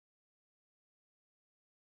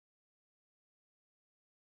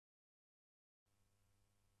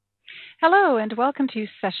Hello and welcome to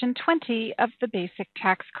Session 20 of the Basic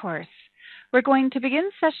Tax course. We're going to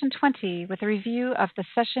begin Session 20 with a review of the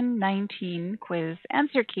Session 19 quiz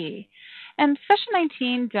answer key. And Session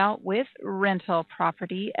 19 dealt with rental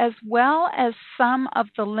property as well as some of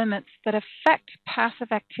the limits that affect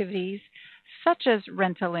passive activities such as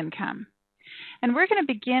rental income. And we're going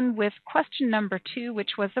to begin with question number 2,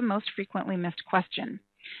 which was the most frequently missed question.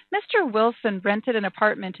 Mr. Wilson rented an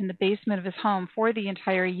apartment in the basement of his home for the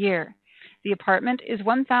entire year. The apartment is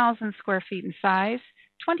 1,000 square feet in size,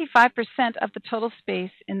 25% of the total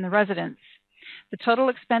space in the residence. The total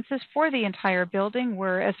expenses for the entire building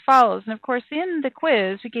were as follows. And of course, in the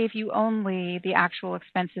quiz, we gave you only the actual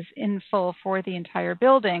expenses in full for the entire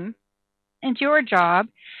building. And your job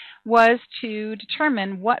was to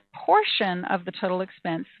determine what portion of the total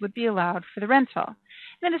expense would be allowed for the rental.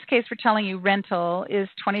 In this case, we're telling you rental is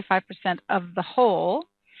 25% of the whole.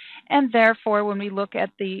 And therefore, when we look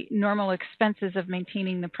at the normal expenses of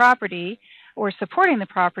maintaining the property or supporting the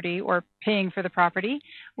property or paying for the property,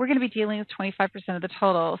 we're going to be dealing with 25% of the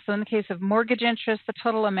total. So in the case of mortgage interest, the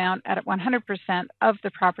total amount at 100% of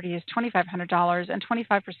the property is $2,500, and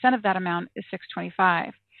 25% of that amount is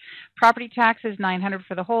 $625. Property tax is $900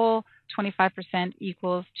 for the whole, 25%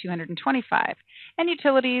 equals $225. And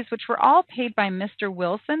utilities, which were all paid by Mr.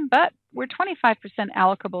 Wilson, but were 25%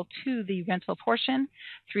 allocable to the rental portion,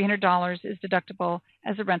 $300 is deductible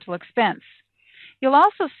as a rental expense. You'll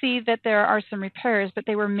also see that there are some repairs, but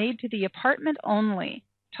they were made to the apartment only,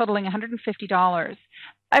 totaling $150.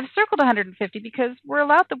 I've circled $150 because we're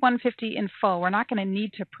allowed the $150 in full. We're not going to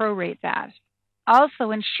need to prorate that.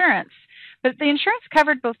 Also, insurance. But the insurance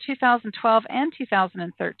covered both 2012 and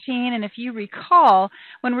 2013. And if you recall,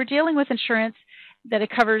 when we're dealing with insurance that it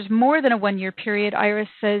covers more than a one-year period, IRS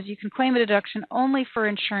says you can claim a deduction only for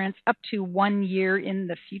insurance up to 1 year in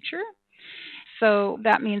the future. So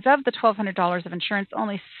that means of the $1,200 of insurance,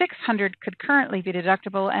 only $600 could currently be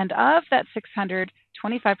deductible. And of that $600,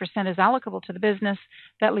 25% is allocable to the business.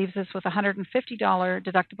 That leaves us with a $150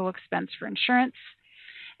 deductible expense for insurance.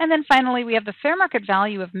 And then finally, we have the fair market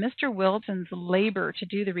value of Mr. Wilson's labor to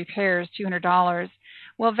do the repairs, $200.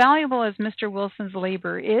 Well, valuable as Mr. Wilson's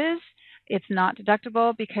labor is, it's not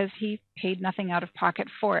deductible because he paid nothing out of pocket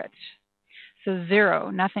for it. So zero,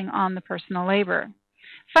 nothing on the personal labor.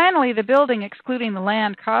 Finally, the building, excluding the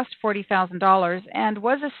land, cost $40,000 and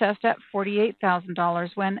was assessed at $48,000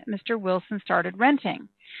 when Mr. Wilson started renting.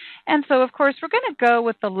 And so, of course, we're going to go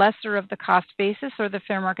with the lesser of the cost basis, or the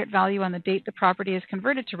fair market value on the date the property is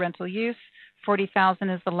converted to rental use.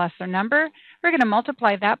 $40,000 is the lesser number. We're going to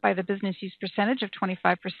multiply that by the business use percentage of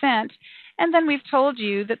 25%. And then we've told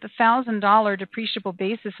you that the $1,000 depreciable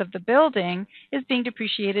basis of the building is being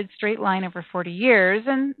depreciated straight line over 40 years,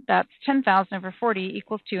 and that's $10,000 over 40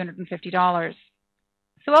 equals $250.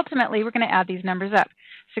 So ultimately, we're going to add these numbers up.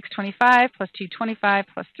 $625 plus $225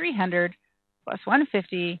 plus $300 plus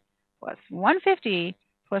 $150 plus $150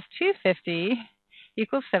 plus $250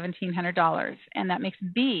 equals $1,700. And that makes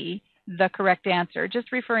B the correct answer.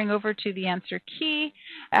 Just referring over to the answer key,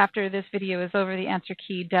 after this video is over, the answer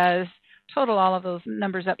key does total all of those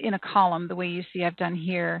numbers up in a column the way you see I've done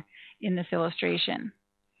here in this illustration.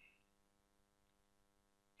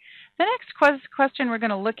 The next question we're going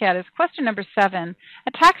to look at is question number 7.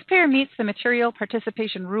 A taxpayer meets the material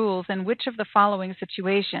participation rules in which of the following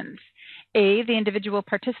situations? A, the individual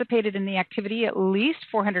participated in the activity at least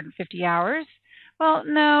 450 hours. Well,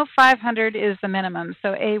 no, 500 is the minimum,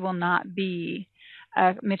 so A will not be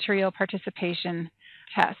a material participation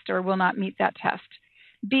test, or will not meet that test.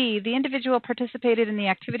 B, the individual participated in the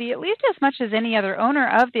activity at least as much as any other owner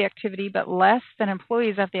of the activity, but less than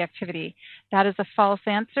employees of the activity. That is a false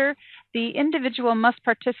answer. The individual must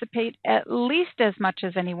participate at least as much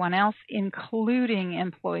as anyone else, including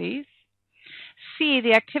employees. C,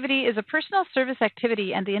 the activity is a personal service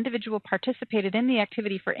activity and the individual participated in the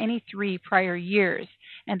activity for any 3 prior years,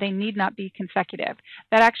 and they need not be consecutive.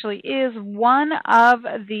 That actually is one of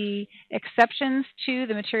the exceptions to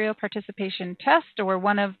the material participation test, or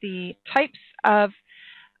one of the types of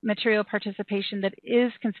material participation that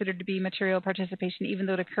is considered to be material participation even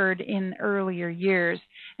though it occurred in earlier years.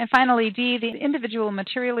 And finally, D, the individual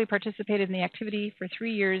materially participated in the activity for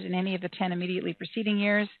 3 years in any of the 10 immediately preceding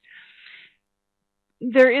years.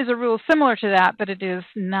 There is a rule similar to that, but it is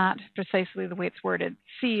not precisely the way it's worded.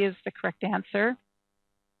 C is the correct answer.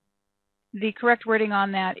 The correct wording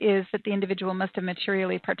on that is that the individual must have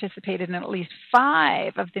materially participated in at least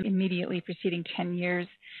 5 of the immediately preceding 10 years,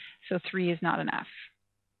 so 3 is not enough.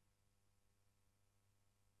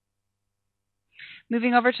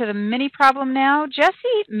 Moving over to the mini problem now.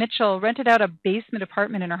 Jessie Mitchell rented out a basement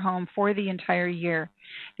apartment in her home for the entire year.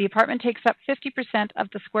 The apartment takes up 50% of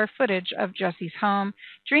the square footage of Jessie's home.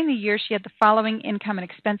 During the year, she had the following income and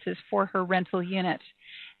expenses for her rental unit.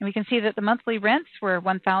 And we can see that the monthly rents were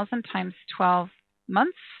 $1,000 times 12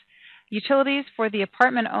 months. Utilities for the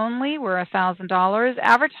apartment only were $1,000.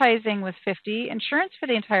 Advertising was $50. Insurance for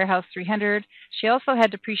the entire house $300. She also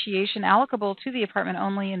had depreciation allocable to the apartment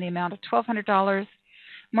only in the amount of $1,200.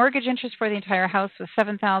 Mortgage interest for the entire house was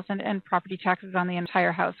 $7,000, and property taxes on the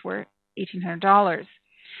entire house were $1,800.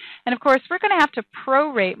 And of course, we're going to have to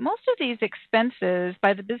prorate most of these expenses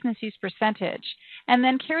by the business use percentage and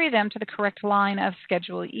then carry them to the correct line of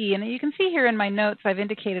Schedule E. And you can see here in my notes, I've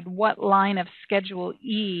indicated what line of Schedule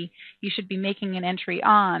E you should be making an entry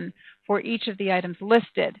on for each of the items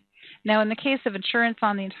listed. Now, in the case of insurance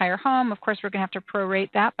on the entire home, of course, we're going to have to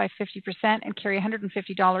prorate that by 50% and carry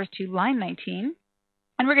 $150 to line 19.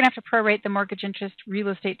 And we're going to have to prorate the mortgage interest, real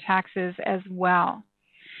estate taxes as well.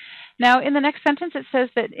 Now, in the next sentence, it says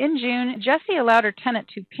that in June, Jessie allowed her tenant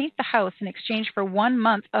to paint the house in exchange for 1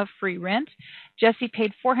 month of free rent. Jessie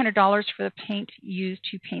paid $400 for the paint used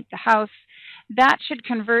to paint the house. That should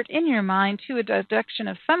convert in your mind to a deduction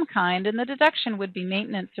of some kind, and the deduction would be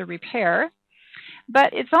maintenance or repair.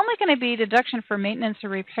 But it's only going to be deduction for maintenance or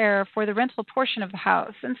repair for the rental portion of the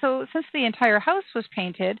house. And so since the entire house was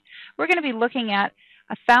painted, we're going to be looking at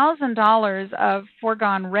 $1,000 of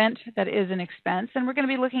foregone rent that is an expense, and we're going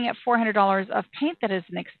to be looking at $400 of paint that is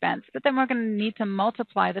an expense. But then we're going to need to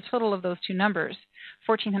multiply the total of those two numbers,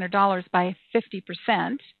 $1,400 by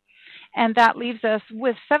 50%, and that leaves us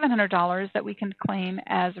with $700 that we can claim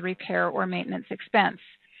as a repair or maintenance expense.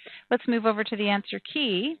 Let's move over to the answer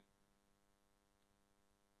key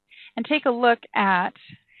and take a look at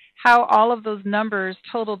how all of those numbers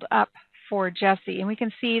totaled up for Jessie. And we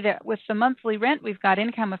can see that with the monthly rent, we've got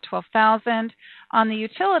income of $12,000. On the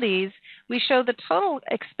utilities, we show the total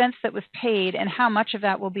expense that was paid and how much of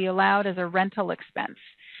that will be allowed as a rental expense.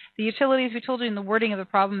 The utilities, we told you in the wording of the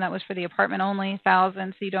problem, that was for the apartment only,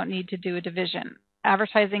 $1,000, so you don't need to do a division.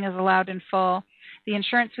 Advertising is allowed in full. The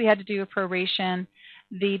insurance, we had to do a proration.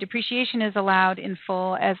 The depreciation is allowed in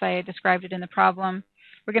full, as I described it in the problem.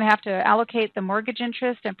 We're going to have to allocate the mortgage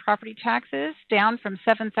interest and property taxes down from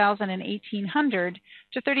 $7,000 and $1,800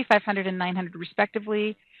 to $3,500 and $900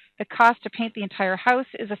 respectively. The cost to paint the entire house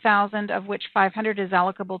is $1,000, of which $500 is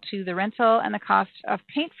allocable to the rental, and the cost of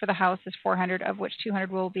paint for the house is $400, of which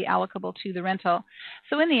 $200 will be allocable to the rental.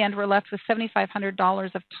 So in the end, we're left with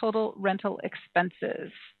 $7,500 of total rental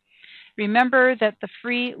expenses. Remember that the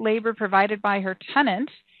free labor provided by her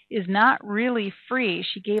tenant is not really free.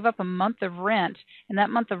 She gave up a month of rent, and that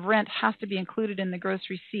month of rent has to be included in the gross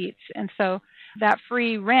receipts. And so that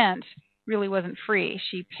free rent really wasn't free.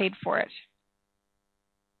 She paid for it.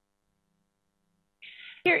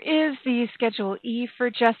 Here is the Schedule E for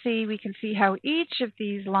Jessie. We can see how each of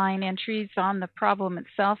these line entries on the problem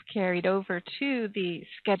itself carried over to the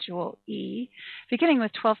Schedule E, beginning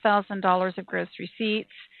with $12,000 of gross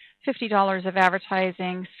receipts, $50 of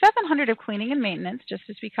advertising, $700 of cleaning and maintenance, just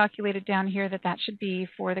as we calculated down here that should be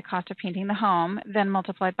for the cost of painting the home, then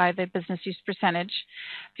multiplied by the business use percentage,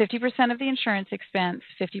 50% of the insurance expense,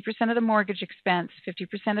 50% of the mortgage expense,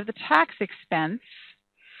 50% of the tax expense,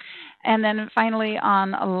 and then finally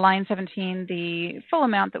on line 17, the full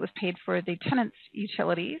amount that was paid for the tenant's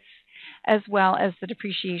utilities, as well as the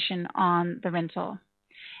depreciation on the rental.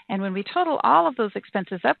 And when we total all of those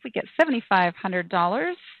expenses up, we get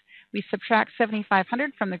 $7,500. We subtract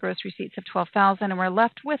 $7,500 from the gross receipts of $12,000, and we're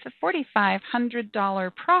left with a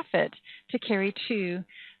 $4,500 profit to carry to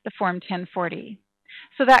the Form 1040.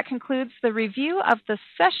 So that concludes the review of the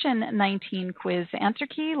Session 19 quiz answer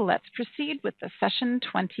key. Let's proceed with the Session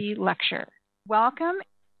 20 lecture. Welcome.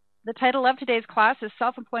 The title of today's class is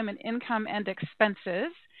Self-Employment Income and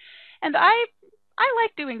Expenses. And I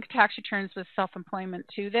like doing tax returns with self-employment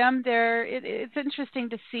to them. It's interesting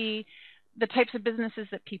to see the types of businesses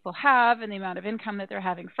that people have and the amount of income that they're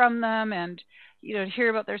having from them, and to hear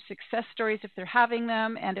about their success stories if they're having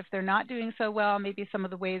them, and if they're not doing so well, maybe some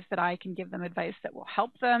of the ways that I can give them advice that will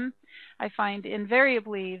help them. I find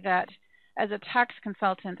invariably that as a tax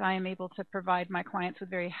consultant, I am able to provide my clients with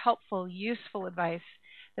very helpful, useful advice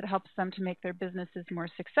that helps them to make their businesses more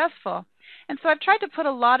successful. And so I've tried to put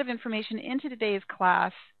a lot of information into today's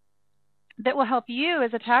class that will help you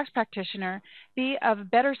as a tax practitioner be of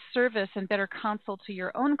better service and better counsel to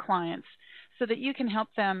your own clients so that you can help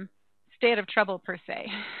them stay out of trouble, per se,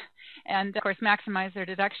 and of course maximize their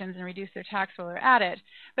deductions and reduce their tax while they're at it.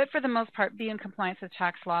 But for the most part, be in compliance with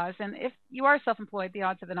tax laws. And if you are self-employed, the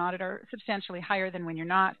odds of an audit are substantially higher than when you're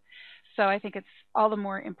not. So I think it's all the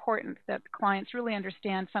more important that clients really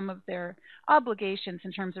understand some of their obligations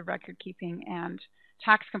in terms of record keeping and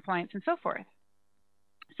tax compliance and so forth.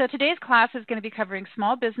 So today's class is going to be covering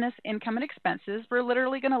small business income and expenses. We're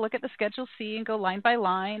literally going to look at the Schedule C and go line by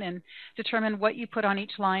line and determine what you put on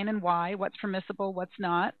each line and why, what's permissible, what's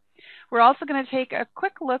not. We're also going to take a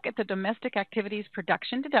quick look at the domestic activities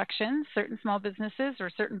production deduction. Certain small businesses or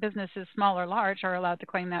certain businesses, small or large, are allowed to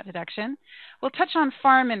claim that deduction. We'll touch on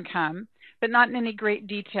farm income, but not in any great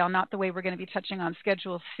detail, not the way we're going to be touching on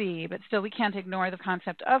Schedule C, but still we can't ignore the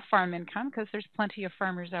concept of farm income because there's plenty of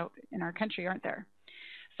farmers out in our country, aren't there?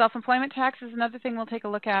 Self-employment tax is another thing we'll take a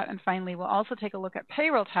look at. And finally, we'll also take a look at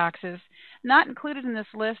payroll taxes. Not included in this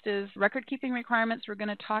list is record-keeping requirements. We're going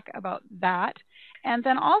to talk about that. And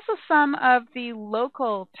then also some of the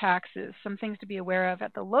local taxes, some things to be aware of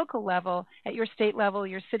at the local level, at your state level,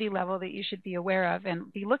 your city level that you should be aware of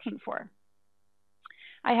and be looking for.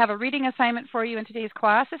 I have a reading assignment for you in today's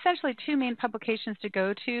class, essentially two main publications to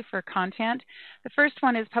go to for content. The first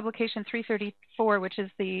one is publication 334, which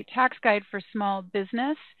is the tax guide for small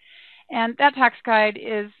business. And that tax guide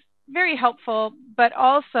is very helpful, but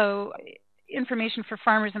also information for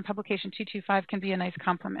farmers in publication 225 can be a nice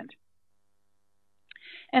complement.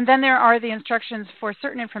 And then there are the instructions for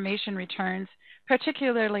certain information returns,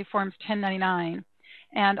 particularly forms 1099.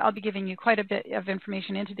 And I'll be giving you quite a bit of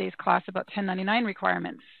information in today's class about 1099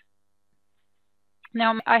 requirements.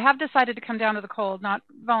 Now, I have decided to come down to the cold, not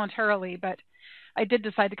voluntarily, but I did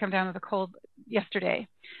decide to come down to the cold yesterday.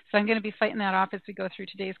 So I'm going to be fighting that off as we go through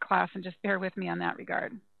today's class, and just bear with me on that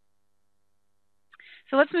regard.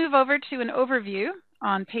 So let's move over to an overview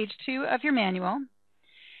on page 2 of your manual.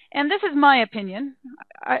 And this is my opinion.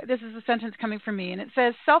 This is a sentence coming from me, and it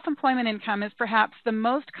says, self-employment income is perhaps the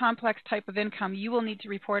most complex type of income you will need to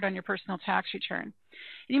report on your personal tax return.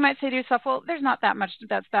 And you might say to yourself, well, there's not that much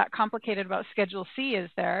that's that complicated about Schedule C, is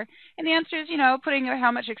there? And the answer is, putting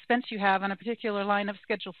how much expense you have on a particular line of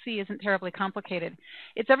Schedule C isn't terribly complicated.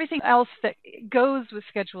 It's everything else that goes with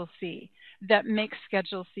Schedule C that makes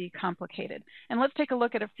Schedule C complicated. And let's take a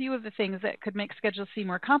look at a few of the things that could make Schedule C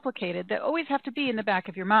more complicated that always have to be in the back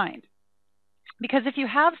of your mind. Because if you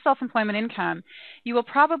have self-employment income, you will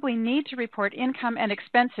probably need to report income and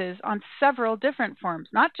expenses on several different forms,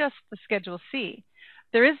 not just the Schedule C.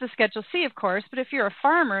 There is the Schedule C, of course, but if you're a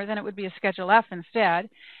farmer, then it would be a Schedule F instead.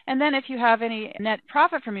 And then if you have any net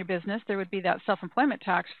profit from your business, there would be that self-employment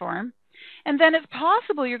tax form. And then it's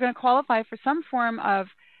possible you're going to qualify for some form of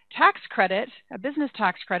tax credit, a business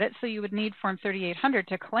tax credit, so you would need Form 3800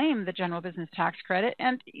 to claim the general business tax credit.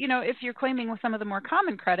 And, if you're claiming with some of the more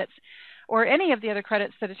common credits or any of the other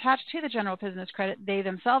credits that attach to the general business credit, they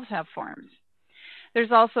themselves have forms.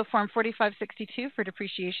 There's also Form 4562 for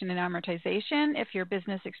depreciation and amortization. If your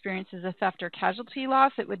business experiences a theft or casualty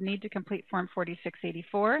loss, it would need to complete Form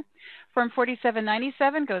 4684. Form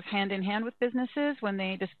 4797 goes hand in hand with businesses when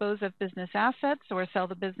they dispose of business assets or sell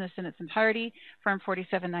the business in its entirety. Form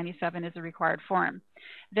 4797 is a required form.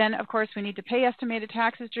 Then, of course, we need to pay estimated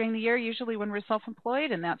taxes during the year, usually when we're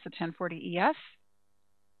self-employed, and that's a 1040-ES.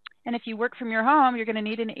 And if you work from your home, you're going to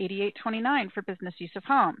need an 8829 for business use of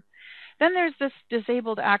home. Then there's this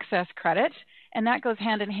disabled access credit, and that goes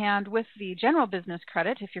hand in hand with the general business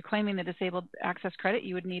credit. If you're claiming the disabled access credit,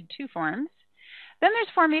 you would need two forms. Then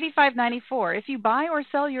there's Form 8594. If you buy or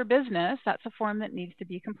sell your business, that's a form that needs to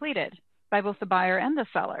be completed by both the buyer and the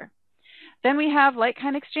seller. Then we have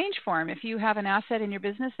like-kind exchange form. If you have an asset in your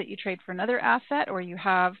business that you trade for another asset, or you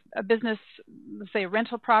have a business, let's say a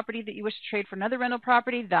rental property that you wish to trade for another rental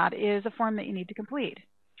property, that is a form that you need to complete.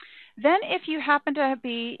 Then if you happen to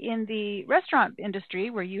be in the restaurant industry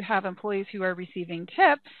where you have employees who are receiving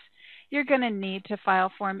tips, you're going to need to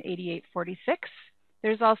file Form 8846.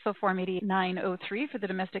 There's also Form 8903 for the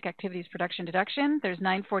domestic activities production deduction. There's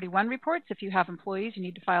 941 reports. If you have employees, you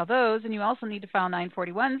need to file those, and you also need to file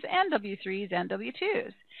 941s and W3s and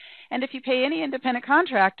W2s. And if you pay any independent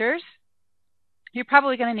contractors, you're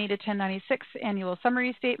probably going to need a 1096 annual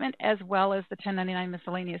summary statement as well as the 1099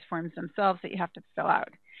 miscellaneous forms themselves that you have to fill out.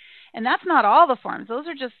 And that's not all the forms. Those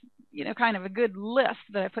are just, kind of a good list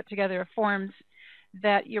that I put together of forms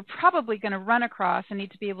that you're probably going to run across and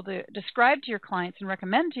need to be able to describe to your clients and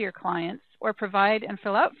recommend to your clients or provide and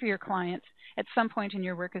fill out for your clients at some point in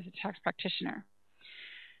your work as a tax practitioner.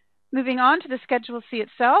 Moving on to the Schedule C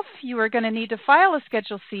itself, you are going to need to file a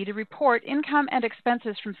Schedule C to report income and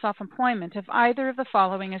expenses from self-employment if either of the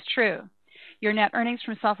following is true. your net earnings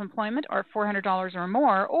from self-employment are $400 or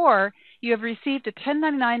more, or you have received a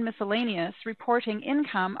 1099 miscellaneous reporting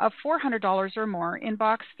income of $400 or more in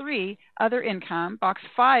Box 3, Other Income, Box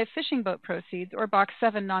 5, Fishing Boat Proceeds, or Box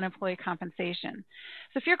 7, Non-Employee Compensation.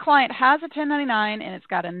 So if your client has a 1099 and it's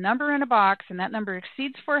got a number in a box and that number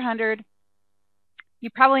exceeds 400,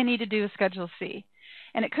 you probably need to do a Schedule C.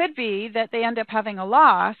 And it could be that they end up having a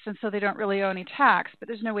loss, and so they don't really owe any tax, but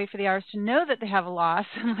there's no way for the IRS to know that they have a loss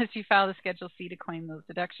unless you file the Schedule C to claim those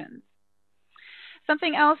deductions.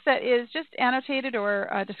 Something else that is just annotated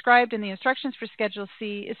or described in the instructions for Schedule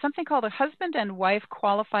C is something called a husband and wife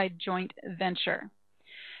qualified joint venture.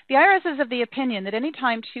 The IRS is of the opinion that any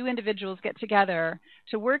time two individuals get together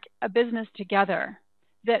to work a business together,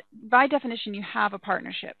 that by definition you have a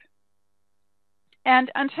partnership.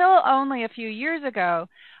 And until only a few years ago,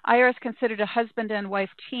 IRS considered a husband and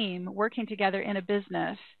wife team working together in a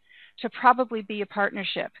business to probably be a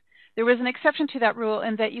partnership. There was an exception to that rule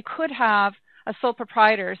in that you could have a sole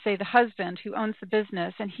proprietor, say the husband who owns the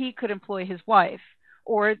business, and he could employ his wife.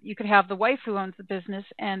 Or you could have the wife who owns the business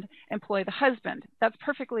and employ the husband. That's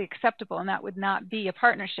perfectly acceptable, and that would not be a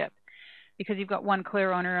partnership because you've got one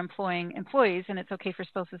clear owner employing employees, and it's okay for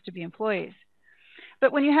spouses to be employees.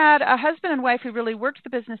 But when you had a husband and wife who really worked the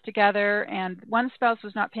business together and one spouse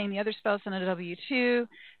was not paying the other spouse on a W-2,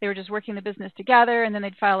 they were just working the business together and then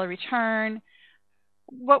they'd file a return,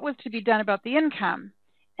 what was to be done about the income?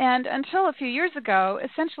 And until a few years ago,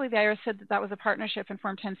 essentially the IRS said that that was a partnership and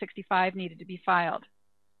Form 1065 needed to be filed.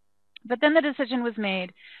 But then the decision was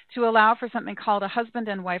made to allow for something called a husband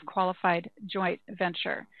and wife qualified joint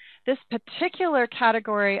venture. This particular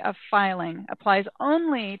category of filing applies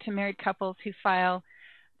only to married couples who file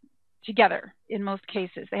together in most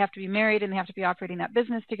cases. They have to be married and they have to be operating that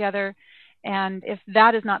business together. And if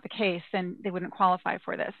that is not the case, then they wouldn't qualify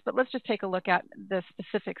for this. But let's just take a look at the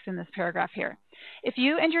specifics in this paragraph here. If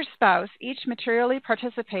you and your spouse each materially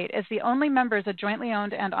participate as the only members of jointly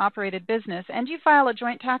owned and operated business, and you file a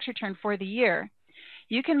joint tax return for the year,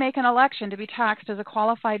 you can make an election to be taxed as a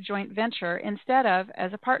qualified joint venture instead of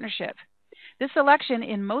as a partnership. This election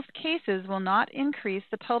in most cases will not increase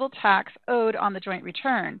the total tax owed on the joint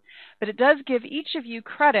return, but it does give each of you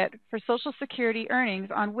credit for Social Security earnings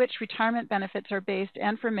on which retirement benefits are based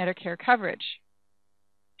and for Medicare coverage.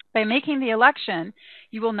 By making the election,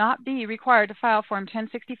 you will not be required to file Form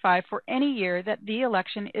 1065 for any year that the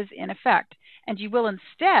election is in effect, and you will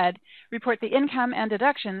instead report the income and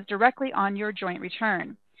deductions directly on your joint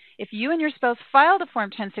return. If you and your spouse filed a Form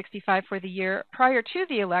 1065 for the year prior to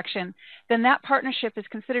the election, then that partnership is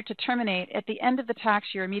considered to terminate at the end of the tax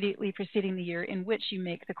year immediately preceding the year in which you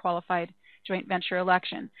make the qualified joint venture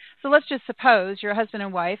election. So let's just suppose you're a husband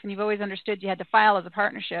and wife and you've always understood you had to file as a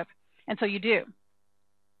partnership, and so you do.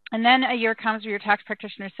 And then a year comes where your tax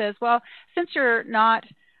practitioner says, well, since you're not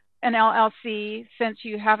an LLC, since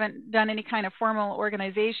you haven't done any kind of formal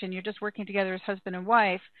organization, you're just working together as husband and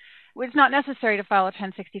wife, it's not necessary to file a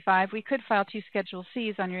 1065. We could file 2 Schedule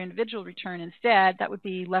Cs on your individual return instead. That would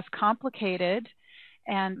be less complicated,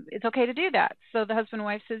 and it's okay to do that. So the husband and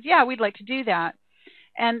wife says, yeah, we'd like to do that.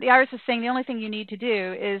 And the IRS is saying the only thing you need to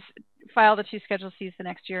do is file the 2 Schedule Cs the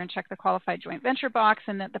next year and check the qualified joint venture box,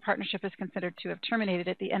 and that the partnership is considered to have terminated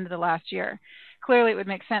at the end of the last year. Clearly, it would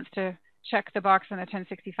make sense to check the box on a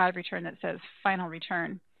 1065 return that says final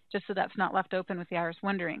return, just so that's not left open with the IRS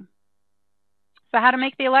wondering. So how to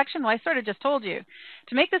make the election? Well, I sort of just told you.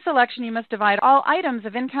 To make this election, you must divide all items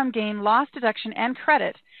of income, gain, loss, deduction, and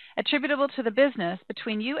credit attributable to the business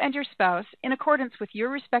between you and your spouse in accordance with your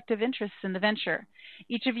respective interests in the venture.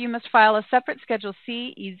 Each of you must file a separate Schedule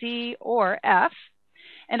C, EZ, or F.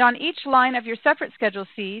 And on each line of your separate Schedule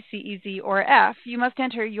C, CEZ, or F, you must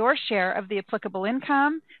enter your share of the applicable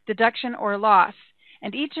income, deduction, or loss.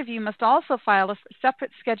 And each of you must also file a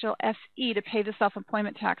separate Schedule SE to pay the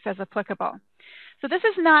self-employment tax as applicable. So this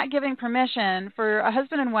is not giving permission for a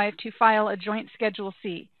husband and wife to file a joint Schedule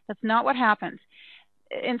C. That's not what happens.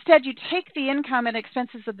 Instead, you take the income and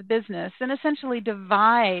expenses of the business and essentially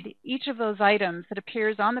divide each of those items that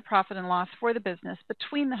appears on the profit and loss for the business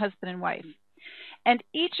between the husband and wife. And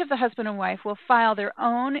each of the husband and wife will file their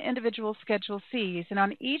own individual Schedule Cs, and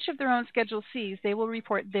on each of their own Schedule Cs, they will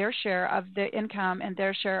report their share of the income and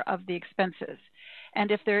their share of the expenses.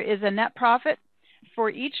 And if there is a net profit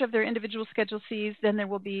for each of their individual Schedule Cs, then there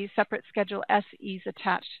will be separate Schedule SEs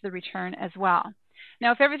attached to the return as well.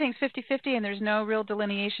 Now, if everything's 50-50 and there's no real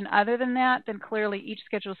delineation other than that, then clearly each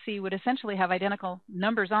Schedule C would essentially have identical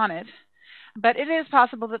numbers on it. But it is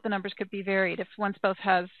possible that the numbers could be varied. If one spouse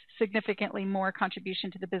has significantly more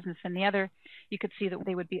contribution to the business than the other, you could see that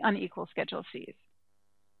they would be unequal Schedule Cs.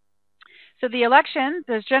 So the election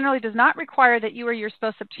generally does not require that you or your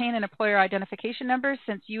spouse obtain an employer identification number,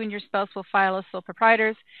 since you and your spouse will file as sole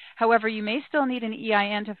proprietors. However, you may still need an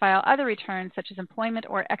EIN to file other returns, such as employment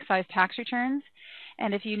or excise tax returns.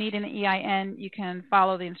 And if you need an EIN, you can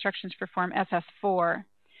follow the instructions for Form SS4.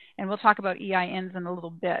 And we'll talk about EINs in a little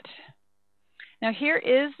bit. Now here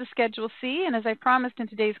is the Schedule C, and as I promised in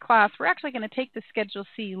today's class, we're actually going to take the Schedule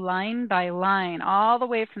C line by line, all the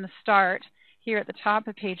way from the start here at the top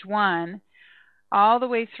of page 1, all the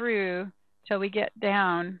way through till we get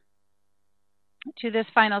down to this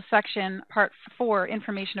final section, Part 4,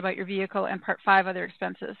 information about your vehicle, and Part 5, other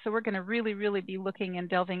expenses. So we're going to really be looking and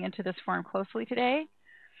delving into this form closely today.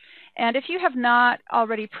 And if you have not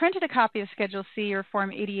already printed a copy of Schedule C or Form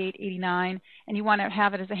 8889 and you want to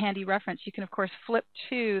have it as a handy reference, you can, of course, flip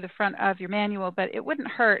to the front of your manual, but it wouldn't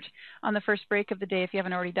hurt on the first break of the day, if you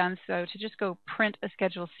haven't already done so, to just go print a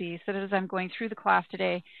Schedule C so that as I'm going through the class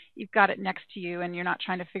today, you've got it next to you and you're not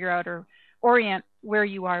trying to figure out or orient where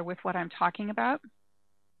you are with what I'm talking about.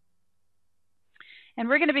 And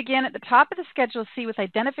we're going to begin at the top of the Schedule C with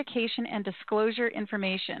identification and disclosure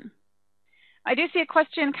information. I do see a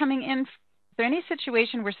question coming in. Is there any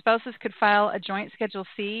situation where spouses could file a joint Schedule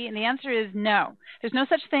C? And the answer is no. There's no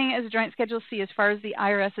such thing as a joint Schedule C as far as the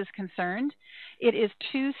IRS is concerned. It is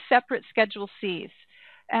two separate Schedule Cs.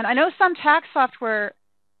 And I know some tax software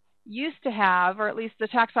used to have, or at least the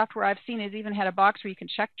tax software I've seen has even had a box where you can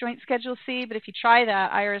check joint Schedule C, but if you try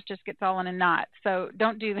that, IRS just gets all in a knot. So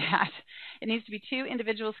don't do that. It needs to be two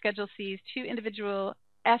individual Schedule Cs, two individual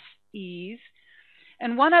SEs.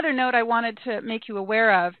 And one other note I wanted to make you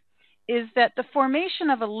aware of is that the formation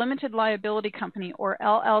of a limited liability company, or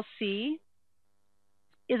LLC,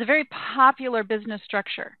 is a very popular business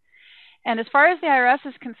structure. And as far as the IRS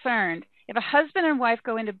is concerned, if a husband and wife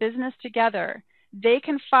go into business together, they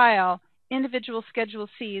can file individual Schedule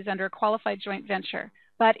Cs under a qualified joint venture.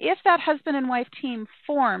 But if that husband and wife team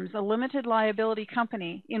forms a limited liability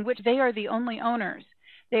company in which they are the only owners,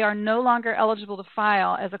 they are no longer eligible to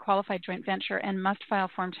file as a qualified joint venture and must file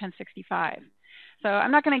Form 1065. So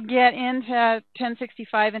I'm not going to get into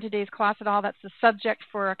 1065 in today's class at all. That's the subject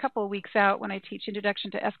for a couple of weeks out when I teach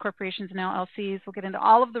Introduction to S Corporations and LLCs. We'll get into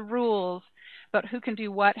all of the rules about who can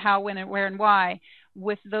do what, how, when, and where, and why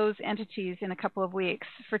with those entities in a couple of weeks.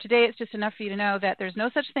 For today, it's just enough for you to know that there's no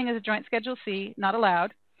such thing as a joint Schedule C, not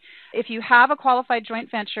allowed. If you have a qualified joint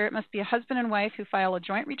venture, it must be a husband and wife who file a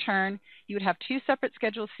joint return. You would have two separate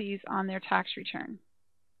Schedule Cs on their tax return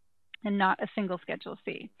and not a single Schedule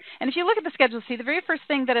C. And if you look at the Schedule C, the very first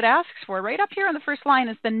thing that it asks for right up here on the first line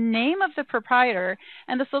is the name of the proprietor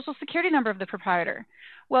and the Social Security number of the proprietor.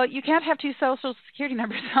 Well, you can't have two Social Security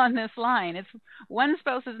numbers on this line. It's one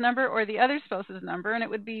spouse's number or the other spouse's number, and it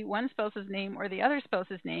would be one spouse's name or the other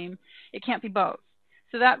spouse's name. It can't be both.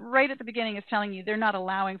 So that right at the beginning is telling you they're not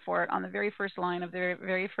allowing for it on the very first line of their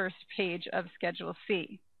very first page of Schedule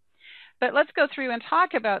C. But let's go through and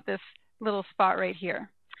talk about this little spot right here.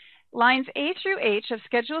 Lines A through H of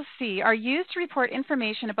Schedule C are used to report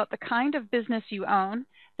information about the kind of business you own,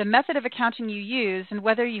 the method of accounting you use, and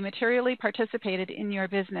whether you materially participated in your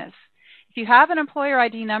business. If you have an employer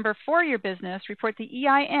ID number for your business, report the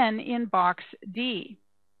EIN in box D.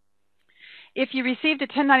 If you received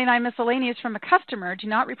a 1099 miscellaneous from a customer, do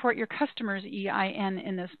not report your customer's EIN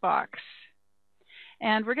in this box.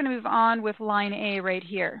 And we're going to move on with line A right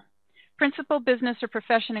here. Principal, business, or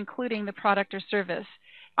profession, including the product or service.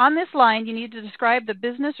 On this line, you need to describe the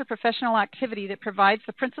business or professional activity that provides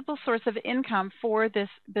the principal source of income for this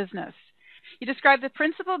business. You describe the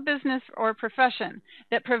principal business or profession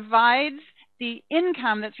that provides the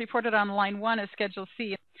income that's reported on line 1 of Schedule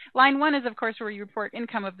C. Line 1 is, of course, where you report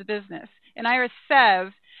income of the business. And IRS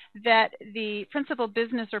says that the principal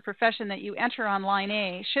business or profession that you enter on line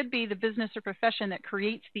A should be the business or profession that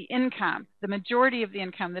creates the income, the majority of the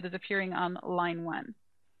income that is appearing on line 1.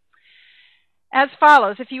 As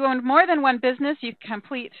follows, if you own more than one business, you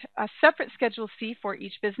complete a separate Schedule C for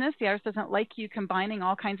each business. The IRS doesn't like you combining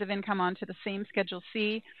all kinds of income onto the same Schedule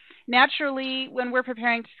C. Naturally, when we're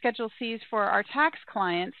preparing Schedule Cs for our tax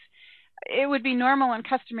clients, it would be normal and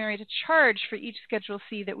customary to charge for each Schedule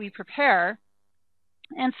C that we prepare.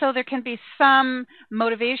 And so there can be some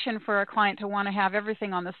motivation for a client to want to have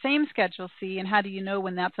everything on the same Schedule C, and how do you know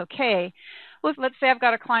when that's okay? Well, let's say I've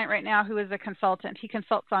got a client right now who is a consultant. He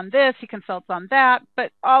consults on this, he consults on that,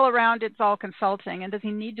 but all around it's all consulting. And does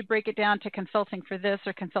he need to break it down to consulting for this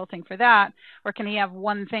or consulting for that? Or can he have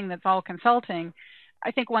one thing that's all consulting?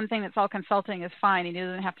 I think one thing that's all consulting is fine. He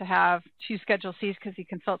doesn't have to have 2 Schedule Cs because he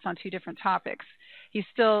consults on 2 different topics. He's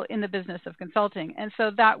still in the business of consulting. And so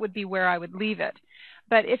that would be where I would leave it.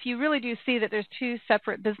 But if you really do see that there's 2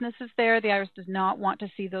 separate businesses there, the IRS does not want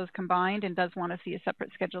to see those combined and does want to see a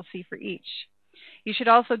separate Schedule C for each. You should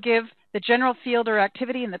also give the general field or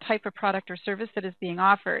activity and the type of product or service that is being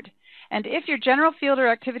offered. And if your general field or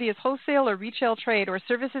activity is wholesale or retail trade or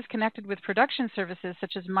services connected with production services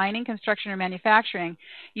such as mining, construction, or manufacturing,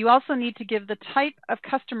 you also need to give the type of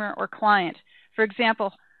customer or client. For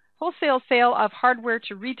example, wholesale sale of hardware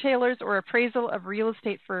to retailers or appraisal of real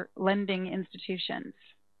estate for lending institutions.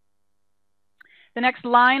 The next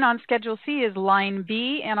line on Schedule C is line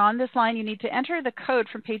B, and on this line you need to enter the code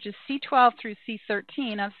from pages C12 through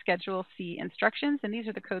C13 of Schedule C instructions, and these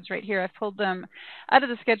are the codes right here. I've pulled them out of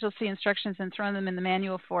the Schedule C instructions and thrown them in the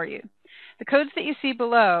manual for you. The codes that you see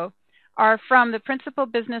below are from the principal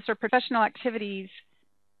business or professional activities.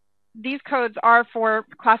 These codes are for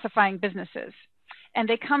classifying businesses, and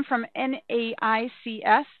they come from NAICS.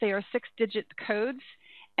 They are 6-digit codes.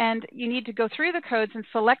 And you need to go through the codes and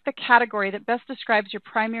select the category that best describes your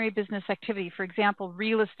primary business activity. For example,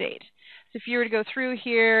 real estate. So if you were to go through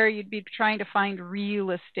here, you'd be trying to find real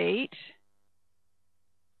estate.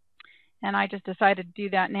 And I just decided to do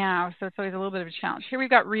that now, so it's always a little bit of a challenge. Here we've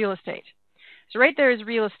got real estate. So right there is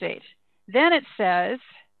real estate. Then it says,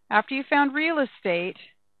 after you found real estate,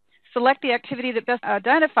 select the activity that best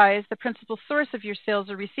identifies the principal source of your sales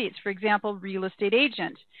or receipts, for example, real estate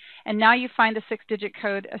agent. And now you find the 6-digit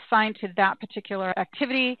code assigned to that particular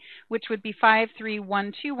activity, which would be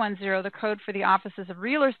 531210, the code for the offices of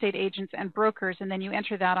real estate agents and brokers, and then you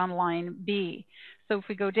enter that on line B. So if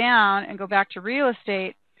we go down and go back to real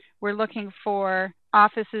estate, we're looking for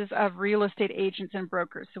offices of real estate agents and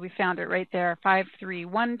brokers. So we found it right there,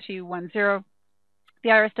 531210. The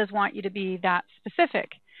IRS does want you to be that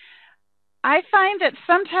specific. I find that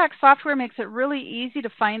some tax software makes it really easy to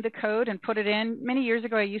find the code and put it in. Many years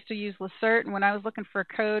ago, I used to use Lacert, and when I was looking for a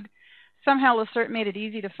code, somehow Lacert made it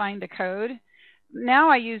easy to find the code. Now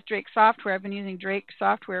I use Drake software. I've been using Drake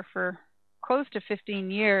software for close to 15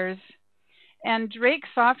 years. And Drake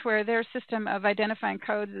software, their system of identifying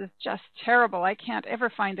codes is just terrible. I can't ever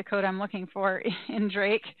find the code I'm looking for in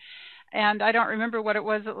Drake. And I don't remember what it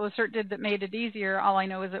was that Lacert did that made it easier. All I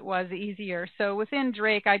know is it was easier. So within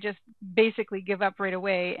Drake, I just basically give up right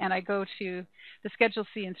away, and I go to the Schedule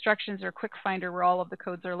C instructions or Quick Finder where all of the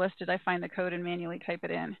codes are listed. I find the code and manually type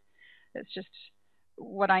it in. That's just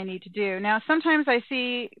what I need to do. Now, sometimes I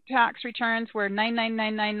see tax returns where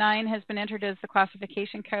 99999 has been entered as the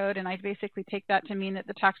classification code, and I basically take that to mean that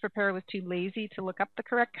the tax preparer was too lazy to look up the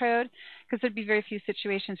correct code, because there'd be very few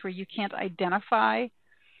situations where you can't identify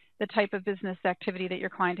the type of business activity that your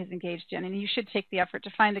client is engaged in, and you should take the effort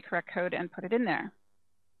to find the correct code and put it in there.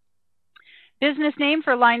 Business name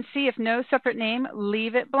for line C, if no separate name,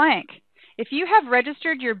 leave it blank. If you have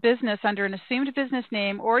registered your business under an assumed business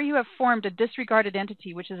name or you have formed a disregarded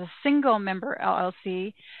entity, which is a single member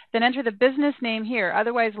LLC, then enter the business name here,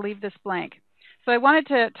 otherwise leave this blank. So I wanted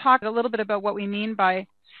to talk a little bit about what we mean by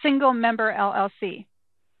single member LLC.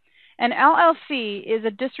 An LLC is a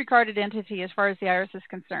disregarded entity as far as the IRS is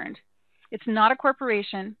concerned. It's not a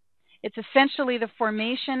corporation. It's essentially the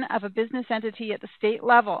formation of a business entity at the state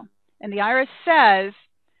level. And the IRS says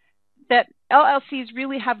that LLCs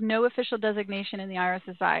really have no official designation in the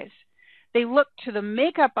IRS's eyes. They look to the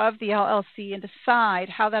makeup of the LLC and decide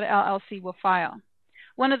how that LLC will file.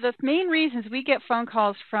 One of the main reasons we get phone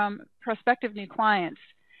calls from prospective new clients,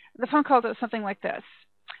 the phone calls are something like this.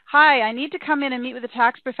 Hi, I need to come in and meet with a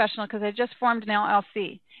tax professional because I just formed an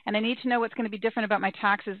LLC, and I need to know what's going to be different about my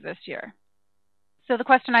taxes this year. So the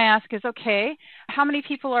question I ask is, okay, how many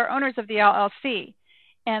people are owners of the LLC?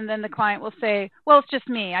 And then the client will say, well, it's just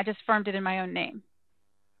me. I just formed it in my own name.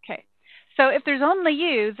 Okay. So if there's only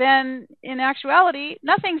you, then in actuality,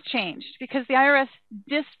 nothing's changed because the IRS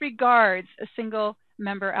disregards a single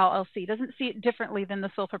member LLC, doesn't see it differently than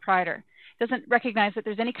the sole proprietor, doesn't recognize that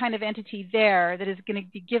there's any kind of entity there that is going to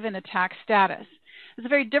be given a tax status. It's a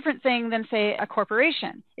very different thing than, say, a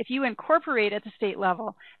corporation. If you incorporate at the state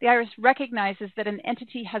level, the IRS recognizes that an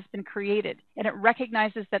entity has been created, and it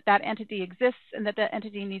recognizes that that entity exists and that that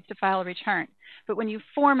entity needs to file a return. But when you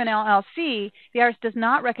form an LLC, the IRS does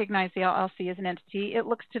not recognize the LLC as an entity. It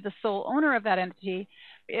looks to the sole owner of that entity.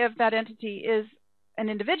 If that entity is an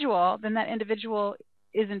individual, then that individual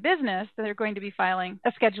is in business, then they're going to be filing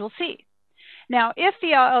a Schedule C. Now, if the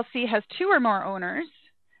LLC has 2 or more owners,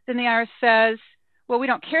 then the IRS says, well, we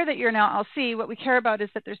don't care that you're an LLC. What we care about is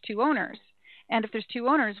that there's 2 owners. And if there's 2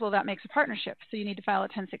 owners, well, that makes a partnership. So you need to file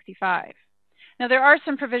a 1065. Now, there are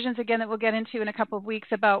some provisions, again, that we'll get into in a couple of weeks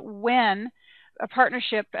about when a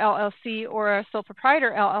partnership LLC or a sole proprietor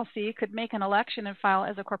LLC could make an election and file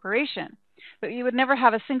as a corporation. But you would never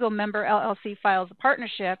have a single member LLC file as a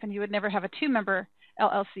partnership, and you would never have a two-member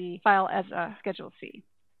LLC file as a Schedule C.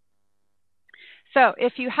 So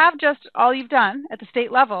if you have just all you've done at the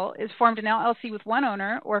state level is formed an LLC with one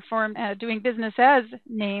owner or formed doing business as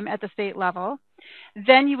name at the state level,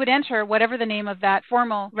 then you would enter whatever the name of that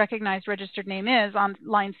formal recognized registered name is on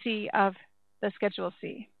line C of the Schedule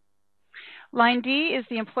C. Line D is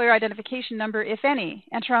the employer identification number, if any.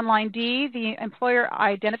 Enter on line D the employer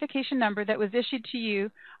identification number that was issued to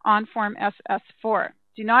you on Form SS4.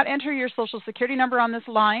 Do not enter your Social Security number on this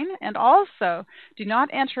line, and also do not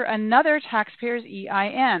enter another taxpayer's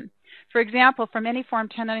EIN. For example, from any Form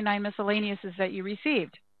 1099 miscellaneouses that you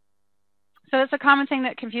received. So it's a common thing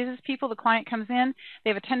that confuses people. The client comes in, they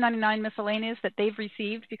have a 1099 miscellaneous that they've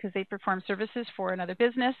received because they perform services for another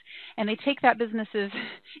business, and they take that business's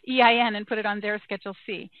EIN and put it on their Schedule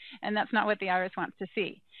C, and that's not what the IRS wants to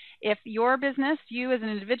see. If your business, you as an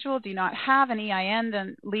individual, do not have an EIN,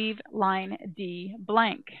 then leave line D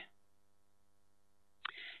blank.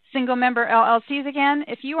 Single member LLCs again.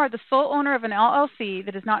 If you are the sole owner of an LLC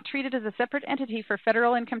that is not treated as a separate entity for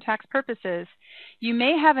federal income tax purposes, you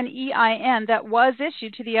may have an EIN that was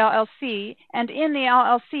issued to the LLC and in the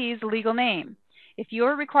LLC's legal name. If you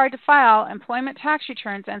are required to file employment tax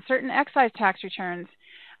returns and certain excise tax returns,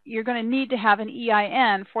 you're going to need to have an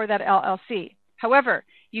EIN for that LLC. However,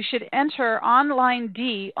 you should enter on line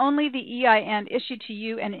D only the EIN issued to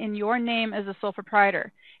you and in your name as a sole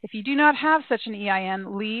proprietor. If you do not have such an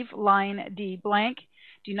EIN, leave line D blank.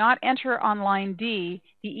 Do not enter on line D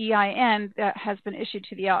the EIN that has been issued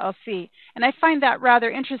to the LLC. And I find that rather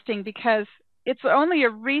interesting because it's only a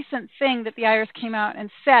recent thing that the IRS came out and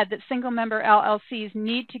said that single member LLCs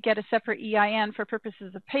need to get a separate EIN for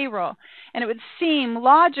purposes of payroll. And it would seem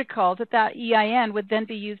logical that that EIN would then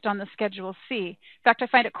be used on the Schedule C. In fact, I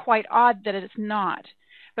find it quite odd that it's not.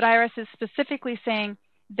 But IRS is specifically saying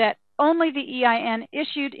that only the EIN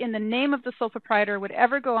issued in the name of the sole proprietor would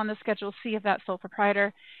ever go on the Schedule C of that sole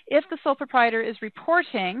proprietor if the sole proprietor is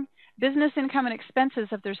reporting business income and expenses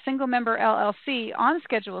of their single member LLC on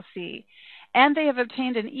Schedule C, and they have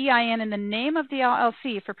obtained an EIN in the name of the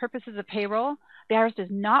LLC for purposes of payroll. The IRS does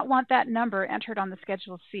not want that number entered on the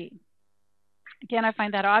Schedule C. Again, I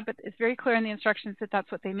find that odd, but it's very clear in the instructions that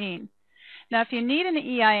that's what they mean. Now, if you need an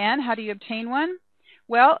EIN, how do you obtain one?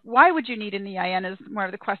 Well, why would you need an EIN is more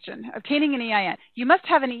of the question. Obtaining an EIN. You must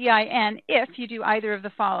have an EIN if you do either of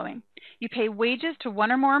the following. You pay wages to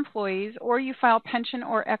one or more employees, or you file pension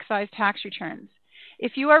or excise tax returns.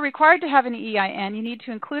 If you are required to have an EIN, you need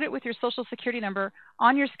to include it with your Social Security number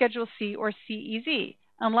on your Schedule C or CEZ,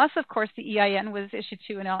 unless, of course, the EIN was issued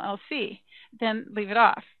to an LLC. Then leave it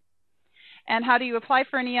off. And how do you apply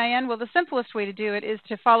for an EIN? Well, the simplest way to do it is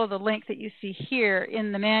to follow the link that you see here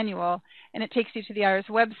in the manual, and it takes you to the IRS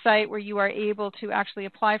website where you are able to actually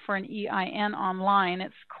apply for an EIN online.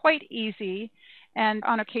 It's quite easy, and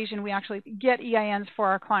on occasion we actually get EINs for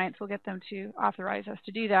our clients. We'll get them to authorize us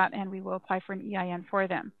to do that, and we will apply for an EIN for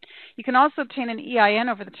them. You can also obtain an EIN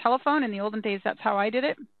over the telephone. In the olden days, that's how I did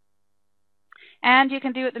it. And you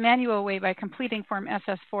can do it the manual way by completing Form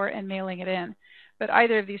SS4 and mailing it in. But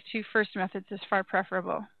either of these two first methods is far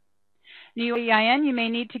preferable. New EIN, you may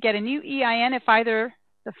need to get a new EIN if either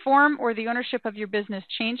the form or the ownership of your business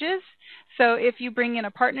changes. So if you bring in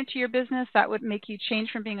a partner to your business, that would make you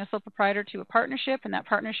change from being a sole proprietor to a partnership, and that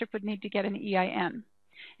partnership would need to get an EIN.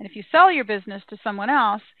 And if you sell your business to someone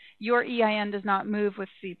else, your EIN does not move with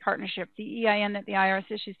the partnership. The EIN that the IRS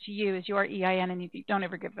issues to you is your EIN, and you don't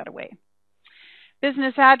ever give that away.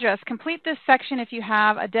 Business address. Complete this section if you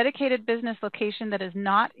have a dedicated business location that is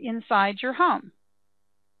not inside your home.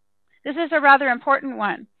 This is a rather important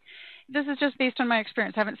one. This is just based on my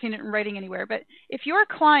experience. I haven't seen it in writing anywhere. But if your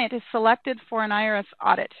client is selected for an IRS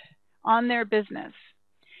audit on their business,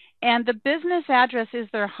 and the business address is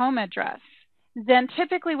their home address, then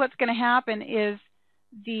typically what's going to happen is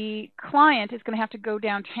the client is going to have to go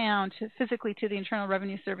downtown physically to the Internal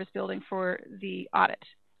Revenue Service building for the audit.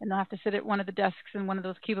 And they'll have to sit at one of the desks in one of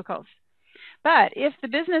those cubicles. But if the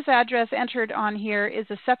business address entered on here is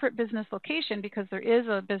a separate business location, because there is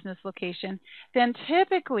a business location, then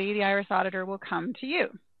typically the IRS auditor will come to you,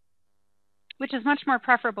 which is much more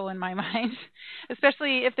preferable in my mind,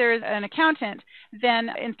 especially if there is an accountant. Then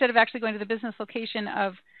instead of actually going to the business location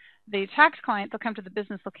of the tax client, they'll come to the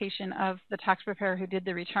business location of the tax preparer who did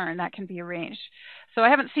the return. That can be arranged. So I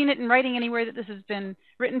haven't seen it in writing anywhere that this has been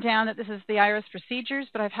written down, that this is the IRS procedures,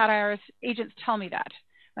 but I've had IRS agents tell me that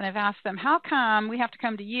and I've asked them, how come we have to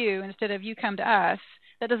come to you instead of you come to us?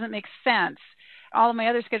 That doesn't make sense. All of my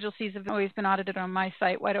other Schedule Cs have always been audited on my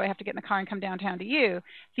site. Why do I have to get in the car and come downtown to you?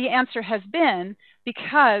 The answer has been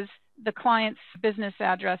because the client's business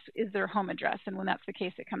address is their home address, and when that's the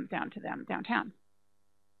case, it comes down to them downtown.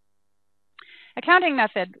 Accounting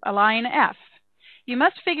method, line F. You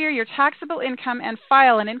must figure your taxable income and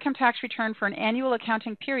file an income tax return for an annual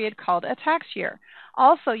accounting period called a tax year.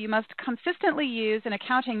 Also, you must consistently use an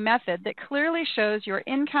accounting method that clearly shows your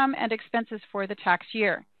income and expenses for the tax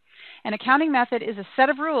year. An accounting method is a set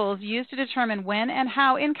of rules used to determine when and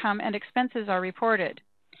how income and expenses are reported.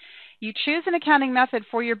 You choose an accounting method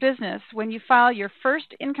for your business when you file your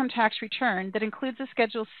first income tax return that includes a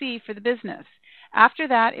Schedule C for the business. After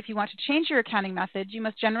that, if you want to change your accounting method, you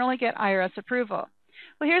must generally get IRS approval.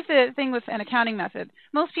 Well, here's the thing with an accounting method.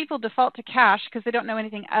 Most people default to cash because they don't know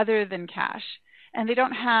anything other than cash, and they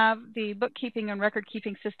don't have the bookkeeping and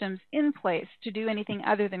record-keeping systems in place to do anything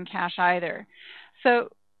other than cash either. So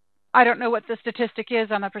I don't know what the statistic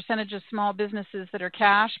is on the percentage of small businesses that are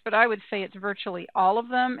cash, but I would say it's virtually all of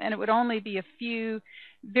them, and it would only be a few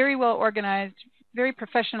very well organized, very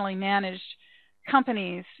professionally managed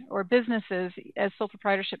companies or businesses as sole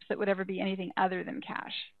proprietorships that would ever be anything other than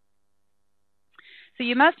cash. So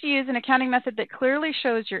you must use an accounting method that clearly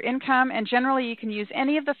shows your income, and generally you can use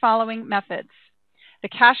any of the following methods: the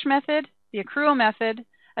cash method, the accrual method,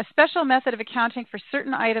 a special method of accounting for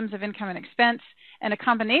certain items of income and expense, and a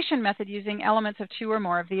combination method using elements of two or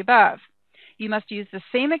more of the above. You must use the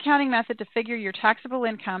same accounting method to figure your taxable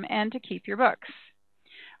income and to keep your books.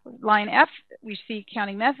 Line F, we see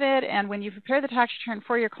accounting method, and when you prepare the tax return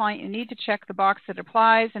for your client, you need to check the box that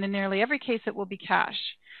applies, and in nearly every case it will be cash.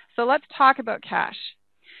 So let's talk about cash.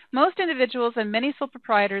 Most individuals and many sole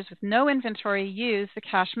proprietors with no inventory use the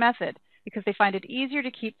cash method because they find it easier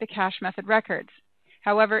to keep the cash method records.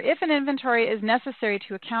 However, if an inventory is necessary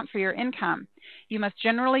to account for your income, you must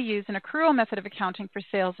generally use an accrual method of accounting for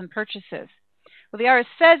sales and purchases. Well, the IRS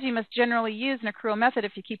says you must generally use an accrual method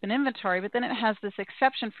if you keep an inventory, but then it has this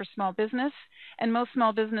exception for small business, and most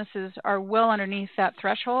small businesses are well underneath that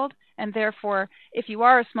threshold, and therefore, if you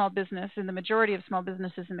are a small business, and the majority of small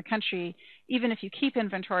businesses in the country, even if you keep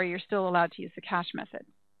inventory, you're still allowed to use the cash method.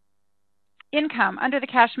 Income. Under the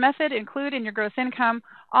cash method, include in your gross income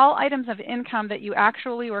all items of income that you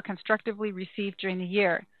actually or constructively received during the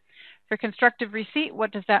year. For constructive receipt,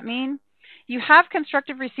 what does that mean? You have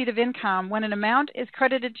constructive receipt of income when an amount is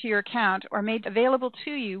credited to your account or made available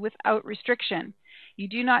to you without restriction. You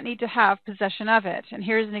do not need to have possession of it. And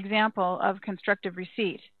here's an example of constructive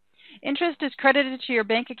receipt. Interest is credited to your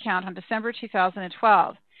bank account on December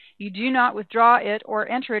 2012. You do not withdraw it or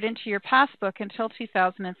enter it into your passbook until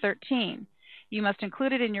 2013. You must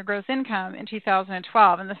include it in your gross income in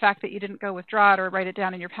 2012, and the fact that you didn't go withdraw it or write it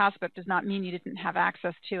down in your passbook does not mean you didn't have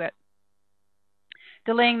access to it.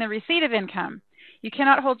 Delaying the receipt of income. You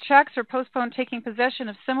cannot hold checks or postpone taking possession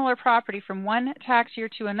of similar property from one tax year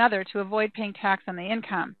to another to avoid paying tax on the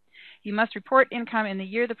income. You must report income in the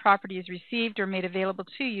year the property is received or made available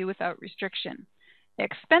to you without restriction.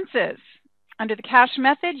 Expenses. Under the cash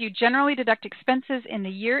method, you generally deduct expenses in the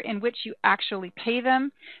year in which you actually pay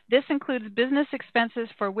them. This includes business expenses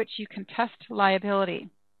for which you contest liability.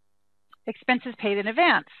 Expenses paid in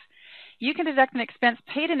advance. You can deduct an expense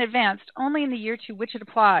paid in advance only in the year to which it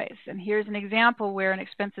applies. And here's an example where an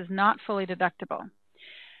expense is not fully deductible.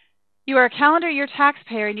 You are a calendar year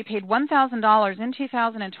taxpayer and you paid $1,000 in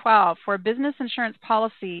 2012 for a business insurance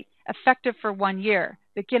policy effective for 1 year,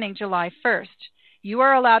 beginning July 1st. You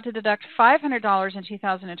are allowed to deduct $500 in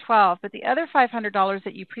 2012, but the other $500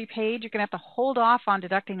 that you prepaid, you're going to have to hold off on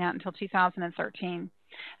deducting that until 2013.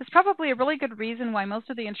 That's probably a really good reason why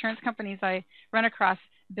most of the insurance companies I run across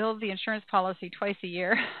bill the insurance policy twice a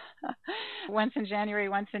year, once in January,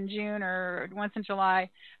 once in June, or once in July.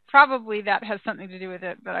 Probably that has something to do with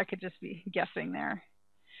it, but I could just be guessing there.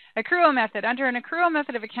 Accrual method. Under an accrual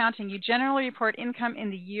method of accounting, you generally report income in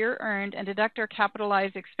the year earned and deduct or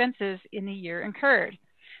capitalize expenses in the year incurred.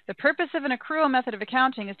 The purpose of an accrual method of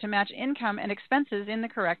accounting is to match income and expenses in the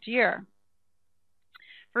correct year.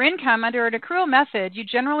 For income, under an accrual method, you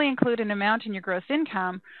generally include an amount in your gross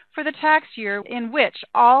income for the tax year in which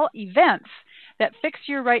all events that fix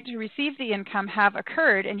your right to receive the income have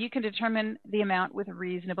occurred, and you can determine the amount with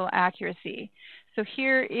reasonable accuracy. So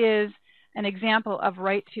here is an example of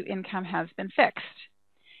right to income has been fixed.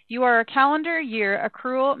 You are a calendar year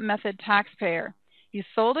accrual method taxpayer. You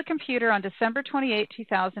sold a computer on December 28,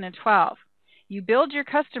 2012. You billed your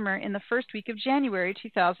customer in the first week of January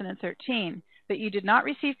 2013, but you did not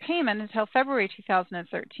receive payment until February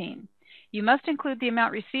 2013. You must include the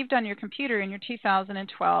amount received on your computer in your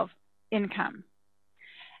 2012 income.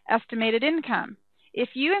 Estimated income. If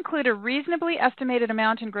you include a reasonably estimated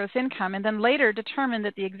amount in gross income and then later determine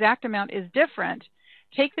that the exact amount is different,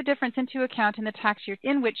 take the difference into account in the tax year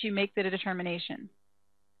in which you make the determination.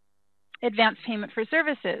 Advance payment for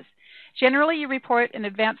services. Generally, you report an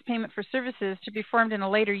advance payment for services to be performed in a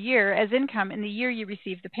later year as income in the year you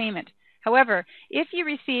receive the payment. However, if you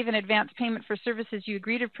receive an advance payment for services you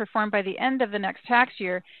agree to perform by the end of the next tax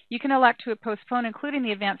year, you can elect to postpone including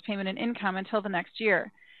the advance payment in income until the next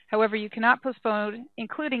year. However, you cannot postpone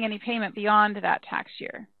including any payment beyond that tax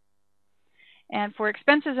year. And for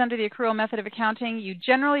expenses under the accrual method of accounting, you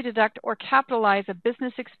generally deduct or capitalize a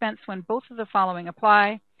business expense when both of the following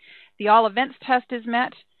apply. The all events test is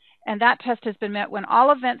met, and that test has been met when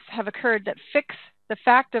all events have occurred that fix the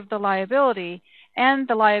fact of the liability, and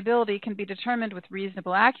the liability can be determined with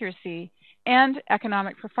reasonable accuracy, and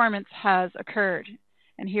economic performance has occurred.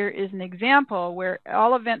 And here is an example where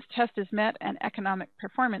all events test is met and economic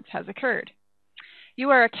performance has occurred.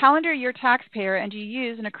 You are a calendar year taxpayer and you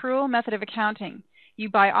use an accrual method of accounting. You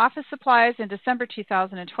buy office supplies in December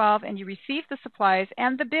 2012 and you receive the supplies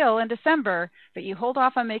and the bill in December, but you hold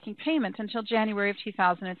off on making payment until January of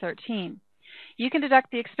 2013. You can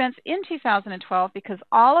deduct the expense in 2012 because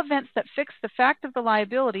all events that fix the fact of the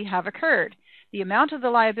liability have occurred. The amount of the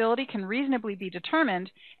liability can reasonably be determined,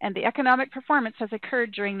 and the economic performance has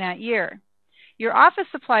occurred during that year. Your office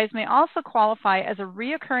supplies may also qualify as a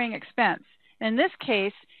reoccurring expense. In this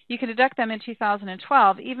case, you can deduct them in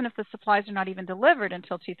 2012, even if the supplies are not even delivered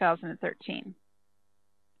until 2013.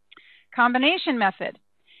 Combination method.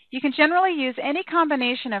 You can generally use any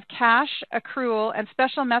combination of cash, accrual, and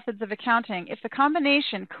special methods of accounting if the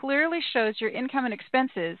combination clearly shows your income and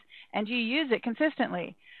expenses and you use it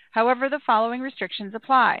consistently. However, the following restrictions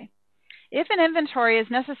apply. If an inventory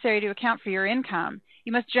is necessary to account for your income,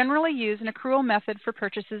 you must generally use an accrual method for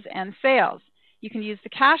purchases and sales. You can use the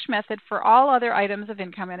cash method for all other items of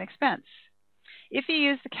income and expense. If you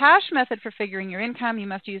use the cash method for figuring your income, you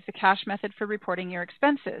must use the cash method for reporting your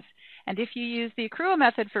expenses. And if you use the accrual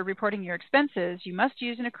method for reporting your expenses, you must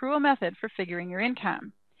use an accrual method for figuring your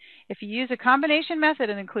income. If you use a combination method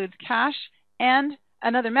that includes cash and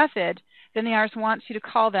another method, then the IRS wants you to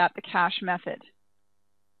call that the cash method.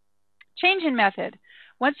 Change in method.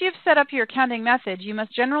 Once you've set up your accounting method, you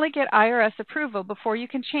must generally get IRS approval before you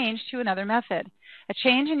can change to another method. A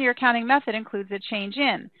change in your accounting method includes a change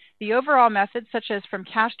in the overall method, such as from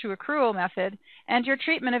cash to accrual method, and your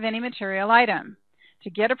treatment of any material item. To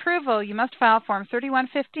get approval, you must file Form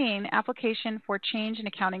 3115, Application for Change in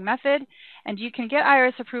Accounting Method, and you can get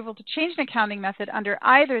IRS approval to change an accounting method under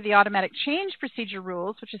either the Automatic Change Procedure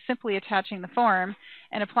Rules, which is simply attaching the form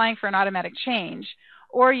and applying for an automatic change,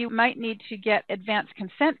 or you might need to get advance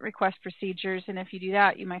consent request procedures, and if you do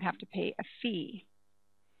that, you might have to pay a fee.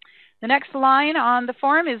 The next line on the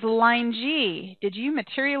form is line G. Did you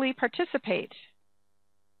materially participate?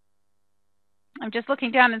 I'm just looking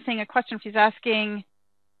down and seeing a question she's asking,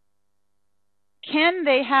 can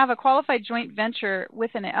they have a qualified joint venture with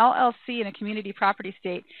an LLC in a community property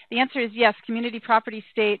state? The answer is yes. Community property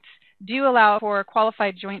states do allow for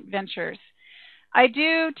qualified joint ventures. I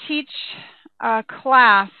do teach a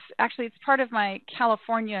class, actually it's part of my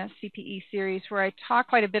California CPE series, where I talk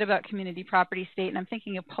quite a bit about community property state, and I'm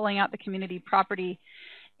thinking of pulling out the community property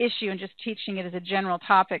issue and just teaching it as a general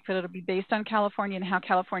topic, but it'll be based on California and how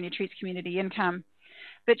California treats community income.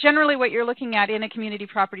 But generally what you're looking at in a community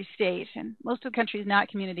property state, and most of the country is not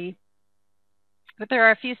community, but there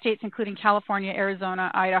are a few states including California,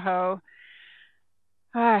 Arizona, Idaho,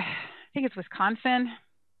 I think it's Wisconsin,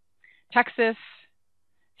 Texas,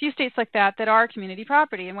 a few states like that that are community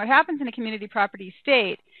property. And what happens in a community property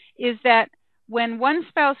state is that when one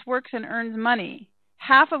spouse works and earns money,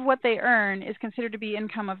 half of what they earn is considered to be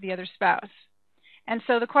income of the other spouse. And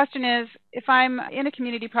so the question is, if I'm in a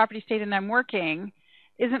community property state and I'm working,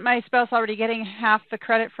 isn't my spouse already getting half the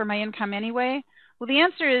credit for my income anyway? Well, the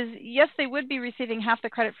answer is yes, they would be receiving half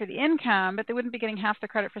the credit for the income, but they wouldn't be getting half the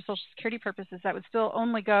credit for Social Security purposes. That would still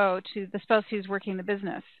only go to the spouse who's working the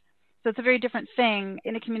business. So it's a very different thing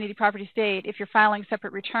in a community property state if you're filing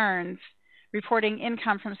separate returns, reporting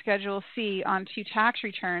income from Schedule C on 2 tax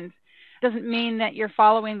returns. Doesn't mean that you're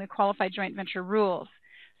following the qualified joint venture rules.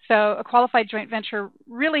 So a qualified joint venture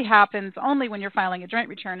really happens only when you're filing a joint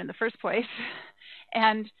return in the first place.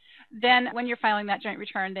 And then when you're filing that joint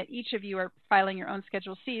return, that each of you are filing your own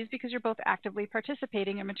Schedule Cs because you're both actively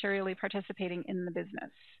participating and materially participating in the business,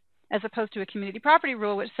 as opposed to a community property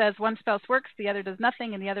rule which says one spouse works, the other does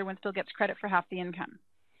nothing, and the other one still gets credit for half the income.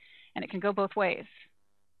 And it can go both ways.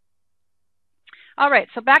 All right,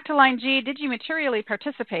 so back to line G. Did you materially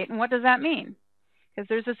participate, and what does that mean? Because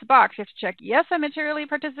there's this box. You have to check, yes, I materially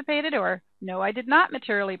participated, or no, I did not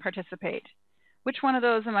materially participate. Which one of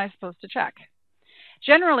those am I supposed to check?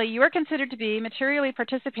 Generally, you are considered to be materially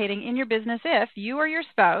participating in your business if you or your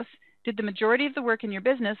spouse did the majority of the work in your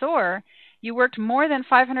business, or you worked more than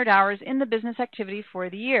 500 hours in the business activity for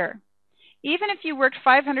the year. Even if you worked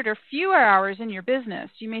 500 or fewer hours in your business,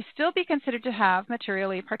 you may still be considered to have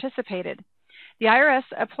materially participated. The IRS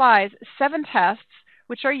applies 7 tests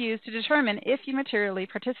which are used to determine if you materially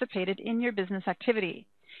participated in your business activity.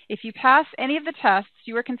 If you pass any of the tests,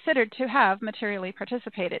 you are considered to have materially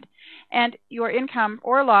participated, and your income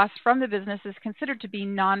or loss from the business is considered to be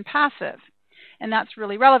non-passive. And that's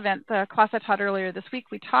really relevant. The class I taught earlier this week,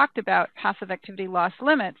 we talked about passive activity loss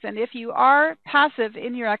limits. And if you are passive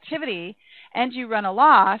in your activity and you run a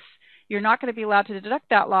loss, you're not going to be allowed to deduct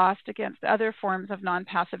that loss against other forms of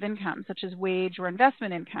non-passive income, such as wage or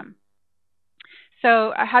investment income.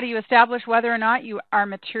 So how do you establish whether or not you are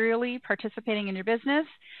materially participating in your business?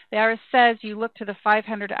 The IRS says you look to the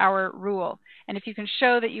 500-hour rule. And if you can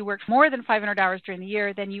show that you worked more than 500 hours during the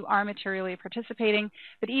year, then you are materially participating.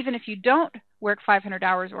 But even if you don't work 500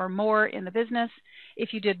 hours or more in the business,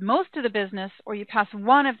 if you did most of the business or you pass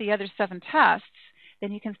one of the other 7 tests,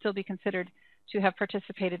 then you can still be considered to have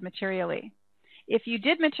participated materially. If you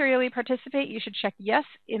did materially participate, you should check yes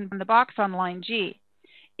in the box on line G.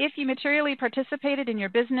 If you materially participated in your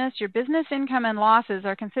business income and losses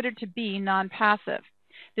are considered to be non-passive.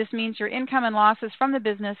 This means your income and losses from the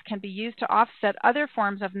business can be used to offset other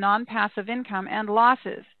forms of non-passive income and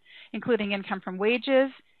losses, including income from wages,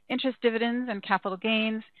 interest, dividends, and capital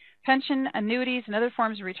gains, pension, annuities, and other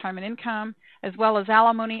forms of retirement income, as well as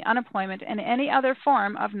alimony, unemployment, and any other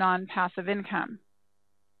form of non-passive income.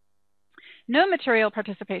 No material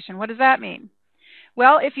participation. What does that mean?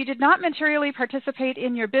 Well, if you did not materially participate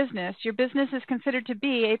in your business is considered to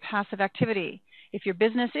be a passive activity. If your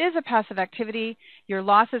business is a passive activity, your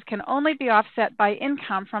losses can only be offset by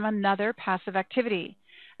income from another passive activity.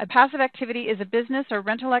 A passive activity is a business or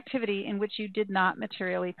rental activity in which you did not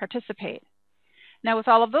materially participate. Now, with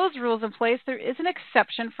all of those rules in place, there is an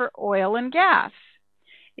exception for oil and gas.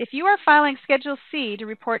 If you are filing Schedule C to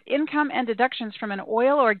report income and deductions from an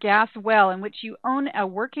oil or gas well in which you own a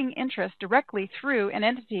working interest directly through an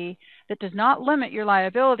entity that does not limit your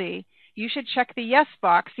liability, you should check the yes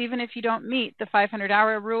box even if you don't meet the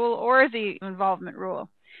 500-hour rule or the involvement rule.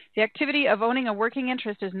 The activity of owning a working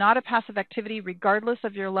interest is not a passive activity regardless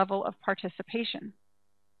of your level of participation.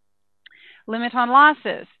 Limit on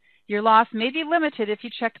losses. Your loss may be limited if you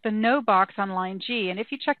check the no box on line G, and if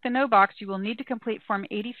you check the no box, you will need to complete Form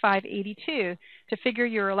 8582 to figure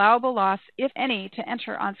your allowable loss, if any, to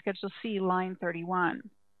enter on Schedule C, line 31.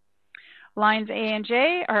 Lines A and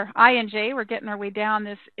J, or I and J, we're getting our way down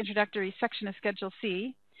this introductory section of Schedule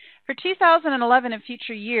C. For 2011 and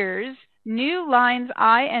future years, new lines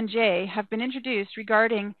I and J have been introduced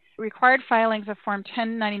regarding required filings of Form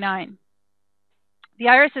 1099. The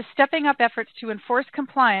IRS is stepping up efforts to enforce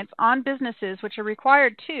compliance on businesses which are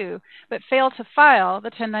required to, but fail to file the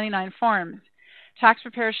 1099 forms. Tax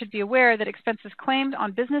preparers should be aware that expenses claimed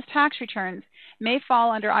on business tax returns may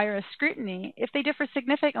fall under IRS scrutiny if they differ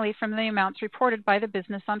significantly from the amounts reported by the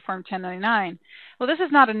business on Form 1099. Well, this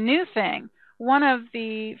is not a new thing. One of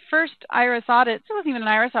the first IRS audits, it wasn't even an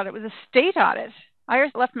IRS audit, it was a state audit.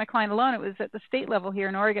 IRS left my client alone. It was at the state level here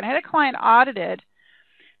in Oregon. I had a client audited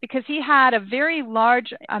because he had a very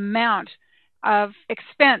large amount of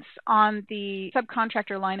expense on the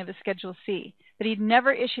subcontractor line of his Schedule C, but he'd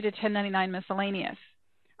never issued a 1099 miscellaneous.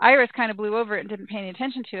 IRS kind of blew over it and didn't pay any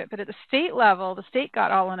attention to it, but at the state level, the state got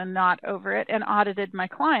all in a knot over it and audited my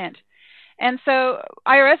client. And so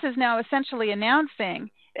IRS is now essentially announcing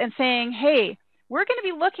and saying, hey, we're going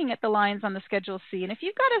to be looking at the lines on the Schedule C. And if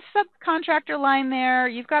you've got a subcontractor line there,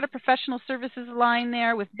 you've got a professional services line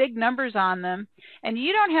there with big numbers on them, and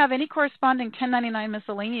you don't have any corresponding 1099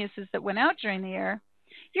 miscellaneouses that went out during the year,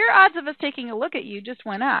 your odds of us taking a look at you just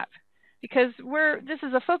went up. Because this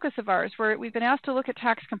is a focus of ours. We've been asked to look at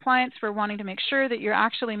tax compliance. We're wanting to make sure that you're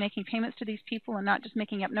actually making payments to these people and not just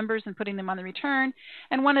making up numbers and putting them on the return.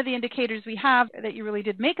 And one of the indicators we have that you really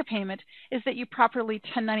did make a payment is that you properly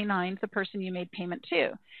 1099 the person you made payment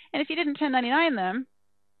to. And if you didn't 1099 them,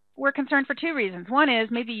 we're concerned for 2 reasons. One is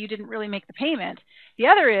maybe you didn't really make the payment. The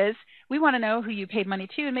other is we want to know who you paid money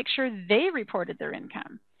to and make sure they reported their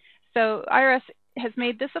income. So IRS has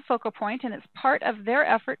made this a focal point, and it's part of their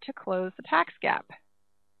effort to close the tax gap.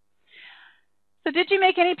 So did you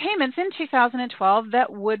make any payments in 2012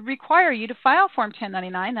 that would require you to file Form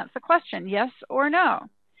 1099? That's the question, yes or no.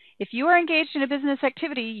 If you are engaged in a business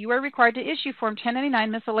activity, you are required to issue Form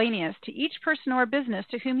 1099 miscellaneous to each person or business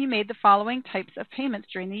to whom you made the following types of payments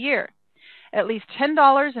during the year. At least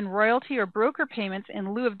 $10 in royalty or broker payments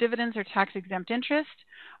in lieu of dividends or tax-exempt interest,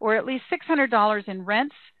 or at least $600 in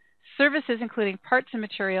rents, services including parts and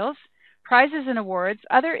materials, prizes and awards,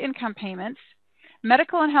 other income payments,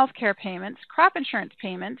 medical and health care payments, crop insurance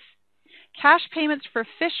payments, cash payments for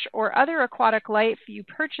fish or other aquatic life you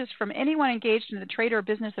purchase from anyone engaged in the trade or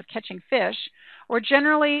business of catching fish, or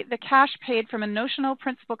generally the cash paid from a notional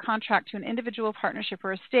principal contract to an individual partnership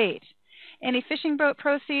or estate. Any fishing boat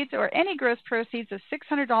proceeds or any gross proceeds of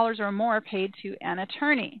 $600 or more paid to an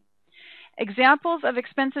attorney. Examples of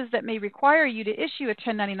expenses that may require you to issue a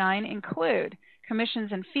 1099 include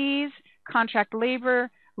commissions and fees, contract labor,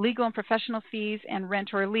 legal and professional fees, and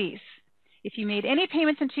rent or lease. If you made any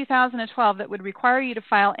payments in 2012 that would require you to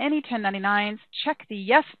file any 1099s, check the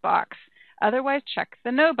yes box. Otherwise, check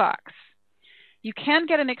the no box. You can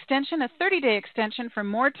get an extension, a 30-day extension, for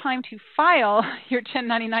more time to file your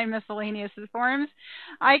 1099 miscellaneous forms.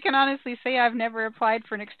 I can honestly say I've never applied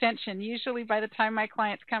for an extension. Usually by the time my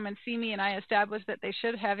clients come and see me and I establish that they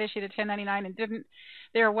should have issued a 1099 and didn't,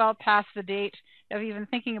 they're well past the date of even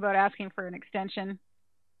thinking about asking for an extension.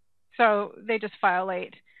 So they just file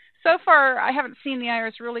late. So far, I haven't seen the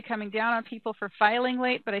IRS really coming down on people for filing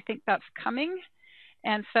late, but I think that's coming.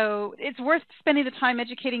 And so it's worth spending the time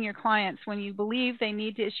educating your clients when you believe they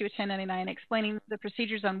need to issue a 1099, explaining the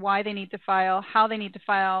procedures on why they need to file, how they need to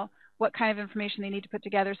file, what kind of information they need to put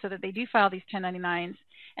together so that they do file these 1099s,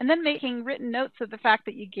 and then making written notes of the fact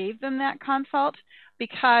that you gave them that consult,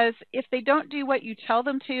 because if they don't do what you tell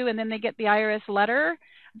them to and then they get the IRS letter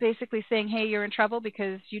basically saying, hey, you're in trouble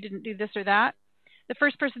because you didn't do this or that, the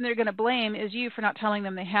first person they're going to blame is you for not telling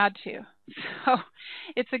them they had to. So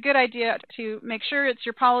it's a good idea to make sure it's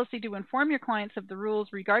your policy to inform your clients of the rules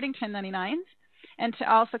regarding 1099s and to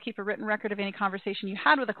also keep a written record of any conversation you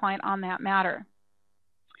had with a client on that matter.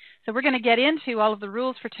 So we're going to get into all of the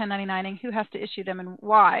rules for 1099ing, who has to issue them and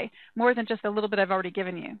why, more than just a little bit I've already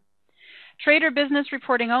given you. Trade or business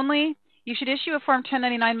reporting only. You should issue a Form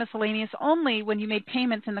 1099 miscellaneous only when you made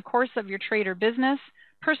payments in the course of your trade or business.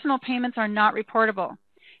 Personal payments are not reportable.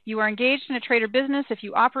 You are engaged in a trade or business if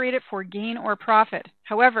you operate it for gain or profit.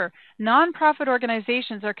 However, nonprofit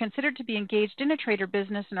organizations are considered to be engaged in a trade or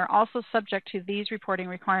business and are also subject to these reporting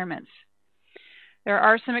requirements. There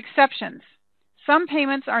are some exceptions. Some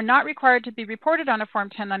payments are not required to be reported on a Form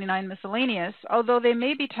 1099 miscellaneous, although they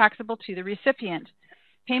may be taxable to the recipient.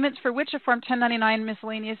 Payments for which a Form 1099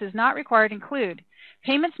 miscellaneous is not required include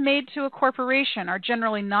payments made to a corporation are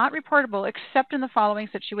generally not reportable except in the following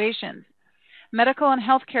situations. Medical and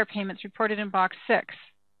health care payments reported in Box 6.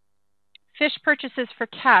 Fish purchases for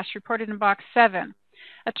cash reported in Box 7.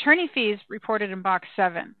 Attorney fees reported in Box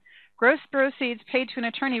 7. Gross proceeds paid to an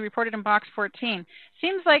attorney reported in Box 14.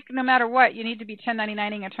 Seems like no matter what, you need to be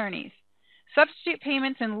 1099ing attorneys. Substitute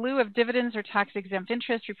payments in lieu of dividends or tax-exempt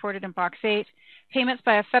interest reported in Box 8. Payments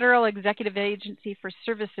by a federal executive agency for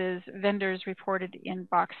services vendors reported in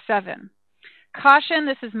Box 7. Caution,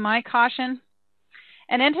 this is my caution.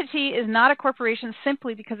 An entity is not a corporation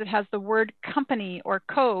simply because it has the word company or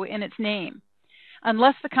co in its name,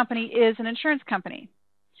 unless the company is an insurance company.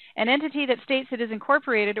 An entity that states it is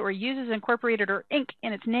incorporated or uses incorporated or Inc.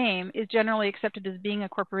 in its name is generally accepted as being a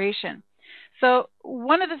corporation. So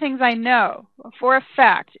one of the things I know for a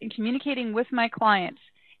fact in communicating with my clients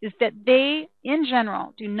is that they, in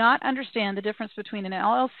general, do not understand the difference between an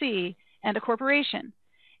LLC and a corporation.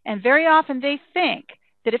 And very often they think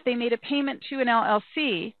that if they made a payment to an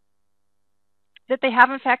LLC, that they have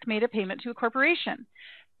in fact made a payment to a corporation,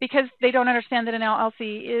 because they don't understand that an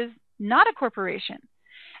LLC is not a corporation.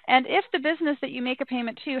 And if the business that you make a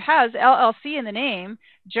payment to has LLC in the name,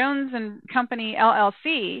 Jones and Company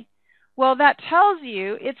LLC, well, that tells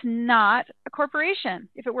you it's not a corporation.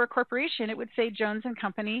 If it were a corporation, it would say Jones and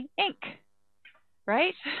Company Inc.,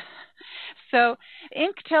 right? So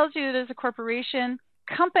Inc. tells you it is a corporation.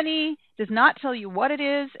 Company does not tell you what it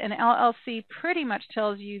is, and LLC pretty much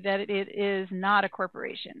tells you that it is not a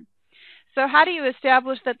corporation. So how do you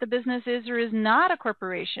establish that the business is or is not a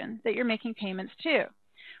corporation that you're making payments to?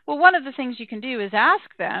 Well, one of the things you can do is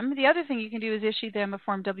ask them. The other thing you can do is issue them a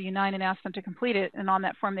Form W-9 and ask them to complete it, and on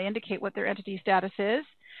that form they indicate what their entity status is.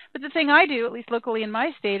 But the thing I do, at least locally in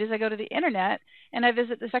my state, is I go to the internet and I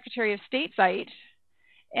visit the Secretary of State site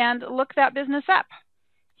and look that business up.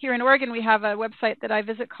 Here in Oregon, we have a website that I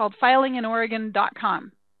visit called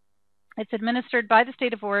filinginoregon.com. It's administered by the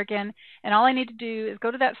state of Oregon, and all I need to do is go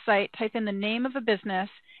to that site, type in the name of a business,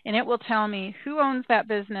 and it will tell me who owns that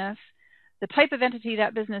business, the type of entity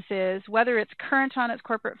that business is, whether it's current on its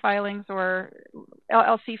corporate filings or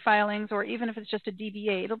LLC filings, or even if it's just a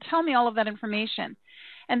DBA. It'll tell me all of that information.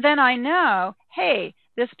 And then I know, hey,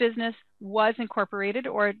 this business was incorporated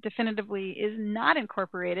or definitively is not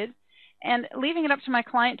incorporated. And leaving it up to my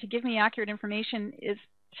client to give me accurate information is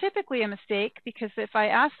typically a mistake, because if I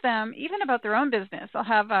ask them even about their own business, I'll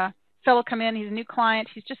have a fellow come in, he's a new client,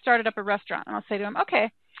 he's just started up a restaurant, and I'll say to him,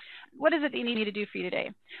 okay, what is it that you need me to do for you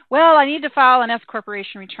today? Well, I need to file an S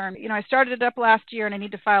corporation return. I started it up last year and I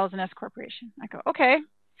need to file as an S corporation. I go, okay.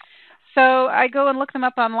 So I go and look them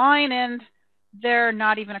up online, and they're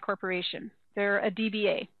not even a corporation. They're a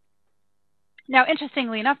DBA. Now,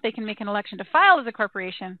 interestingly enough, they can make an election to file as a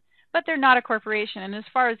corporation, but they're not a corporation. And as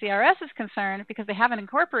far as the IRS is concerned, because they haven't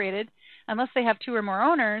incorporated, unless they have 2 or more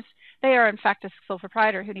owners, they are in fact a sole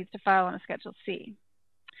proprietor who needs to file on a Schedule C.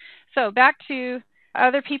 So back to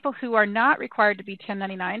other people who are not required to be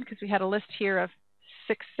 1099, because we had a list here of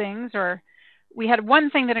 6 things, or we had one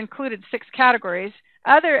thing that included 6 categories.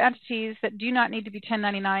 Other entities that do not need to be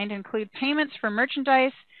 1099 include payments for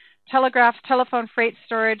merchandise, telegraphs, telephone, freight,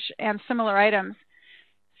 storage, and similar items.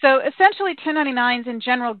 So essentially 1099s in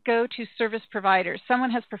general go to service providers. Someone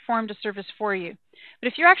has performed a service for you. But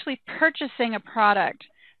if you're actually purchasing a product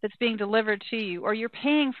that's being delivered to you, or you're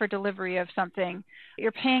paying for delivery of something,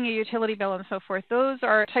 you're paying a utility bill and so forth, those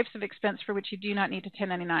are types of expense for which you do not need to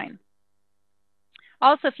 1099.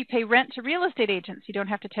 Also, if you pay rent to real estate agents, you don't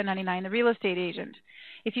have to 1099 the real estate agent.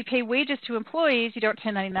 If you pay wages to employees, you don't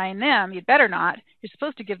 1099 them. You'd better not. You're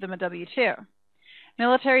supposed to give them a W-2.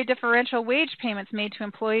 Military differential wage payments made to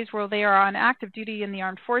employees while they are on active duty in the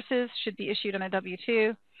armed forces should be issued on a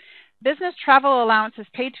W-2. Business travel allowances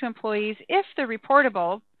paid to employees, if they're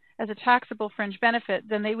reportable as a taxable fringe benefit,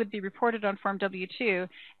 then they would be reported on Form W-2.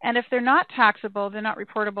 And if they're not taxable, they're not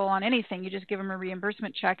reportable on anything. You just give them a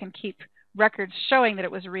reimbursement check and keep records showing that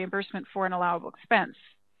it was a reimbursement for an allowable expense.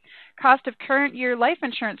 Cost of current year life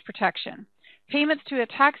insurance protection. Payments to a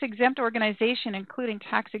tax-exempt organization, including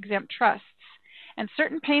tax-exempt trusts. And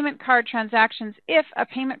certain payment card transactions if a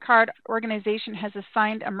payment card organization has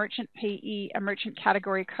assigned a merchant payee a merchant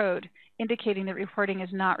category code, indicating that reporting is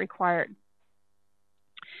not required.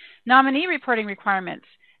 Nominee reporting requirements.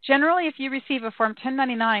 Generally, if you receive a Form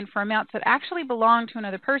 1099 for amounts that actually belong to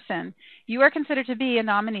another person, you are considered to be a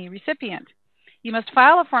nominee recipient. You must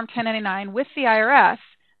file a Form 1099 with the IRS,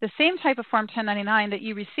 the same type of Form 1099 that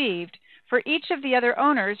you received, for each of the other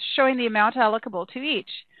owners, showing the amount allocable to each.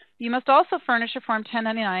 You must also furnish a Form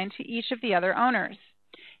 1099 to each of the other owners.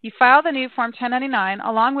 You file the new Form 1099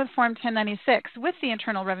 along with Form 1096 with the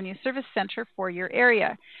Internal Revenue Service Center for your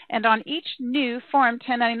area. And on each new Form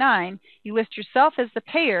 1099, you list yourself as the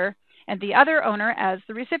payer and the other owner as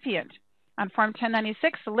the recipient. On Form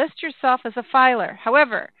 1096, list yourself as a filer.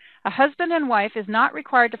 However, a husband and wife is not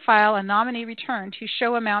required to file a nominee return to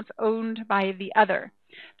show amounts owned by the other.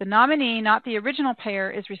 The nominee, not the original payer,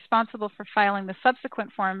 is responsible for filing the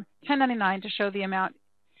subsequent Form 1099 to show the amount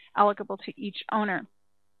allocable to each owner.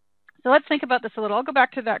 So let's think about this a little. I'll go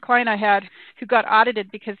back to that client I had who got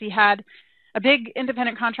audited because he had a big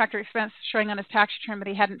independent contractor expense showing on his tax return, but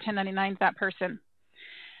he hadn't 1099'd that person.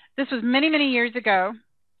 This was many, many years ago.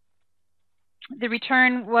 The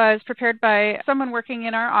return was prepared by someone working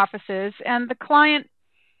in our offices, and the client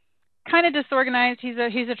kind of disorganized. He's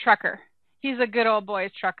a trucker. He's a good old boys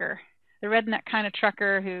trucker, the redneck kind of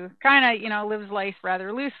trucker who kind of, lives life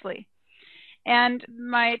rather loosely. And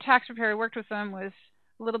my tax preparer who worked with him was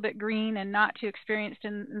a little bit green and not too experienced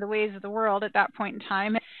in the ways of the world at that point in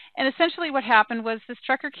time. And essentially what happened was this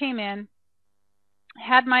trucker came in,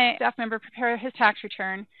 had my staff member prepare his tax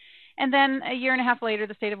return, and then a year and a half later,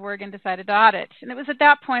 the state of Oregon decided to audit. And it was at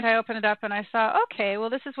that point I opened it up and I saw, okay, well,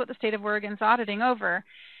 this is what the state of Oregon's auditing over.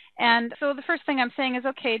 And so the first thing I'm saying is,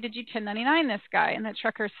 okay, did you 1099 this guy? And the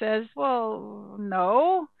trucker says, well,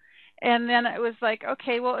 no. And then it was like,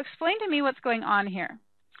 okay, well, explain to me what's going on here.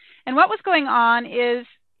 And what was going on is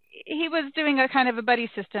he was doing a kind of a buddy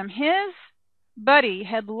system. His buddy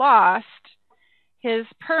had lost his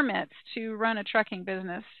permits to run a trucking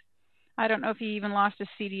business. I don't know if he even lost his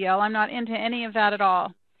CDL. I'm not into any of that at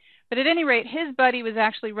all. But at any rate, his buddy was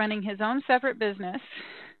actually running his own separate business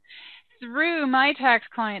through my tax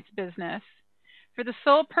client's business for the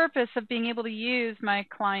sole purpose of being able to use my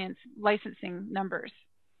client's licensing numbers.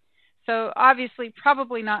 So obviously,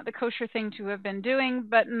 probably not the kosher thing to have been doing,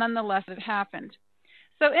 but nonetheless, it happened.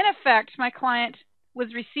 So in effect, my client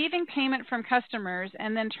was receiving payment from customers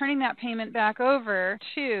and then turning that payment back over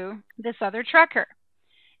to this other trucker.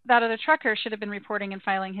 That other trucker should have been reporting and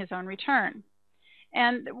filing his own return.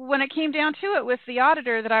 And when it came down to it with the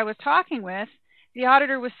auditor that I was talking with, the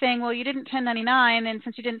auditor was saying, well, you didn't 1099, and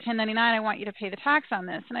since you didn't 1099, I want you to pay the tax on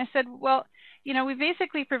this. And I said, well, we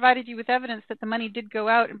basically provided you with evidence that the money did go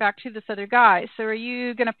out and back to this other guy. So are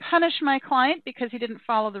you going to punish my client because he didn't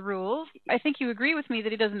follow the rules? I think you agree with me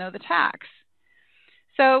that he doesn't know the tax.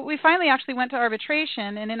 So we finally actually went to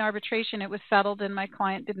arbitration, and in arbitration it was settled and my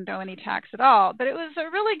client didn't owe any tax at all. But it was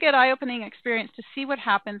a really good eye-opening experience to see what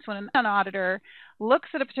happens when an auditor looks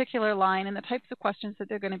at a particular line and the types of questions that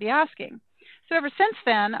they're going to be asking. So ever since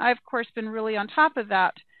then, I've of course been really on top of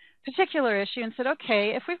that particular issue and said,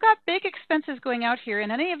 okay, if we've got big expenses going out here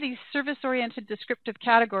in any of these service-oriented descriptive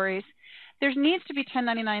categories, there needs to be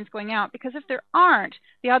 1099s going out, because if there aren't,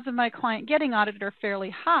 the odds of my client getting audited are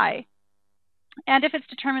fairly high. And if it's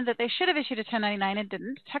determined that they should have issued a 1099 and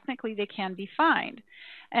didn't, technically they can be fined.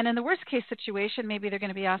 And in the worst case situation, maybe they're going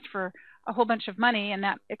to be asked for a whole bunch of money, and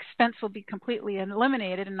that expense will be completely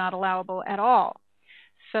eliminated and not allowable at all.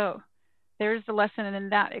 So there's the lesson in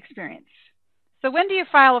that experience. So when do you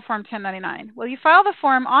file a Form 1099? Well, you file the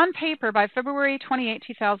form on paper by February 28,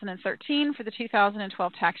 2013 for the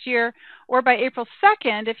 2012 tax year, or by April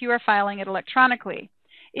 2nd if you are filing it electronically.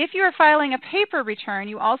 If you are filing a paper return,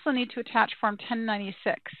 you also need to attach Form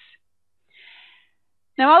 1096.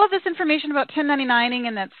 Now, all of this information about 1099ing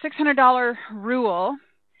and that $600 rule,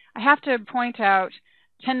 I have to point out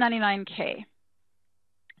 1099K.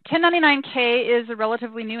 1099K is a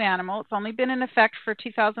relatively new animal. It's only been in effect for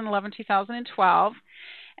 2011, 2012,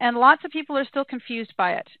 and lots of people are still confused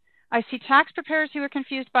by it. I see tax preparers who are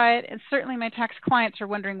confused by it, and certainly my tax clients are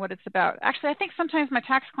wondering what it's about. Actually, I think sometimes my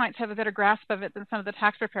tax clients have a better grasp of it than some of the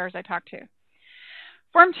tax preparers I talk to.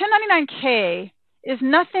 Form 1099K is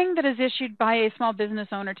nothing that is issued by a small business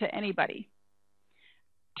owner to anybody.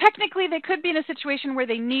 Technically, they could be in a situation where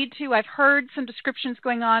they need to. I've heard some descriptions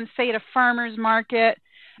going on, say at a farmer's market.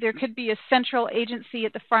 There could be a central agency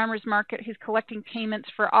at the farmer's market who's collecting payments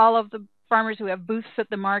for all of the farmers who have booths at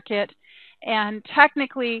the market. And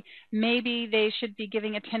technically, maybe they should be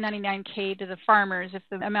giving a 1099K to the farmers if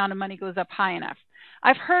the amount of money goes up high enough.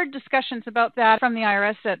 I've heard discussions about that from the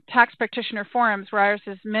IRS at tax practitioner forums where IRS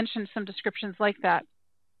has mentioned some descriptions like that.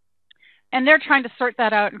 And they're trying to sort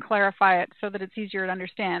that out and clarify it so that it's easier to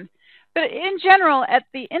understand. But in general, at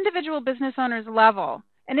the individual business owner's level,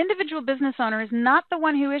 an individual business owner is not the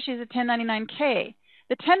one who issues a 1099K.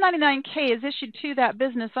 The 1099K is issued to that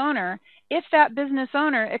business owner if that business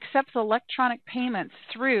owner accepts electronic payments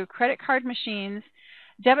through credit card machines,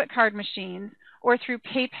 debit card machines, or through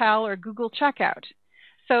PayPal or Google Checkout.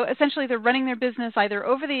 So essentially they're running their business either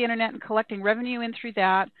over the internet and collecting revenue in through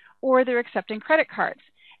that, or they're accepting credit cards.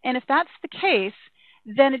 And if that's the case,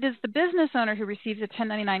 then it is the business owner who receives a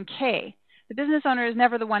 1099K. The business owner is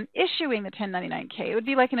never the one issuing the 1099K. It would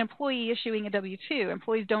be like an employee issuing a W-2.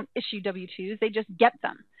 Employees don't issue W-2s, they just get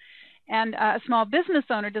them. And a small business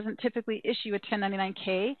owner doesn't typically issue a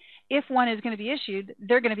 1099K. If one is going to be issued,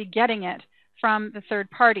 they're going to be getting it from the third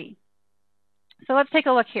party. So let's take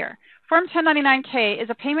a look here. Form 1099K is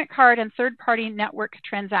a payment card and third-party network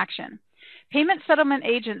transaction. Payment settlement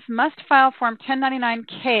agents must file Form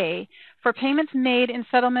 1099K for payments made in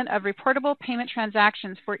settlement of reportable payment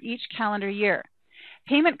transactions for each calendar year.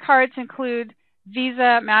 Payment cards include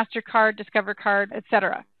Visa, MasterCard, Discover Card,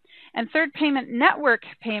 etc. And third payment network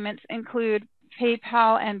payments include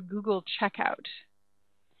PayPal and Google Checkout.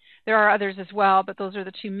 There are others as well, but those are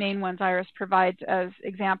the two main ones IRS provides as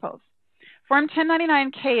examples. Form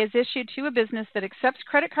 1099K is issued to a business that accepts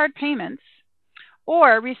credit card payments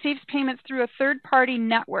or receives payments through a third-party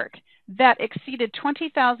network that exceeded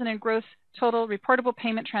 20,000 in gross total reportable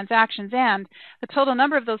payment transactions, and the total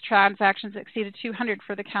number of those transactions exceeded 200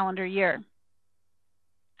 for the calendar year.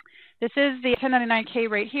 This is the 1099K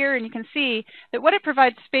right here, and you can see that what it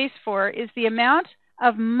provides space for is the amount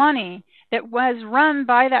of money that was run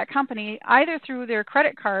by that company either through their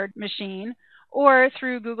credit card machine or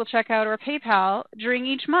through Google Checkout or PayPal during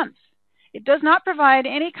each month. It does not provide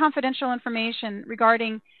any confidential information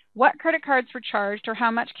regarding what credit cards were charged or how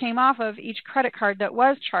much came off of each credit card that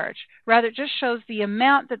was charged. Rather, it just shows the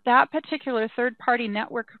amount that that particular third-party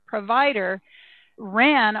network provider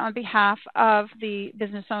ran on behalf of the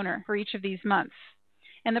business owner for each of these months.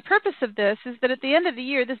 And the purpose of this is that at the end of the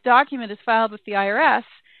year, this document is filed with the IRS,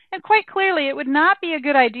 and quite clearly it would not be a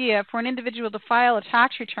good idea for an individual to file a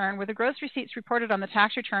tax return where the gross receipts reported on the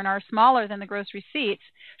tax return are smaller than the gross receipts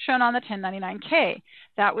shown on the 1099K.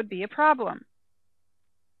 That would be a problem.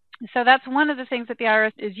 So that's one of the things that the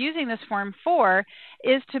IRS is using this form for,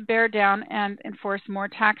 is to bear down and enforce more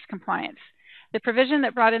tax compliance. The provision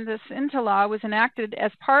that brought this into law was enacted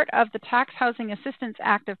as part of the Tax Housing Assistance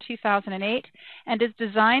Act of 2008 and is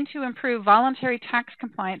designed to improve voluntary tax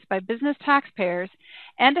compliance by business taxpayers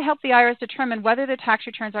and to help the IRS determine whether their tax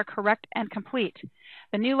returns are correct and complete.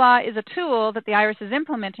 The new law is a tool that the IRS is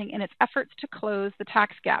implementing in its efforts to close the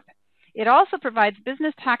tax gap. It also provides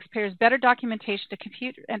business taxpayers better documentation to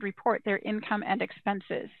compute and report their income and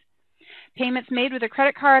expenses. Payments made with a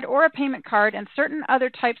credit card or a payment card and certain other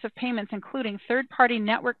types of payments, including third-party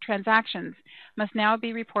network transactions, must now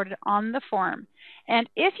be reported on the form. And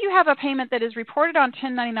if you have a payment that is reported on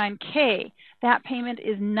 1099-K, that payment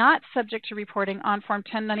is not subject to reporting on Form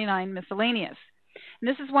 1099 Miscellaneous. And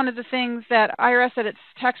this is one of the things that IRS at its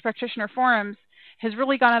tax practitioner forums has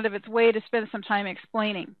really gone out of its way to spend some time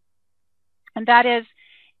explaining. And that is,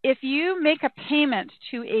 if you make a payment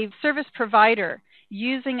to a service provider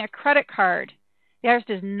using a credit card, the IRS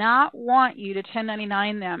does not want you to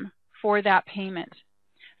 1099 them for that payment.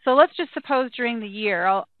 So let's just suppose during the year,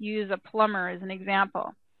 I'll use a plumber as an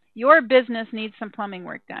example. Your business needs some plumbing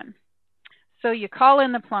work done. So you call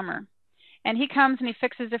in the plumber, and he comes and he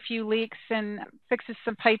fixes a few leaks and fixes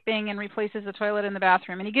some piping and replaces the toilet in the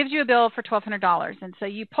bathroom. And he gives you a bill for $1,200. And so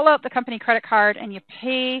you pull out the company credit card and you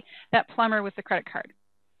pay that plumber with the credit card.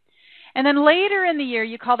 And then later in the year,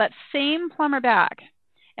 you call that same plumber back.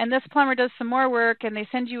 And this plumber does some more work and they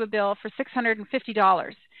send you a bill for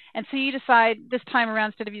 $650. And so you decide this time around,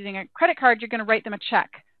 instead of using a credit card, you're going to write them a check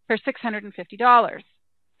for $650.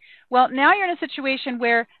 Well, now you're in a situation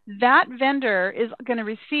where that vendor is going to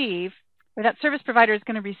receive, or that service provider is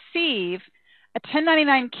going to receive, a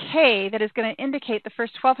 1099-K that is going to indicate the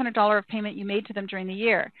first $1,200 of payment you made to them during the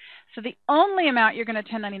year. So the only amount you're going to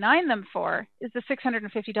 1099 them for is the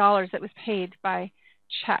 $650 that was paid by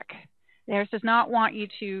check. The IRS does not want you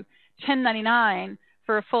to 1099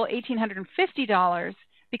 for a full $1,850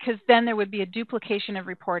 because then there would be a duplication of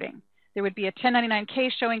reporting. There would be a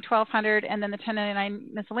 1099-K showing $1,200, and then the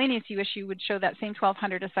 1099 miscellaneous you issue would show that same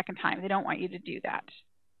 $1,200 a second time. They don't want you to do that.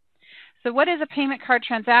 So what is a payment card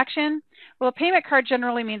transaction? Well, a payment card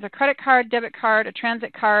generally means a credit card, debit card, a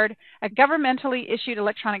transit card, a governmentally issued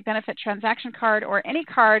electronic benefit transaction card, or any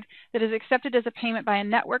card that is accepted as a payment by a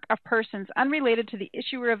network of persons unrelated to the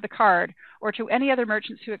issuer of the card or to any other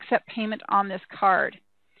merchants who accept payment on this card.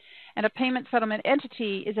 And a payment settlement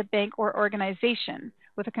entity is a bank or organization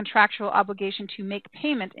with a contractual obligation to make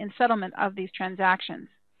payment in settlement of these transactions.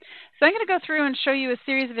 So I'm going to go through and show you a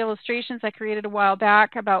series of illustrations I created a while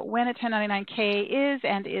back about when a 1099-K is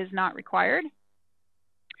and is not required.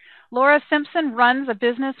 Laura Simpson runs a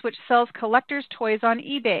business which sells collector's toys on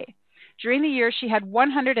eBay. During the year, she had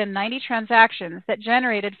 190 transactions that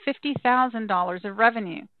generated $50,000 of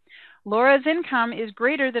revenue. Laura's income is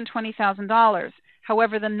greater than $20,000.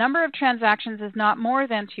 However, the number of transactions is not more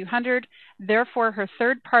than 200. Therefore, her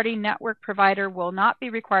third-party network provider will not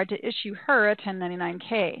be required to issue her a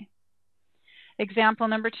 1099-K. Example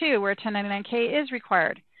number 2, where a 1099-K is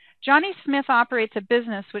required. Johnny Smith operates a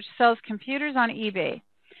business which sells computers on eBay.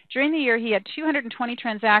 During the year, he had 220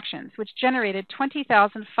 transactions, which generated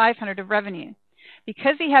 $20,500 of revenue.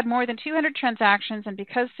 Because he had more than 200 transactions and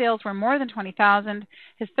because sales were more than $20,000,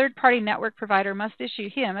 his third-party network provider must issue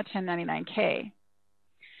him a 1099-K.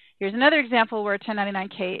 Here's another example where a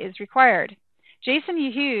 1099-K is required. Jason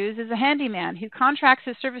Hughes is a handyman who contracts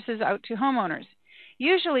his services out to homeowners.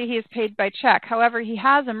 Usually he is paid by check. However, he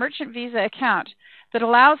has a merchant Visa account that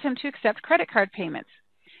allows him to accept credit card payments.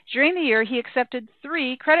 During the year, he accepted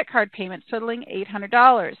 3 credit card payments totaling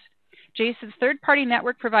 $800. Jason's third-party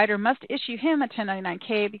network provider must issue him a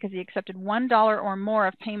 1099-K because he accepted $1 or more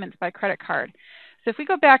of payments by credit card. So if we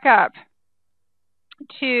go back up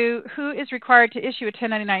to who is required to issue a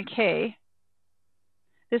 1099-K,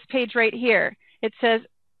 this page right here, it says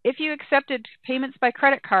if you accepted payments by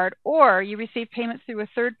credit card or you received payments through a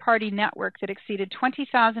third-party network that exceeded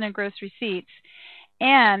 $20,000 in gross receipts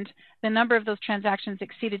and the number of those transactions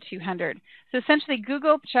exceeded 200. So essentially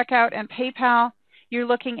Google, Checkout, and PayPal, you're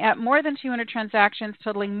looking at more than 200 transactions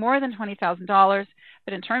totaling more than $20,000.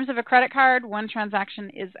 But in terms of a credit card, 1 transaction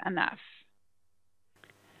is enough.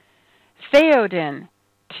 Theoden,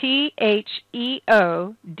 T-H-E-O-D-E-N.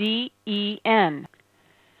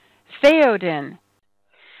 Theoden.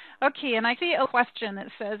 Okay, and I see a question that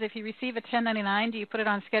says, if you receive a 1099, do you put it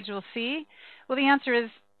on Schedule C? Well, the answer is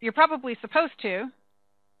you're probably supposed to.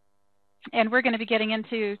 And we're going to be getting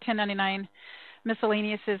into 1099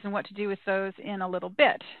 miscellaneouses and what to do with those in a little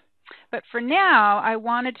bit. But for now, I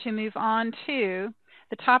wanted to move on to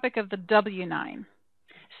the topic of the W-9.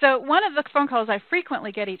 So one of the phone calls I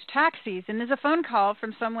frequently get each tax season is a phone call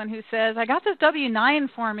from someone who says, I got this W-9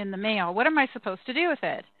 form in the mail. What am I supposed to do with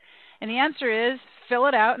it? And the answer is fill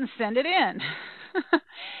it out and send it in.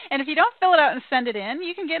 And if you don't fill it out and send it in,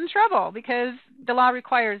 you can get in trouble because the law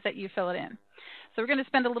requires that you fill it in. So we're going to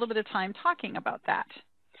spend a little bit of time talking about that.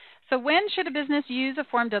 So when should a business use a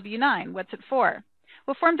Form W-9? What's it for?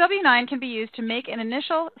 Well, Form W-9 can be used to make an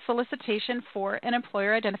initial solicitation for an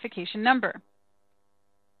employer identification number.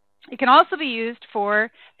 It can also be used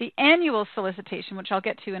for the annual solicitation, which I'll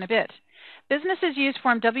get to in a bit. Businesses use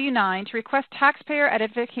Form W-9 to request taxpayer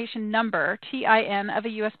identification number, TIN, of a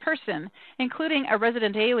U.S. person, including a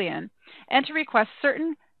resident alien, and to request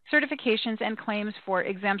certain certifications and claims for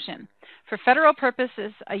exemption. For federal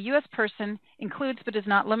purposes, a U.S. person includes but is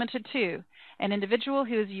not limited to an individual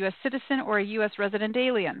who is a U.S. citizen or a U.S. resident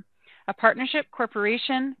alien, a partnership,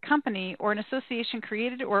 corporation, company, or an association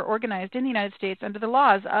created or organized in the United States under the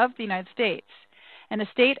laws of the United States, an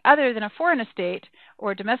estate other than a foreign estate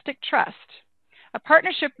or domestic trust. A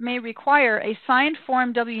partnership may require a signed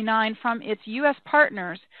Form W-9 from its U.S.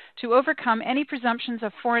 partners to overcome any presumptions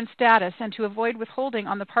of foreign status and to avoid withholding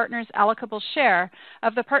on the partner's allocable share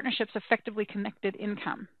of the partnership's effectively connected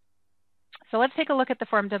income. So let's take a look at the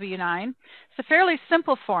Form W-9. It's a fairly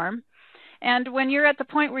simple form. And when you're at the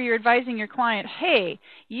point where you're advising your client, hey,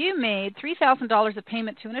 you made $3,000 of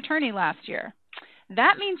payment to an attorney last year,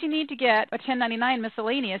 that means you need to get a 1099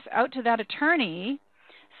 miscellaneous out to that attorney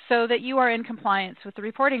so that you are in compliance with the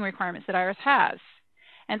reporting requirements that IRS has.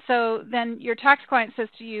 And so then your tax client says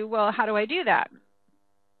to you, well, how do I do that?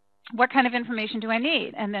 What kind of information do I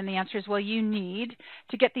need? And then the answer is, well, you need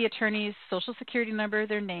to get the attorney's social security number,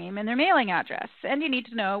 their name, and their mailing address. And you need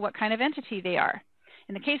to know what kind of entity they are.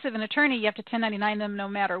 In the case of an attorney, you have to 1099 them no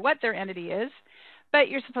matter what their entity is, but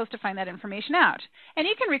you're supposed to find that information out. And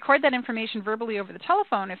you can record that information verbally over the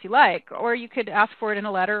telephone if you like, or you could ask for it in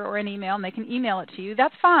a letter or an email and they can email it to you.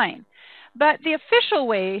 That's fine. But the official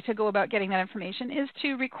way to go about getting that information is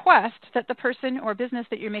to request that the person or business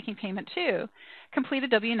that you're making payment to complete a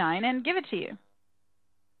W-9 and give it to you.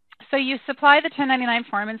 So you supply the 1099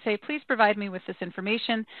 form and say, please provide me with this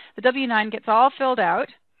information. The W-9 gets all filled out,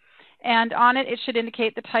 and on it, it should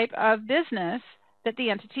indicate the type of business that the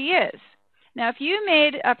entity is. Now, if you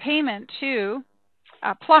made a payment to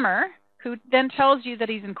a plumber who then tells you that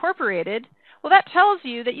he's incorporated, well, that tells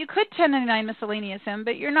you that you could 1099 miscellaneous him,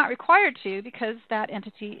 but you're not required to because that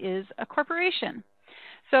entity is a corporation.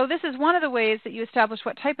 So this is one of the ways that you establish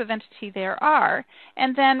what type of entity there are.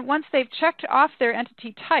 And then once they've checked off their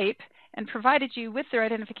entity type and provided you with their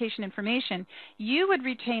identification information, you would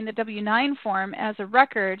retain the W-9 form as a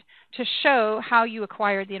record to show how you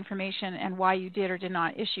acquired the information and why you did or did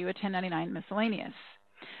not issue a 1099 miscellaneous.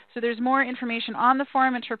 So there's more information on the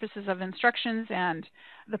form in terms of instructions and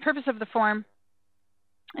the purpose of the form.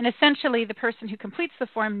 And essentially, the person who completes the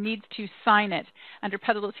form needs to sign it under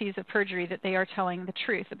penalties of perjury that they are telling the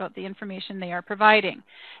truth about the information they are providing.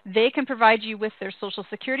 They can provide you with their social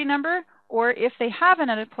security number, or if they have an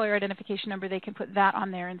employer identification number, they can put that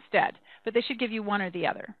on there instead. But they should give you one or the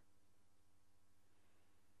other.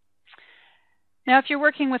 Now, if you're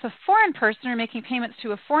working with a foreign person or making payments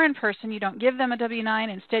to a foreign person, you don't give them a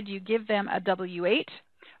W-9. Instead, you give them a W-8.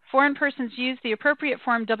 Foreign persons use the appropriate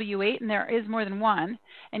Form W-8, and there is more than one.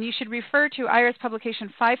 And you should refer to IRS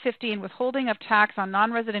Publication 515, Withholding of Tax on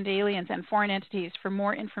Non-Resident Aliens and Foreign Entities, for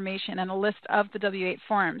more information and a list of the W-8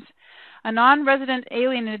 forms. A non-resident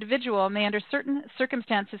alien individual may, under certain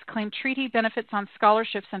circumstances, claim treaty benefits on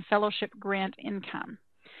scholarships and fellowship grant income.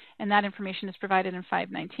 And that information is provided in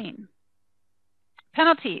 519.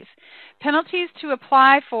 Penalties. Penalties to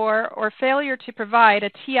apply for or failure to provide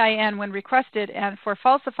a TIN when requested and for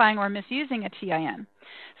falsifying or misusing a TIN.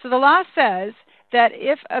 So the law says that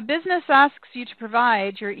if a business asks you to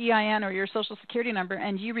provide your EIN or your social security number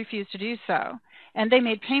and you refuse to do so, and they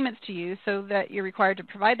made payments to you so that you're required to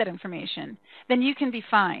provide that information, then you can be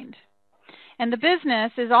fined. And the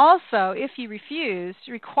business is also, if you refuse,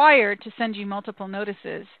 required to send you multiple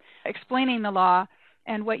notices explaining the law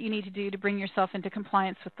and what you need to do to bring yourself into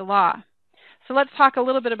compliance with the law. So let's talk a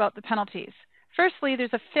little bit about the penalties. Firstly,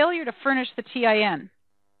 there's a failure to furnish the TIN.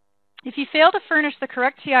 If you fail to furnish the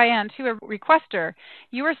correct TIN to a requester,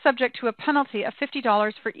 you are subject to a penalty of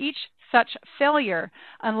 $50 for each such failure,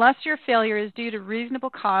 unless your failure is due to reasonable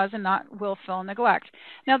cause and not willful neglect.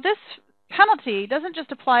 Now, this penalty doesn't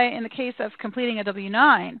just apply in the case of completing a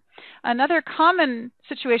W-9. Another common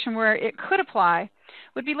situation where it could apply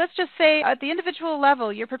would be, let's just say at the individual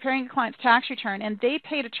level, you're preparing a client's tax return and they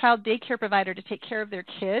paid a child daycare provider to take care of their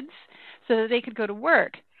kids so that they could go to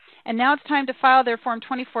work. And now it's time to file their Form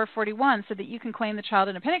 2441 so that you can claim the Child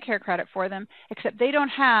Independent Care credit for them, except they don't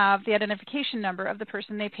have the identification number of the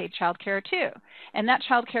person they paid child care to. And that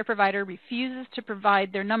child care provider refuses to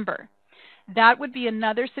provide their number. That would be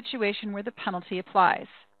another situation where the penalty applies.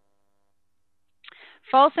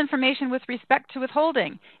 False information with respect to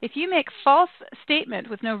withholding. If you make false statement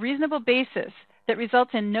with no reasonable basis that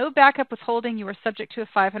results in no backup withholding, you are subject to a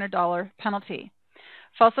 $500 penalty.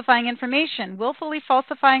 Falsifying information. Willfully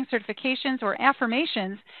falsifying certifications or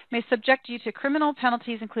affirmations may subject you to criminal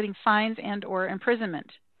penalties, including fines and/or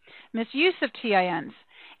imprisonment. Misuse of TINs.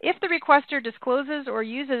 If the requester discloses or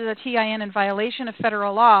uses a TIN in violation of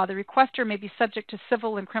federal law, the requester may be subject to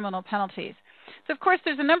civil and criminal penalties. So, of course,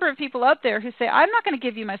 there's a number of people out there who say, I'm not going to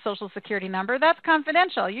give you my Social Security number. That's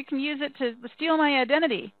confidential. You can use it to steal my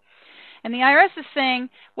identity. And the IRS is saying,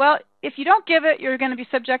 well, if you don't give it, you're going to be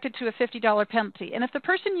subjected to a $50 penalty. And if the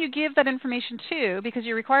person you give that information to, because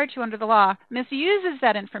you're required to under the law, misuses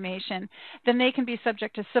that information, then they can be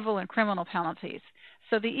subject to civil and criminal penalties.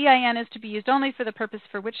 So the EIN is to be used only for the purpose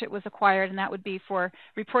for which it was acquired, and that would be for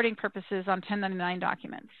reporting purposes on 1099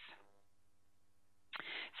 documents.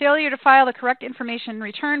 Failure to file a correct information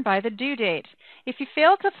return by the due date. If you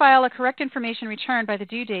fail to file a correct information return by the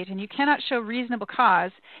due date and you cannot show reasonable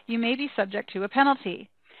cause, you may be subject to a penalty.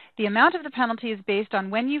 The amount of the penalty is based on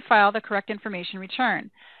when you file the correct information return.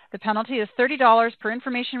 The penalty is $30 per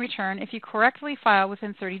information return if you correctly file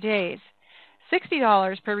within 30 days.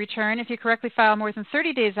 $60 per return if you correctly file more than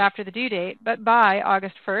 30 days after the due date, but by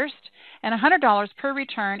August 1st, and $100 per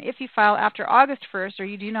return if you file after August 1st or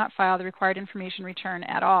you do not file the required information return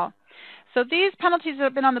at all. So these penalties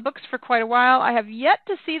have been on the books for quite a while. I have yet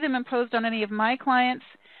to see them imposed on any of my clients.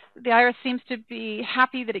 The IRS seems to be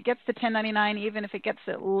happy that it gets the 1099 even if it gets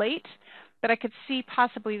it late, but I could see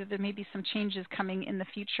possibly that there may be some changes coming in the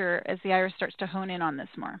future as the IRS starts to hone in on this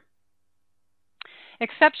more.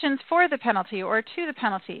 Exceptions for the penalty or to the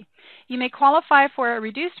penalty. You may qualify for a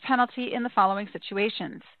reduced penalty in the following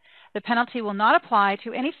situations. The penalty will not apply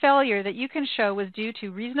to any failure that you can show was due to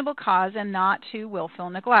reasonable cause and not to willful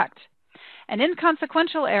neglect. An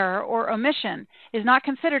inconsequential error or omission is not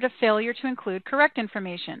considered a failure to include correct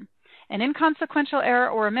information. An inconsequential error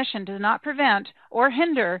or omission does not prevent or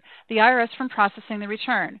hinder the IRS from processing the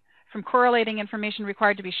return, from correlating information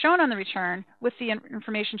required to be shown on the return with the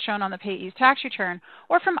information shown on the payee's tax return,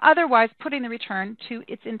 or from otherwise putting the return to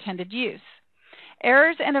its intended use.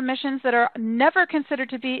 Errors and omissions that are never considered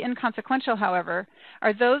to be inconsequential, however,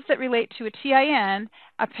 are those that relate to a TIN,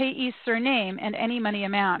 a payee's surname, and any money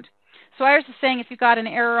amount. So IRS is saying if you've got an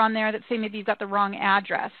error on there that say maybe you've got the wrong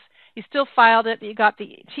address, you still filed it, you got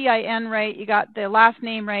the TIN right, you got the last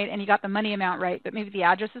name right, and you got the money amount right, but maybe the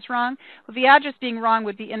address is wrong. Well, the address being wrong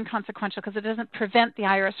would be inconsequential because it doesn't prevent the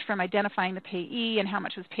IRS from identifying the payee and how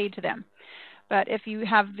much was paid to them. But if you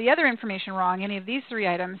have the other information wrong, any of these three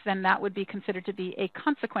items, then that would be considered to be a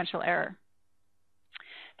consequential error.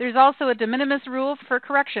 There's also a de minimis rule for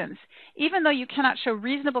corrections. Even though you cannot show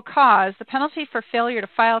reasonable cause, the penalty for failure to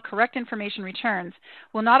file correct information returns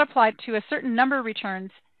will not apply to a certain number of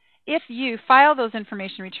returns if you file those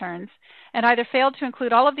information returns and either failed to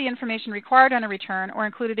include all of the information required on a return or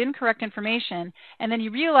included incorrect information, and then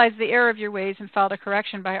you realized the error of your ways and filed a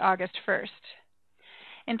correction by August 1st.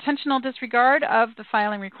 Intentional disregard of the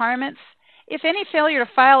filing requirements. If any failure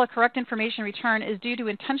to file a correct information return is due to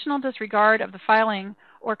intentional disregard of the filing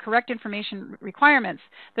or correct information requirements,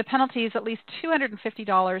 the penalty is at least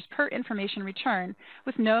 $250 per information return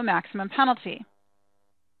with no maximum penalty.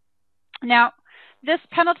 Now, this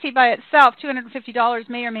penalty by itself, $250,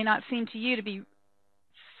 may or may not seem to you to be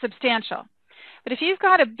substantial. But if you've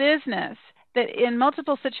got a business that in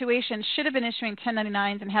multiple situations should have been issuing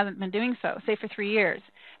 1099s and hasn't been doing so, say for 3 years,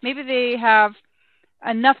 maybe they have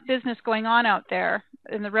enough business going on out there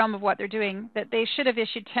in the realm of what they're doing that they should have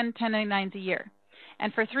issued 10 1099s a year.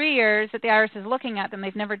 And for 3 years that the IRS is looking at them,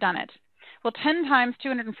 they've never done it. Well, 10 times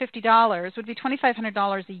 $250 would be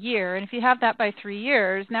 $2,500 a year. And if you have that by 3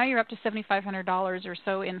 years, now you're up to $7,500 or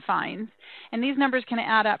so in fines. And these numbers can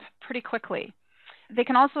add up pretty quickly. They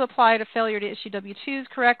can also apply to failure to issue W-2s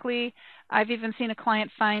correctly. I've even seen a client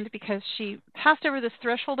fined because she passed over this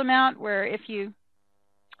threshold amount where if you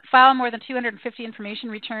file more than 250 information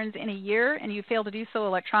returns in a year and you fail to do so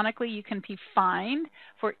electronically, you can be fined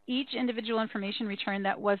for each individual information return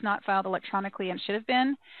that was not filed electronically and should have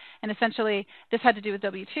been. And essentially, this had to do with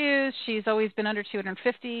W-2s. She's always been under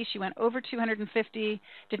 250. She went over 250,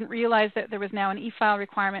 didn't realize that there was now an e-file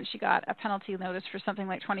requirement. She got a penalty notice for something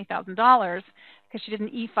like $20,000 because she didn't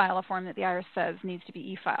e-file a form that the IRS says needs to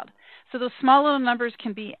be e-filed. So those small little numbers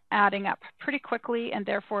can be adding up pretty quickly, and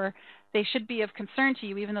therefore they should be of concern to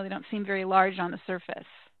you, even though they don't seem very large on the surface.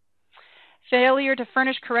 Failure to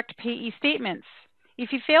furnish correct payee statements.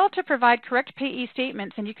 If you fail to provide correct payee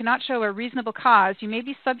statements and you cannot show a reasonable cause, you may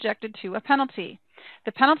be subjected to a penalty.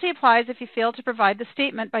 The penalty applies if you fail to provide the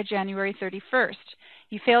statement by January 31st.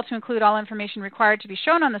 You fail to include all information required to be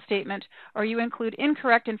shown on the statement, or you include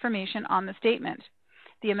incorrect information on the statement.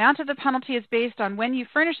 The amount of the penalty is based on when you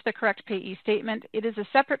furnish the correct payee statement. It is a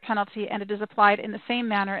separate penalty, and it is applied in the same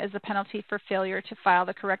manner as the penalty for failure to file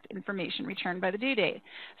the correct information returned by the due date.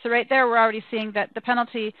 So right there, we're already seeing that the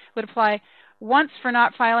penalty would apply once for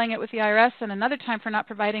not filing it with the IRS and another time for not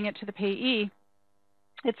providing it to the payee.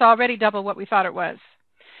 It's already double what we thought it was.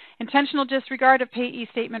 Intentional disregard of payee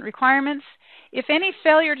statement requirements. If any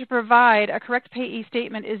failure to provide a correct payee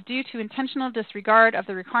statement is due to intentional disregard of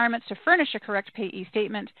the requirements to furnish a correct payee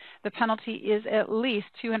statement, the penalty is at least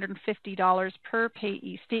 $250 per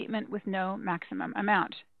payee statement with no maximum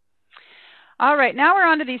amount. All right, now we're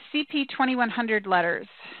on to these CP2100 letters.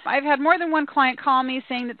 I've had more than one client call me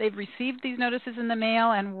saying that they've received these notices in the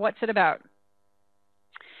mail, and what's it about?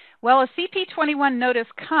 Well, a CP21 notice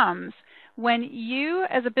comes when you,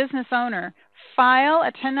 as a business owner, file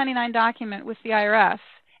a 1099 document with the IRS,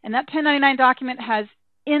 and that 1099 document has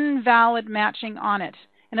invalid matching on it.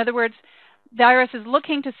 In other words, the IRS is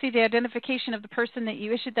looking to see the identification of the person that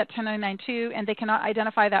you issued that 1099 to, and they cannot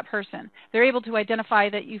identify that person. They're able to identify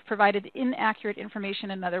that you've provided inaccurate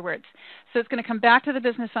information, in other words. So it's going to come back to the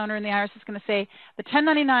business owner, and the IRS is going to say, the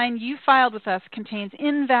 1099 you filed with us contains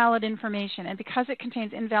invalid information, and because it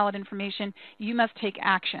contains invalid information, you must take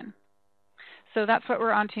action. So that's what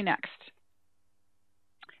we're on to next.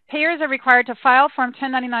 Payers are required to file Form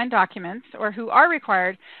 1099 documents, or who are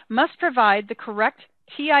required, must provide the correct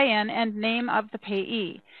TIN and name of the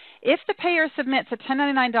payee. If the payer submits a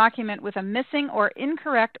 1099 document with a missing or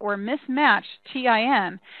incorrect or mismatched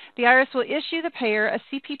TIN, the IRS will issue the payer a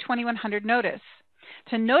CP2100 notice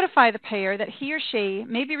to notify the payer that he or she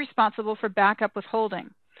may be responsible for backup withholding.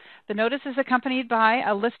 The notice is accompanied by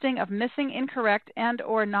a listing of missing, incorrect, and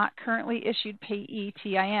or not currently issued payee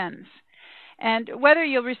TINs. And whether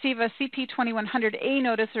you'll receive a CP2100A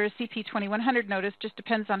notice or a CP2100 notice just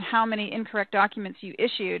depends on how many incorrect documents you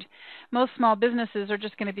issued. Most small businesses are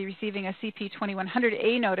just going to be receiving a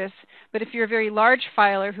CP2100A notice, but if you're a very large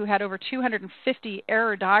filer who had over 250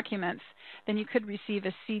 error documents, then you could receive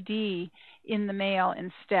a CD in the mail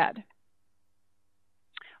instead.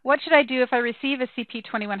 What should I do if I receive a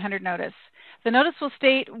CP2100 notice? The notice will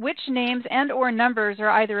state which names and or numbers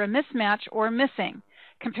are either a mismatch or missing.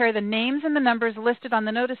 Compare the names and the numbers listed on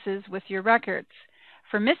the notices with your records.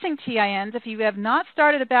 For missing TINs, if you have not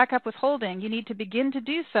started a backup withholding, you need to begin to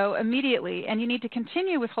do so immediately, and you need to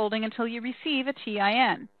continue withholding until you receive a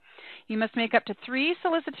TIN. You must make up to 3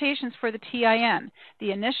 solicitations for the TIN,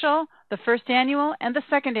 the initial, the first annual, and the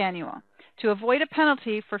second annual, to avoid a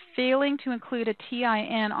penalty for failing to include a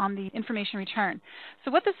TIN on the information return.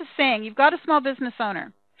 So what this is saying, you've got a small business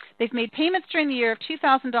owner. They've made payments during the year of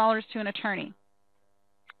 $2,000 to an attorney.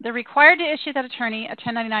 They're required to issue that attorney a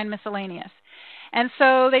 1099 miscellaneous. And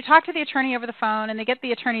so they talk to the attorney over the phone, and they get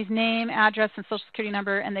the attorney's name, address, and social security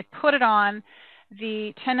number, and they put it on the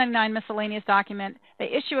 1099 miscellaneous document. They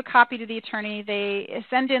issue a copy to the attorney. They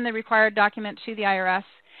send in the required document to the IRS.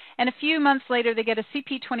 And a few months later, they get a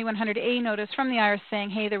CP2100A notice from the IRS saying,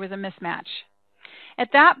 hey, there was a mismatch.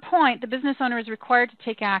 At that point, the business owner is required to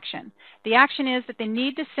take action. The action is that they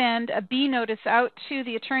need to send a B notice out to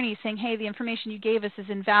the attorney saying, hey, the information you gave us is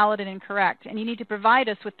invalid and incorrect, and you need to provide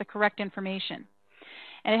us with the correct information.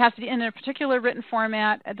 And it has to be in a particular written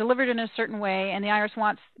format, delivered in a certain way, and the IRS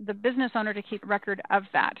wants the business owner to keep record of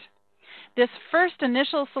that. This first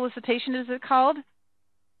initial solicitation, is it called?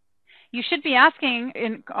 You should be asking,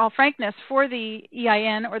 in all frankness, for the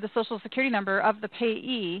EIN or the social security number of the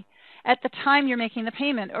payee at the time you're making the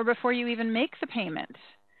payment or before you even make the payment.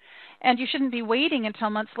 And you shouldn't be waiting until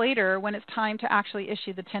months later when it's time to actually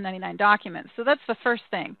issue the 1099 documents. So that's the first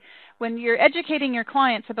thing. When you're educating your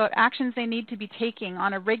clients about actions they need to be taking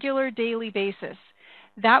on a regular daily basis,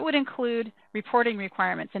 that would include reporting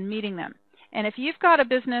requirements and meeting them. And if you've got a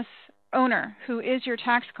business owner who is your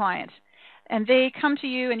tax client, and they come to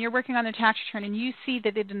you and you're working on their tax return and you see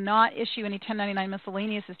that they did not issue any 1099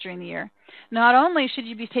 miscellaneouses during the year, not only should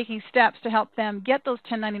you be taking steps to help them get those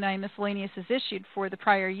 1099 miscellaneouses issued for the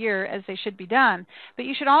prior year as they should be done, but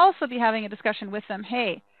you should also be having a discussion with them,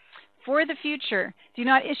 hey, for the future, do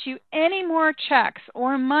not issue any more checks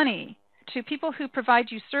or money to people who provide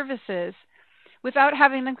you services without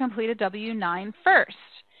having them complete a W-9 first.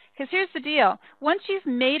 Because here's the deal. Once you've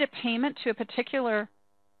made a payment to a particular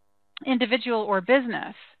individual or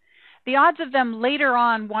business, the odds of them later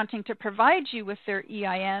on wanting to provide you with their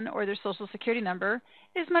EIN or their Social Security number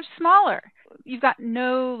is much smaller. You've got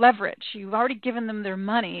no leverage. You've already given them their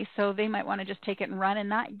money, so they might want to just take it and run and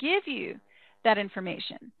not give you that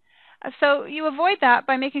information. So you avoid that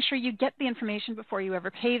by making sure you get the information before you ever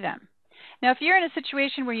pay them. Now, if you're in a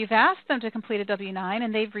situation where you've asked them to complete a W-9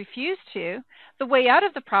 and they've refused to, the way out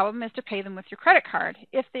of the problem is to pay them with your credit card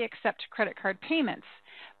if they accept credit card payments.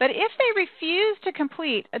 But if they refuse to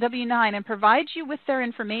complete a W-9 and provide you with their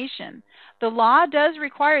information, the law does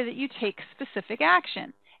require that you take specific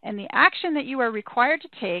action. And the action that you are required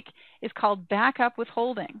to take is called backup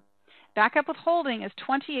withholding. Backup withholding is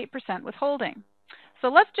 28% withholding. So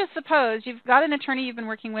let's just suppose you've got an attorney you've been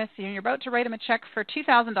working with and you're about to write him a check for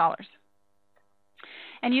 $2,000.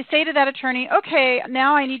 And you say to that attorney, okay,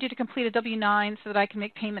 now I need you to complete a W-9 so that I can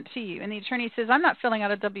make payment to you. And the attorney says, I'm not filling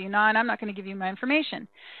out a W-9. I'm not going to give you my information.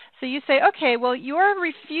 So you say, okay, well, your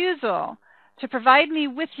refusal to provide me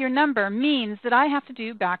with your number means that I have to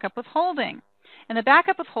do backup withholding. And the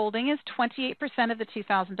backup withholding is 28% of the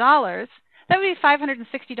 $2,000. That would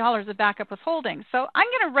be $560 of backup withholding. So I'm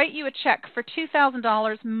going to write you a check for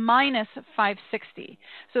 $2,000 minus $560.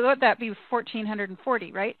 So that would be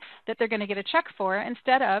 $1,440, right? That they're going to get a check for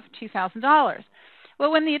instead of $2,000.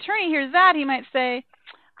 Well, when the attorney hears that, he might say,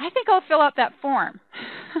 I think I'll fill out that form.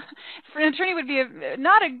 For an attorney would be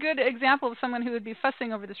not a good example of someone who would be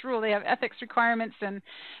fussing over this rule. They have ethics requirements, and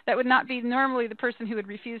that would not be normally the person who would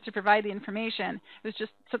refuse to provide the information. It was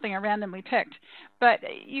just something I randomly picked. But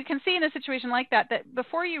you can see in a situation like that, that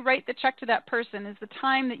before you write the check to that person is the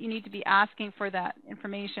time that you need to be asking for that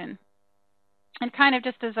information. And kind of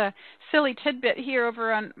just as a silly tidbit here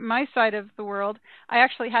over on my side of the world, I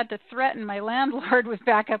actually had to threaten my landlord with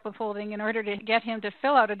backup withholding in order to get him to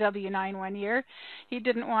fill out a W-9 one year. He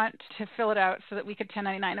didn't want to fill it out so that we could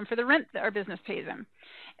 1099 him for the rent that our business pays him.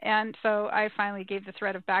 And so I finally gave the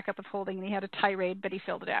threat of backup withholding, and he had a tirade, but he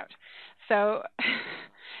filled it out. So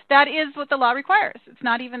that is what the law requires. It's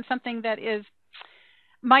not even something that is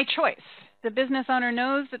my choice. The business owner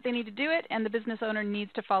knows that they need to do it, and the business owner needs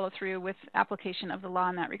to follow through with application of the law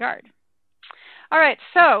in that regard. All right,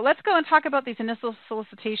 so let's go and talk about these initial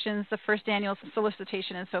solicitations, the first annual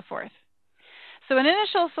solicitation, and so forth. So an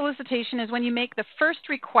initial solicitation is when you make the first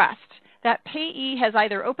request. That payee has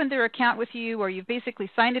either opened their account with you or you've basically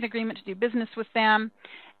signed an agreement to do business with them.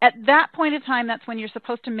 At that point in time, that's when you're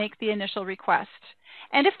supposed to make the initial request.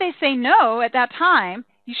 And if they say no at that time,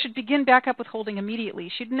 you should begin backup withholding immediately.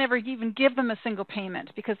 You should never even give them a single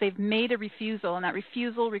payment because they've made a refusal, and that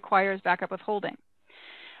refusal requires backup withholding.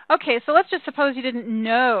 Okay, so let's just suppose you didn't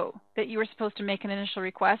know that you were supposed to make an initial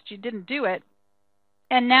request. You didn't do it,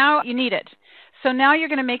 and now you need it. So now you're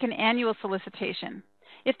going to make an annual solicitation.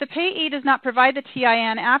 If the payee does not provide the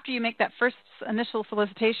TIN after you make that first initial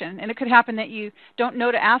solicitation, and it could happen that you don't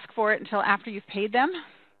know to ask for it until after you've paid them,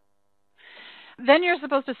 then you're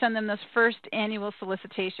supposed to send them this first annual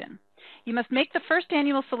solicitation. You must make the first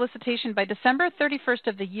annual solicitation by December 31st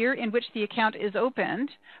of the year in which the account is opened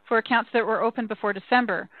for accounts that were opened before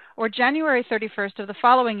December, or January 31st of the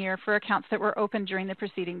following year for accounts that were opened during the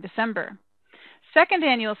preceding December. Second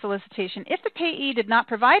annual solicitation. If the payee did not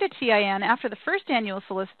provide a TIN after the first annual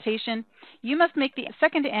solicitation, you must make the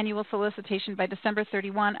second annual solicitation by December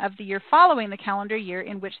 31 of the year following the calendar year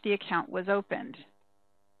in which the account was opened.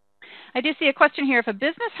 I do see a question here. If a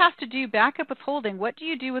business has to do backup withholding, what do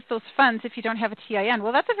you do with those funds if you don't have a TIN?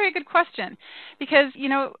 Well, that's a very good question because, you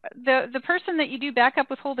know, the person that you do backup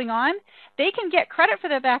withholding on, they can get credit for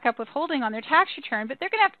their backup withholding on their tax return, but they're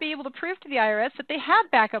going to have to be able to prove to the IRS that they had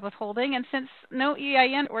backup withholding, and since no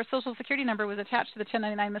EIN or Social Security number was attached to the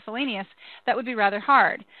 1099 miscellaneous, that would be rather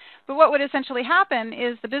hard. But what would essentially happen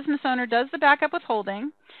is the business owner does the backup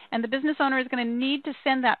withholding, and the business owner is going to need to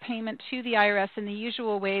send that payment to the IRS in the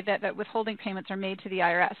usual way that withholding payments are made to the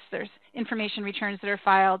IRS. There's information returns that are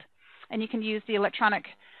filed, and you can use the electronic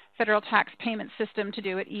federal tax payment system to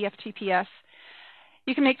do it, EFTPS.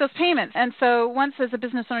 You can make those payments. And so once as a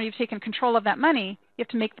business owner you've taken control of that money, you have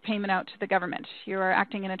to make the payment out to the government. You are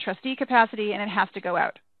acting in a trustee capacity, and it has to go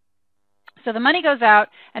out. So the money goes out,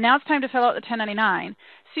 and now it's time to fill out the 1099.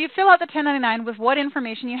 So you fill out the 1099 with what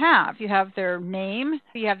information you have. You have their name,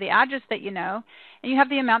 you have the address that you know, and you have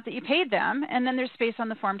the amount that you paid them, and then there's space on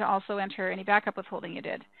the form to also enter any backup withholding you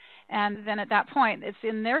did. And then at that point, it's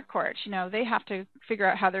in their court. You know, they have to figure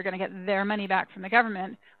out how they're going to get their money back from the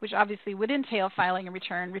government, which obviously would entail filing a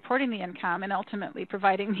return, reporting the income, and ultimately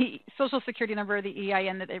providing the Social Security number or the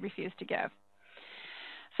EIN that they refuse to give.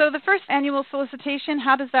 So the first annual solicitation,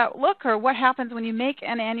 how does that look, or what happens when you make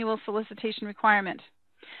an annual solicitation requirement?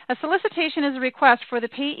 A solicitation is a request for the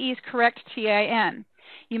payee's correct TIN.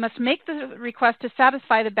 You must make the request to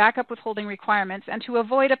satisfy the backup withholding requirements and to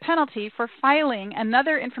avoid a penalty for filing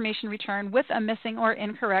another information return with a missing or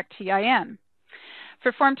incorrect TIN.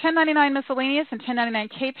 For Form 1099 miscellaneous and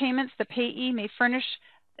 1099-K payments, the payee may furnish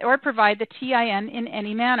or provide the TIN in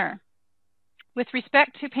any manner. With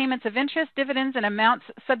respect to payments of interest, dividends, and amounts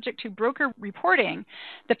subject to broker reporting,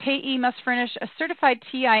 the payee must furnish a certified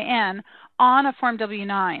TIN on a Form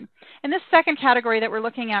W-9. And this second category that we're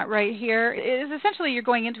looking at right here is essentially you're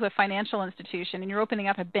going into a financial institution and you're opening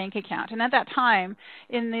up a bank account. And at that time,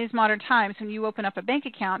 in these modern times, when you open up a bank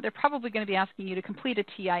account, they're probably going to be asking you to complete a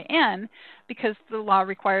TIN because the law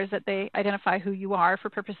requires that they identify who you are for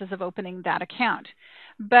purposes of opening that account.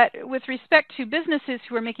 But with respect to businesses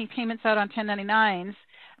who are making payments out on 1099s,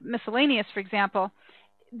 miscellaneous, for example,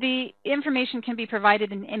 the information can be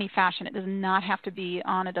provided in any fashion. It does not have to be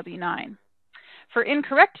on a W-9. For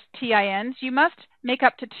incorrect TINs, you must make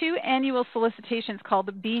up to 2 annual solicitations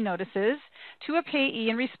called B notices to a payee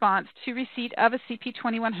in response to receipt of a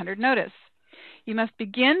CP2100 notice. You must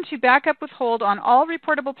begin to back up withhold on all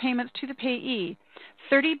reportable payments to the payee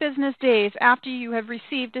 30 business days after you have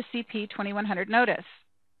received a CP2100 notice.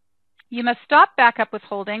 You must stop backup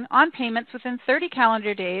withholding on payments within 30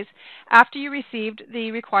 calendar days after you received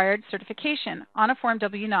the required certification on a Form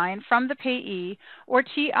W-9 from the payee or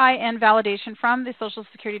TIN validation from the Social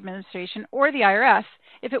Security Administration or the IRS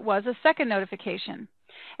if it was a second notification.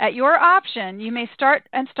 At your option, you may start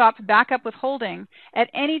and stop backup withholding at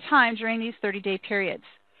any time during these 30-day periods.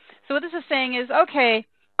 So what this is saying is, okay,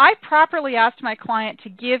 I properly asked my client to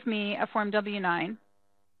give me a Form W-9.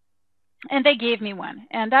 And they gave me one.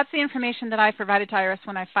 And that's the information that I provided to IRS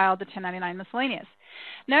when I filed the 1099 miscellaneous.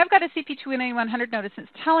 Now I've got a CP2100 notice and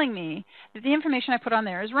it's telling me that the information I put on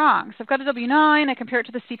there is wrong. So I've got a W-9, I compare it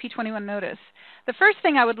to the CP21 notice. The first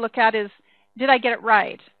thing I would look at is, did I get it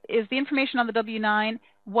right? Is the information on the W-9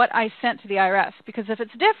 what I sent to the IRS? Because if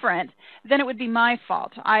it's different, then it would be my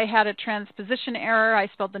fault. I had a transposition error, I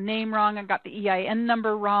spelled the name wrong, I got the EIN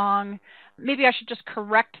number wrong. Maybe I should just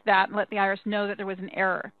correct that and let the IRS know that there was an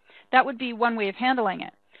error. That would be one way of handling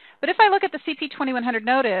it. But if I look at the CP2100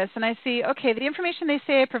 notice and I see, okay, the information they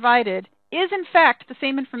say I provided is in fact the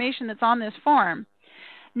same information that's on this form,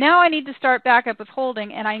 now I need to start backup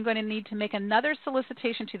withholding and I'm going to need to make another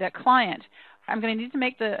solicitation to that client. I'm going to need to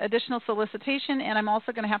make the additional solicitation and I'm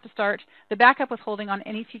also going to have to start the backup withholding on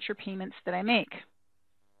any future payments that I make.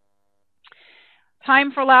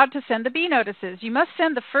 Time for allowed to send the B notices. You must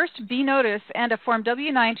send the first B notice and a Form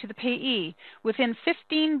W-9 to the payee within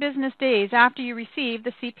 15 business days after you receive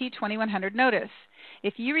the CP2100 notice.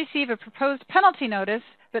 If you receive a proposed penalty notice,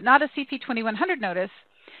 but not a CP2100 notice,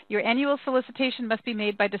 your annual solicitation must be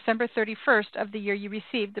made by December 31st of the year you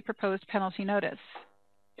received the proposed penalty notice.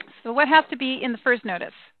 So what has to be in the first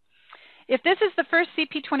notice? If this is the first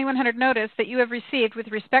CP2100 notice that you have received with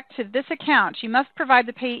respect to this account, you must provide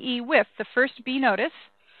the payee with the first B notice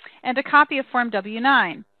and a copy of Form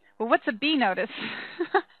W-9. Well, what's a B notice?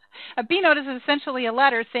 A B notice is essentially a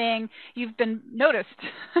letter saying you've been noticed.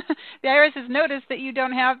 The IRS has noticed that you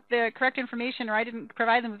don't have the correct information or I didn't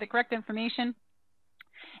provide them with the correct information.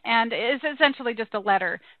 And it's essentially just a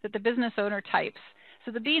letter that the business owner types. So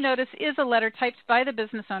the B notice is a letter typed by the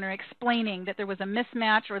business owner explaining that there was a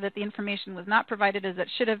mismatch or that the information was not provided as it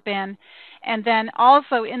should have been. And then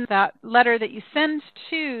also in that letter that you send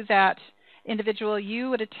to that individual, you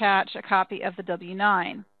would attach a copy of the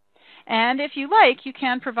W-9. And if you like, you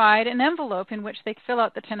can provide an envelope in which they fill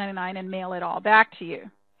out the 1099 and mail it all back to you.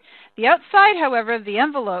 The outside, however, of the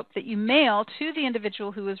envelope that you mail to the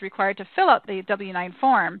individual who is required to fill out the W-9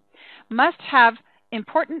 form must have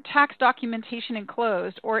important tax documentation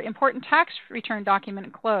enclosed or important tax return document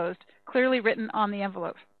enclosed, clearly written on the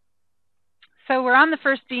envelope. So we're on the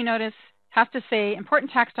first B notice, has to say important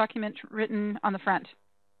tax document written on the front.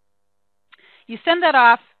 You send that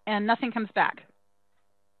off and nothing comes back.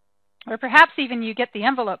 Or perhaps even you get the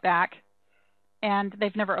envelope back and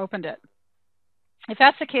they've never opened it. If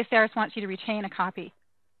that's the case, the IRS wants you to retain a copy.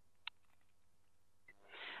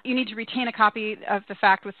 You need to retain a copy of the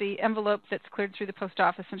fact with the envelope that's cleared through the post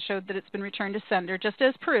office and showed that it's been returned to sender, just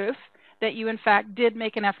as proof that you in fact did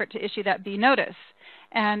make an effort to issue that B notice.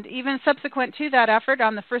 And even subsequent to that effort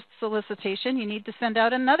on the first solicitation, you need to send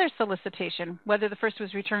out another solicitation. Whether the first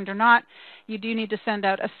was returned or not, you do need to send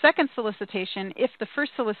out a second solicitation if the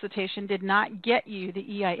first solicitation did not get you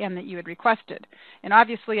the EIN that you had requested. And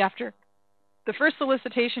obviously after the first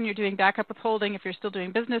solicitation, you're doing backup withholding if you're still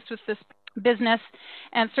doing business with this business.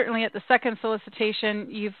 And certainly at the second solicitation,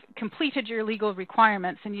 you've completed your legal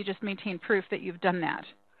requirements and you just maintain proof that you've done that.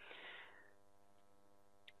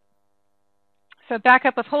 So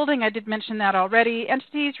backup withholding, I did mention that already.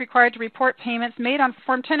 Entities required to report payments made on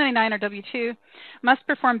Form 1099 or W-2 must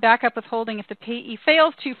perform backup withholding if the payee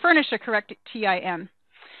fails to furnish a correct TIN.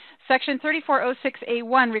 Section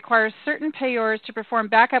 3406A1 requires certain payors to perform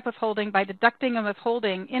backup withholding by deducting and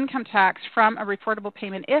withholding income tax from a reportable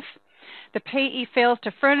payment if the payee fails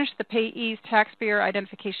to furnish the payee's taxpayer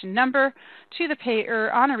identification number to the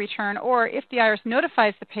payer on a return, or if the IRS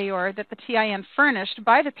notifies the payor that the TIN furnished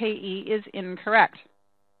by the payee is incorrect.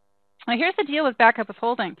 Now here's the deal with backup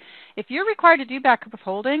withholding. If you're required to do backup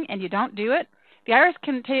withholding and you don't do it, the IRS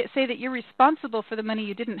can say that you're responsible for the money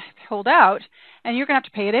you didn't hold out, and you're going to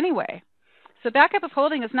have to pay it anyway. So backup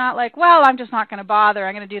withholding is not like, well, I'm just not going to bother.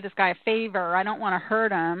 I'm going to do this guy a favor. I don't want to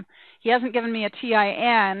hurt him. He hasn't given me a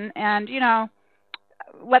TIN, and, you know,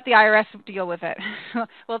 let the IRS deal with it.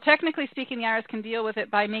 Well, technically speaking, the IRS can deal with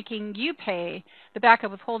it by making you pay the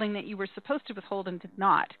backup withholding that you were supposed to withhold and did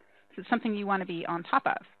not. So it's something you want to be on top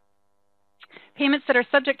of. Payments that are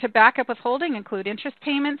subject to backup withholding include interest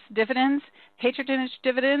payments, dividends, patronage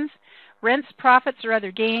dividends, rents, profits, or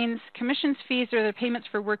other gains, commissions, fees, or other payments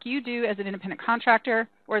for work you do as an independent contractor,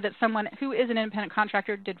 or that someone who is an independent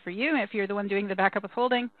contractor did for you if you're the one doing the backup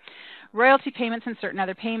withholding, royalty payments, and certain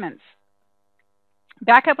other payments.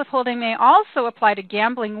 Backup withholding may also apply to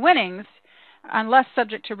gambling winnings unless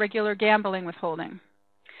subject to regular gambling withholding.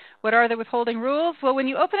 What are the withholding rules? Well, when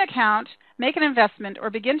you open an account, make an investment,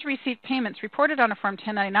 or begin to receive payments reported on a Form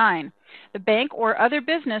 1099, the bank or other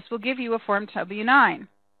business will give you a Form W-9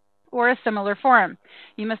 or a similar form.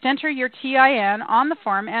 You must enter your TIN on the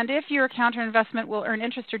form, and if your account or investment will earn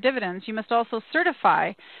interest or dividends, you must also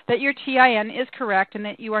certify that your TIN is correct and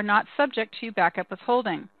that you are not subject to backup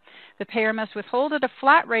withholding. The payer must withhold at a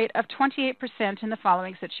flat rate of 28% in the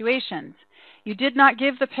following situations. You did not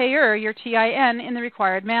give the payer your TIN in the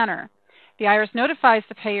required manner. The IRS notifies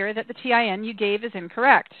the payer that the TIN you gave is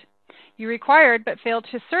incorrect. You required but failed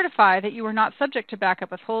to certify that you were not subject to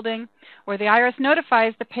backup withholding, or the IRS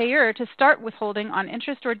notifies the payer to start withholding on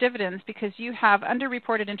interest or dividends because you have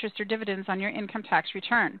underreported interest or dividends on your income tax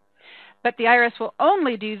return. But the IRS will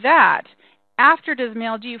only do that after it has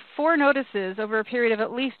mailed you 4 notices over a period of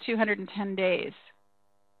at least 210 days.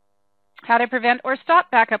 How to prevent or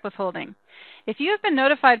stop backup withholding. If you have been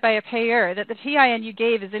notified by a payer that the TIN you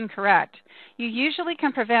gave is incorrect, you usually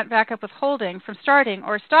can prevent backup withholding from starting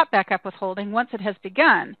or stop backup withholding once it has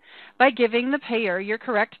begun by giving the payer your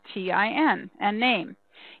correct TIN and name.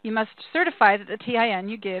 You must certify that the TIN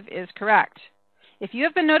you give is correct. If you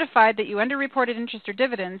have been notified that you underreported interest or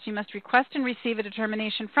dividends, you must request and receive a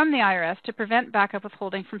determination from the IRS to prevent backup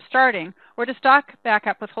withholding from starting or to stop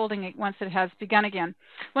backup withholding once it has begun again.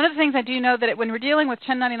 One of the things I do know that when we're dealing with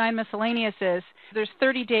 1099 miscellaneous is there's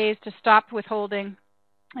 30 days to stop withholding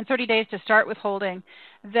and 30 days to start withholding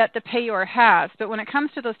that the payor has. But when it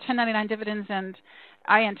comes to those 1099 dividends and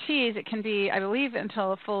INTs, it can be, I believe,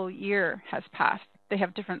 until a full year has passed. They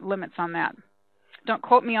have different limits on that. Don't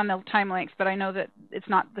quote me on the time lengths, but I know that it's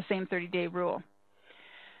not the same 30-day rule.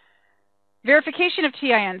 Verification of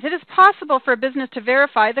TINs. It is possible for a business to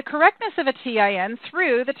verify the correctness of a TIN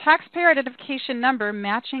through the Taxpayer Identification Number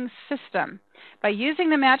Matching System. By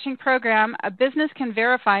using the matching program, a business can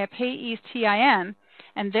verify a payee's TIN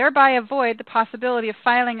and thereby avoid the possibility of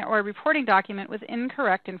filing or reporting document with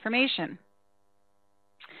incorrect information.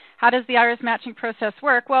 How does the IRS matching process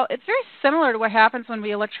work? Well, it's very similar to what happens when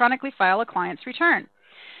we electronically file a client's return.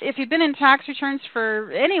 If you've been in tax returns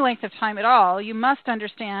for any length of time at all, you must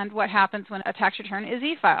understand what happens when a tax return is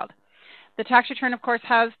e-filed. The tax return, of course,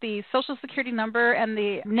 has the Social Security number and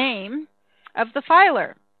the name of the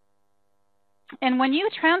filer. And when you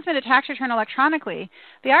transmit a tax return electronically,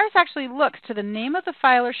 the IRS actually looks to the name of the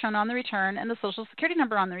filer shown on the return and the Social Security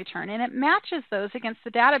number on the return, and it matches those against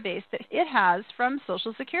the database that it has from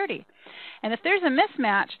Social Security. And if there's a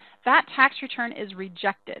mismatch, that tax return is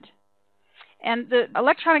rejected. And the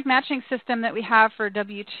electronic matching system that we have for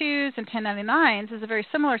W-2s and 1099s is a very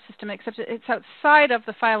similar system, except it's outside of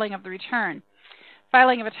the filing of the return.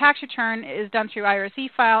 Filing of a tax return is done through IRS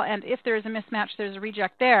e-file, and if there is a mismatch, there's a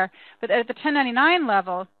reject there. But at the 1099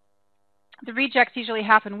 level, the rejects usually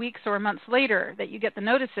happen weeks or months later that you get the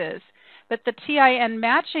notices. But the TIN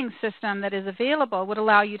matching system that is available would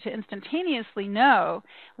allow you to instantaneously know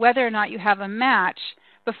whether or not you have a match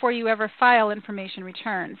before you ever file information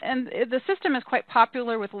returns. And the system is quite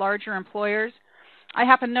popular with larger employers. I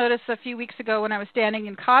happened to notice a few weeks ago when I was standing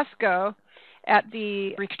in Costco at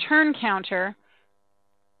the return counter,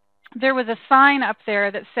 there was a sign up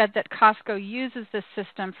there that said that Costco uses this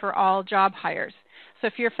system for all job hires. So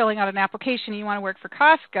if you're filling out an application and you want to work for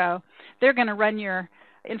Costco, they're going to run your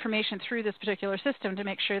information through this particular system to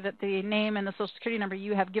make sure that the name and the Social Security number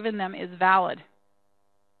you have given them is valid.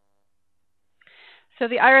 So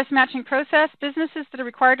the IRS matching process, businesses that are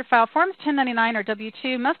required to file Forms 1099 or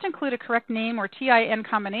W-2 must include a correct name or TIN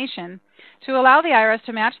combination to allow the IRS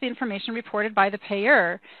to match the information reported by the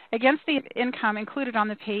payer against the income included on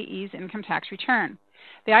the payee's income tax return.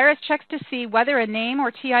 The IRS checks to see whether a name or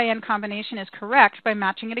TIN combination is correct by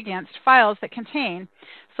matching it against files that contain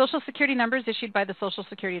Social Security numbers issued by the Social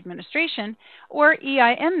Security Administration or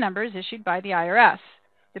EIN numbers issued by the IRS.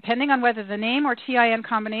 Depending on whether the name or TIN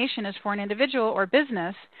combination is for an individual or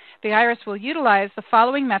business, the IRS will utilize the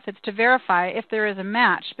following methods to verify if there is a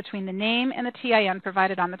match between the name and the TIN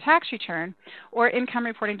provided on the tax return or income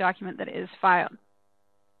reporting document that is filed.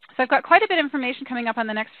 So I've got quite a bit of information coming up on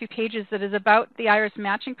the next few pages that is about the IRS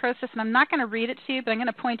matching process, and I'm not going to read it to you, but I'm going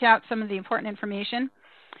to point out some of the important information.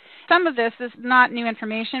 Some of this is not new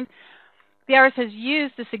information. The IRS has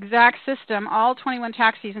used this exact system all 21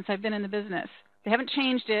 tax seasons I've been in the business. They haven't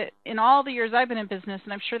changed it in all the years I've been in business,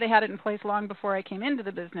 and I'm sure they had it in place long before I came into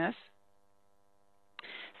the business.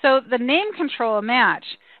 So the name control match,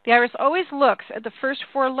 the IRS always looks at the first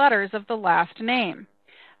 4 letters of the last name.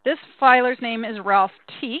 This filer's name is Ralph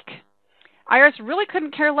Teak. IRS really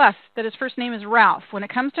couldn't care less that his first name is Ralph. When it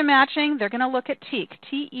comes to matching, they're going to look at Teak,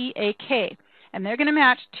 T-E-A-K, and they're going to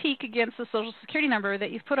match Teak against the Social Security number that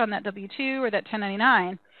you've put on that W-2 or that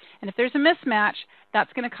 1099. And if there's a mismatch,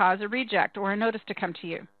 that's going to cause a reject or a notice to come to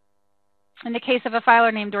you. In the case of a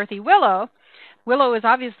filer named Dorothy Willow, Willow is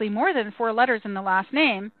obviously more than 4 letters in the last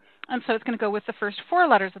name, and so it's going to go with the first 4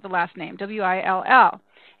 letters of the last name, W-I-L-L.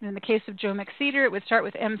 And in the case of Joe McCedar, it would start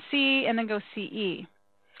with M-C and then go C-E.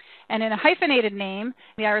 And in a hyphenated name,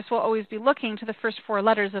 the IRS will always be looking to the first 4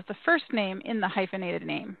 letters of the first name in the hyphenated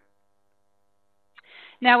name.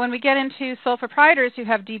 Now, when we get into sole proprietors who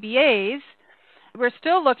have DBAs, we're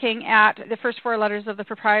still looking at the first 4 letters of the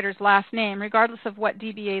proprietor's last name, regardless of what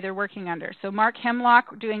DBA they're working under. So Mark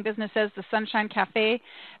Hemlock, doing business as the Sunshine Cafe,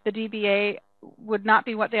 the DBA would not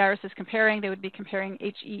be what the IRS is comparing. They would be comparing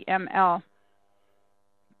H-E-M-L.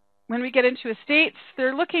 When we get into estates,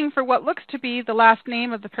 they're looking for what looks to be the last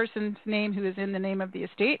name of the person's name who is in the name of the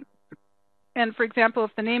estate. And for example,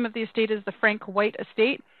 if the name of the estate is the Frank White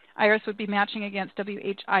Estate, IRS would be matching against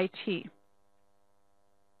W-H-I-T.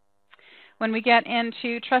 When we get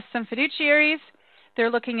into trusts and fiduciaries, they're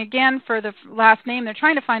looking again for the last name. They're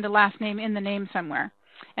trying to find a last name in the name somewhere.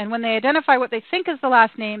 And when they identify what they think is the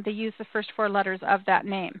last name, they use the first 4 letters of that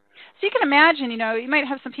name. So you can imagine, you might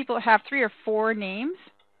have some people that have 3 or 4 names.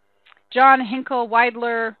 John Hinkle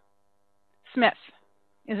Weidler Smith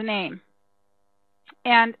is a name.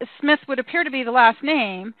 And Smith would appear to be the last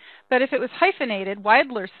name, but if it was hyphenated,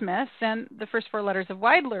 Weidler Smith, then the first 4 letters of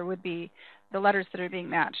Weidler would be the letters that are being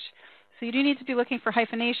matched. So you do need to be looking for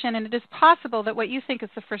hyphenation, and it is possible that what you think is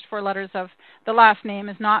the first 4 letters of the last name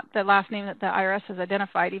is not the last name that the IRS has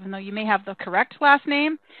identified, even though you may have the correct last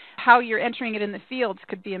name. How you're entering it in the fields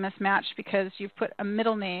could be a mismatch because you've put a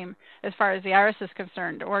middle name as far as the IRS is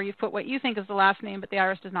concerned, or you've put what you think is the last name, but the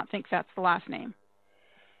IRS does not think that's the last name.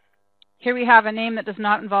 Here we have a name that does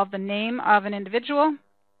not involve the name of an individual.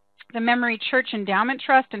 The Memory Church Endowment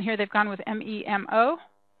Trust, and here they've gone with M-E-M-O.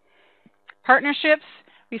 Partnerships.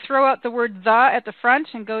 We throw out the word the at the front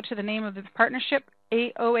and go to the name of the partnership,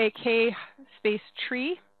 A-O-A-K space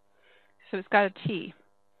tree. So it's got a T.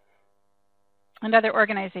 And other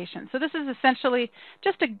organizations. So this is essentially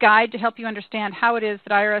just a guide to help you understand how it is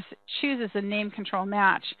that IRS chooses a name control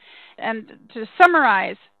match. And to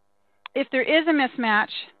summarize, if there is a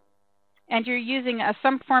mismatch and you're using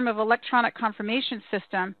some form of electronic confirmation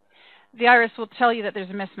system, the IRS will tell you that there's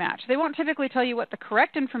a mismatch. They won't typically tell you what the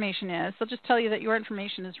correct information is. They'll just tell you that your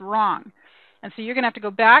information is wrong. And so you're going to have to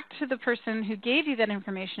go back to the person who gave you that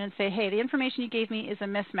information and say, hey, the information you gave me is a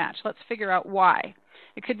mismatch. Let's figure out why.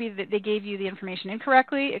 It could be that they gave you the information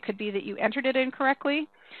incorrectly. It could be that you entered it incorrectly.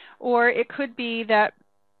 Or it could be that,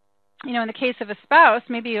 in the case of a spouse,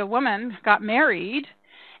 maybe a woman got married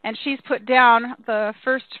and she's put down the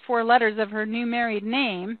first 4 letters of her new married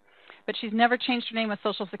name, but she's never changed her name with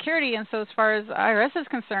Social Security, and so as far as IRS is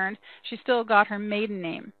concerned, she's still got her maiden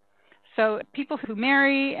name. So people who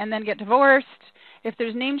marry and then get divorced, if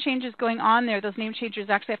there's name changes going on there, those name changes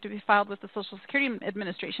actually have to be filed with the Social Security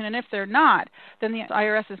Administration, and if they're not, then the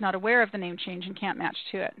IRS is not aware of the name change and can't match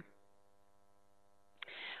to it.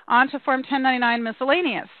 On to Form 1099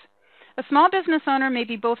 Miscellaneous. A small business owner may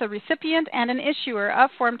be both a recipient and an issuer of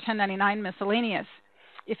Form 1099 Miscellaneous.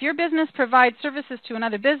 If your business provides services to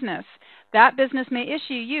another business, that business may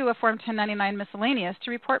issue you a Form 1099 Miscellaneous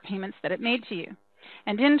to report payments that it made to you.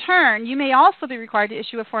 And in turn, you may also be required to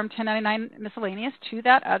issue a Form 1099 miscellaneous to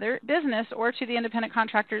that other business or to the independent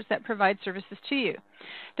contractors that provide services to you.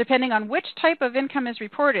 Depending on which type of income is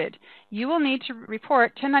reported, you will need to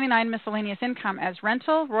report 1099 miscellaneous income as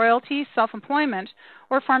rental, royalty, self-employment,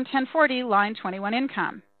 or Form 1040 line 21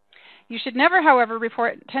 income. You should never, however,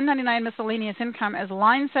 report 1099 miscellaneous income as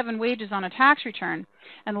line 7 wages on a tax return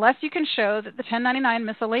unless you can show that the 1099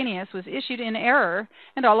 miscellaneous was issued in error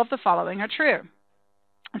and all of the following are true.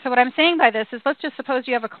 And so what I'm saying by this is, let's just suppose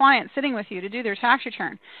you have a client sitting with you to do their tax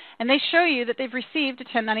return, and they show you that they've received a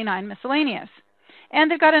 1099 miscellaneous. And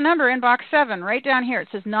they've got a number in box 7 right down here. It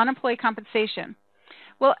says non-employee compensation.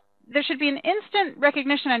 Well, there should be an instant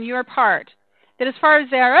recognition on your part that as far as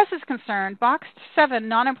the IRS is concerned, box 7,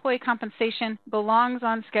 non-employee compensation, belongs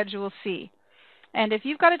on Schedule C. And if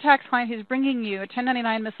you've got a tax client who's bringing you a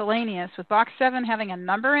 1099 miscellaneous with box 7 having a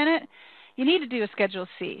number in it, you need to do a Schedule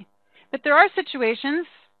C. But there are situations,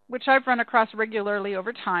 which I've run across regularly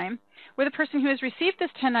over time, where the person who has received this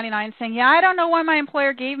 1099 saying, yeah, I don't know why my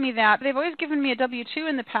employer gave me that. They've always given me a W-2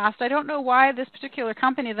 in the past. I don't know why this particular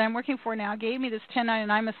company that I'm working for now gave me this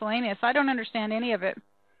 1099 miscellaneous. I don't understand any of it.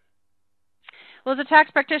 Well, as a tax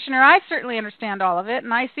practitioner, I certainly understand all of it,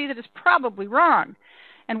 and I see that it's probably wrong.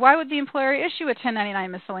 And why would the employer issue a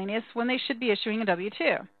 1099 miscellaneous when they should be issuing a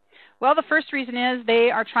W-2? Well, the first reason is they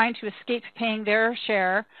are trying to escape paying their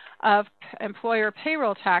share of employer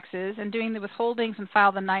payroll taxes and doing the withholdings and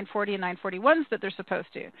file the 940 and 941s that they're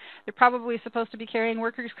supposed to. They're probably supposed to be carrying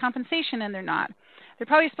workers' compensation, and they're not. They're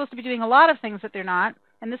probably supposed to be doing a lot of things that they're not,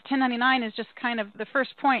 and this 1099 is just kind of the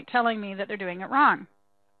first point telling me that they're doing it wrong.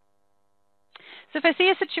 So if I see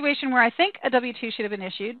a situation where I think a W-2 should have been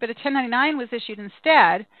issued, but a 1099 was issued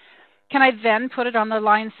instead, can I then put it on the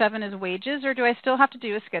line 7 as wages, or do I still have to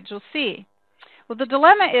do a Schedule C? Well, the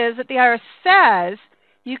dilemma is that the IRS says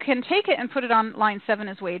you can take it and put it on line 7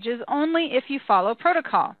 as wages only if you follow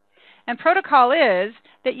protocol. And protocol is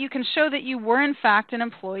that you can show that you were in fact an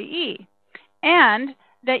employee, and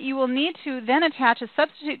that you will need to then attach a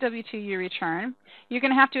substitute W-2 you return. You're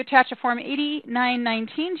going to have to attach a Form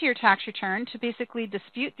 8919 to your tax return to basically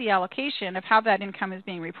dispute the allocation of how that income is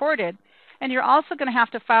being reported. And you're also going to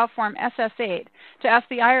have to file Form SS8 to ask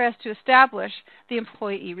the IRS to establish the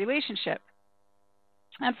employee relationship.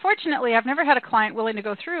 Unfortunately, I've never had a client willing to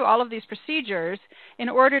go through all of these procedures in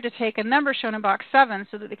order to take a number shown in box 7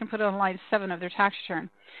 so that they can put it on line 7 of their tax return.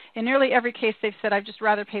 In nearly every case, they've said, I'd just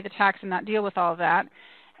rather pay the tax and not deal with all of that.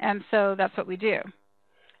 And so that's what we do.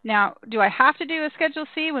 Now, do I have to do a Schedule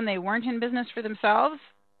C when they weren't in business for themselves?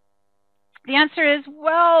 The answer is,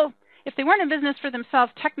 well, if they weren't in business for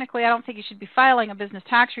themselves, technically I don't think you should be filing a business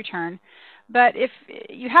tax return. But if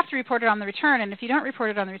you have to report it on the return, and if you don't report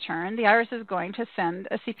it on the return, the IRS is going to send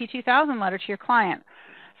a CP2100 letter to your client.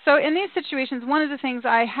 So in these situations, one of the things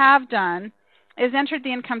I have done is entered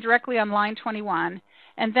the income directly on line 21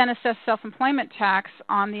 and then assessed self-employment tax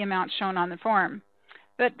on the amount shown on the form.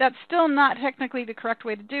 But that's still not technically the correct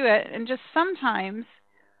way to do it, and just sometimes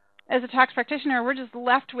as a tax practitioner, we're just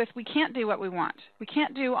left with, we can't do what we want. We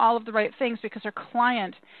can't do all of the right things because our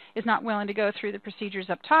client is not willing to go through the procedures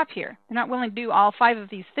up top here. They're not willing to do all 5 of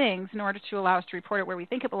these things in order to allow us to report it where we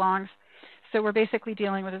think it belongs. So we're basically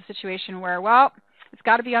dealing with a situation where, well, it's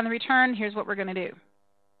got to be on the return. Here's what we're going to do.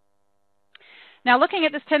 Now, looking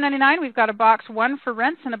at this 1099, we've got a box 1 for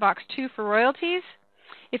rents and a box 2 for royalties.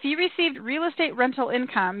 If you received real estate rental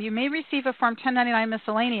income, you may receive a Form 1099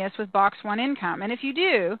 miscellaneous with box 1 income. And if you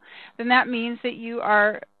do, then that means that you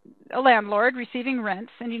are a landlord receiving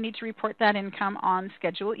rents and you need to report that income on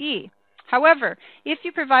Schedule E. However, if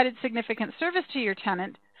you provided significant service to your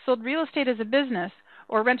tenant, sold real estate as a business,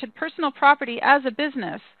 or rented personal property as a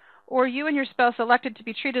business, or you and your spouse elected to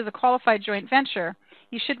be treated as a qualified joint venture,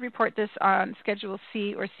 you should report this on Schedule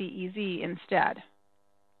C or CEZ instead.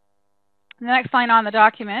 The next line on the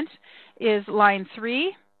document is line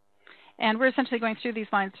 3, and we're essentially going through these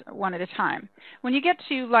lines one at a time. When you get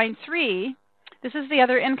to line 3, this is the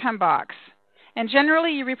other income box. And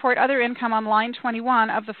generally, you report other income on line 21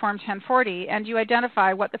 of the Form 1040, and you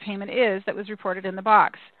identify what the payment is that was reported in the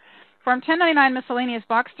box. Form 1099 Miscellaneous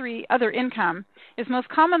Box 3, Other Income, is most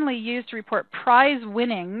commonly used to report prize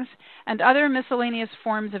winnings and other miscellaneous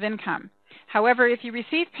forms of income. However, if you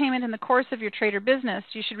receive payment in the course of your trade or business,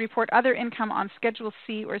 you should report other income on Schedule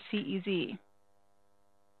C or CEZ.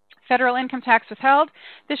 Federal income tax withheld.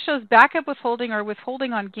 This shows backup withholding or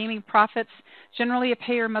withholding on gaming profits. Generally, a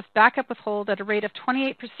payer must backup withhold at a rate of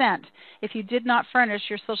 28% if you did not furnish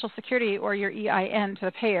your Social Security or your EIN to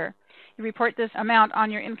the payer. You report this amount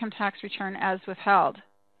on your income tax return as withheld.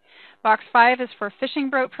 Box 5 is for fishing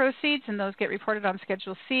boat proceeds, and those get reported on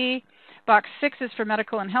Schedule C. Box 6 is for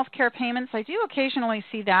medical and healthcare payments. I do occasionally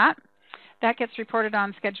see that. That gets reported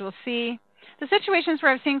on Schedule C. The situations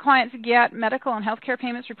where I've seen clients get medical and healthcare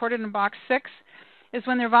payments reported in Box 6 is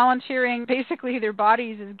when they're volunteering basically their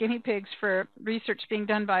bodies as guinea pigs for research being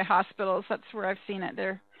done by hospitals. That's where I've seen it.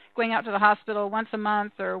 They're going out to the hospital once a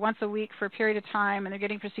month or once a week for a period of time, and they're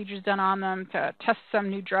getting procedures done on them to test some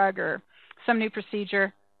new drug or some new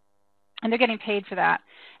procedure, and they're getting paid for that.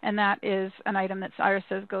 And that is an item that IRS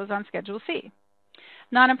says goes on Schedule C.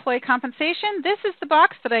 Non-employee compensation, this is the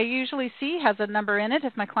box that I usually see has a number in it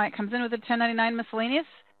if my client comes in with a 1099 miscellaneous.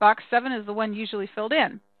 Box 7 is the one usually filled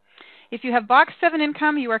in. If you have Box 7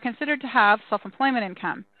 income, you are considered to have self-employment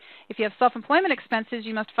income. If you have self-employment expenses,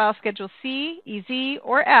 you must file Schedule C, EZ,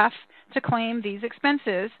 or F to claim these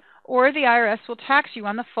expenses, or the IRS will tax you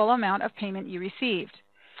on the full amount of payment you received.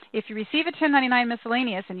 If you receive a 1099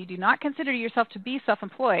 miscellaneous and you do not consider yourself to be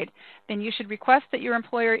self-employed, then you should request that your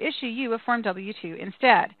employer issue you a Form W-2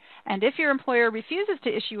 instead. And if your employer refuses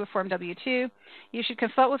to issue a Form W-2, you should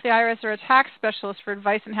consult with the IRS or a tax specialist for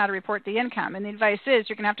advice on how to report the income. And the advice is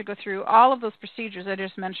you're going to have to go through all of those procedures I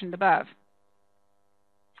just mentioned above.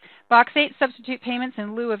 Box 8, substitute payments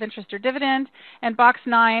in lieu of interest or dividend. And Box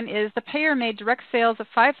 9 is the payer made direct sales of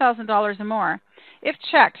 $5,000 or more. If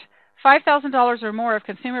checked, $5,000 or more of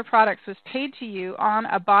consumer products was paid to you on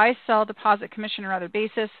a buy, sell, deposit, commission, or other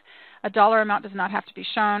basis. A dollar amount does not have to be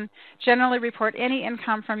shown. Generally report any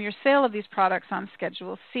income from your sale of these products on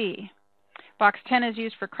Schedule C. Box 10 is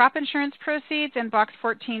used for crop insurance proceeds, and Box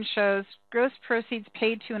 14 shows gross proceeds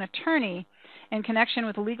paid to an attorney in connection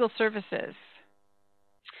with legal services.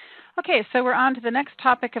 Okay, so we're on to the next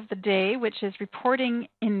topic of the day, which is reporting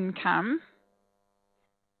income.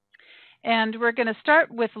 And we're going to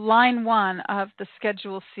start with line 1 of the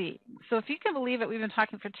Schedule C. So if you can believe it, we've been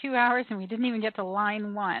talking for 2 hours and we didn't even get to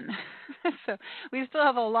line 1. So we still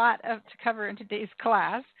have a lot to cover in today's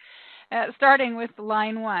class, starting with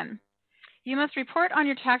line 1. You must report on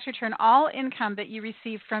your tax return all income that you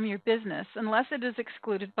receive from your business unless it is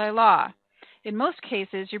excluded by law. In most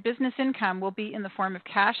cases, your business income will be in the form of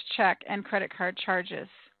cash, check, and credit card charges.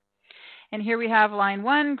 And here we have line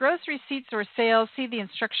 1, gross receipts or sales. See the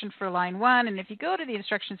instruction for line 1. And if you go to the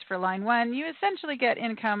instructions for line 1, you essentially get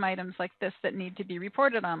income items like this that need to be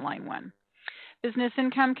reported on line 1. Business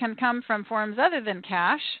income can come from forms other than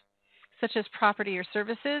cash, such as property or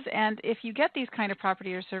services. And if you get these kind of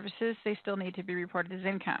property or services, they still need to be reported as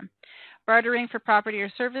income. Bartering for property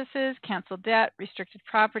or services, canceled debt, restricted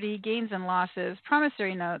property, gains and losses,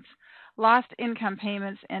 promissory notes, lost income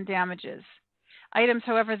payments, and damages. Items,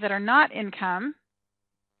 however, that are not income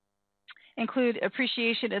include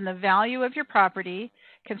appreciation in the value of your property,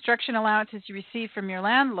 construction allowances you receive from your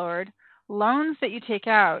landlord, loans that you take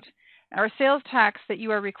out, or sales tax that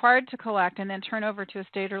you are required to collect and then turn over to a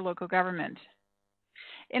state or local government.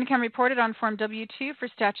 Income reported on Form W-2 for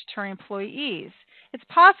statutory employees. It's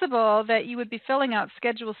possible that you would be filling out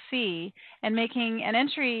Schedule C and making an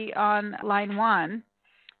entry on line 1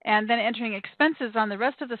 and then entering expenses on the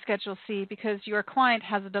rest of the Schedule C because your client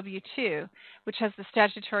has a W-2, which has the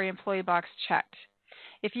statutory employee box checked.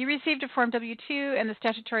 If you received a Form W-2 and the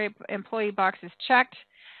statutory employee box is checked,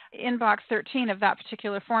 in Box 13 of that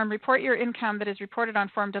particular form, report your income that is reported on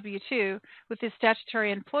Form W-2 with the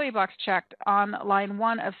statutory employee box checked on line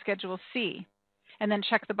 1 of Schedule C, and then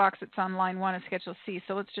check the box that's on line 1 of Schedule C.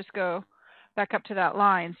 So let's just go back up to that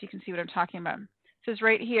line so you can see what I'm talking about. It says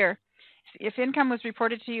right here, if income was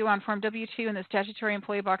reported to you on Form W-2 and the statutory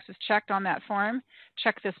employee box was checked on that form,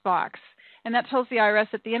 check this box. And that tells the IRS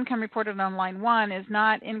that the income reported on line 1 is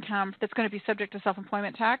not income that's going to be subject to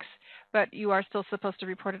self-employment tax, but you are still supposed to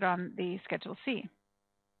report it on the Schedule C.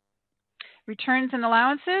 Returns and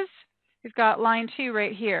allowances, we've got line 2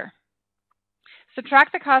 right here.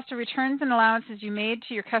 Subtract the cost of returns and allowances you made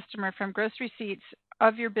to your customer from gross receipts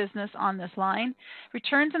of your business on this line.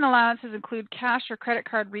 Returns and allowances include cash or credit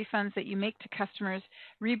card refunds that you make to customers,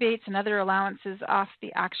 rebates and other allowances off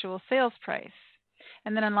the actual sales price.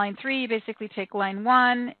 And then on line 3, you basically take line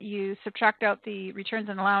 1, you subtract out the returns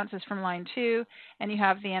and allowances from line 2, and you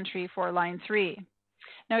have the entry for line 3.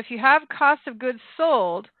 Now, if you have cost of goods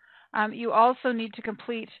sold, you also need to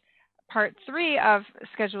complete Part 3 of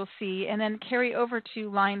Schedule C and then carry over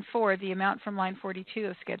to line 4, the amount from line 42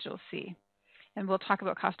 of Schedule C. And we'll talk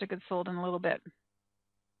about cost of goods sold in a little bit.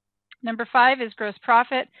 Number 5 is gross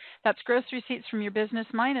profit. That's gross receipts from your business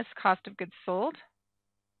minus cost of goods sold.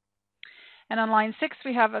 And on line 6,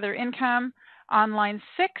 we have other income. On line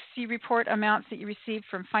 6, you report amounts that you received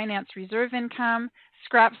from finance reserve income,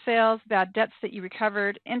 scrap sales, bad debts that you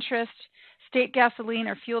recovered, interest, state gasoline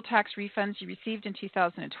or fuel tax refunds you received in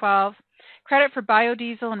 2012, credit for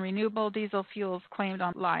biodiesel and renewable diesel fuels claimed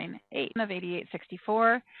on line 8 of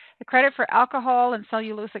 8864, the credit for alcohol and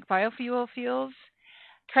cellulosic biofuel fuels,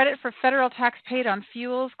 credit for federal tax paid on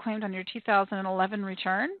fuels claimed on your 2011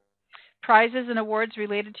 return, prizes and awards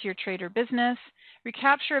related to your trade or business,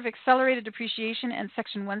 recapture of accelerated depreciation and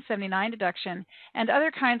Section 179 deduction, and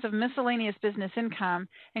other kinds of miscellaneous business income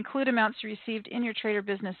include amounts received in your trade or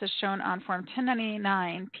business as shown on Form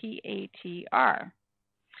 1099 PATR.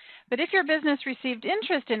 But if your business received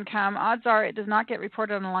interest income, odds are it does not get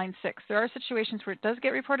reported on line 6. There are situations where it does get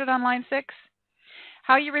reported on line 6.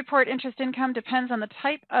 How you report interest income depends on the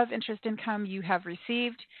type of interest income you have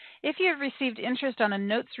received. If you have received interest on a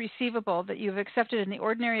notes receivable that you have accepted in the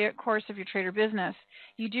ordinary course of your trade or business,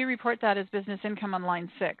 you do report that as business income on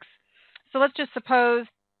line 6. So let's just suppose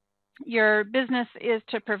your business is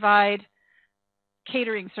to provide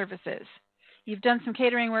catering services. You've done some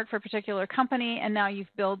catering work for a particular company and now you've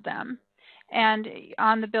billed them. And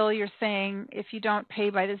on the bill you're saying, if you don't pay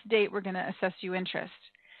by this date, we're going to assess you interest.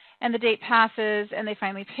 And the date passes and they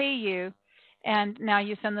finally pay you, and now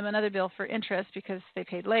you send them another bill for interest because they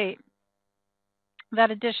paid late.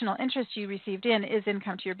 That additional interest you received in is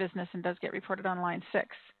income to your business and does get reported on line 6.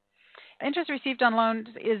 Interest received on loans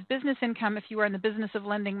is business income if you are in the business of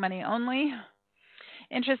lending money only.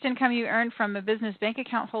 Interest income you earned from a business bank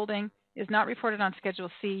account holding is not reported on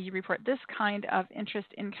Schedule C. You report this kind of interest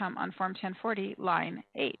income on Form 1040, line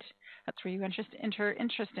 8. That's where you enter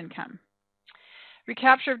interest income.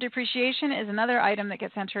 Recapture of depreciation is another item that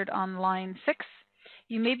gets entered on line 6.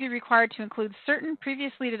 You may be required to include certain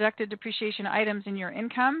previously deducted depreciation items in your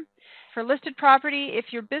income. For listed property, if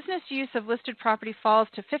your business use of listed property falls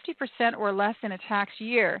to 50% or less in a tax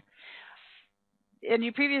year, and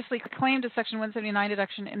you previously claimed a Section 179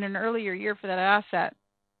 deduction in an earlier year for that asset,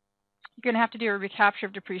 you're going to have to do a recapture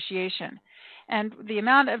of depreciation. And the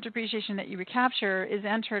amount of depreciation that you recapture is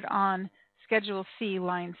entered on Schedule C,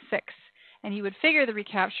 line 6. And you would figure the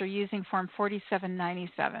recapture using Form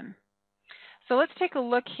 4797. So let's take a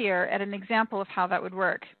look here at an example of how that would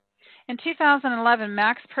work. In 2011,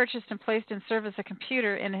 Max purchased and placed in service a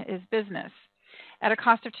computer in his business at a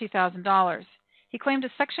cost of $2,000. He claimed a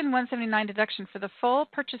Section 179 deduction for the full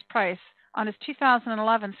purchase price on his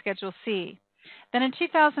 2011 Schedule C. Then in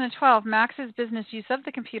 2012, Max's business use of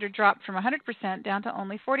the computer dropped from 100% down to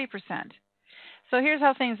only 40%. So here's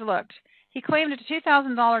how things looked. He claimed a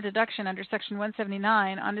 $2,000 deduction under Section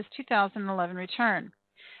 179 on his 2011 return.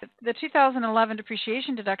 The 2011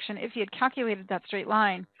 depreciation deduction, if he had calculated that straight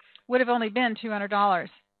line, would have only been $200.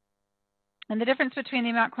 And the difference between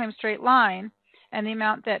the amount claimed straight line and the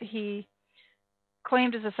amount that he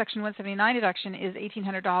claimed as a Section 179 deduction is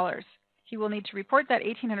 $1,800. He will need to report that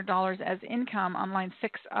 $1,800 as income on line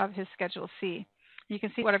 6 of his Schedule C. You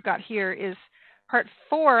can see what I've got here is Part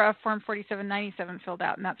 4 of Form 4797 filled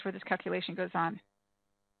out, and that's where this calculation goes on.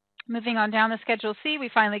 Moving on down the Schedule C, we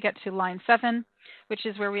finally get to line 7, which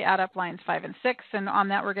is where we add up lines 5 and 6. And on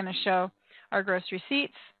that, we're going to show our gross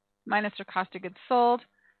receipts minus our cost of goods sold,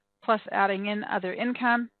 plus adding in other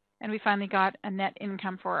income. And we finally got a net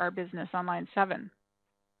income for our business on line 7.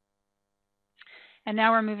 And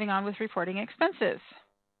now we're moving on with reporting expenses.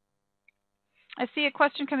 I see a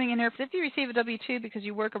question coming in here. If you receive a W-2 because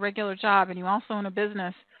you work a regular job and you also own a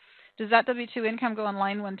business, does that W-2 income go on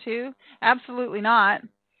line 1 too? Absolutely not.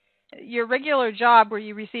 Your regular job where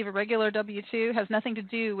you receive a regular W-2 has nothing to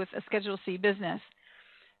do with a Schedule C business.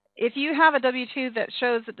 If you have a W-2 that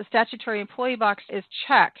shows that the statutory employee box is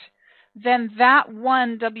checked, then that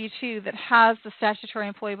one W-2 that has the statutory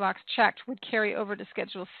employee box checked would carry over to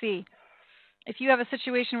Schedule C. If you have a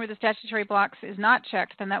situation where the statutory box is not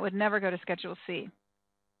checked, then that would never go to Schedule C.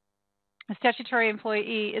 A statutory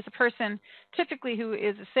employee is a person typically who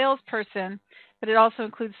is a salesperson, but it also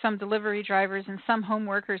includes some delivery drivers and some home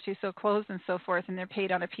workers who sew clothes and so forth, and they're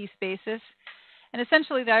paid on a piece basis. And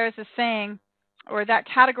essentially the IRS is saying, or that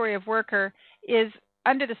category of worker is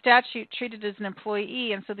under the statute treated as an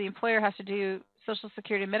employee, and so the employer has to do Social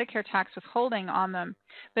Security and Medicare tax withholding on them.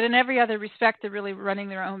 But in every other respect, they're really running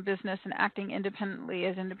their own business and acting independently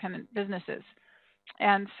as independent businesses.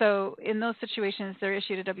 And so in those situations, they're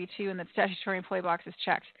issued a W-2 and the statutory employee box is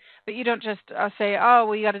checked. But you don't just say, oh,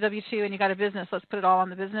 well, you got a W-2 and you got a business, let's put it all on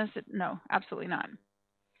the business. No, absolutely not.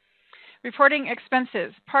 Reporting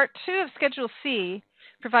expenses. Part 2 of Schedule C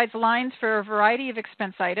provides lines for a variety of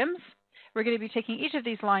expense items. We're going to be taking each of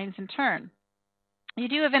these lines in turn. You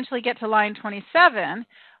do eventually get to line 27,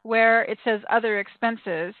 where it says other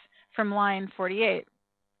expenses from line 48.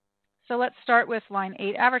 So let's start with line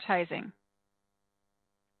 8, advertising.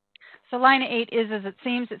 So line 8 is as it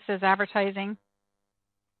seems. It says advertising.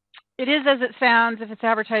 It is as it sounds. If it's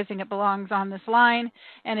advertising, it belongs on this line,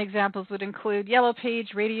 and examples would include yellow page,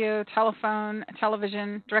 radio, telephone,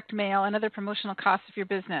 television, direct mail, and other promotional costs of your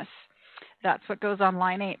business. That's what goes on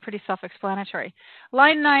line 8. Pretty self-explanatory.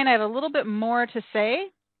 Line 9, I have a little bit more to say,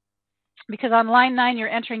 because on line 9, you're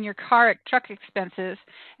entering your car truck expenses.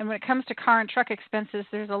 And when it comes to car and truck expenses,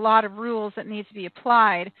 there's a lot of rules that need to be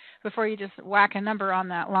applied before you just whack a number on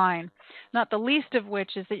that line. Not the least of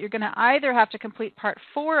which is that you're going to either have to complete Part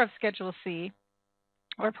 4 of Schedule C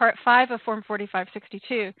or Part 5 of Form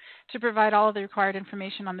 4562 to provide all of the required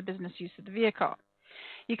information on the business use of the vehicle.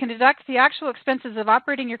 You can deduct the actual expenses of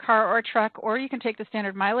operating your car or truck, or you can take the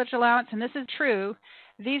standard mileage allowance, and this is true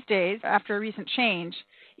these days after a recent change,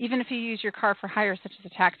 even if you use your car for hire, such as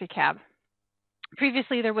a taxi cab.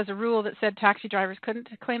 Previously, there was a rule that said taxi drivers couldn't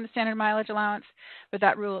claim the standard mileage allowance, but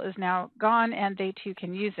that rule is now gone, and they too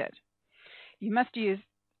can use it. You must use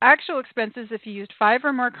actual expenses if you used 5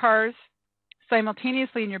 or more cars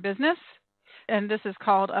simultaneously in your business, and this is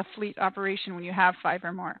called a fleet operation when you have 5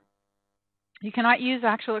 or more. You cannot use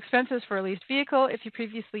actual expenses for a leased vehicle if you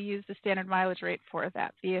previously used the standard mileage rate for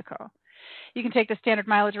that vehicle. You can take the standard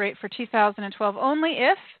mileage rate for 2012 only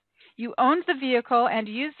if you owned the vehicle and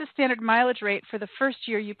used the standard mileage rate for the first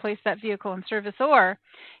year you placed that vehicle in service, or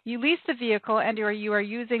you leased the vehicle and or you are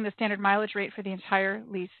using the standard mileage rate for the entire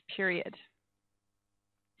lease period.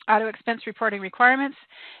 Auto expense reporting requirements.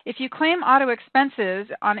 If you claim auto expenses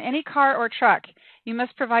on any car or truck, you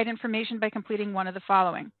must provide information by completing one of the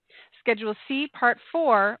following: Schedule C, Part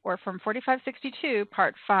 4, or Form 4562,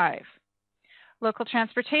 Part 5. Local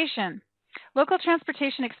transportation. Local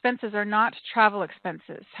transportation expenses are not travel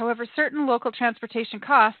expenses. However, certain local transportation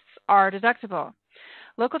costs are deductible.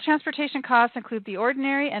 Local transportation costs include the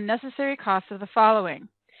ordinary and necessary costs of the following: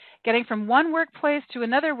 getting from one workplace to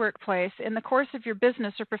another workplace in the course of your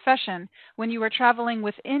business or profession when you are traveling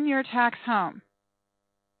within your tax home,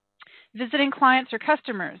 visiting clients or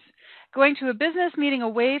customers, going to a business meeting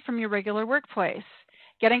away from your regular workplace,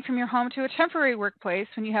 getting from your home to a temporary workplace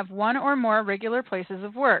when you have one or more regular places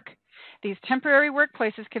of work. These temporary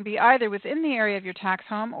workplaces can be either within the area of your tax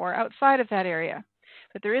home or outside of that area.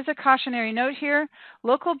 But there is a cautionary note here.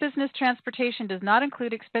 Local business transportation does not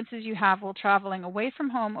include expenses you have while traveling away from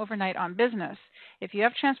home overnight on business. If you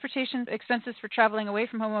have transportation expenses for traveling away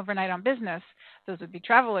from home overnight on business, those would be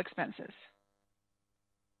travel expenses.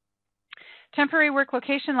 Temporary work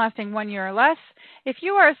location lasting 1 year or less. If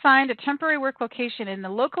you are assigned a temporary work location in the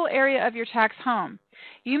local area of your tax home,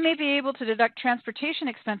 you may be able to deduct transportation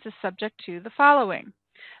expenses subject to the following.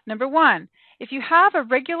 Number 1, if you have a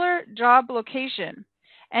regular job location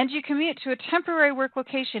and you commute to a temporary work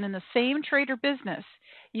location in the same trade or business,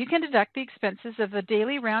 you can deduct the expenses of the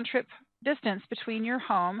daily round-trip distance between your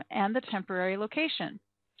home and the temporary location.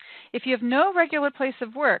 If you have no regular place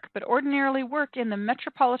of work, but ordinarily work in the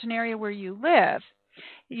metropolitan area where you live,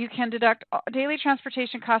 you can deduct daily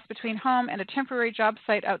transportation costs between home and a temporary job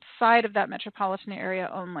site outside of that metropolitan area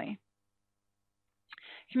only.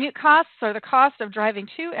 Commute costs are the cost of driving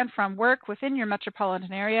to and from work within your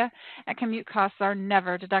metropolitan area, and commute costs are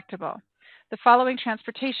never deductible. The following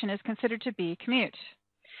transportation is considered to be commute: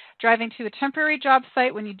 driving to a temporary job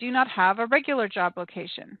site when you do not have a regular job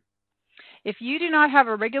location. If you do not have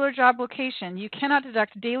a regular job location, you cannot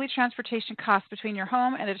deduct daily transportation costs between your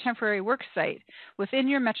home and a temporary work site within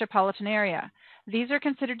your metropolitan area. These are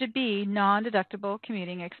considered to be non-deductible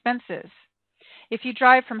commuting expenses. If you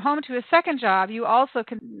drive from home to a second job, you also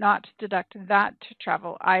cannot deduct that to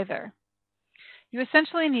travel either. You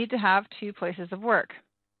essentially need to have 2 places of work.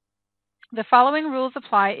 The following rules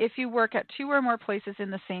apply if you work at 2 or more places in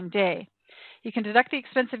the same day. You can deduct the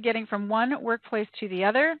expense of getting from one workplace to the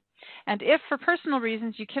other, and if for personal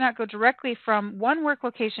reasons you cannot go directly from one work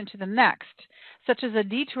location to the next, such as a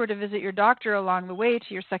detour to visit your doctor along the way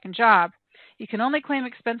to your second job, you can only claim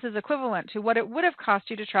expenses equivalent to what it would have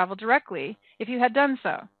cost you to travel directly if you had done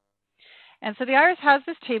so. And so the IRS has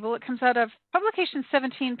this table. It comes out of Publication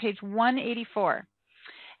 17, page 184.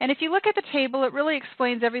 And if you look at the table, it really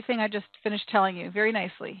explains everything I just finished telling you very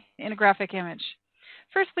nicely in a graphic image.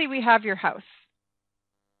 Firstly, we have your house.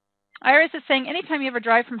 IRS is saying anytime you ever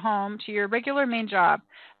drive from home to your regular main job,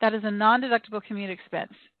 that is a non-deductible commute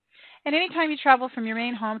expense. And anytime you travel from your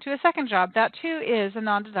main home to a second job, that too is a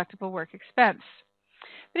non-deductible work expense.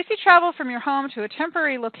 But if you travel from your home to a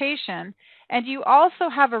temporary location and you also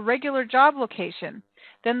have a regular job location,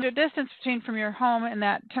 then the distance between from your home and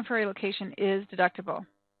that temporary location is deductible.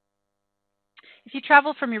 If you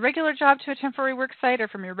travel from your regular job to a temporary work site or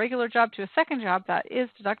from your regular job to a second job, that is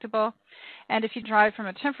deductible. And if you drive from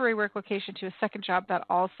a temporary work location to a second job, that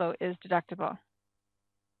also is deductible.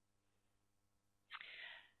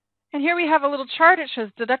 And here we have a little chart. It shows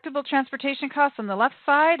deductible transportation costs on the left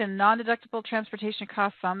side and non-deductible transportation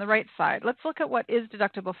costs on the right side. Let's look at what is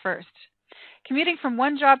deductible first. Commuting from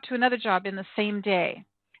one job to another job in the same day.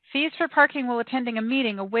 Fees for parking while attending a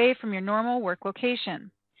meeting away from your normal work location.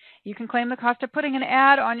 You can claim the cost of putting an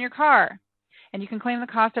ad on your car. And you can claim the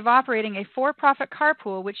cost of operating a for-profit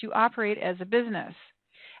carpool which you operate as a business.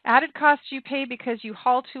 Added costs you pay because you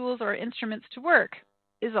haul tools or instruments to work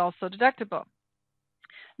is also deductible.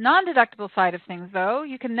 Non-deductible side of things, though,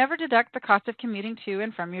 you can never deduct the cost of commuting to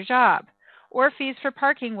and from your job, or fees for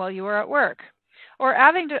parking while you are at work, or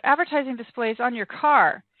advertising displays on your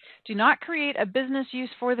car. Do not create a business use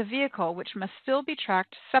for the vehicle, which must still be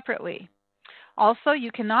tracked separately. Also,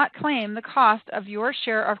 you cannot claim the cost of your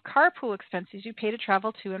share of carpool expenses you pay to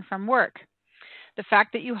travel to and from work. The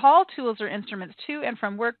fact that you haul tools or instruments to and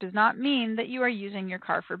from work does not mean that you are using your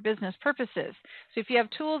car for business purposes. So if you have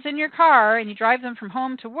tools in your car and you drive them from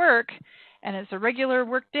home to work, and it's a regular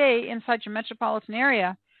work day inside your metropolitan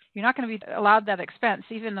area, you're not going to be allowed that expense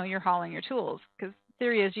even though you're hauling your tools, because the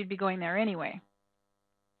theory is you'd be going there anyway.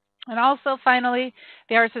 And also, finally,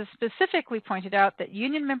 the IRS has specifically pointed out that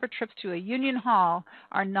union member trips to a union hall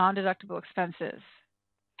are non-deductible expenses.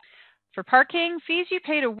 For parking, fees you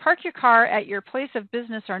pay to park your car at your place of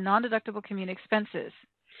business are non-deductible commute expenses.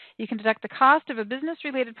 You can deduct the cost of a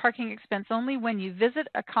business-related parking expense only when you visit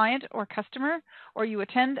a client or customer or you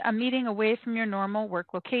attend a meeting away from your normal work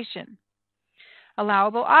location.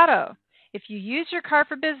 Allowable auto. If you use your car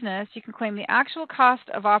for business, you can claim the actual cost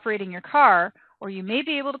of operating your car, or you may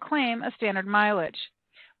be able to claim a standard mileage.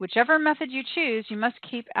 Whichever method you choose, you must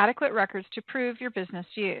keep adequate records to prove your business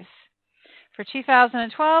use. For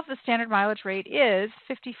 2012, the standard mileage rate is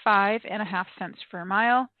 55.5 cents per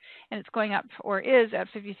mile, and it's going up, or is at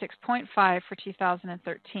 56.5 for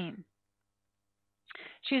 2013.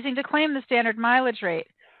 Choosing to claim the standard mileage rate.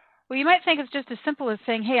 Well, you might think it's just as simple as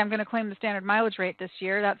saying, hey, I'm going to claim the standard mileage rate this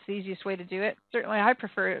year. That's the easiest way to do it. Certainly, I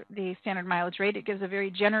prefer the standard mileage rate. It gives a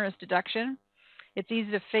very generous deduction. It's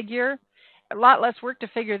easy to figure. A lot less work to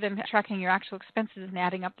figure than tracking your actual expenses and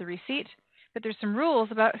adding up the receipt. But there's some rules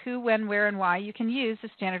about who, when, where, and why you can use the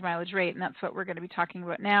standard mileage rate, and that's what we're going to be talking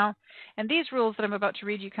about now. And these rules that I'm about to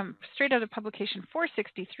read you come straight out of publication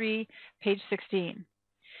 463, page 16.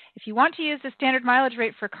 If you want to use the standard mileage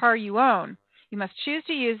rate for a car you own, you must choose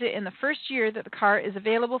to use it in the first year that the car is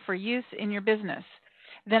available for use in your business.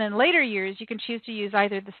 Then in later years, you can choose to use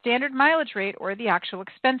either the standard mileage rate or the actual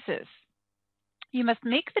expenses. You must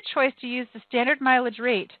make the choice to use the standard mileage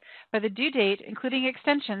rate by the due date, including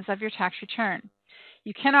extensions of your tax return.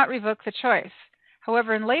 You cannot revoke the choice.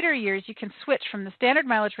 However, in later years, you can switch from the standard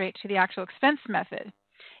mileage rate to the actual expense method.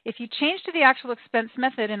 If you change to the actual expense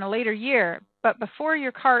method in a later year, but before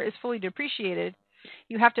your car is fully depreciated,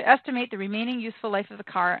 you have to estimate the remaining useful life of the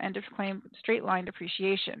car and to claim straight-line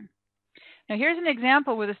depreciation. Now, here's an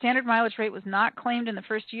example where the standard mileage rate was not claimed in the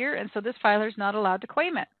first year, and so this filer is not allowed to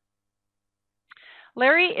claim it.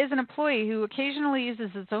 Larry is an employee who occasionally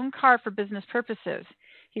uses his own car for business purposes.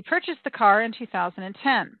 He purchased the car in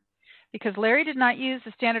 2010. Because Larry did not use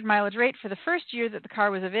the standard mileage rate for the first year that the car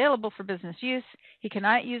was available for business use, he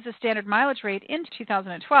cannot use the standard mileage rate in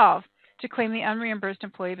 2012 to claim the unreimbursed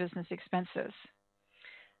employee business expenses.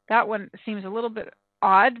 That one seems a little bit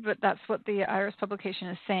odd, but that's what the IRS publication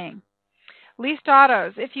is saying. Leased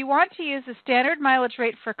autos. If you want to use the standard mileage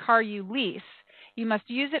rate for a car you lease, you must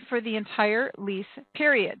use it for the entire lease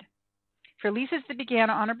period. For leases that began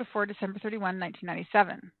on or before December 31,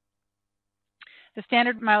 1997. The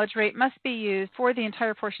standard mileage rate must be used for the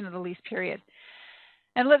entire portion of the lease period.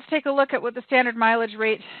 And let's take a look at what the standard mileage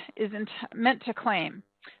rate is meant to claim.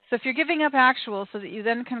 So if you're giving up actual so that you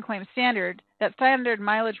then can claim standard, that standard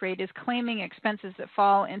mileage rate is claiming expenses that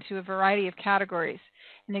fall into a variety of categories.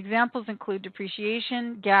 And examples include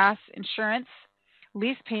depreciation, gas, insurance,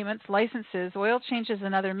 lease payments, licenses, oil changes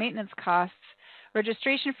and other maintenance costs,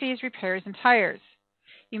 registration fees, repairs, and tires.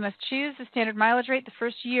 You must choose the standard mileage rate the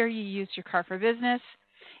first year you used your car for business.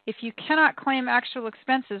 If you cannot claim actual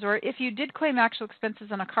expenses, or if you did claim actual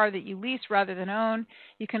expenses on a car that you lease rather than own,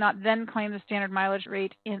 you cannot then claim the standard mileage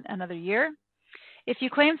rate in another year. If you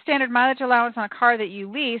claim standard mileage allowance on a car that you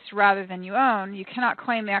lease rather than you own, you cannot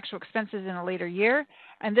claim the actual expenses in a later year,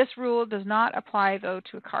 and this rule does not apply, though,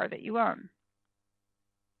 to a car that you own.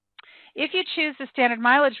 If you choose the standard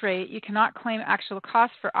mileage rate, you cannot claim actual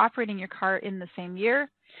costs for operating your car in the same year.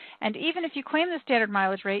 And even if you claim the standard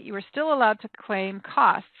mileage rate, you are still allowed to claim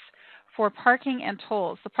costs for parking and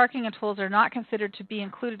tolls. The parking and tolls are not considered to be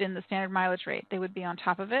included in the standard mileage rate. They would be on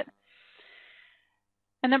top of it.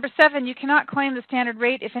 And number 7, you cannot claim the standard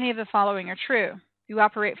rate if any of the following are true. You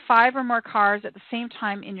operate 5 or more cars at the same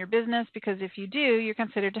time in your business, because if you do, you're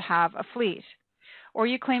considered to have a fleet. Or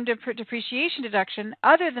you claim depreciation deduction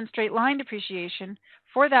other than straight line depreciation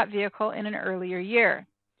for that vehicle in an earlier year.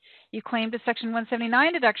 You claimed a Section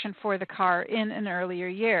 179 deduction for the car in an earlier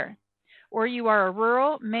year. Or you are a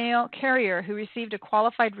rural mail carrier who received a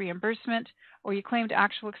qualified reimbursement, or you claimed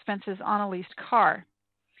actual expenses on a leased car.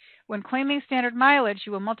 When claiming standard mileage,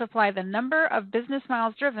 you will multiply the number of business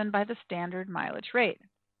miles driven by the standard mileage rate.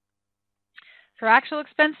 For actual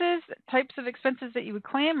expenses, types of expenses that you would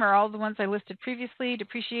claim are all the ones I listed previously: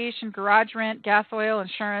 depreciation, garage rent, gas, oil,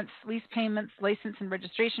 insurance, lease payments, license and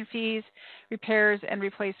registration fees, repairs and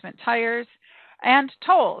replacement tires, and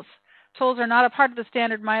tolls. Tolls are not a part of the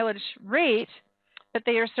standard mileage rate, but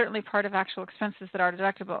they are certainly part of actual expenses that are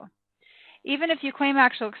deductible. Even if you claim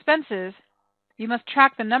actual expenses, you must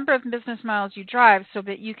track the number of business miles you drive so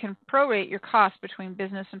that you can prorate your costs between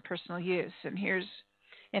business and personal use. And here's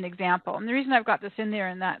an example. And the reason I've got this in there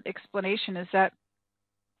in that explanation is that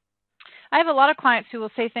I have a lot of clients who will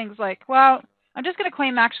say things like, well, I'm just going to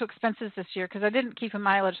claim actual expenses this year because I didn't keep a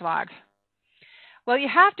mileage log. Well, you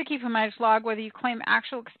have to keep a mileage log whether you claim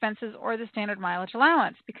actual expenses or the standard mileage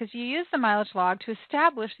allowance, because you use the mileage log to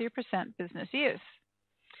establish your percent business use.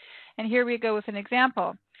 And here we go with an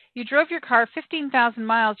example. You drove your car 15,000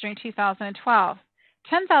 miles during 2012.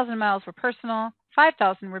 10,000 miles were personal,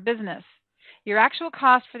 5,000 were business. Your actual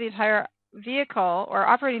cost for the entire vehicle, or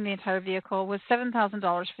operating the entire vehicle, was $7,000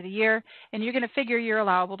 for the year, and you're going to figure your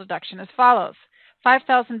allowable deduction as follows.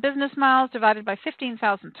 5,000 business miles divided by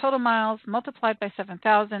 15,000 total miles multiplied by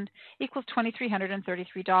 7,000 equals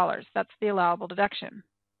 $2,333. That's the allowable deduction.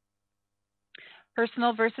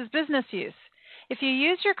 Personal versus business use. If you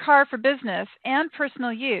use your car for business and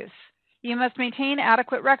personal use, you must maintain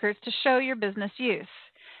adequate records to show your business use.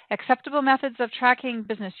 Acceptable methods of tracking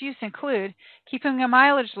business use include keeping a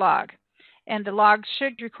mileage log, and the log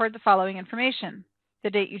should record the following information: the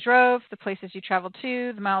date you drove, the places you traveled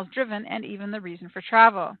to, the miles driven, and even the reason for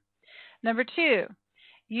travel. Number 2,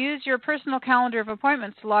 use your personal calendar of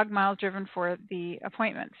appointments to log miles driven for the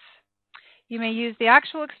appointments. You may use the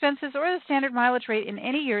actual expenses or the standard mileage rate in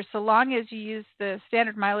any year, so long as you use the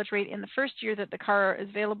standard mileage rate in the first year that the car is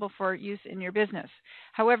available for use in your business.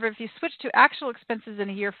 However, if you switch to actual expenses in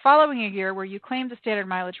a year following a year where you claim the standard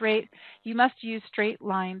mileage rate, you must use straight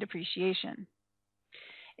line depreciation.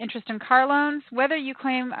 Interest in car loans. Whether you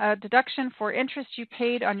claim a deduction for interest you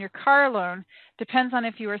paid on your car loan depends on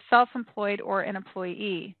if you are self-employed or an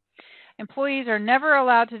employee. Employees are never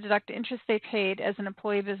allowed to deduct interest they paid as an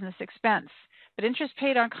employee business expense, but interest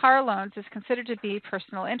paid on car loans is considered to be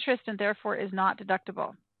personal interest and therefore is not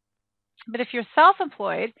deductible. But if you're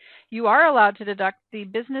self-employed, you are allowed to deduct the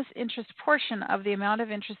business interest portion of the amount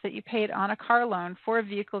of interest that you paid on a car loan for a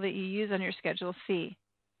vehicle that you use on your Schedule C.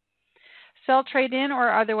 Sell, trade in,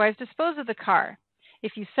 or otherwise dispose of the car.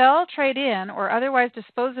 If you sell, trade in, or otherwise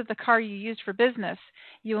dispose of the car you used for business,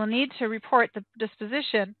 you will need to report the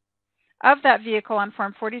disposition of that vehicle on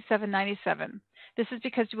Form 4797. This is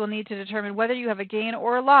because you will need to determine whether you have a gain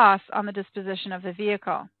or loss on the disposition of the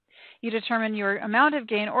vehicle. You determine your amount of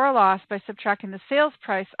gain or loss by subtracting the sales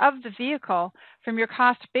price of the vehicle from your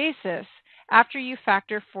cost basis after you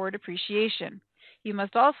factor for depreciation. You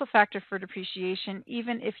must also factor for depreciation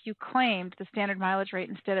even if you claimed the standard mileage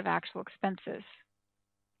rate instead of actual expenses.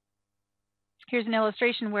 Here's an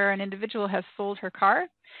illustration where an individual has sold her car.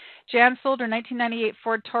 Jan sold her 1998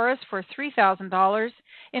 Ford Taurus for $3,000.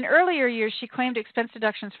 In earlier years, she claimed expense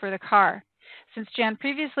deductions for the car. Since Jan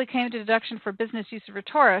previously claimed a deduction for business use of her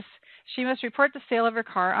Taurus, she must report the sale of her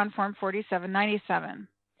car on Form 4797.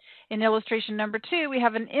 In illustration number 2, we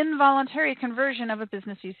have an involuntary conversion of a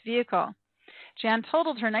business use vehicle. Jan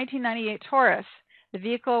totaled her 1998 Taurus. The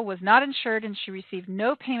vehicle was not insured and she received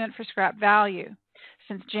no payment for scrap value.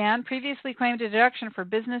 Since Jan previously claimed a deduction for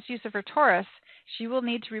business use of her Taurus, she will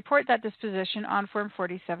need to report that disposition on Form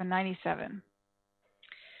 4797.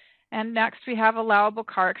 And next we have allowable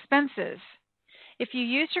car expenses. If you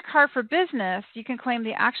use your car for business, you can claim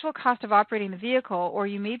the actual cost of operating the vehicle, or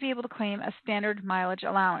you may be able to claim a standard mileage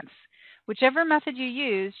allowance. Whichever method you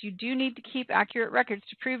use, you do need to keep accurate records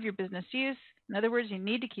to prove your business use. In other words, you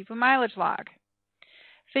need to keep a mileage log.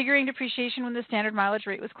 Figuring depreciation when the standard mileage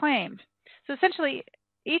rate was claimed. So essentially,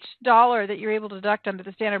 each dollar that you're able to deduct under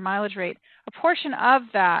the standard mileage rate, a portion of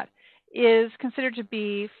that is considered to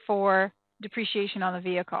be for depreciation on the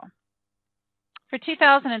vehicle. For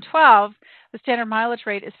 2012, the standard mileage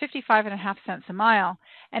rate is 55.5 cents a mile.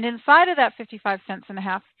 And inside of that 55 cents and a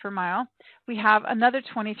half per mile, we have another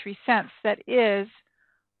 23 cents that is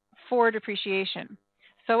for depreciation.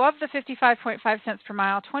 So of the 55.5 cents per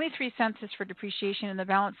mile, 23 cents is for depreciation and the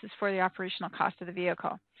balance is for the operational cost of the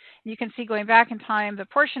vehicle. And you can see going back in time, the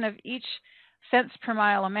portion of each cents per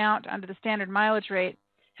mile amount under the standard mileage rate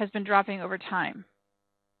has been dropping over time.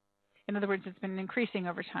 In other words, it's been increasing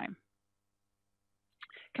over time.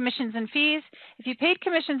 Commissions and fees. If you paid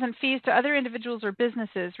commissions and fees to other individuals or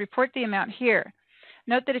businesses, report the amount here.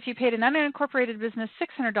 Note that if you paid an unincorporated business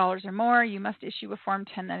 $600 or more, you must issue a Form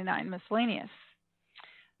 1099 miscellaneous,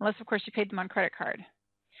 unless, of course, you paid them on credit card.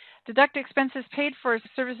 Deduct expenses paid for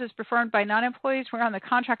services performed by non-employees. We're on the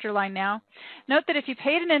contractor line now. Note that if you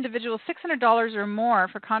paid an individual $600 or more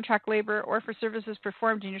for contract labor or for services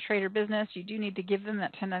performed in your trade or business, you do need to give them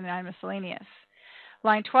that 1099 miscellaneous.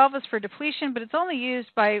 Line 12 is for depletion, but it's only used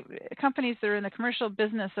by companies that are in the commercial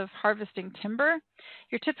business of harvesting timber.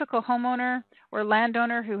 Your typical homeowner or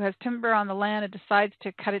landowner who has timber on the land and decides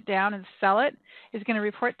to cut it down and sell it is going to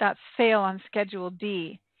report that sale on Schedule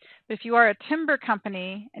D. But if you are a timber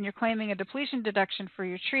company and you're claiming a depletion deduction for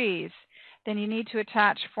your trees, then you need to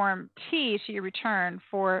attach Form T to your return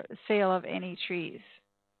for sale of any trees.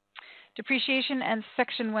 Depreciation and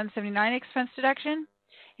Section 179 expense deduction.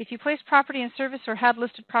 If you place property in service or had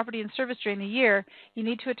listed property in service during the year, you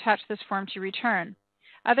need to attach this form to your return.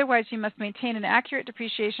 Otherwise, you must maintain an accurate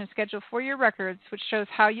depreciation schedule for your records, which shows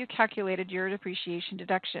how you calculated your depreciation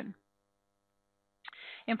deduction.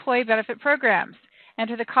 Employee benefit programs.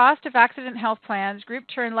 Enter the cost of accident health plans, group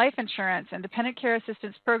term life insurance, and dependent care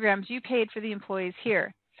assistance programs you paid for the employees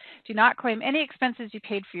here. Do not claim any expenses you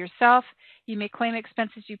paid for yourself. You may claim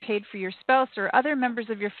expenses you paid for your spouse or other members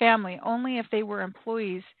of your family only if they were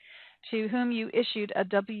employees to whom you issued a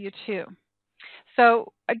W-2.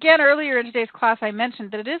 So again, earlier in today's class, I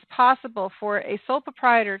mentioned that it is possible for a sole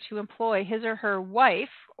proprietor to employ his or her wife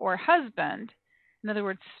or husband, in other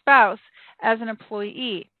words, spouse, as an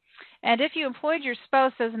employee. And if you employed your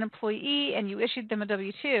spouse as an employee and you issued them a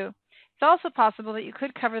W-2, it's also possible that you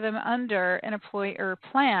could cover them under an employer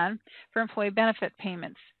plan for employee benefit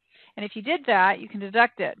payments. And if you did that, you can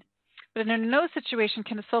deduct it. But in no situation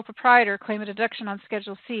can a sole proprietor claim a deduction on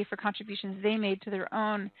Schedule C for contributions they made to their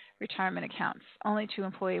own retirement accounts, only to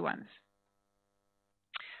employee ones.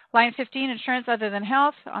 Line 15, insurance other than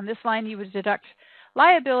health. On this line, you would deduct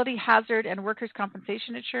liability, hazard, and workers'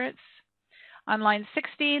 compensation insurance. On line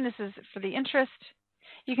 16, this is for the interest.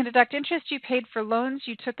 You can deduct interest you paid for loans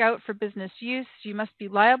you took out for business use. You must be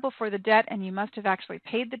liable for the debt, and you must have actually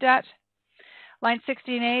paid the debt. Line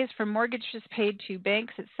 16A is for mortgages paid to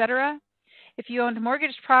banks, etc. If you owned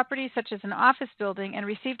mortgaged property, such as an office building, and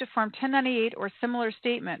received a Form 1098 or similar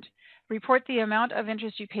statement, report the amount of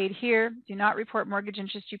interest you paid here. Do not report mortgage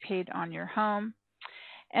interest you paid on your home.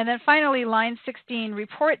 And then finally, line 16,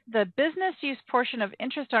 report the business use portion of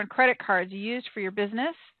interest on credit cards you used for your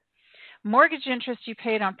business, mortgage interest you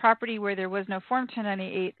paid on property where there was no Form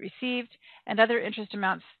 1098 received, and other interest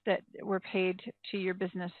amounts that were paid to your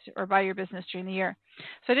business or by your business during the year.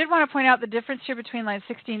 So I did want to point out the difference here between line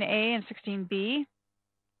 16A and 16B.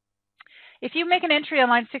 If you make an entry on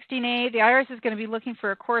line 16A, the IRS is going to be looking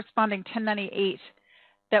for a corresponding 1098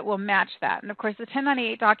 that will match that. And of course, the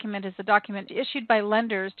 1098 document is a document issued by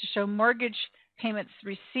lenders to show mortgage payments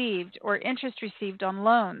received or interest received on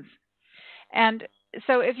loans. And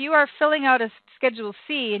so if you are filling out a Schedule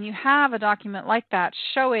C and you have a document like that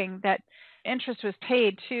showing that interest was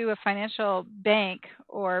paid to a financial bank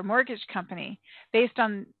or mortgage company based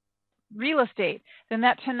on real estate, then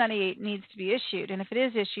that 1098 needs to be issued. And if it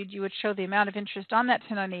is issued, you would show the amount of interest on that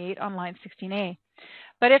 1098 on line 16A.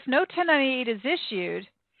 But if no 1098 is issued,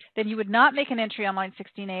 then you would not make an entry on line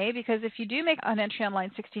 16A, because if you do make an entry on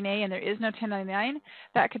line 16A and there is no 1099,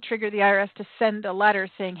 that could trigger the IRS to send a letter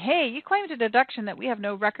saying, hey, you claimed a deduction that we have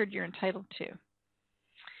no record you're entitled to.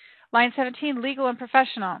 Line 17, legal and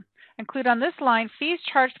professional. Include on this line fees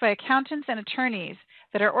charged by accountants and attorneys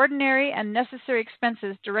that are ordinary and necessary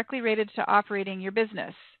expenses directly related to operating your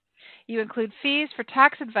business. You include fees for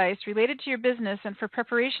tax advice related to your business and for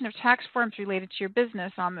preparation of tax forms related to your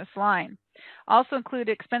business on this line. Also include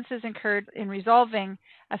expenses incurred in resolving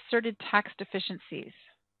asserted tax deficiencies.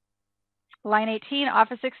 Line 18,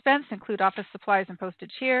 office expense, include office supplies and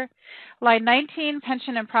postage here. Line 19,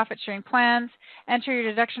 pension and profit sharing plans. Enter your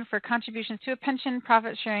deduction for contributions to a pension,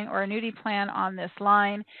 profit sharing, or annuity plan on this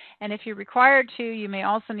line. And if you're required to, you may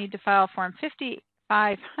also need to file Form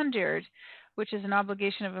 5500, which is an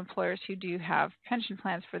obligation of employers who do have pension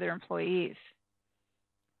plans for their employees.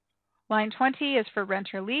 Line 20 is for rent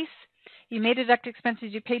or lease. You may deduct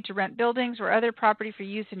expenses you paid to rent buildings or other property for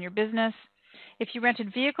use in your business. If you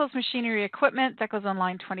rented vehicles, machinery, equipment, that goes on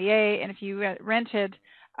line 20A. And if you rented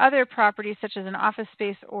other property such as an office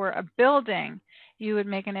space or a building, you would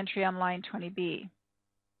make an entry on line 20B.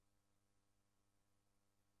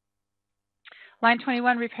 Line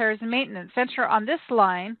 21, repairs and maintenance. Enter on this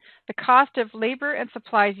line the cost of labor and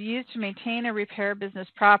supplies used to maintain or repair business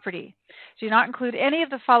property. Do not include any of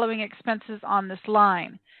the following expenses on this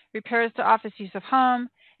line: repairs to office use of home,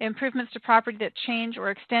 improvements to property that change or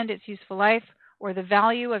extend its useful life, or the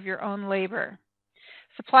value of your own labor.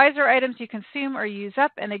 Supplies are items you consume or use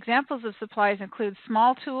up, and examples of supplies include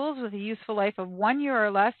small tools with a useful life of 1 year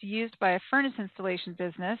or less used by a furnace installation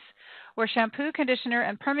business, or shampoo, conditioner,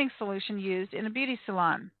 and perming solution used in a beauty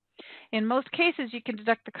salon. In most cases, you can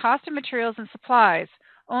deduct the cost of materials and supplies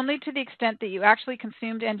only to the extent that you actually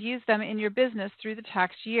consumed and used them in your business through the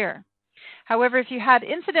tax year. However, if you had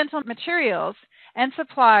incidental materials and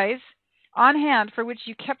supplies on hand for which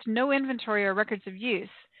you kept no inventory or records of use,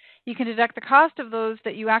 you can deduct the cost of those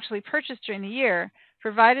that you actually purchased during the year,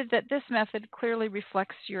 provided that this method clearly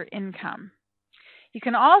reflects your income. You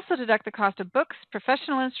can also deduct the cost of books,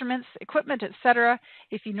 professional instruments, equipment, etc.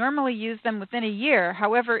 if you normally use them within a year.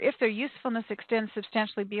 However, if their usefulness extends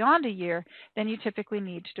substantially beyond a year, then you typically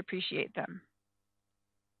need to depreciate them.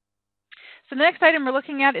 So the next item we're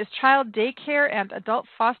looking at is child daycare and adult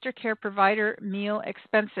foster care provider meal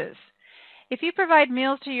expenses. If you provide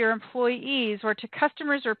meals to your employees or to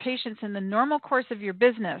customers or patients in the normal course of your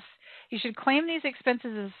business, you should claim these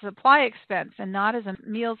expenses as a supply expense and not as a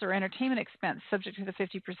meals or entertainment expense subject to the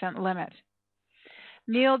 50% limit.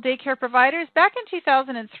 Meal daycare providers. Back in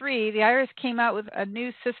 2003, the IRS came out with a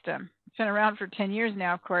new system. It's been around for 10 years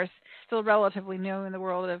now, of course, still relatively new in the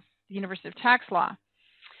world of the University of Tax Law.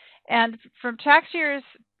 And from tax years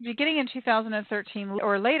beginning in 2013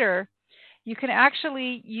 or later, you can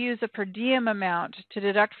actually use a per diem amount to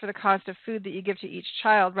deduct for the cost of food that you give to each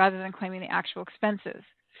child rather than claiming the actual expenses.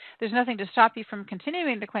 There's nothing to stop you from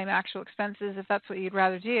continuing to claim actual expenses if that's what you'd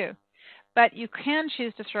rather do. But you can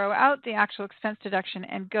choose to throw out the actual expense deduction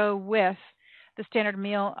and go with the standard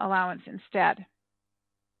meal allowance instead.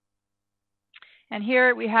 And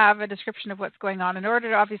here we have a description of what's going on. In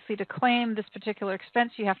order, obviously, to claim this particular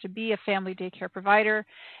expense, you have to be a family daycare provider.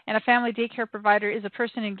 And a family daycare provider is a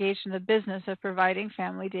person engaged in the business of providing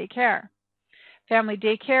family daycare. Family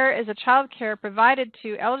daycare is a child care provided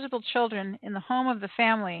to eligible children in the home of the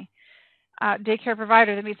family daycare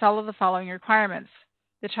provider that meets all of the following requirements.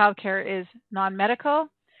 The child care is non-medical,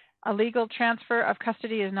 a legal transfer of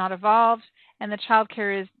custody is not involved, and the child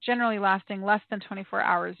care is generally lasting less than 24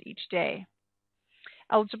 hours each day.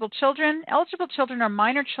 Eligible children. Eligible children are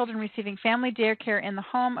minor children receiving family daycare in the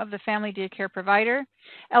home of the family daycare provider.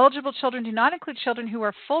 Eligible children do not include children who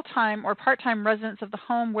are full-time or part-time residents of the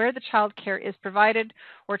home where the child care is provided,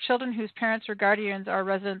 or children whose parents or guardians are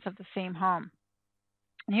residents of the same home.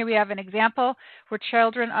 And here we have an example where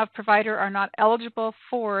children of provider are not eligible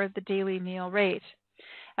for the daily meal rate.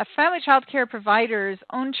 A family child care provider's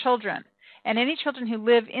own children and any children who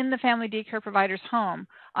live in the family daycare provider's home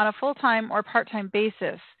on a full-time or part-time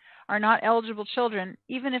basis are not eligible children,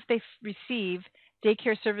 even if they receive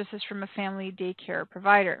daycare services from a family daycare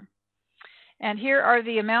provider. And here are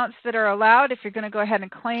the amounts that are allowed if you're going to go ahead and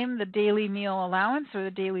claim the daily meal allowance or the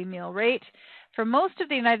daily meal rate. For most of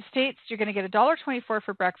the United States, you're going to get $1.24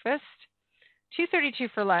 for breakfast, $2.32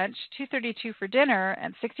 for lunch, $2.32 for dinner,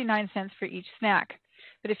 and 69 cents for each snack.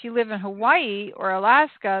 But if you live in Hawaii or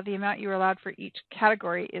Alaska, the amount you're allowed for each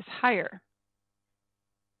category is higher.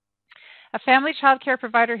 A family child care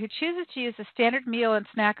provider who chooses to use the standard meal and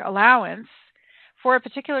snack allowance for a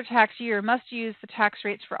particular tax year must use the tax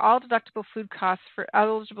rates for all deductible food costs for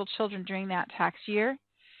eligible children during that tax year.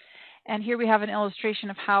 And here we have an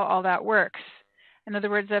illustration of how all that works. In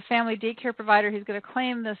other words, a family daycare provider who's going to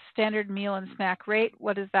claim the standard meal and snack rate,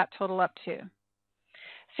 what does that total up to?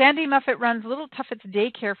 Sandy Muffet runs Little Tuffet's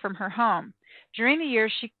daycare from her home. During the year,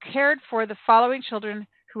 she cared for the following children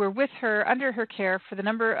who were with her under her care for the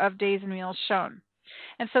number of days and meals shown.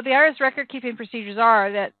 And so the IRS record-keeping procedures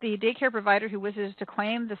are that the daycare provider who wishes to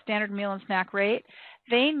claim the standard meal and snack rate,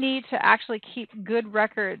 they need to actually keep good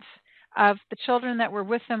records of the children that were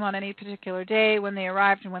with them on any particular day, when they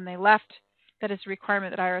arrived and when they left. That is a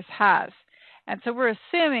requirement that IRS has. And so we're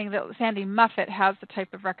assuming that Sandy Muffet has the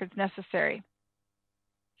type of records necessary.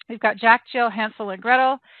 We've got Jack, Jill, Hansel, and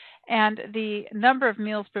Gretel, and the number of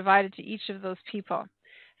meals provided to each of those people.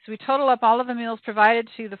 So we total up all of the meals provided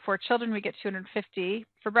to the 4 children. We get 250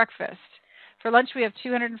 for breakfast. For lunch, we have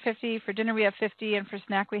 250. For dinner, we have 50. And for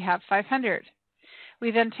snack, we have 500.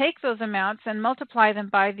 We then take those amounts and multiply them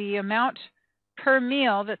by the amount per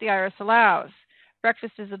meal that the IRS allows.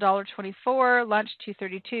 Breakfast is $1.24, lunch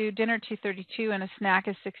 $2.32, dinner $2.32, and a snack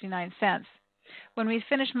is 69 cents. When we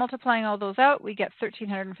finish multiplying all those out, we get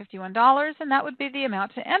 $1,351, and that would be the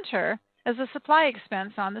amount to enter as a supply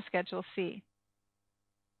expense on the Schedule C.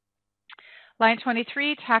 Line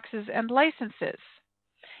 23, taxes and licenses.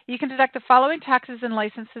 You can deduct the following taxes and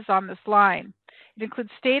licenses on this line. It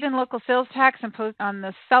includes state and local sales tax imposed on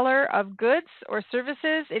the seller of goods or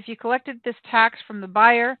services. If you collected this tax from the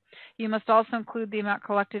buyer, you must also include the amount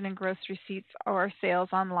collected in gross receipts or sales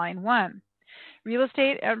on line 1. Real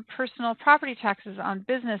estate and personal property taxes on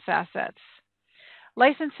business assets.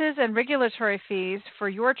 Licenses and regulatory fees for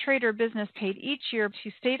your trade or business paid each year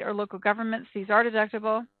to state or local governments. These are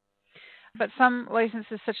deductible, but some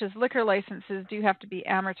licenses, such as liquor licenses, do have to be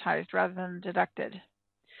amortized rather than deducted.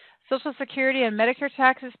 Social Security and Medicare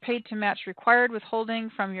taxes paid to match required withholding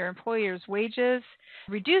from your employer's wages.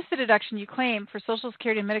 Reduce the deduction you claim for Social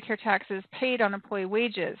Security and Medicare taxes paid on employee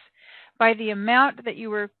wages by the amount that you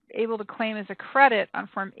were able to claim as a credit on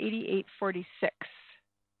Form 8846.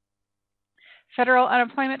 Federal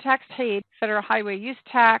unemployment tax paid, federal highway use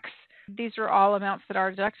tax, these are all amounts that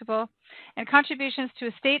are deductible, and contributions to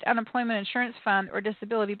a state unemployment insurance fund or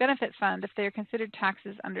disability benefit fund if they are considered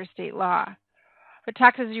taxes under state law. The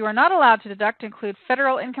taxes you are not allowed to deduct include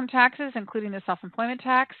federal income taxes, including the self-employment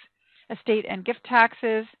tax, estate and gift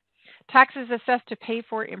taxes, taxes assessed to pay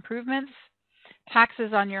for improvements,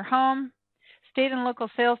 taxes on your home, state and local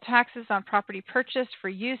sales taxes on property purchased for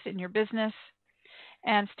use in your business,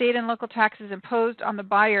 and state and local taxes imposed on the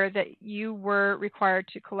buyer that you were required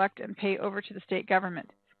to collect and pay over to the state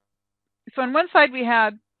government. So on one side we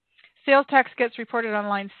had sales tax gets reported on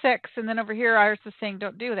line 6, and then over here IRS is saying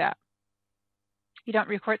don't do that. You don't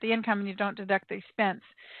report the income and you don't deduct the expense.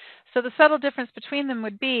 So the subtle difference between them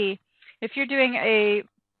would be if you're doing a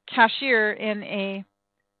cashier in a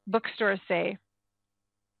bookstore, say,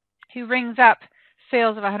 who rings up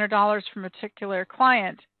sales of $100 from a particular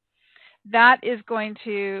client, that is going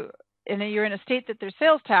to, and you're in a state that there's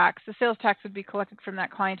sales tax, the sales tax would be collected from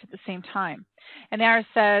that client at the same time. And IRS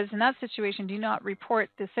says, in that situation, do not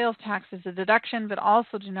report the sales tax as a deduction, but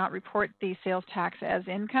also do not report the sales tax as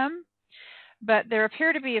income. But there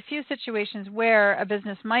appear to be a few situations where a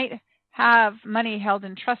business might have money held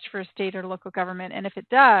in trust for a state or local government, and if it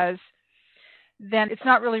does, then it's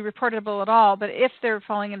not really reportable at all. But if they're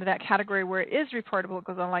falling into that category where it is reportable, it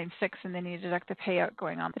goes on line 6, and then you deduct the payout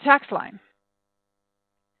going on the tax line.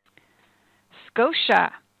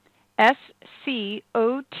 Scotia, S-C-O-T-I-A,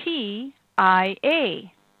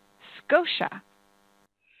 Scotia.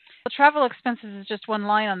 Well, travel expenses is just one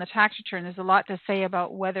line on the tax return. There's a lot to say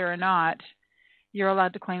about whether or not you're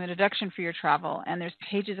allowed to claim a deduction for your travel, and there's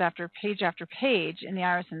pages after page after page in the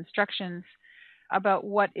IRS instructions about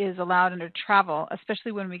what is allowed under travel,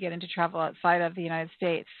 especially when we get into travel outside of the United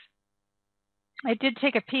States. I did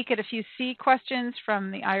take a peek at a few C questions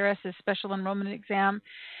from the IRS's special enrollment exam,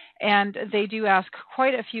 and they do ask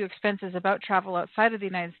quite a few expenses about travel outside of the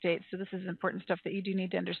United States, so this is important stuff that you do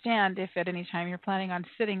need to understand if at any time you're planning on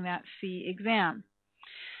sitting that C exam.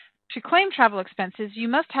 To claim travel expenses, you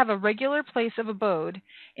must have a regular place of abode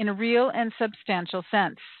in a real and substantial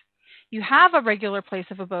sense. You have a regular place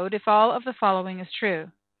of abode if all of the following is true.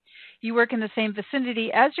 You work in the same vicinity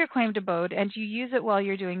as your claimed abode and you use it while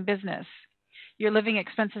you're doing business. Your living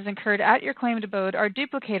expenses incurred at your claimed abode are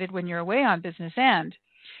duplicated when you're away on business, and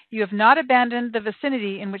you have not abandoned the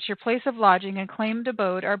vicinity in which your place of lodging and claimed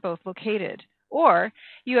abode are both located. Or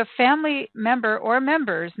you have family member or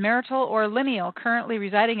members, marital or lineal, currently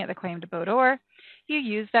residing at the claimed abode, or you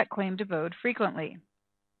use that claimed abode frequently.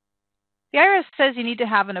 The IRS says you need to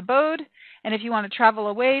have an abode, and if you want to travel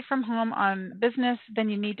away from home on business, then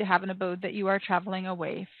you need to have an abode that you are traveling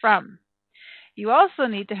away from. You also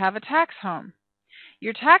need to have a tax home.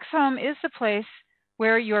 Your tax home is the place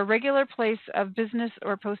where your regular place of business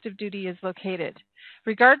or post of duty is located,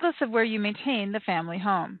 regardless of where you maintain the family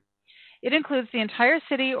home. It includes the entire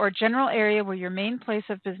city or general area where your main place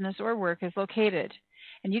of business or work is located,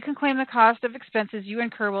 and you can claim the cost of expenses you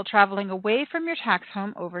incur while traveling away from your tax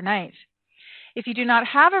home overnight. If you do not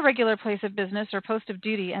have a regular place of business or post of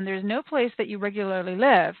duty and there is no place that you regularly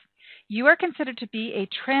live, you are considered to be a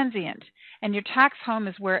transient, and your tax home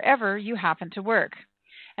is wherever you happen to work.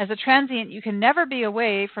 As a transient, you can never be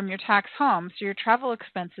away from your tax home, so your travel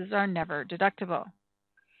expenses are never deductible.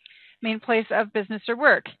 Main place of business or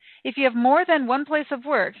work. If you have more than one place of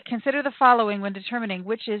work, consider the following when determining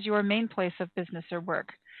which is your main place of business or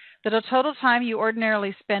work. The total time you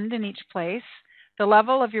ordinarily spend in each place, the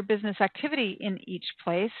level of your business activity in each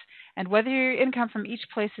place, and whether your income from each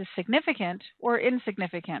place is significant or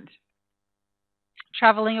insignificant.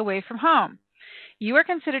 Traveling away from home. You are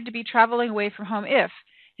considered to be traveling away from home if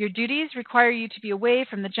your duties require you to be away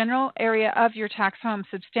from the general area of your tax home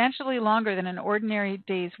substantially longer than an ordinary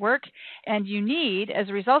day's work, and you need, as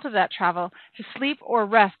a result of that travel, to sleep or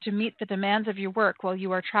rest to meet the demands of your work while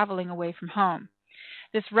you are traveling away from home.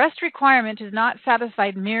 This rest requirement is not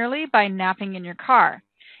satisfied merely by napping in your car.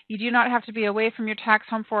 You do not have to be away from your tax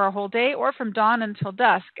home for a whole day or from dawn until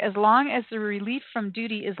dusk, as long as the relief from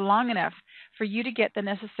duty is long enough for you to get the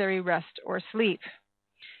necessary rest or sleep.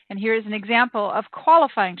 And here is an example of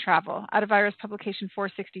qualifying travel out of IRS Publication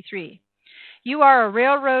 463. You are a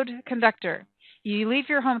railroad conductor. You leave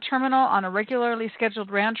your home terminal on a regularly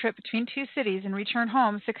scheduled round trip between two cities and return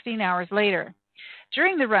home 16 hours later.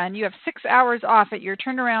 During the run, you have 6 hours off at your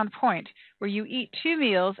turnaround point, where you eat 2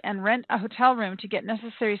 meals and rent a hotel room to get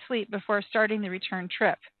necessary sleep before starting the return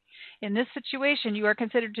trip. In this situation, you are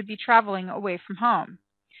considered to be traveling away from home.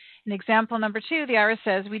 In example number 2, the IRS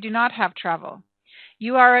says we do not have travel.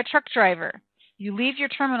 You are a truck driver. You leave your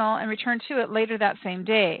terminal and return to it later that same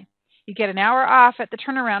day. You get an hour off at the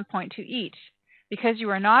turnaround point to eat. Because you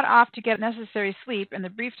are not off to get necessary sleep and the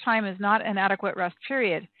brief time is not an adequate rest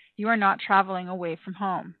period, you are not traveling away from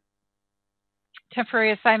home.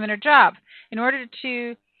 Temporary assignment or job. In order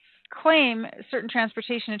to claim certain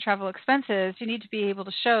transportation and travel expenses, you need to be able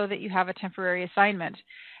to show that you have a temporary assignment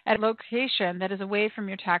at a location that is away from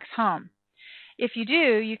your tax home. If you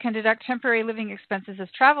do, you can deduct temporary living expenses as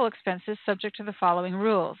travel expenses subject to the following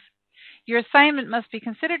rules. Your assignment must be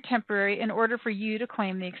considered temporary in order for you to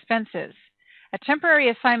claim the expenses. A temporary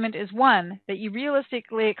assignment is one that you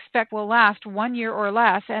realistically expect will last 1 year or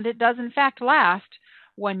less, and it does in fact last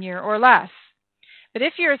 1 year or less. But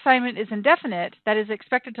if your assignment is indefinite, that is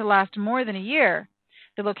expected to last more than a year,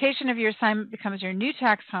 the location of your assignment becomes your new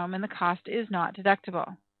tax home and the cost is not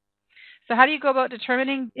deductible. So how do you go about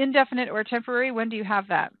determining indefinite or temporary? When do you have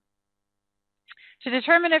that? To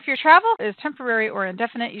determine if your travel is temporary or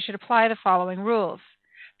indefinite, you should apply the following rules.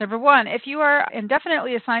 Number 1, if you are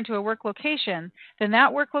indefinitely assigned to a work location, then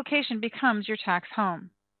that work location becomes your tax home.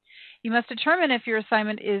 You must determine if your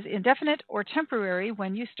assignment is indefinite or temporary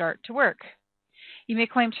when you start to work. You may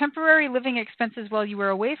claim temporary living expenses while you are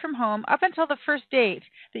away from home up until the first date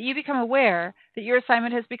that you become aware that your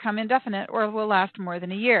assignment has become indefinite or will last more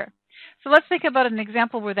than a year. So let's think about an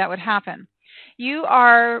example where that would happen. You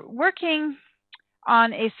are working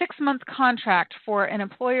on a 6-month contract for an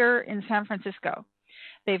employer in San Francisco.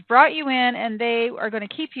 They've brought you in and they are going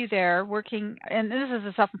to keep you there working, and this is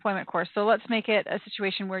a self-employment course, so let's make it a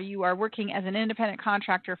situation where you are working as an independent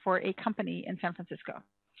contractor for a company in San Francisco.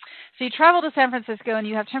 So you travel to San Francisco and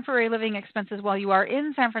you have temporary living expenses while you are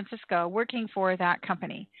in San Francisco working for that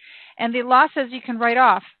company. And the law says you can write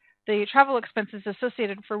off the travel expenses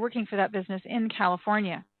associated for working for that business in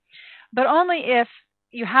California, but only if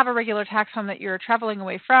you have a regular tax home that you're traveling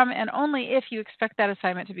away from and only if you expect that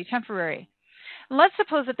assignment to be temporary. Let's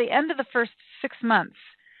suppose at the end of the first 6 months,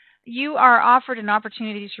 you are offered an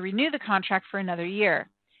opportunity to renew the contract for another year.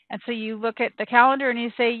 And so you look at the calendar and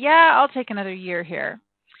you say, yeah, I'll take another year here.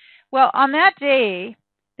 Well, on that day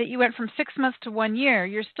that you went from 6 months to 1 year,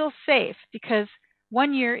 you're still safe because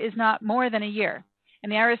 1 year is not more than a year.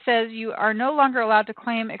 And the IRS says you are no longer allowed to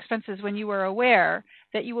claim expenses when you are aware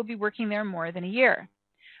that you will be working there more than a year.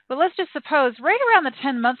 But let's just suppose right around the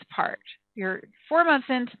 10-month part, you're 4 months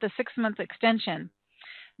into the 6-month extension,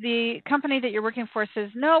 the company that you're working for says,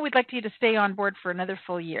 no, we'd like you to stay on board for another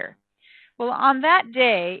full year. Well, on that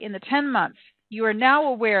day in the 10 months, you are now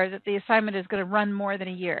aware that the assignment is going to run more than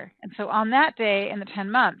a year. And so on that day in the 10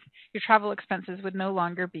 months, your travel expenses would no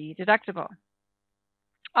longer be deductible.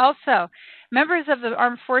 Also, members of the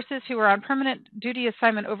armed forces who are on permanent duty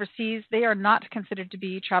assignment overseas, they are not considered to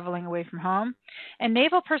be traveling away from home. And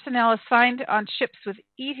naval personnel assigned on ships with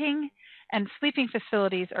eating and sleeping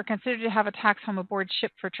facilities are considered to have a tax home aboard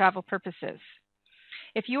ship for travel purposes.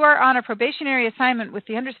 If you are on a probationary assignment with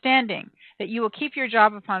the understanding that you will keep your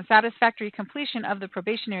job upon satisfactory completion of the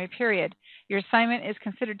probationary period, your assignment is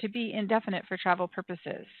considered to be indefinite for travel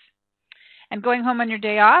purposes. And going home on your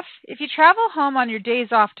day off, if you travel home on your days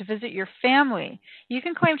off to visit your family, you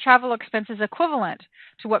can claim travel expenses equivalent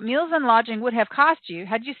to what meals and lodging would have cost you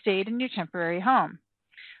had you stayed in your temporary home.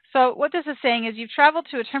 So what this is saying is you've traveled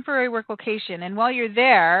to a temporary work location, and while you're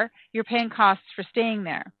there, you're paying costs for staying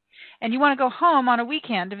there. And you want to go home on a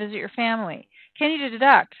weekend to visit your family. Can you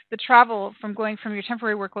deduct the travel from going from your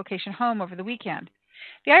temporary work location home over the weekend?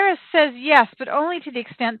 The IRS says yes, but only to the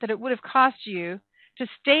extent that it would have cost you to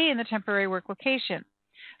stay in the temporary work location.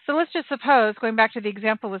 So let's just suppose, going back to the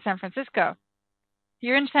example with San Francisco,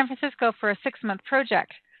 you're in San Francisco for a 6-month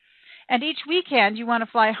project, and each weekend you want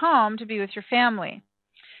to fly home to be with your family.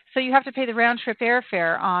 So you have to pay the round-trip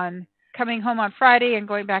airfare on coming home on Friday and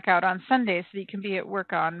going back out on Sunday so that you can be at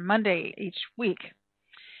work on Monday each week.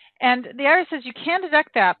 And the IRS says you can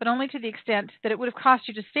deduct that, but only to the extent that it would have cost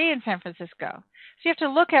you to stay in San Francisco. So you have to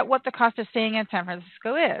look at what the cost of staying in San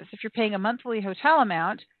Francisco is. If you're paying a monthly hotel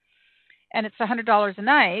amount and it's $100 a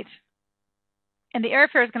night, and the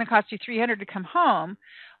airfare is going to cost you $300 to come home,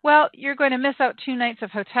 well, you're going to miss out 2 nights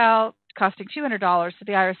of hotel costing $200. So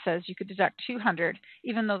the IRS says you could deduct $200,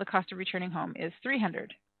 even though the cost of returning home is $300.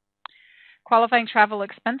 Qualifying travel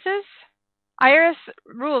expenses. IRS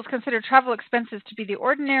rules consider travel expenses to be the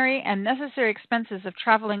ordinary and necessary expenses of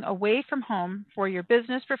traveling away from home for your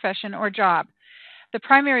business, profession, or job. The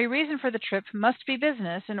primary reason for the trip must be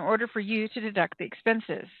business in order for you to deduct the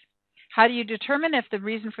expenses. How do you determine if the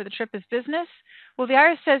reason for the trip is business? Well, the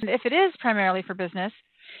IRS says if it is primarily for business,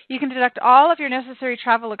 you can deduct all of your necessary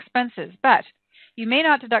travel expenses, but you may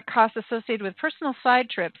not deduct costs associated with personal side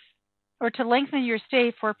trips or to lengthen your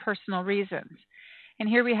stay for personal reasons. And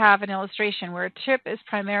here we have an illustration where a trip is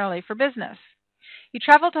primarily for business. You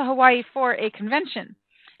travel to Hawaii for a convention,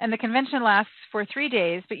 and the convention lasts for 3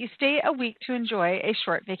 days, but you stay a week to enjoy a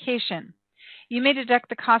short vacation. You may deduct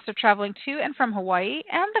the cost of traveling to and from Hawaii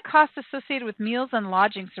and the cost associated with meals and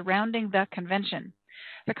lodging surrounding the convention.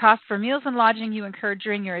 The cost for meals and lodging you incur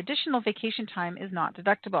during your additional vacation time is not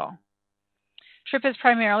deductible. Trip is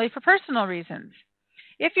primarily for personal reasons.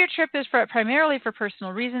 If your trip is primarily for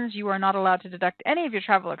personal reasons, you are not allowed to deduct any of your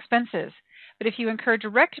travel expenses. But if you incur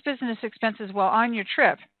direct business expenses while on your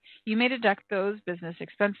trip, you may deduct those business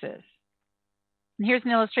expenses. And here's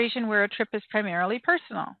an illustration where a trip is primarily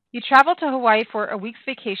personal. You travel to Hawaii for a week's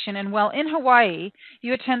vacation, and while in Hawaii,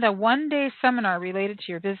 you attend a 1-day seminar related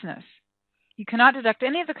to your business. You cannot deduct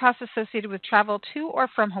any of the costs associated with travel to or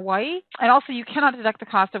from Hawaii, and also you cannot deduct the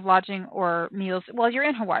cost of lodging or meals while you're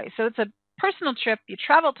in Hawaii. So it's a personal trip. You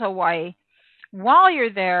travel to Hawaii. While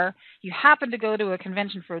you're there, you happen to go to a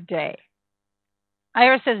convention for a day.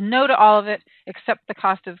 IRS says no to all of it except the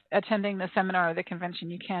cost of attending the seminar or the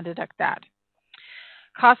convention. You can deduct that.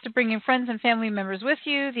 Cost of bringing friends and family members with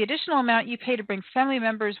you. The additional amount you pay to bring family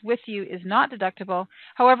members with you is not deductible.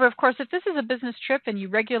 However, of course, if this is a business trip and you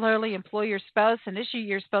regularly employ your spouse and issue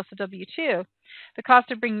your spouse a W-2, the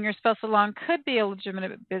cost of bringing your spouse along could be a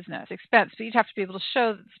legitimate business expense, but you'd have to be able to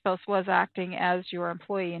show that the spouse was acting as your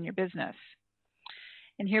employee in your business.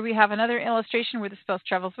 And here we have another illustration where the spouse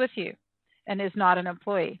travels with you and is not an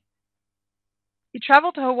employee. You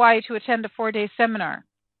travel to Hawaii to attend a 4-day seminar.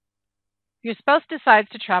 Your spouse decides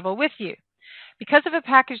to travel with you. Because of a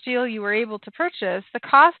package deal you were able to purchase, the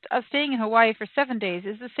cost of staying in Hawaii for 7 days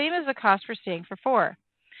is the same as the cost for staying for 4.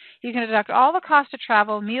 You can deduct all the cost of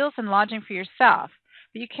travel, meals, and lodging for yourself,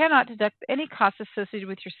 but you cannot deduct any costs associated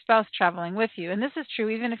with your spouse traveling with you. And this is true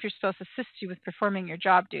even if your spouse assists you with performing your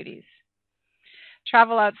job duties.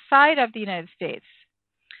 Travel outside of the United States.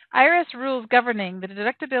 IRS rules governing the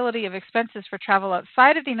deductibility of expenses for travel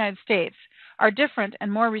outside of the United States are different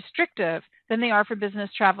and more restrictive than they are for business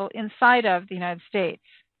travel inside of the United States.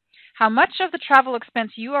 How much of the travel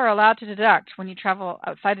expense you are allowed to deduct when you travel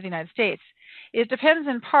outside of the United States, it depends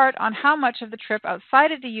in part on how much of the trip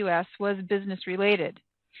outside of the U.S. was business related.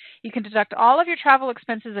 You can deduct all of your travel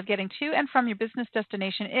expenses of getting to and from your business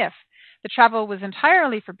destination if the travel was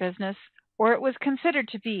entirely for business or it was considered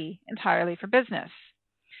to be entirely for business.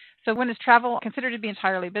 So when is travel considered to be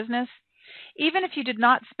entirely business? Even if you did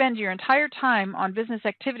not spend your entire time on business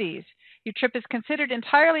activities, your trip is considered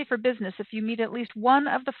entirely for business if you meet at least one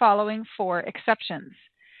of the following 4 exceptions.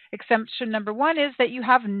 Exception number 1 is that you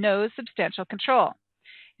have no substantial control.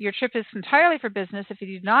 Your trip is entirely for business if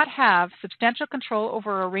you do not have substantial control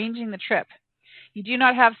over arranging the trip. You do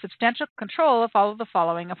not have substantial control if all of the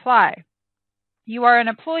following apply. You are an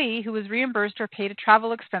employee who is reimbursed or paid a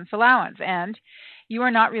travel expense allowance, and you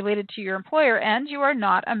are not related to your employer, and you are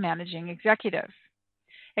not a managing executive.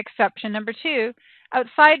 Exception number 2,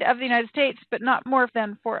 outside of the United States, but not more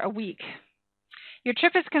than for a week. Your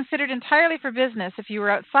trip is considered entirely for business if you are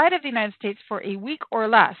outside of the United States for a week or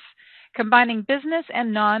less, combining business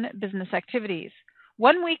and non-business activities.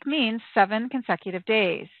 1 week means 7 consecutive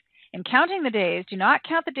days. In counting the days, do not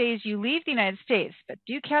count the days you leave the United States, but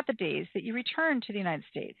do count the days that you return to the United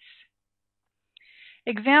States.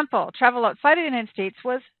 Example, travel outside of the United States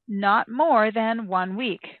was not more than 1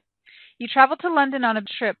 week. You traveled to London on a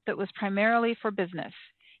trip that was primarily for business.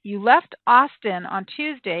 You left Austin on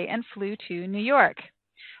Tuesday and flew to New York.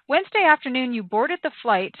 Wednesday afternoon, you boarded the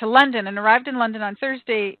flight to London and arrived in London on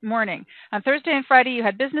Thursday morning. On Thursday and Friday, you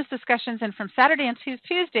had business discussions, and from Saturday and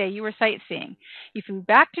Tuesday, you were sightseeing. You flew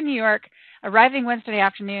back to New York, arriving Wednesday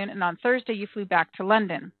afternoon, and on Thursday, you flew back to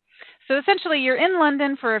London. So essentially, you're in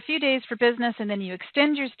London for a few days for business, and then you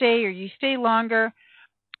extend your stay or you stay longer.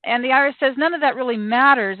 And the IRS says none of that really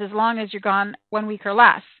matters as long as you're gone 1 week or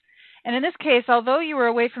less. And in this case, although you were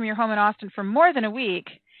away from your home in Austin for more than a week,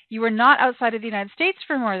 you were not outside of the United States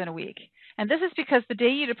for more than a week. And this is because the day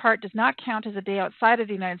you depart does not count as a day outside of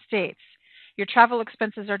the United States. Your travel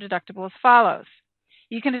expenses are deductible as follows.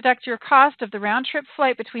 You can deduct your cost of the round-trip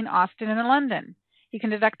flight between Austin and London. You can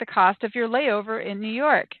deduct the cost of your layover in New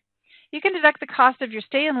York. You can deduct the cost of your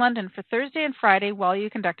stay in London for Thursday and Friday while you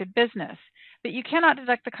conducted business. But you cannot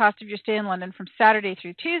deduct the cost of your stay in London from Saturday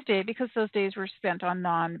through Tuesday because those days were spent on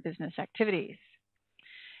non-business activities.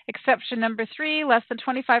 Exception number 3, less than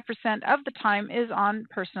 25% of the time is on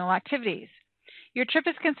personal activities. Your trip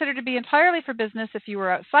is considered to be entirely for business if you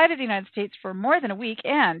were outside of the United States for more than a week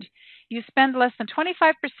and you spend less than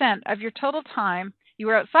 25% of your total time you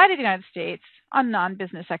were outside of the United States on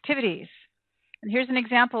non-business activities. And here's an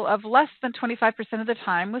example of less than 25% of the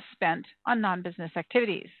time was spent on non-business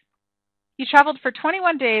activities. You traveled for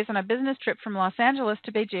 21 days on a business trip from Los Angeles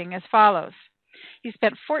to Beijing as follows. You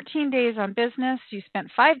spent 14 days on business, you spent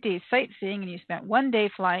 5 days sightseeing, and you spent 1 day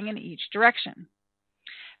flying in each direction.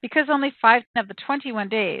 Because only 5 of the 21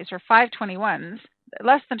 days, or 5/21s,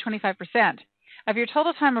 less than 25%, of your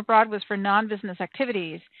total time abroad was for non-business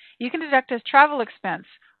activities, you can deduct as travel expense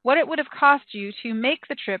what it would have cost you to make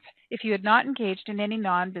the trip if you had not engaged in any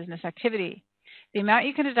non-business activity. The amount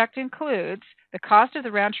you can deduct includes the cost of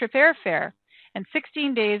the round-trip airfare and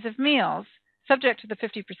 16 days of meals, subject to the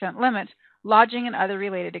 50% limit, lodging, and other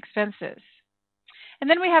related expenses. And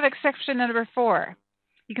then we have exception number 4.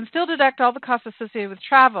 You can still deduct all the costs associated with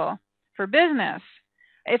travel for business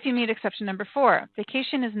if you meet exception number 4.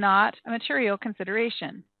 Vacation is not a material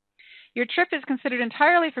consideration. Your trip is considered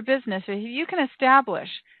entirely for business if you can establish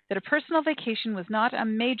that a personal vacation was not a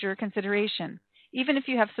major consideration, even if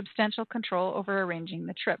you have substantial control over arranging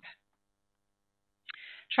the trip.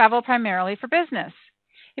 Travel primarily for business.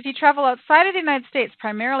 If you travel outside of the United States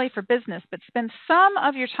primarily for business but spend some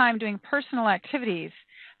of your time doing personal activities,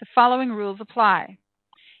 the following rules apply.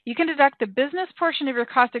 You can deduct the business portion of your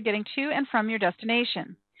cost of getting to and from your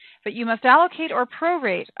destination, but you must allocate or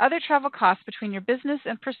prorate other travel costs between your business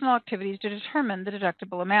and personal activities to determine the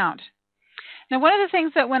deductible amount. Now, one of the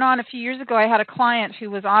things that went on a few years ago, I had a client who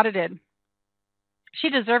was audited. She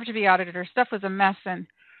deserved to be audited. Her stuff was a mess, and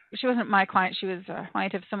she wasn't my client. She was a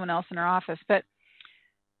client of someone else in her office, but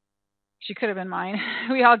she could have been mine.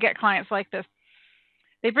 We all get clients like this.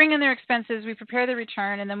 They bring in their expenses, we prepare the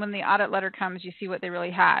return, and then when the audit letter comes, you see what they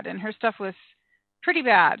really had. And her stuff was pretty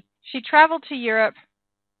bad. She traveled to Europe,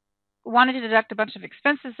 wanted to deduct a bunch of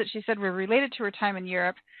expenses that she said were related to her time in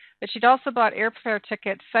Europe, but she'd also bought airfare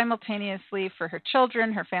tickets simultaneously for her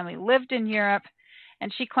children. Her family lived in Europe,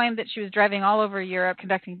 and she claimed that she was driving all over Europe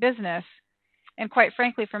conducting business. And quite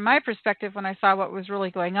frankly, from my perspective, when I saw what was really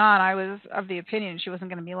going on, I was of the opinion she wasn't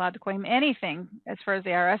going to be allowed to claim anything as far as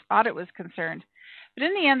the IRS audit was concerned. But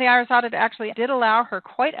in the end, the IRS audit actually did allow her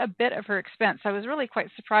quite a bit of her expense. I was really quite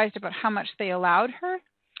surprised about how much they allowed her.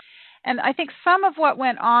 And I think some of what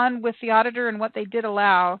went on with the auditor and what they did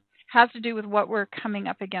allow has to do with what we're coming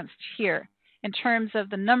up against here in terms of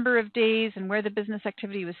the number of days and where the business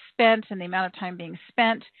activity was spent and the amount of time being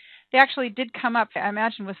spent. They actually did come up, I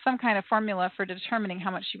imagine, with some kind of formula for determining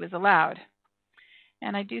how much she was allowed.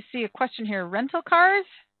 And I do see a question here, rental cars?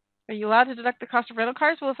 Are you allowed to deduct the cost of rental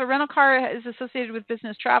cars? Well, if a rental car is associated with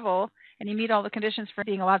business travel and you meet all the conditions for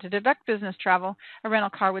being allowed to deduct business travel, a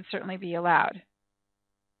rental car would certainly be allowed.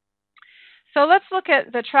 So let's look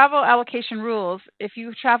at the travel allocation rules if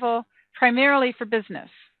you travel primarily for business.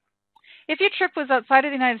 If your trip was outside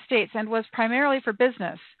of the United States and was primarily for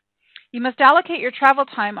business, you must allocate your travel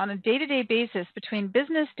time on a day-to-day basis between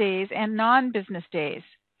business days and non-business days.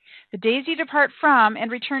 The days you depart from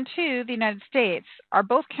and return to the United States are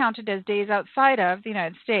both counted as days outside of the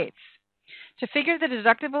United States. To figure the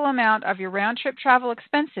deductible amount of your round-trip travel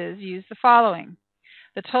expenses, use the following.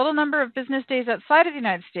 The total number of business days outside of the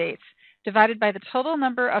United States divided by the total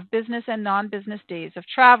number of business and non-business days of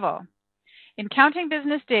travel. In counting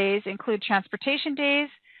business days include transportation days,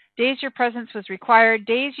 days your presence was required,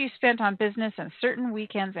 days you spent on business, and certain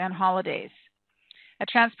weekends and holidays. A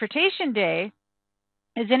transportation day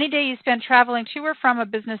is any day you spend traveling to or from a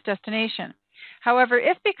business destination. However,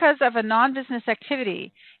 if because of a non-business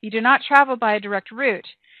activity you do not travel by a direct route,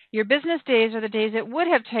 your business days are the days it would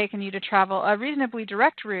have taken you to travel a reasonably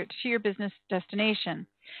direct route to your business destination.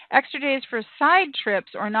 Extra days for side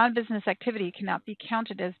trips or non-business activity cannot be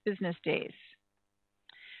counted as business days.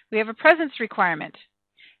 We have a presence requirement.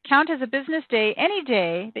 Count as a business day any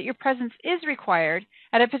day that your presence is required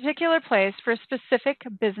at a particular place for a specific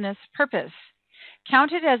business purpose.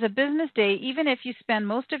 Count it as a business day even if you spend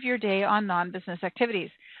most of your day on non-business activities.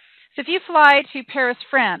 So if you fly to Paris,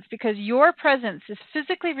 France, because your presence is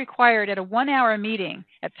physically required at a 1-hour meeting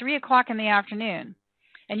at 3 o'clock in the afternoon,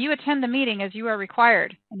 and you attend the meeting as you are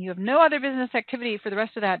required, and you have no other business activity for the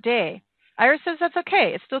rest of that day, IRS says that's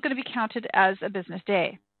okay. It's still going to be counted as a business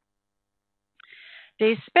day.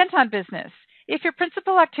 Days spent on business. If your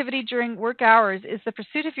principal activity during work hours is the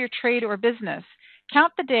pursuit of your trade or business,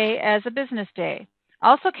 count the day as a business day.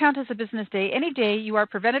 Also count as a business day any day you are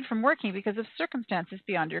prevented from working because of circumstances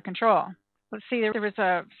beyond your control. Let's see, there was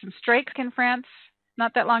some strikes in France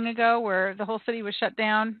not that long ago where the whole city was shut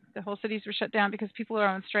down. The whole cities were shut down because people are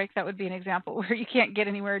on strike. That would be an example where you can't get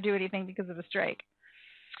anywhere or do anything because of a strike.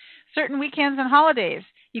 Certain weekends and holidays.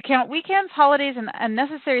 You count weekends, holidays, and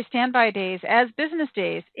unnecessary standby days as business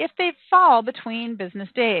days if they fall between business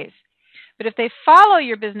days. But if they follow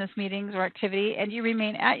your business meetings or activity and you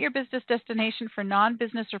remain at your business destination for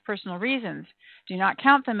non-business or personal reasons, do not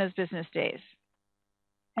count them as business days.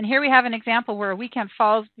 And here we have an example where a weekend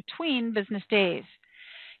falls between business days.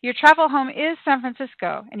 Your travel home is San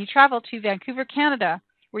Francisco, and you travel to Vancouver, Canada,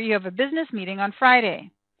 where you have a business meeting on Friday.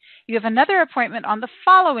 You have another appointment on the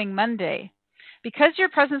following Monday. Because your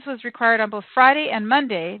presence was required on both Friday and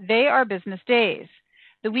Monday, they are business days.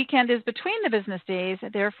 The weekend is between the business days,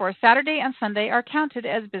 therefore Saturday and Sunday are counted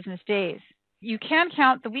as business days. You can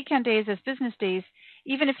count the weekend days as business days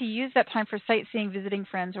even if you use that time for sightseeing, visiting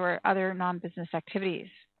friends, or other non-business activities.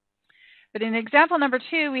 But in example number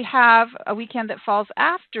 2, we have a weekend that falls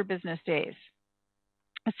after business days.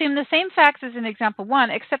 Assume the same facts as in example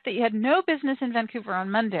 1, except that you had no business in Vancouver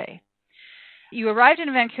on Monday. You arrived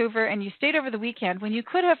in Vancouver and you stayed over the weekend when you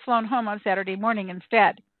could have flown home on Saturday morning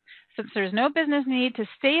instead. Since there's no business need to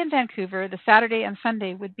stay in Vancouver, the Saturday and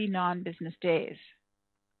Sunday would be non-business days.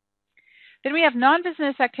 Then we have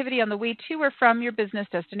non-business activity on the way to or from your business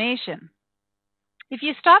destination. If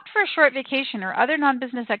you stopped for a short vacation or other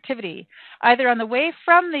non-business activity, either on the way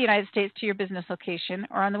from the United States to your business location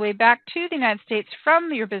or on the way back to the United States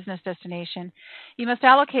from your business destination, you must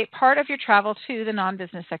allocate part of your travel to the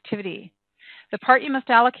non-business activity. The part you must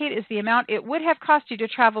allocate is the amount it would have cost you to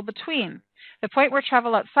travel between the point where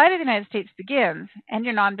travel outside of the United States begins and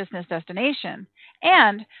your non-business destination,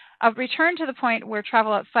 and a return to the point where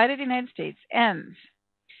travel outside of the United States ends.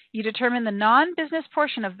 You determine the non-business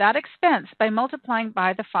portion of that expense by multiplying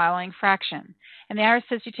by the following fraction. And the IRS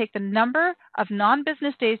says you take the number of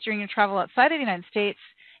non-business days during your travel outside of the United States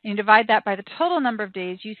and you divide that by the total number of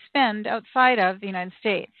days you spend outside of the United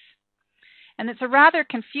States. And it's a rather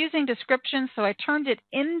confusing description, so I turned it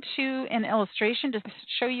into an illustration to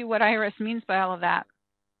show you what IRS means by all of that.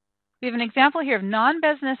 We have an example here of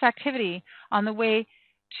non-business activity on the way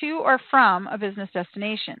to or from a business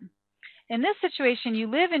destination. In this situation, you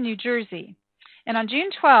live in New Jersey, and on June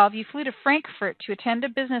 12, you flew to Frankfurt to attend a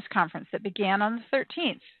business conference that began on the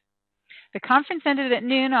 13th. The conference ended at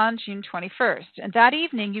noon on June 21st, and that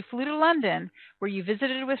evening you flew to London, where you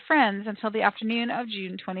visited with friends until the afternoon of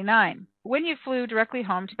June 29, when you flew directly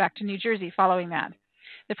home back to New Jersey following that.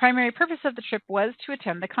 The primary purpose of the trip was to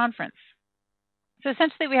attend the conference. So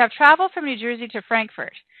essentially we have travel from New Jersey to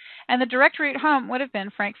Frankfurt, and the direct route home would have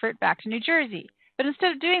been Frankfurt back to New Jersey. But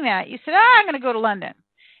instead of doing that, you said, I'm going to go to London.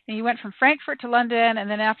 And you went from Frankfurt to London, and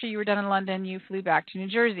then after you were done in London, you flew back to New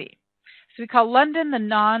Jersey. So we call London the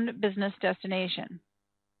non-business destination.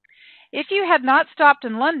 If you had not stopped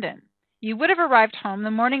in London, you would have arrived home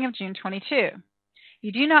the morning of June 22.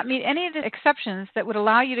 You do not meet any of the exceptions that would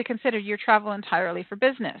allow you to consider your travel entirely for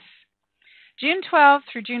business. June 12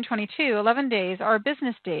 through June 22, 11 days are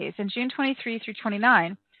business days, and June 23 through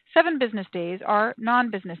 29, 7 business days are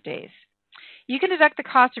non-business days. You can deduct the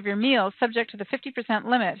cost of your meals subject to the 50%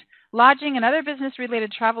 limit, lodging, and other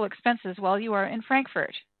business-related travel expenses while you are in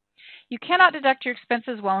Frankfurt. You cannot deduct your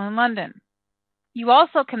expenses while in London. You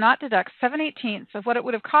also cannot deduct 7/18 of what it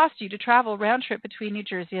would have cost you to travel round trip between New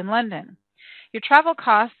Jersey and London. Your travel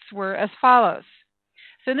costs were as follows.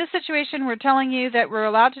 So in this situation, we're telling you that we're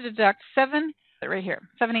allowed to deduct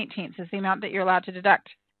 7/18 is the amount that you're allowed to deduct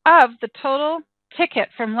of the total ticket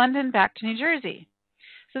from London back to New Jersey.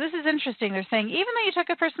 So this is interesting. They're saying even though you took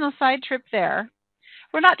a personal side trip there,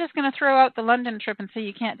 we're not just going to throw out the London trip and say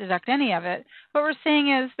you can't deduct any of it. What we're saying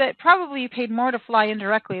is that probably you paid more to fly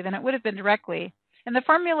indirectly than it would have been directly. And the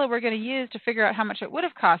formula we're going to use to figure out how much it would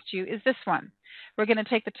have cost you is this one. We're going to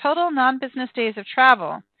take the total non-business days of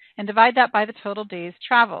travel and divide that by the total days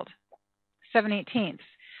traveled, 7/18.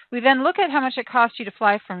 We then look at how much it cost you to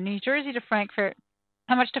fly from New Jersey to Frankfurt,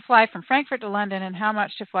 how much to fly from Frankfurt to London, and how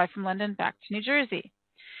much to fly from London back to New Jersey.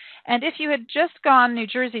 And if you had just gone New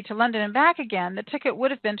Jersey to London and back again, the ticket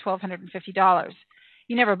would have been $1,250.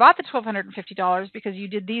 You never bought the $1,250 because you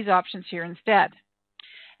did these options here instead.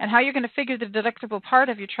 And how you're going to figure the deductible part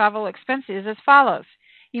of your travel expense is as follows.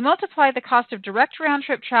 You multiply the cost of direct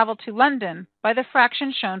round-trip travel to London by the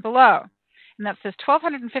fraction shown below. And that says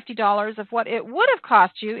 $1,250 of what it would have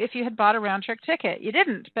cost you if you had bought a round-trip ticket. You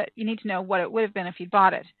didn't, but you need to know what it would have been if you'd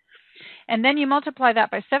bought it. And then you multiply that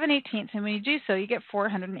by 7/18, and when you do so, you get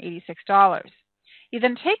 $486. You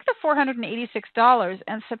then take the $486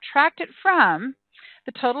 and subtract it from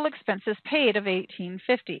the total expenses paid of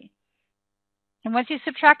 $1,850. And once you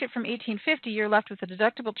subtract it from $1,850, you're left with a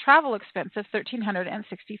deductible travel expense of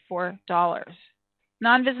 $1,364.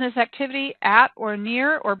 Non-business activity at or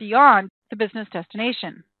near or beyond the business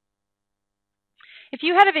destination. If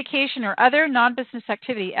you had a vacation or other non-business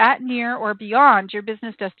activity at, near, or beyond your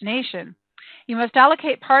business destination, you must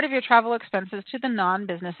allocate part of your travel expenses to the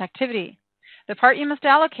non-business activity. The part you must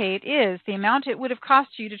allocate is the amount it would have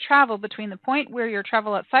cost you to travel between the point where your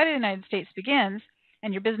travel outside of the United States begins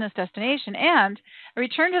and your business destination, and a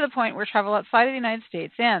return to the point where travel outside of the United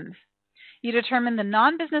States ends. You determine the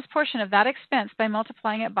non-business portion of that expense by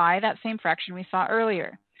multiplying it by that same fraction we saw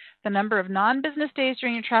earlier. The number of non-business days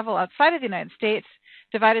during your travel outside of the United States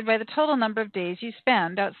divided by the total number of days you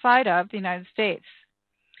spend outside of the United States.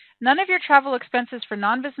 None of your travel expenses for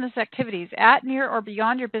non-business activities at, near, or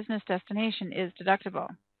beyond your business destination is deductible.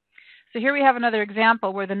 So here we have another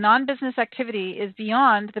example where the non-business activity is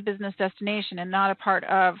beyond the business destination and not a part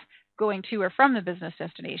of going to or from the business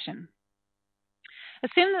destination.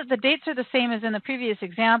 Assume that the dates are the same as in the previous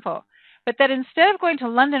example, but that instead of going to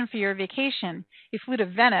London for your vacation, you flew to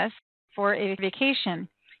Venice for a vacation.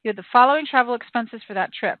 You had the following travel expenses for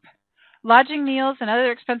that trip. Lodging, meals, and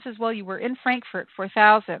other expenses while you were in Frankfurt,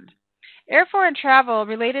 $4,000. Airfare and travel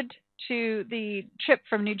related to the trip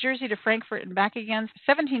from New Jersey to Frankfurt and back again,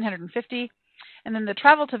 $1,750. And then the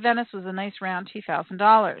travel to Venice was a nice round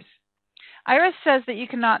 $2,000. IRS says that you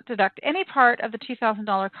cannot deduct any part of the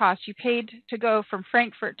 $2,000 cost you paid to go from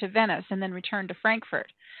Frankfurt to Venice and then return to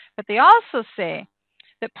Frankfurt. But they also say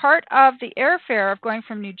that part of the airfare of going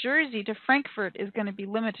from New Jersey to Frankfurt is going to be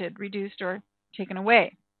limited, reduced, or taken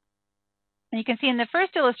away. And you can see in the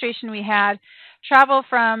first illustration we had travel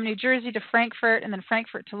from New Jersey to Frankfurt and then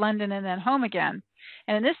Frankfurt to London and then home again.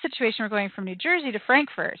 And in this situation, we're going from New Jersey to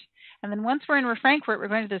Frankfurt. And then once we're in Frankfurt, we're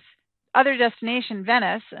going to this other destination,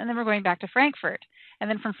 Venice, and then we're going back to Frankfurt. And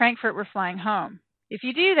then from Frankfurt, we're flying home. If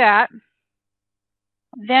you do that,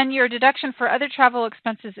 then your deduction for other travel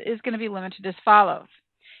expenses is going to be limited as follows.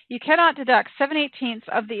 You cannot deduct 7/18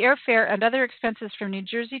 of the airfare and other expenses from New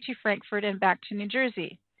Jersey to Frankfurt and back to New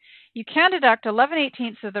Jersey. You can deduct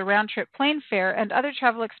 11/18 of the round-trip plane fare and other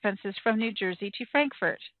travel expenses from New Jersey to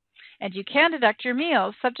Frankfurt. And you can deduct your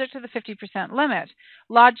meals subject to the 50% limit,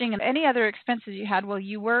 lodging, and any other expenses you had while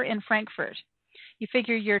you were in Frankfurt. You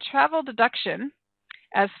figure your travel deduction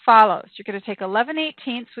as follows. You're going to take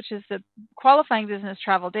 11/18, which is the qualifying business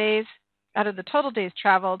travel days, out of the total days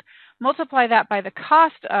traveled, multiply that by the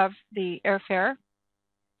cost of the airfare,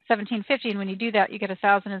 $1,750, and when you do that, you get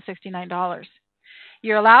 $1,069.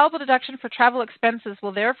 Your allowable deduction for travel expenses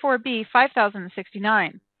will therefore be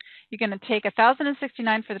 $5,069. You're going to take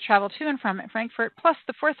 $1,069 for the travel to and from Frankfurt, plus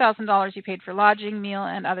the $4,000 you paid for lodging, meal,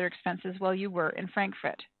 and other expenses while you were in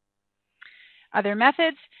Frankfurt. Other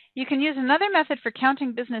methods. You can use another method for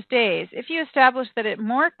counting business days if you establish that it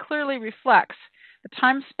more clearly reflects the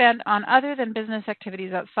time spent on other than business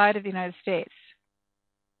activities outside of the United States.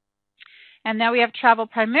 And now we have travel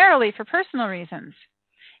primarily for personal reasons.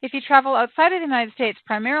 If you travel outside of the United States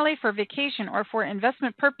primarily for vacation or for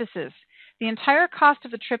investment purposes, the entire cost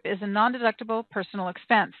of the trip is a non-deductible personal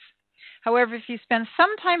expense. However, if you spend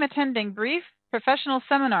some time attending brief professional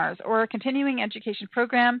seminars or a continuing education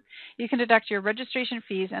program, you can deduct your registration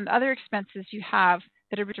fees and other expenses you have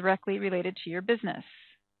that are directly related to your business.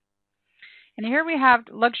 And here we have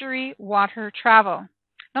luxury water travel. I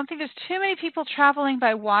don't think there's too many people traveling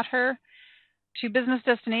by water to business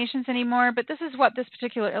destinations anymore, but this is what this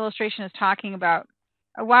particular illustration is talking about.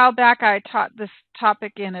 A while back, I taught this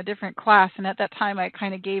topic in a different class, and at that time, I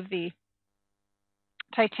kind of gave the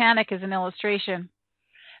Titanic as an illustration.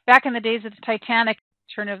 Back in the days of the Titanic,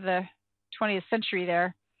 turn of the 20th century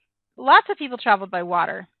there, lots of people traveled by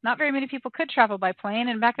water. Not very many people could travel by plane,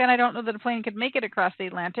 and back then I don't know that a plane could make it across the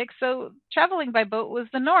Atlantic, so traveling by boat was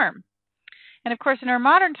the norm. And of course, in our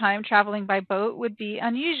modern time, traveling by boat would be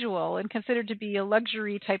unusual and considered to be a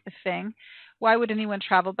luxury type of thing. Why would anyone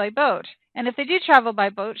travel by boat? And if they do travel by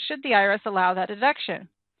boat, should the IRS allow that deduction?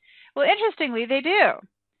 Well, interestingly, they do.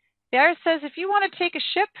 The IRS says if you want to take a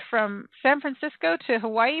ship from San Francisco to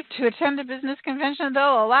Hawaii to attend a business convention,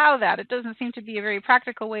 they'll allow that. It doesn't seem to be a very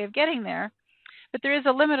practical way of getting there, but there is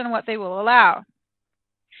a limit on what they will allow.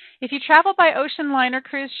 If you travel by ocean liner,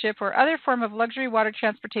 cruise ship, or other form of luxury water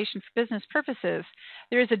transportation for business purposes,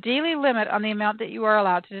 there is a daily limit on the amount that you are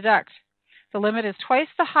allowed to deduct. The limit is twice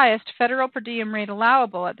the highest federal per diem rate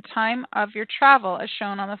allowable at the time of your travel, as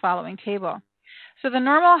shown on the following table. So the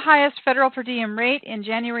normal highest federal per diem rate in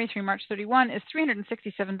January through March 31 is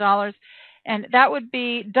 $367, and that would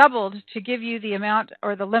be doubled to give you the amount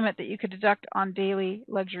or the limit that you could deduct on daily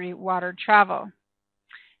luxury water travel.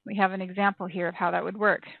 We have an example here of how that would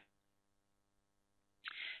work.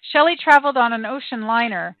 Shelley traveled on an ocean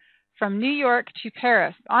liner from New York to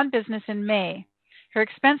Paris on business in May. Her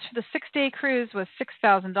expense for the 6-day cruise was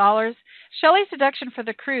 $6,000. Shelley's deduction for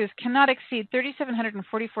the cruise cannot exceed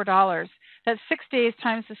 $3,744. That's 6 days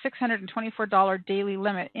times the $624 daily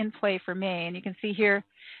limit in play for May. And you can see here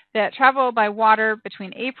that travel by water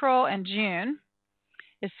between April and June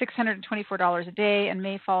is $624 a day, and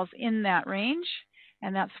May falls in that range.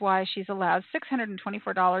 And that's why she's allowed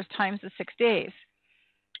 $624 times the 6 days,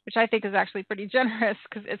 which I think is actually pretty generous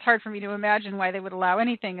because it's hard for me to imagine why they would allow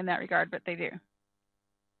anything in that regard, but they do.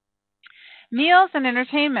 Meals and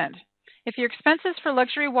entertainment. If your expenses for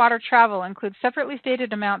luxury water travel include separately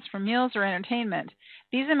stated amounts for meals or entertainment,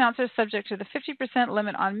 these amounts are subject to the 50%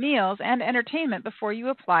 limit on meals and entertainment before you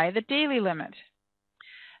apply the daily limit.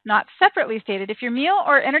 Not separately stated. If your meal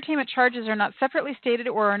or entertainment charges are not separately stated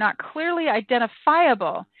or are not clearly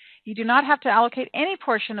identifiable, you do not have to allocate any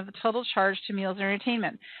portion of the total charge to meals or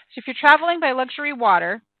entertainment. So if you're traveling by luxury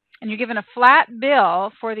water and you're given a flat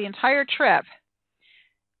bill for the entire trip,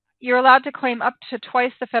 you're allowed to claim up to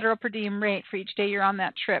twice the federal per diem rate for each day you're on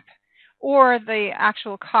that trip, or the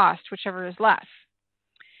actual cost, whichever is less.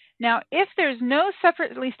 Now, if there's no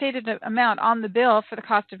separately stated amount on the bill for the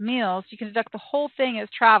cost of meals, you can deduct the whole thing as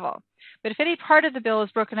travel. But if any part of the bill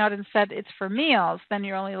is broken out and said it's for meals, then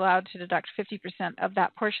you're only allowed to deduct 50% of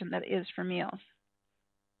that portion that is for meals.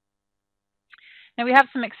 Now, we have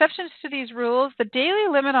some exceptions to these rules. The daily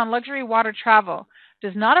limit on luxury water travel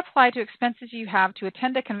does not apply to expenses you have to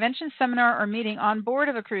attend a convention, seminar, or meeting on board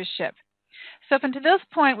of a cruise ship. So up until this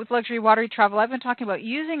point with luxury water travel, I've been talking about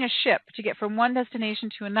using a ship to get from one destination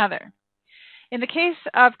to another. In the case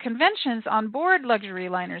of conventions on board luxury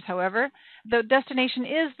liners, however, the destination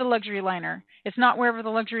is the luxury liner. It's not wherever the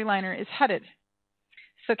luxury liner is headed.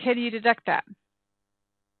 So can you deduct that?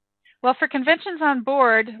 Well, for conventions on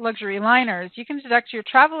board luxury liners, you can deduct your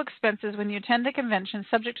travel expenses when you attend the convention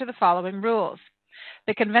subject to the following rules.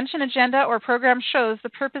 The convention agenda or program shows the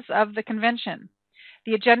purpose of the convention.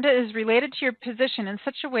 The agenda is related to your position in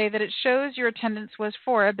such a way that it shows your attendance was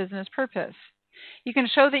for a business purpose. You can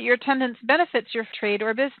show that your attendance benefits your trade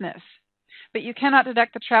or business, but you cannot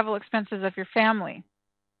deduct the travel expenses of your family.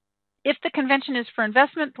 If the convention is for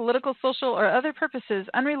investment, political, social, or other purposes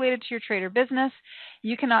unrelated to your trade or business,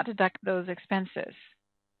 you cannot deduct those expenses.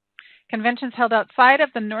 Conventions held outside of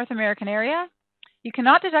the North American area. You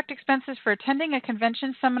cannot deduct expenses for attending a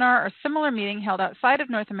convention, seminar, or similar meeting held outside of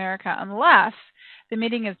North America unless the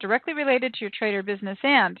meeting is directly related to your trade or business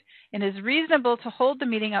and it is reasonable to hold the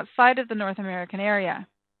meeting outside of the North American area.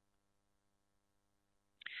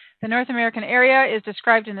 The North American area is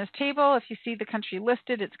described in this table. If you see the country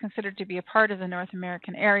listed, it's considered to be a part of the North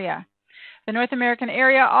American area. The North American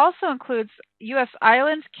area also includes U.S.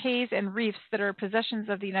 islands, cays, and reefs that are possessions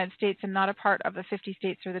of the United States and not a part of the 50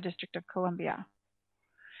 states or the District of Columbia.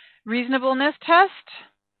 Reasonableness test.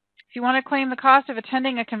 If you want to claim the cost of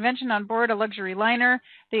attending a convention on board a luxury liner,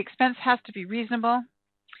 the expense has to be reasonable.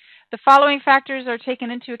 The following factors are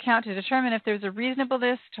taken into account to determine if there's a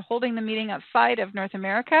reasonableness to holding the meeting outside of North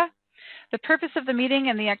America, the purpose of the meeting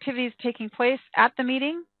and the activities taking place at the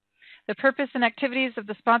meeting, the purpose and activities of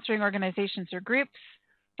the sponsoring organizations or groups,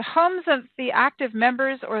 the homes of the active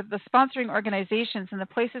members or the sponsoring organizations and the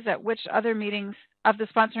places at which other meetings of the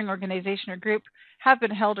sponsoring organization or group have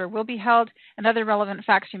been held or will be held, and other relevant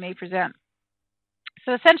facts you may present.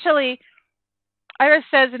 So essentially, IRS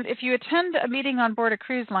says if you attend a meeting on board a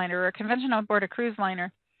cruise liner or a convention on board a cruise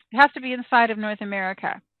liner, it has to be inside of North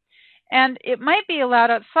America. And it might be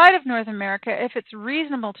allowed outside of North America if it's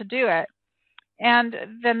reasonable to do it. And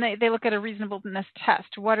then they look at a reasonableness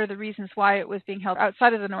test. What are the reasons why it was being held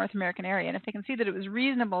outside of the North American area? And if they can see that it was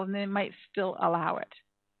reasonable, then they might still allow it.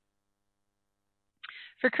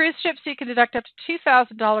 For cruise ships, you can deduct up to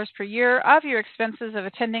 $2,000 per year of your expenses of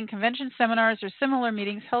attending convention seminars or similar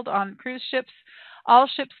meetings held on cruise ships. All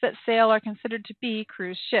ships that sail are considered to be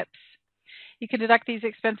cruise ships. You can deduct these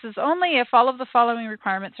expenses only if all of the following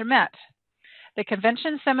requirements are met. The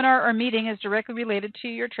convention, seminar, or meeting is directly related to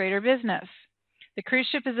your trade or business. The cruise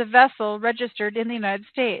ship is a vessel registered in the United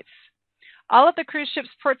States. All of the cruise ship's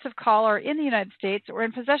ports of call are in the United States or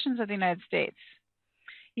in possession of the United States.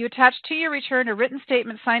 You attach to your return a written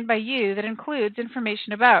statement signed by you that includes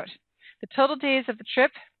information about the total days of the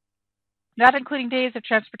trip, not including days of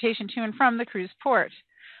transportation to and from the cruise port,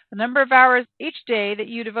 the number of hours each day that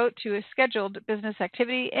you devote to a scheduled business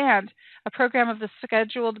activity, and a program of the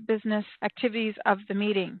scheduled business activities of the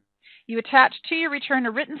meeting. You attach to your return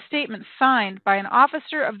a written statement signed by an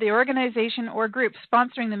officer of the organization or group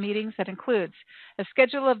sponsoring the meetings that includes a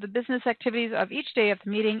schedule of the business activities of each day of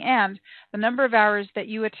the meeting and the number of hours that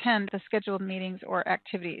you attend the scheduled meetings or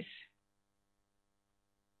activities.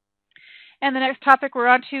 And the next topic we're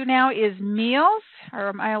on to now is meals. Or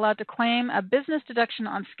am I allowed to claim a business deduction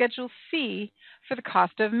on Schedule C for the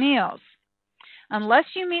cost of meals? Unless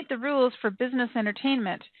you meet the rules for business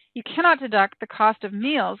entertainment, you cannot deduct the cost of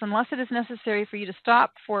meals unless it is necessary for you to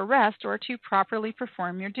stop for rest or to properly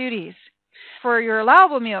perform your duties. For your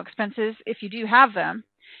allowable meal expenses, if you do have them,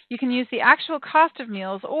 you can use the actual cost of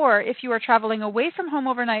meals, or if you are traveling away from home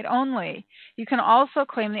overnight only, you can also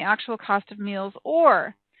claim the actual cost of meals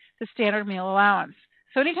or the standard meal allowance.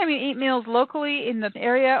 So anytime you eat meals locally in the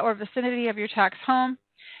area or vicinity of your tax home,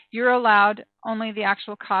 you're allowed only the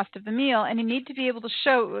actual cost of the meal, and you need to be able to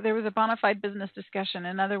show there was a bona fide business discussion.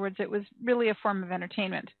 In other words, it was really a form of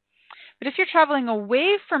entertainment. But if you're traveling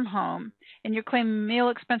away from home and you're claiming meal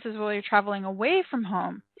expenses while you're traveling away from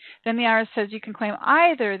home, then the IRS says you can claim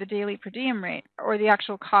either the daily per diem rate or the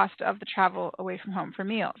actual cost of the travel away from home for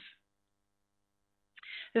meals.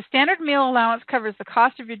 The standard meal allowance covers the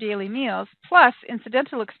cost of your daily meals plus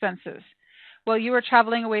incidental expenses while you are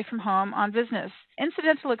traveling away from home on business.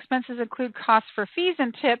 Incidental expenses include costs for fees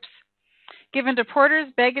and tips given to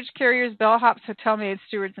porters, baggage carriers, bellhops, hotel maids,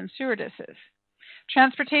 stewards, and stewardesses.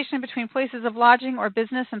 Transportation between places of lodging or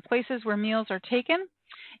business and places where meals are taken,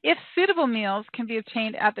 if suitable meals can be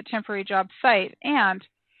obtained at the temporary job site, and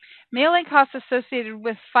mailing costs associated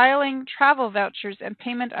with filing travel vouchers and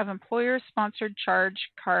payment of employer-sponsored charge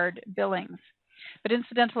card billings. But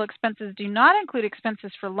incidental expenses do not include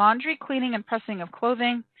expenses for laundry, cleaning, and pressing of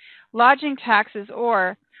clothing, lodging taxes,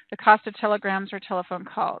 or the cost of telegrams or telephone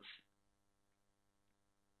calls.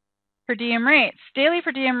 Per diem rates. Daily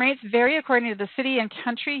per diem rates vary according to the city and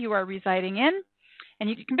country you are residing in, and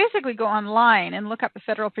you can basically go online and look up the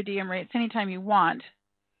federal per diem rates anytime you want.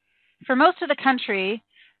 For most of the country,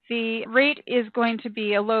 the rate is going to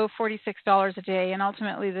be a low $46 a day, and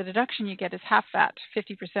ultimately the deduction you get is half that,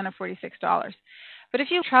 50% of $46. But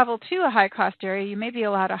if you travel to a high-cost area, you may be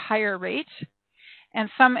allowed a higher rate, and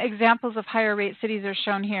some examples of higher rate cities are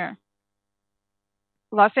shown here.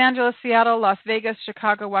 Los Angeles, Seattle, Las Vegas,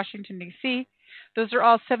 Chicago, Washington, D.C. Those are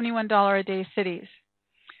all $71 a day cities.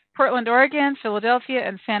 Portland, Oregon, Philadelphia,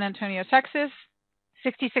 and San Antonio, Texas,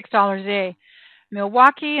 $66 a day.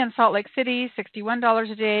 Milwaukee and Salt Lake City,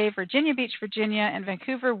 $61 a day. Virginia Beach, Virginia, and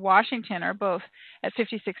Vancouver, Washington are both at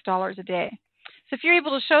 $56 a day. So if you're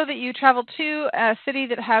able to show that you travel to a city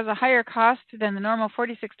that has a higher cost than the normal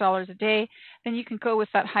 $46 a day, then you can go with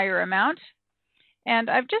that higher amount. And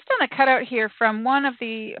I've just done a cutout here from one of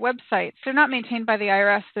the websites. They're not maintained by the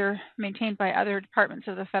IRS. They're maintained by other departments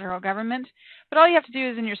of the federal government. But all you have to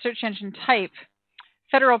do is in your search engine type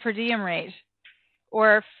federal per diem rate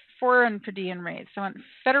or foreign per diem rate. So on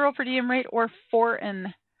federal per diem rate or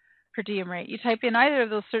foreign per diem rate. You type in either of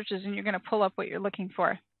those searches and you're going to pull up what you're looking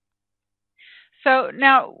for. So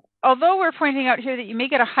now, although we're pointing out here that you may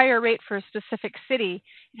get a higher rate for a specific city,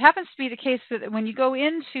 it happens to be the case that when you go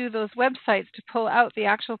into those websites to pull out the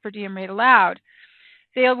actual per diem rate allowed,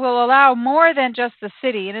 they will allow more than just the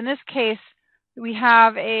city. And in this case, we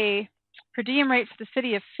have a per diem rate for the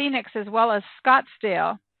city of Phoenix as well as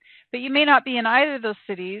Scottsdale. But you may not be in either of those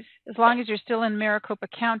cities as long as you're still in Maricopa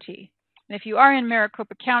County. And if you are in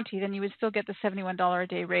Maricopa County, then you would still get the $71 a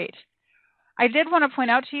day rate. I did want to point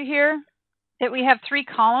out to you here that we have three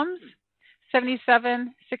columns,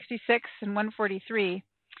 77, 66, and 143.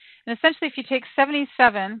 And essentially, if you take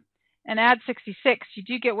 77 and add 66, you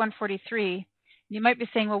do get 143. You might be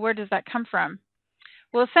saying, well, where does that come from?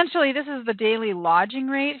 Well, essentially, this is the daily lodging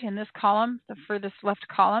rate in this column, the furthest left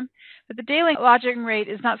column. But the daily lodging rate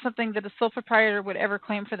is not something that a sole proprietor would ever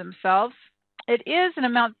claim for themselves. It is an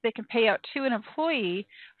amount they can pay out to an employee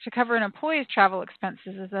to cover an employee's travel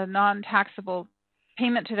expenses as a non-taxable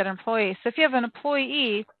payment to that employee. So if you have an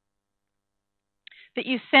employee that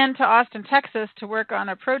you send to Austin, Texas to work on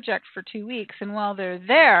a project for 2 weeks, and while they're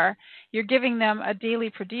there, you're giving them a daily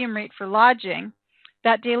per diem rate for lodging,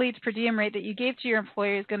 that daily per diem rate that you gave to your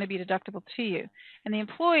employer is going to be deductible to you. And the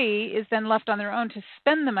employee is then left on their own to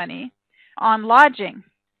spend the money on lodging.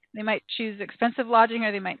 They might choose expensive lodging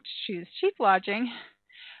or they might choose cheap lodging,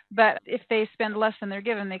 but if they spend less than they're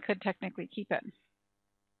given, they could technically keep it.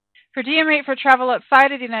 Per diem rate for travel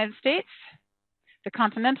outside of the United States, the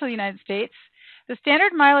continental United States. The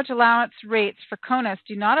standard mileage allowance rates for CONUS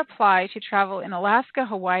do not apply to travel in Alaska,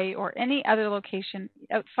 Hawaii, or any other location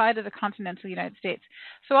outside of the continental United States.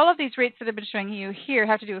 So all of these rates that I've been showing you here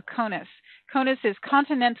have to do with CONUS. CONUS is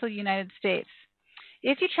continental United States.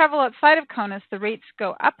 If you travel outside of CONUS, the rates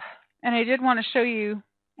go up. And I did want to show you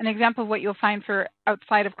an example of what you'll find for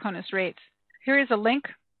outside of CONUS rates. Here is a link.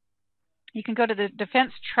 You can go to the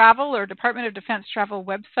Defense Travel or Department of Defense Travel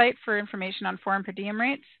website for information on foreign per diem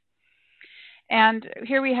rates. And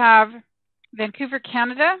here we have Vancouver,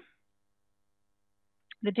 Canada.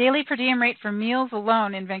 The daily per diem rate for meals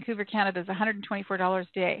alone in Vancouver, Canada is $124 a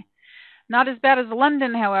day. Not as bad as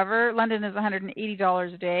London, however. London is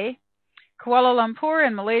 $180 a day. Kuala Lumpur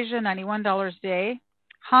in Malaysia, $91 a day.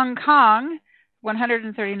 Hong Kong,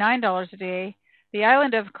 $139 a day. The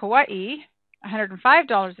island of Kauai,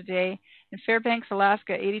 $105 a day. And Fairbanks,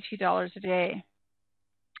 Alaska, $82 a day.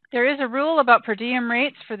 There is a rule about per diem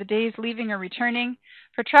rates for the days leaving or returning.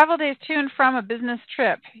 For travel days to and from a business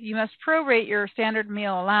trip, you must prorate your standard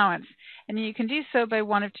meal allowance, and you can do so by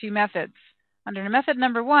one of two methods. Under method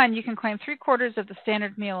number 1, you can claim 3/4 of the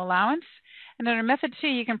standard meal allowance, and under method 2,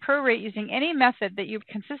 you can prorate using any method that you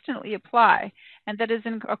consistently apply and that is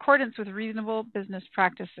in accordance with reasonable business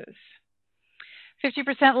practices.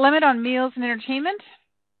 50% limit on meals and entertainment.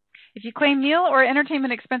 If you claim meal or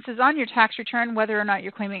entertainment expenses on your tax return, whether or not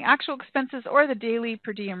you're claiming actual expenses or the daily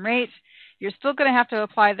per diem rate, you're still going to have to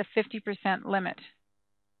apply the 50% limit.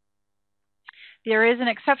 There is an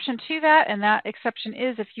exception to that, and that exception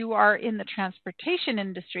is if you are in the transportation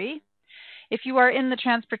industry. If you are in the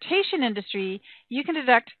transportation industry, you can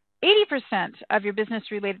deduct 80% of your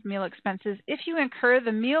business-related meal expenses if you incur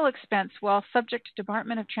the meal expense while subject to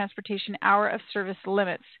Department of Transportation hour of service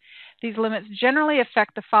limits. These limits generally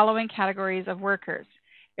affect the following categories of workers: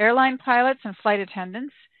 airline pilots and flight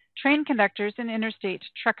attendants, train conductors, and interstate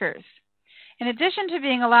truckers. In addition to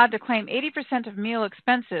being allowed to claim 80% of meal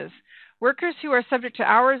expenses, workers who are subject to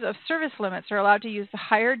hours of service limits are allowed to use the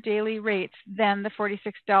higher daily rates than the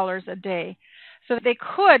 $46 a day. So that they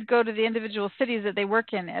could go to the individual cities that they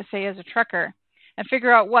work in, say as a trucker, and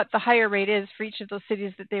figure out what the higher rate is for each of those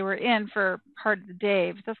cities that they were in for part of the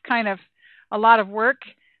day. But that's kind of a lot of work,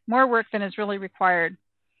 more work than is really required.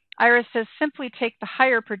 IRS says simply take the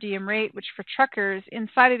higher per diem rate, which for truckers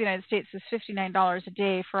inside of the United States is $59 a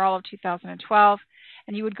day for all of 2012,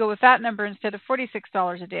 and you would go with that number instead of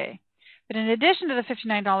 $46 a day. But in addition to the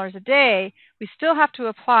 $59 a day, we still have to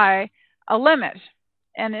apply a limit.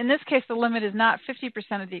 And in this case, the limit is not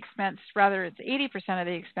 50% of the expense, rather it's 80% of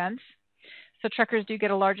the expense. So truckers do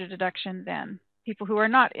get a larger deduction than people who are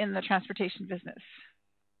not in the transportation business.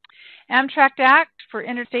 Amtrak Act for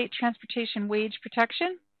Interstate Transportation Wage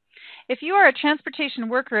Protection. If you are a transportation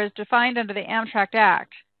worker as defined under the Amtrak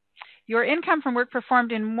Act, your income from work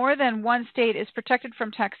performed in more than one state is protected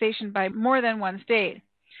from taxation by more than one state.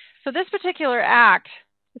 So this particular act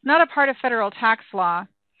is not a part of federal tax law,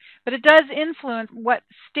 but it does influence what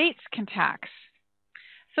states can tax.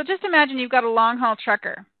 So just imagine you've got a long-haul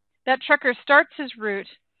trucker. That trucker starts his route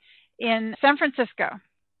in San Francisco.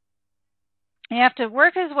 You have to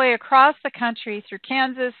work his way across the country through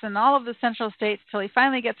Kansas and all of the central states till he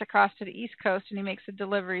finally gets across to the East Coast and he makes a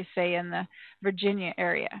delivery, say, in the Virginia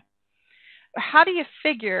area. How do you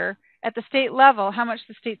figure at the state level how much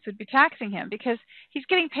the states would be taxing him? Because he's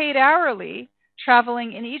getting paid hourly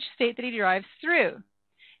traveling in each state that he drives through.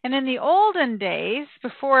 And in the olden days,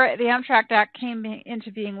 before the Amtrak Act came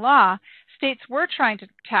into being law, states were trying to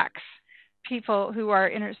tax people who are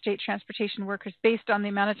interstate transportation workers based on the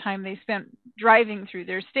amount of time they spent driving through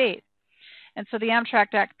their state. And so the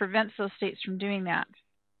Amtrak Act prevents those states from doing that.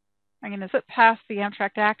 I'm going to flip past the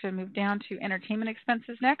Amtrak Act and move down to entertainment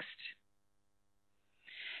expenses next.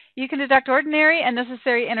 You can deduct ordinary and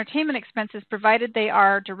necessary entertainment expenses provided they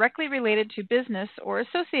are directly related to business or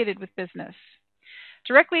associated with business.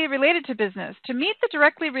 Directly related to business. To meet the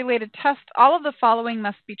directly related test, all of the following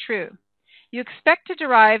must be true. You expect to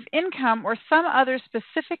derive income or some other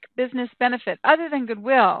specific business benefit other than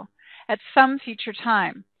goodwill at some future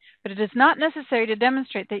time, but it is not necessary to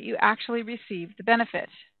demonstrate that you actually received the benefit.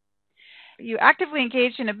 you actively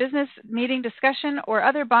engage in a business meeting, discussion, or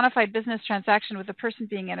other bona fide business transaction with the person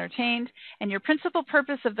being entertained, and your principal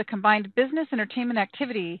purpose of the combined business entertainment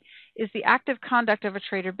activity is the active conduct of a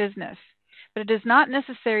trade or business. But it is not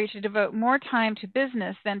necessary to devote more time to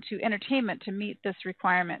business than to entertainment to meet this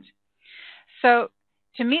requirement. So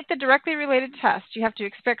to meet the directly related test, you have to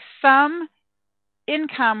expect some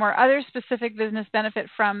income or other specific business benefit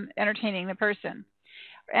from entertaining the person.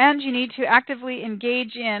 And you need to actively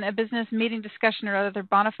engage in a business meeting, discussion, or other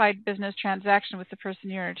bona fide business transaction with the person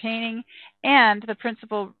you're entertaining. And the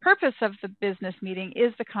principal purpose of the business meeting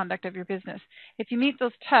is the conduct of your business. If you meet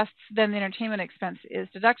those tests, then the entertainment expense is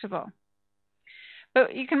deductible.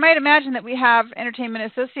 But you might imagine that we have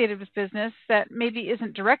entertainment associated with business that maybe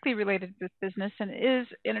isn't directly related with business and is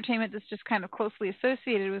entertainment that's just kind of closely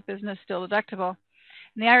associated with business still deductible.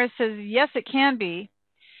 And the IRS says, yes, it can be.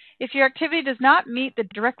 If your activity does not meet the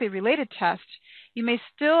directly related test, you may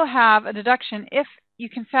still have a deduction if you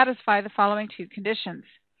can satisfy the following two conditions.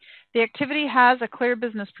 The activity has a clear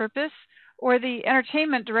business purpose, or the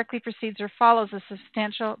entertainment directly precedes or follows a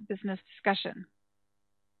substantial business discussion.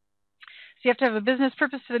 So you have to have a business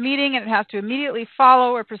purpose to the meeting, and it has to immediately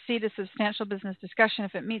follow or precede a substantial business discussion.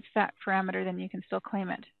 If it meets that parameter, then you can still claim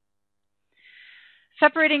it.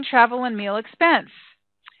 Separating travel and meal expense.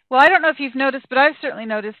 Well, I don't know if you've noticed, but I've certainly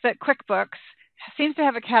noticed that QuickBooks seems to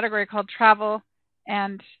have a category called travel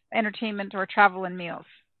and entertainment, or travel and meals.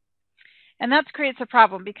 And that creates a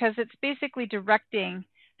problem because it's basically directing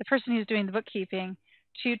the person who's doing the bookkeeping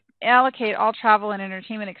to allocate all travel and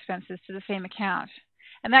entertainment expenses to the same account.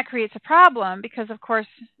 And that creates a problem because, of course,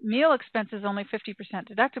 meal expense is only 50%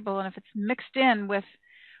 deductible, and if it's mixed in with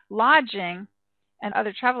lodging and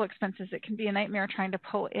other travel expenses, it can be a nightmare trying to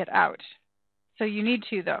pull it out. So you need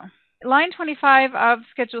to, though. Line 25 of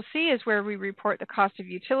Schedule C is where we report the cost of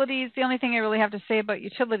utilities. The only thing I really have to say about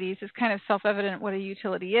utilities is kind of self-evident what a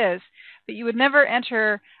utility is, but you would never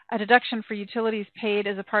enter a deduction for utilities paid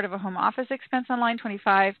as a part of a home office expense on line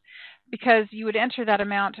 25 because you would enter that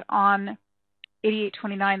amount on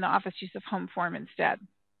 8829, the office use of home form instead.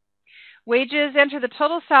 Wages, enter the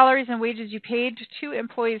total salaries and wages you paid to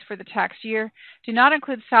employees for the tax year. Do not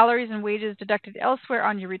include salaries and wages deducted elsewhere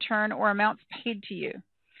on your return or amounts paid to you.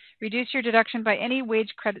 Reduce your deduction by any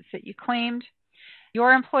wage credits that you claimed.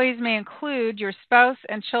 Your employees may include your spouse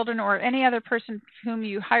and children or any other person whom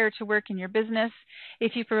you hire to work in your business.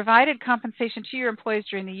 If you provided compensation to your employees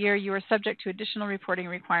during the year, you are subject to additional reporting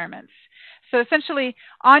requirements. So essentially,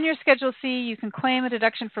 on your Schedule C, you can claim a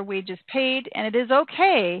deduction for wages paid, and it is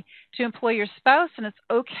okay to employ your spouse, and it's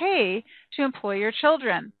okay to employ your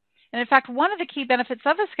children. And in fact, one of the key benefits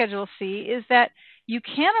of a Schedule C is that you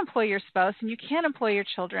can employ your spouse and you can employ your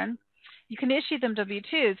children. You can issue them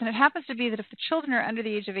W-2s, and it happens to be that if the children are under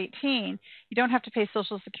the age of 18, you don't have to pay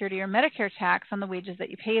Social Security or Medicare tax on the wages that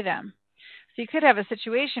you pay them. So you could have a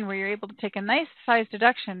situation where you're able to take a nice size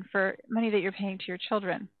deduction for money that you're paying to your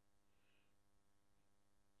children.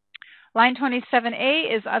 Line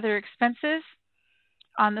 27A is other expenses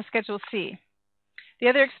on the Schedule C. The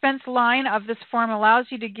other expense line of this form allows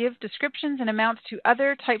you to give descriptions and amounts to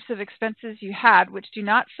other types of expenses you had which do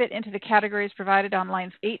not fit into the categories provided on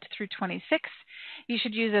lines 8 through 26. You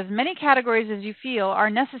should use as many categories as you feel are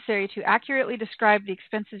necessary to accurately describe the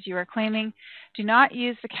expenses you are claiming. Do not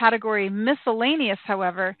use the category miscellaneous,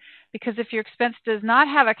 however, because if your expense does not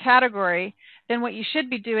have a category, then what you should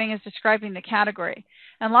be doing is describing the category.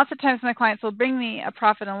 And lots of times my clients will bring me a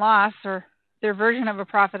profit and loss or their version of a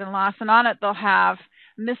profit and loss, and on it they'll have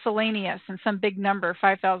miscellaneous and some big number,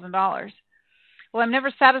 $5,000. Well, I'm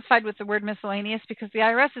never satisfied with the word miscellaneous because the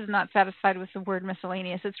IRS is not satisfied with the word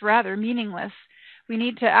miscellaneous. It's rather meaningless. We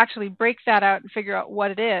need to actually break that out and figure out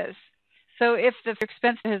what it is. So if the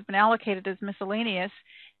expense that has been allocated as miscellaneous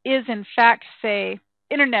is in fact, say,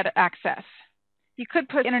 internet access. You could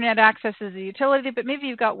put internet access as a utility, but maybe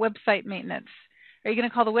you've got website maintenance. Are you going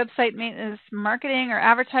to call the website maintenance marketing or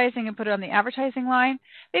advertising and put it on the advertising line?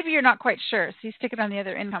 Maybe you're not quite sure, so you stick it on the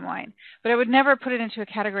other income line. But I would never put it into a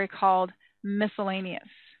category called miscellaneous.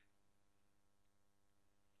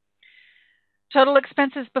 Total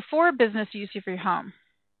expenses before business use of your home.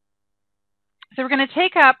 So we're going to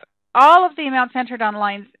take up all of the amounts entered on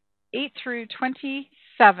lines 8 through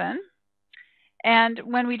 27. And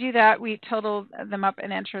when we do that, we total them up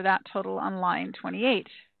and enter that total on line 28.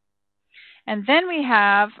 And then we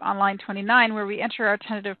have on line 29 where we enter our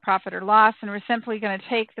tentative profit or loss, and we're simply going to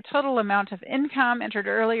take the total amount of income entered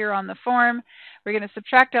earlier on the form. We're going to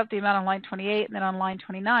subtract out the amount on line 28, and then on line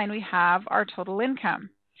 29 we have our total income.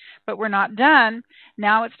 But we're not done.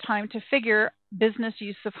 Now it's time to figure business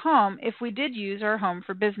use of home if we did use our home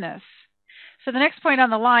for business. So the next point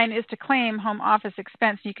on the line is to claim home office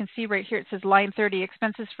expense. You can see right here it says line 30,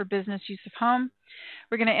 expenses for business use of home.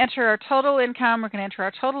 We're going to enter our total income. We're going to enter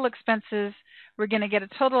our total expenses. We're going to get a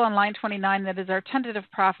total on line 29 that is our tentative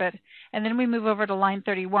profit. And then we move over to line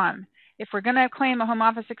 31. If we're going to claim a home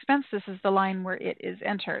office expense, this is the line where it is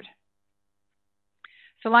entered.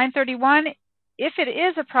 So line 31, if it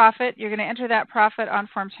is a profit, you're going to enter that profit on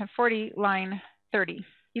Form 1040, line 30.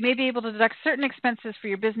 You may be able to deduct certain expenses for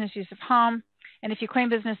your business use of home. And if you claim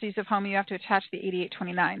business use of home, you have to attach the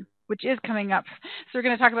 8829, which is coming up. So we're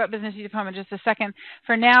going to talk about business use of home in just a second.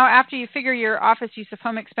 For now, after you figure your office use of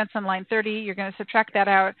home expense on line 30, you're going to subtract that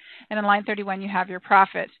out. And on line 31, you have your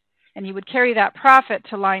profit. And you would carry that profit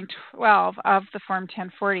to line 12 of the Form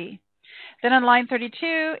 1040. Then on line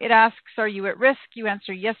 32, it asks, are you at risk? You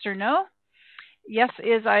answer yes or no. Yes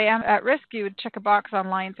is I am at risk. You would check a box on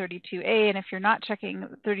line 32A, and if you're not checking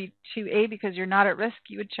 32A because you're not at risk,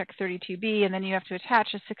 you would check 32B, and then you have to attach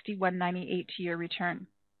a 6198 to your return.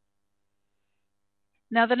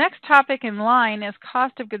 Now the next topic in line is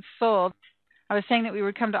cost of goods sold. I was saying that we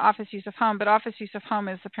would come to office use of home, but office use of home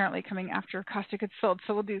is apparently coming after cost of goods sold,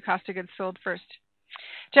 so we'll do cost of goods sold first.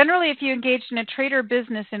 Generally, if you engaged in a trade or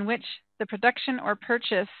business in which the production or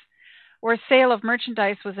purchase or sale of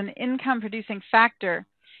merchandise was an income-producing factor,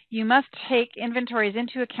 you must take inventories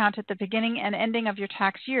into account at the beginning and ending of your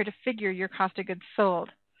tax year to figure your cost of goods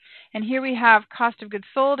sold. And here we have cost of goods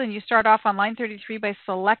sold, and you start off on line 33 by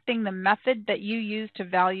selecting the method that you use to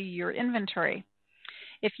value your inventory.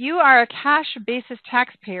 If you are a cash basis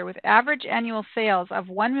taxpayer with average annual sales of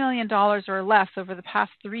 $1 million or less over the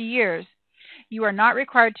past 3 years, you are not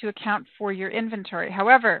required to account for your inventory.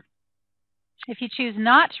 However, if you choose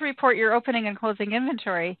not to report your opening and closing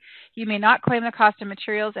inventory, you may not claim the cost of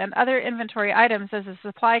materials and other inventory items as a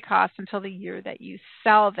supply cost until the year that you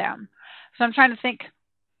sell them. So I'm trying to think,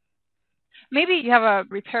 maybe you have a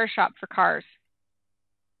repair shop for cars.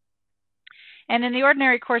 And in the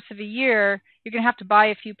ordinary course of a year, you're going to have to buy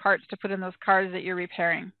a few parts to put in those cars that you're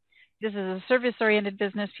repairing. This is a service-oriented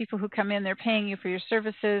business. People who come in, they're paying you for your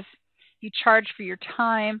services. You charge for your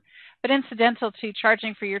time. But incidental to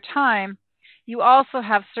charging for your time, you also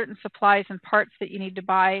have certain supplies and parts that you need to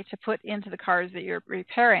buy to put into the cars that you're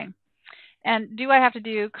repairing. And do I have to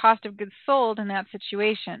do cost of goods sold in that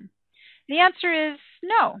situation? The answer is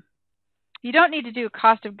no. You don't need to do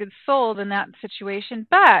cost of goods sold in that situation,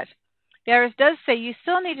 but the IRS does say you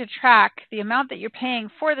still need to track the amount that you're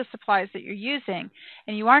paying for the supplies that you're using,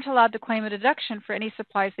 and you aren't allowed to claim a deduction for any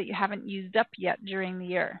supplies that you haven't used up yet during the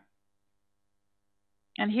year.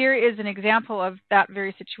 And here is an example of that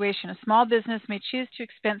very situation. A small business may choose to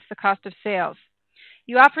expense the cost of sales.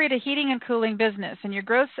 You operate a heating and cooling business, and your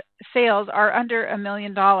gross sales are under $1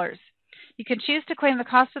 million. You can choose to claim the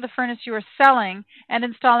cost of the furnace you are selling and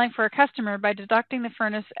installing for a customer by deducting the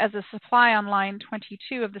furnace as a supply on line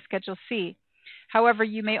 22 of the Schedule C. However,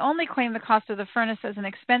 you may only claim the cost of the furnace as an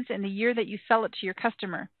expense in the year that you sell it to your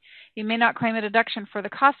customer. You may not claim a deduction for the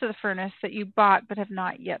cost of the furnace that you bought but have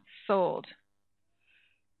not yet sold.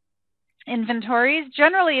 Inventories.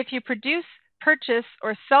 Generally, if you produce, purchase,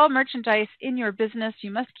 or sell merchandise in your business,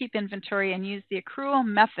 you must keep inventory and use the accrual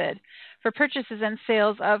method for purchases and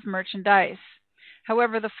sales of merchandise.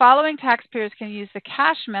 However, the following taxpayers can use the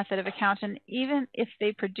cash method of accounting even if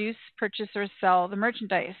they produce, purchase, or sell the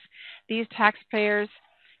merchandise. These taxpayers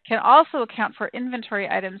can also account for inventory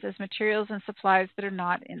items as materials and supplies that are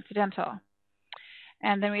not incidental.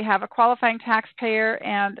 And then we have a qualifying taxpayer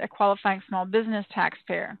and a qualifying small business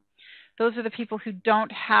taxpayer. Those are the people who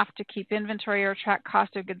don't have to keep inventory or track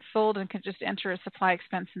cost of goods sold and can just enter a supply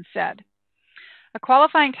expense instead. A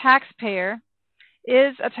qualifying taxpayer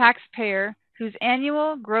is a taxpayer whose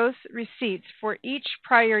annual gross receipts for each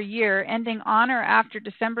prior year ending on or after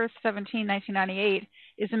December 17, 1998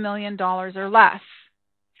 is $1 million or less.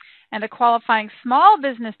 And a qualifying small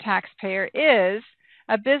business taxpayer is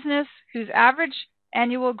a business whose average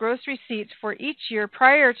annual gross receipts for each year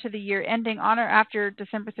prior to the year ending on or after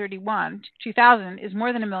December 31, 2000 is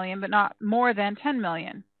more than $1 million, but not more than $10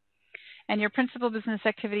 million. And your principal business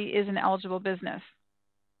activity is an eligible business.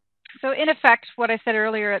 So in effect, what I said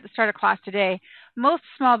earlier at the start of class today, most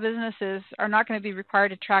small businesses are not going to be required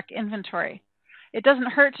to track inventory. It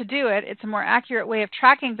doesn't hurt to do it. It's a more accurate way of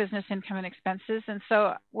tracking business income and expenses. And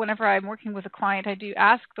so whenever I'm working with a client, I do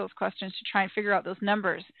ask those questions to try and figure out those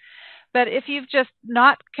numbers. But if you've just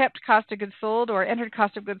not kept cost of goods sold or entered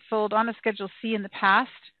cost of goods sold on a Schedule C in the past,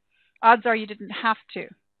 odds are you didn't have to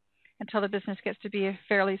until the business gets to be a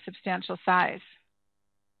fairly substantial size.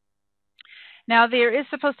 Now, there is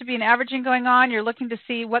supposed to be an averaging going on. You're looking to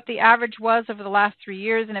see what the average was over the last 3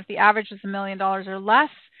 years, and if the average was $1 million or less,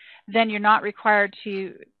 then you're not required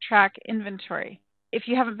to track inventory. If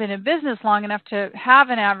you haven't been in business long enough to have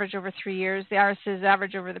an average over 3 years, the IRS says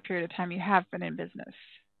average over the period of time you have been in business.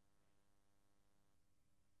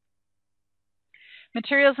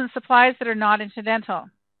 Materials and supplies that are not incidental.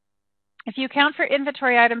 If you account for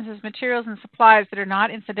inventory items as materials and supplies that are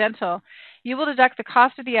not incidental, you will deduct the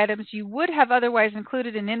cost of the items you would have otherwise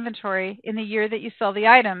included in inventory in the year that you sell the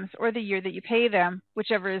items or the year that you pay them,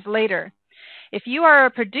 whichever is later. If you are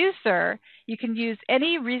a producer, you can use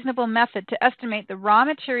any reasonable method to estimate the raw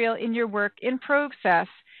material in your work in process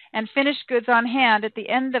and finished goods on hand at the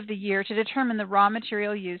end of the year to determine the raw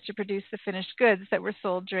material used to produce the finished goods that were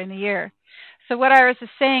sold during the year. So what IRS is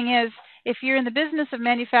saying is, if you're in the business of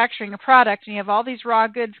manufacturing a product and you have all these raw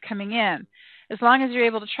goods coming in, as long as you're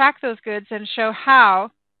able to track those goods and show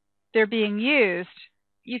how they're being used,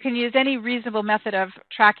 you can use any reasonable method of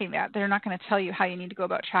tracking that. They're not going to tell you how you need to go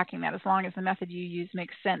about tracking that as long as the method you use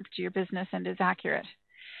makes sense to your business and is accurate.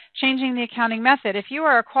 Changing the accounting method. If you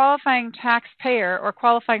are a qualifying taxpayer or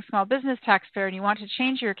qualifying small business taxpayer and you want to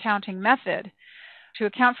change your accounting method to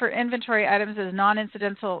account for inventory items as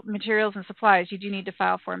non-incidental materials and supplies, you do need to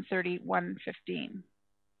file Form 3115.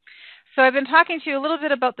 So I've been talking to you a little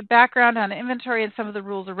bit about the background on inventory and some of the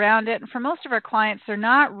rules around it. And for most of our clients, they're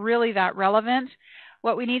not really that relevant.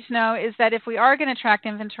 What we need to know is that if we are going to track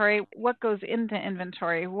inventory, what goes into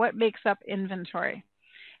inventory? What makes up inventory?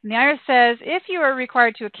 And the IRS says if you are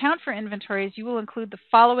required to account for inventories, you will include the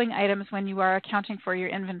following items when you are accounting for your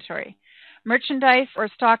inventory: merchandise or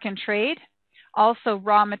stock in trade, also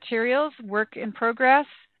raw materials, work in progress,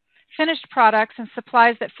 finished products, and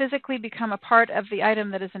supplies that physically become a part of the item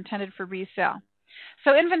that is intended for resale.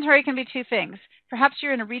 So inventory can be two things. Perhaps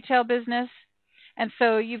you're in a retail business, and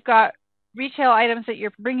so you've got retail items that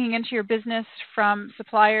you're bringing into your business from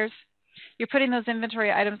suppliers. You're putting those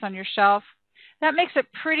inventory items on your shelf. That makes it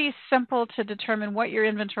pretty simple to determine what your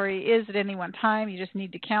inventory is at any one time. You just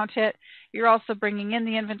need to count it. You're also bringing in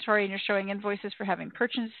the inventory and you're showing invoices for having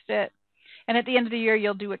purchased it. And at the end of the year,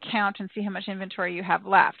 you'll do a count and see how much inventory you have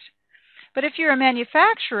left. But if you're a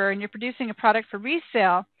manufacturer and you're producing a product for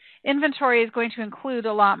resale, inventory is going to include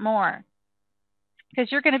a lot more,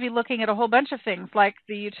 because you're going to be looking at a whole bunch of things like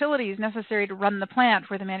the utilities necessary to run the plant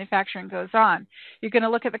where the manufacturing goes on. You're going to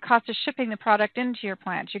look at the cost of shipping the product into your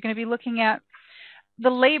plant. You're going to be looking at the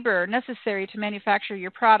labor necessary to manufacture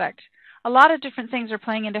your product. A lot of different things are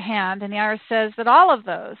playing into hand, and the IRS says that all of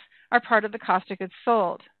those are part of the cost of goods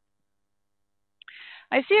sold.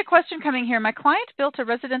 I see a question coming here. My client built a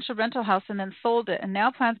residential rental house and then sold it and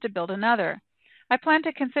now plans to build another. I plan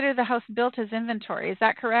to consider the house built as inventory. Is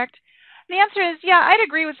that correct? And the answer is, yeah, I'd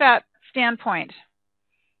agree with that standpoint.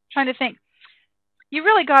 Trying to think. You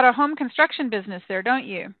really got a home construction business there, don't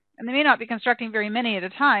you? And they may not be constructing very many at a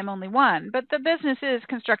time, only one, but the business is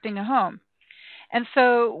constructing a home. And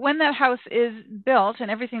so when that house is built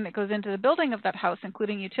and everything that goes into the building of that house,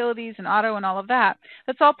 including utilities and auto and all of that,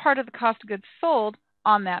 that's all part of the cost of goods sold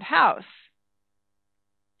on that house.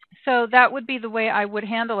 So that would be the way I would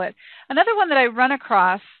handle it. Another one that I run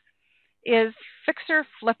across is fixer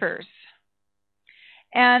flippers.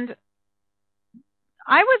 And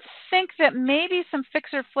I would think that maybe some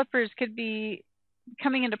fixer flippers could be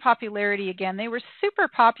coming into popularity again. They were super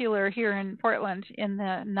popular here in Portland in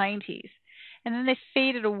the 90s. And then they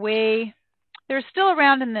faded away. They were still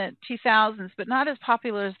around in the 2000s, but not as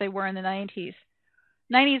popular as they were in the 90s.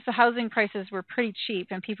 90s, the housing prices were pretty cheap,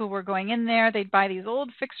 and people were going in there. They'd buy these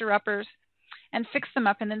old fixer-uppers and fix them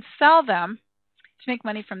up and then sell them to make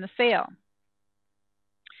money from the sale.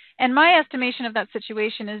 And my estimation of that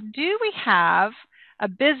situation is, do we have a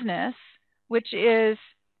business which is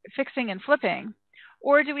fixing and flipping,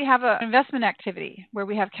 or do we have an investment activity where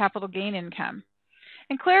we have capital gain income?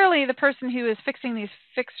 And clearly the person who is fixing these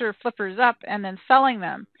fixer flippers up and then selling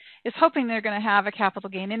them is hoping they're going to have a capital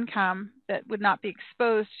gain income that would not be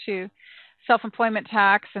exposed to self-employment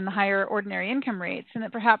tax and the higher ordinary income rates, and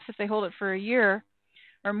that perhaps if they hold it for a year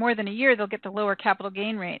or more than a year, they'll get the lower capital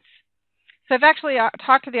gain rates. So I've actually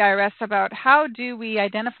talked to the IRS about how do we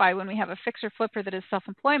identify when we have a fixer flipper that is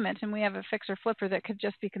self-employment and we have a fixer flipper that could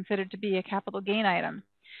just be considered to be a capital gain item.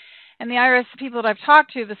 And the IRS people that I've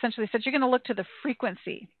talked to have essentially said you're going to look to the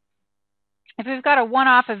frequency. If we've got a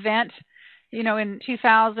one-off event, you know, in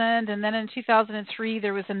 2000, and then in 2003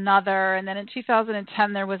 there was another, and then in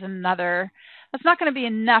 2010 there was another, that's not going to be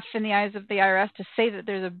enough in the eyes of the IRS to say that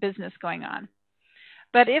there's a business going on.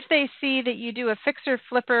 But if they see that you do a fixer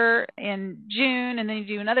flipper in June and then you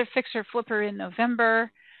do another fixer flipper in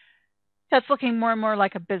November, that's looking more and more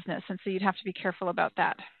like a business, and so you'd have to be careful about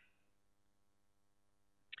that.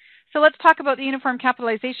 So let's talk about the uniform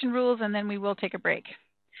capitalization rules, and then we will take a break.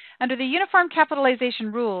 Under the Uniform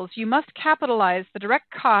Capitalization Rules, you must capitalize the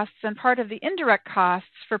direct costs and part of the indirect costs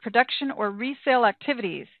for production or resale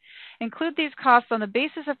activities. Include these costs on the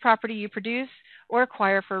basis of property you produce or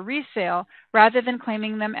acquire for resale, rather than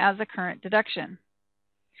claiming them as a current deduction.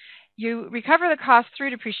 You recover the cost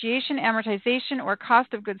through depreciation, amortization, or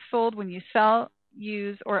cost of goods sold when you sell,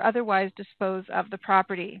 use, or otherwise dispose of the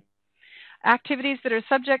property. Activities that are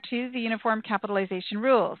subject to the Uniform Capitalization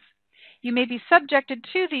Rules. You may be subjected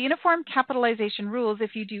to the Uniform Capitalization Rules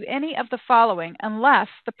if you do any of the following, unless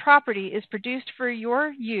the property is produced for your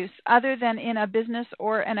use other than in a business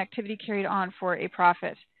or an activity carried on for a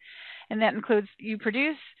profit. And that includes you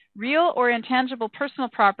produce real or intangible personal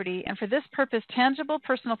property, and for this purpose, tangible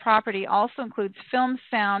personal property also includes film,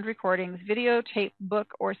 sound, recordings, video, tape, book,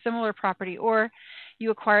 or similar property, or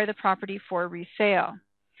you acquire the property for resale.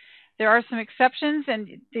 There are some exceptions, and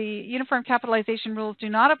the Uniform Capitalization Rules do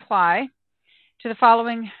not apply to the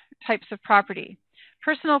following types of property.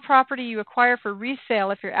 Personal property you acquire for resale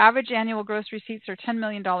if your average annual gross receipts are $10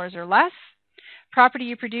 million or less. Property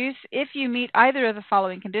you produce if you meet either of the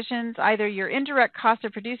following conditions: either your indirect cost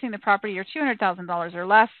of producing the property are $200,000 or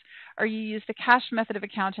less, or you use the cash method of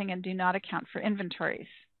accounting and do not account for inventories.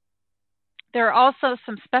 There are also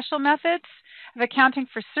some special methods of accounting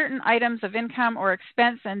for certain items of income or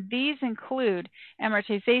expense, and these include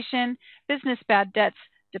amortization, business bad debts,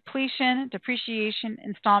 depletion, depreciation,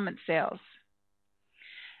 installment sales.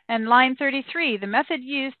 And line 33, the method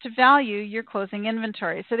used to value your closing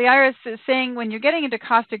inventory. So the IRS is saying when you're getting into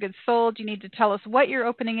cost of goods sold, you need to tell us what your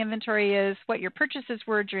opening inventory is, what your purchases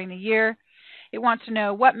were during the year. It wants to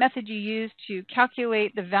know what method you use to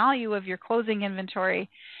calculate the value of your closing inventory.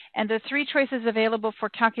 And the three choices available for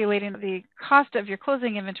calculating the cost of your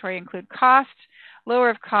closing inventory include cost, lower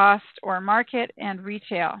of cost, or market, and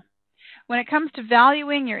retail. When it comes to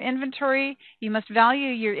valuing your inventory, you must value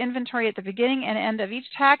your inventory at the beginning and end of each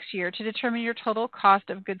tax year to determine your total cost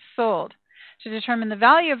of goods sold. To determine the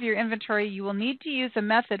value of your inventory, you will need to use a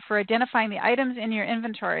method for identifying the items in your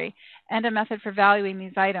inventory and a method for valuing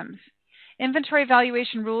these items. Inventory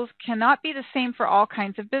valuation rules cannot be the same for all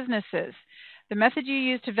kinds of businesses. The method you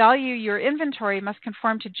use to value your inventory must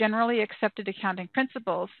conform to generally accepted accounting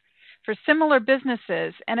principles for similar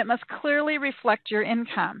businesses, and it must clearly reflect your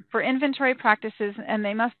income for inventory practices, and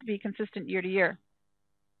they must be consistent year to year.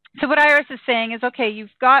 So what IRS is saying is, okay, you've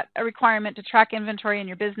got a requirement to track inventory in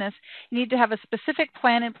your business. You need to have a specific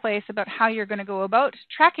plan in place about how you're going to go about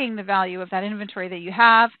tracking the value of that inventory that you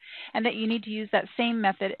have, and that you need to use that same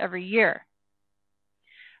method every year.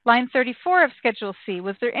 Line 34 of Schedule C,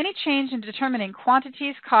 was there any change in determining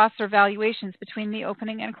quantities, costs, or valuations between the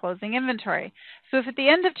opening and closing inventory? So if at the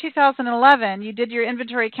end of 2011 you did your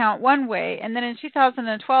inventory count one way, and then in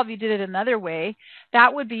 2012 you did it another way,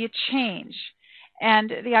 that would be a change. And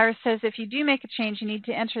the IRS says if you do make a change, you need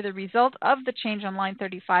to enter the result of the change on line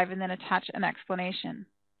 35 and then attach an explanation.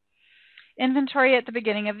 Inventory at the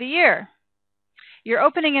beginning of the year. Your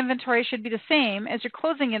opening inventory should be the same as your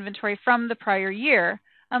closing inventory from the prior year,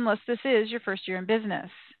 unless this is your first year in business.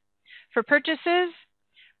 For purchases,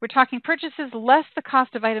 we're talking purchases less the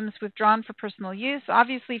cost of items withdrawn for personal use.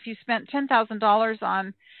 Obviously, if you spent $10,000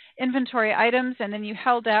 on inventory items and then you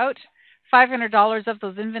held out $500 of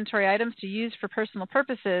those inventory items to use for personal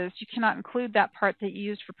purposes, you cannot include that part that you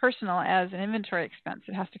used for personal as an inventory expense.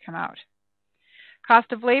 It has to come out.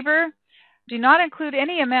 Cost of labor, do not include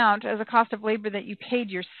any amount as a cost of labor that you paid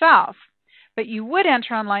yourself, but you would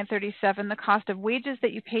enter on line 37 the cost of wages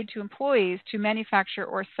that you paid to employees to manufacture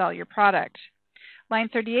or sell your product. Line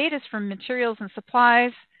 38 is for materials and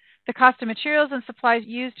supplies. The cost of materials and supplies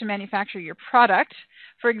used to manufacture your product.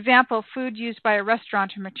 For example, food used by a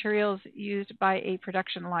restaurant or materials used by a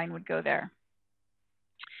production line would go there.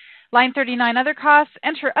 Line 39, other costs.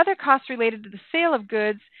 Enter other costs related to the sale of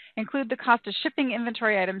goods. Include the cost of shipping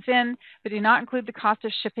inventory items in, but do not include the cost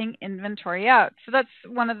of shipping inventory out. So that's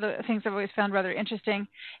one of the things I've always found rather interesting,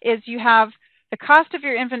 is you have the cost of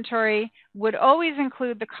your inventory would always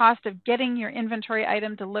include the cost of getting your inventory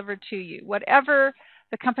item delivered to you. Whatever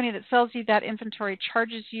the company that sells you that inventory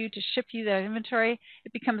charges you to ship you that inventory,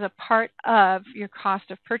 it becomes a part of your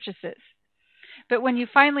cost of purchases. But when you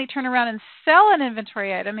finally turn around and sell an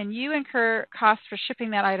inventory item and you incur costs for shipping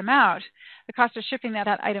that item out, the cost of shipping that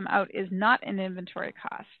item out is not an inventory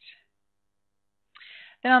cost.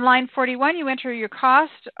 Then on line 41, you enter your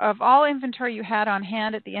cost of all inventory you had on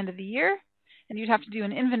hand at the end of the year, and you'd have to do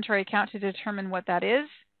an inventory count to determine what that is.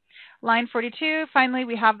 Line 42, finally,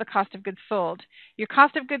 we have the cost of goods sold. Your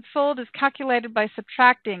cost of goods sold is calculated by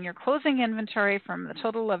subtracting your closing inventory from the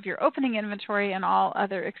total of your opening inventory and all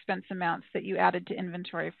other expense amounts that you added to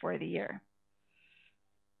inventory for the year.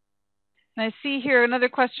 And I see here another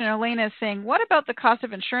question. Elena is saying, what about the cost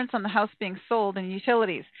of insurance on the house being sold and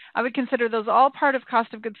utilities? I would consider those all part of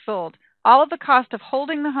cost of goods sold. All of the cost of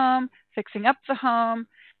holding the home, fixing up the home,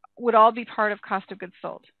 would all be part of cost of goods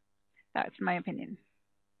sold. That's my opinion.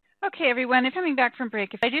 Okay, everyone, if coming back from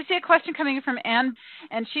break, if I do see a question coming from Anne,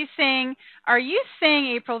 and she's saying, are you saying,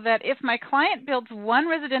 April, that if my client builds one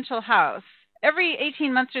residential house every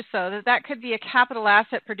 18 months or so, that could be a capital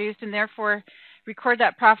asset produced and therefore record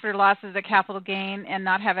that profit or loss as a capital gain and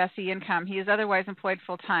not have SE income? He is otherwise employed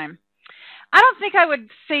full-time. I don't think I would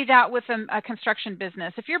say that with a construction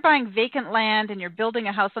business. If you're buying vacant land and you're building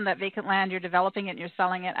a house on that vacant land, you're developing it and you're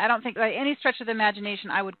selling it, I don't think by any stretch of the imagination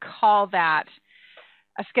I would call that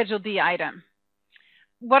a Schedule D item.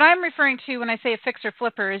 What I'm referring to when I say a fixer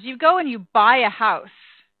flipper is you go and you buy a house,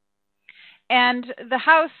 and the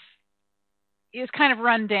house is kind of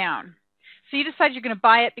run down. So you decide you're going to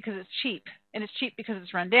buy it because it's cheap, and it's cheap because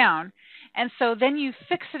it's run down. And so then you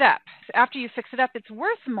fix it up. After you fix it up, it's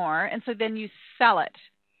worth more, and so then you sell it.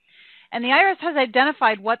 And the IRS has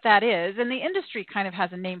identified what that is, and the industry kind of has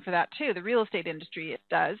a name for that too. The real estate industry, it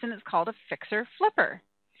does, and it's called a fixer flipper.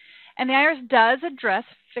 And the IRS does address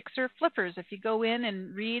fixer flippers. If you go in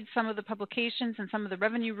and read some of the publications and some of the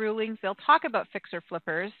revenue rulings, they'll talk about fixer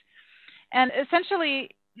flippers. And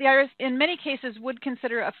essentially, the IRS, in many cases, would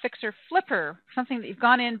consider a fixer flipper something that you've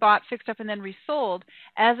gone in, bought, fixed up, and then resold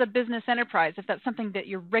as a business enterprise. If that's something that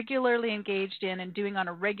you're regularly engaged in and doing on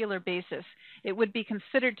a regular basis, it would be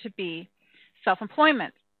considered to be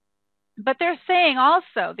self-employment. But they're saying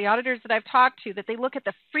also, the auditors that I've talked to, that they look at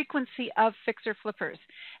the frequency of fixer flippers.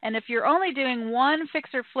 And if you're only doing one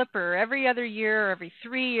fixer flipper every other year or every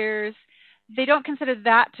 3 years, they don't consider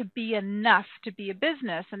that to be enough to be a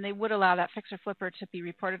business, and they would allow that fixer flipper to be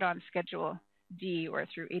reported on Schedule D or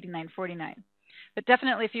through 8949. But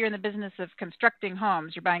definitely if you're in the business of constructing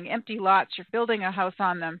homes, you're buying empty lots, you're building a house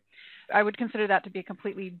on them, I would consider that to be a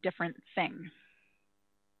completely different thing.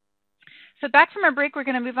 So back from our break, we're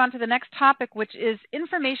going to move on to the next topic, which is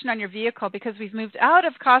information on your vehicle, because we've moved out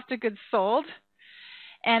of cost of goods sold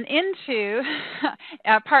and into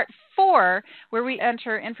part 4, where we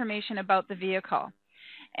enter information about the vehicle.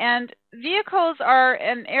 And vehicles are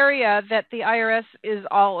an area that the IRS is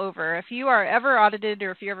all over. If you are ever audited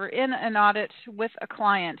or if you're ever in an audit with a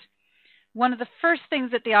client, one of the first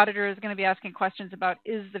things that the auditor is going to be asking questions about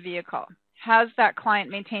is the vehicle. Has that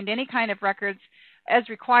client maintained any kind of records as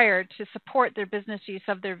required to support their business use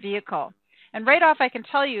of their vehicle? And right off, I can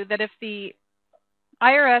tell you that if the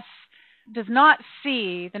IRS does not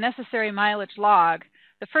see the necessary mileage log,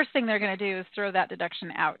 the first thing they're going to do is throw that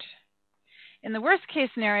deduction out. In the worst case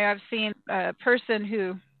scenario, I've seen a person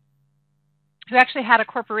who actually had a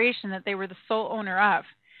corporation that they were the sole owner of,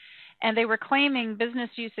 and they were claiming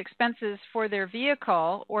business use expenses for their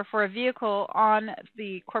vehicle or for a vehicle on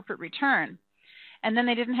the corporate return. And then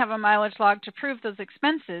they didn't have a mileage log to prove those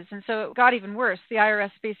expenses. And so it got even worse. The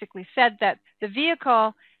IRS basically said that the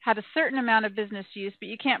vehicle had a certain amount of business use, but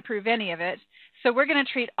you can't prove any of it. So we're going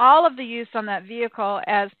to treat all of the use on that vehicle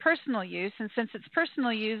as personal use. And since it's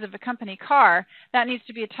personal use of a company car, that needs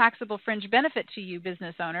to be a taxable fringe benefit to you,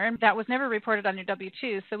 business owner. And that was never reported on your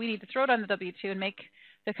W-2. So we need to throw it on the W-2 and make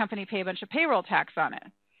the company pay a bunch of payroll tax on it.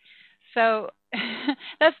 So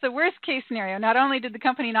that's the worst case scenario. Not only did the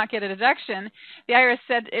company not get a deduction, the IRS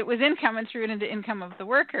said it was income and threw it into income of the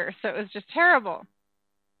worker. So it was just terrible.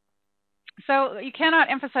 So you cannot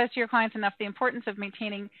emphasize to your clients enough the importance of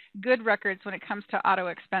maintaining good records when it comes to auto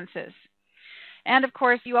expenses. And of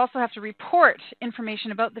course, you also have to report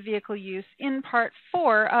information about the vehicle use in Part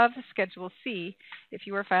 4 of Schedule C if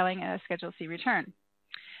you are filing a Schedule C return.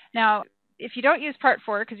 Now, if you don't use Part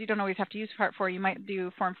 4, because you don't always have to use Part 4, you might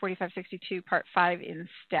do Form 4562 Part 5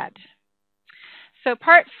 instead. So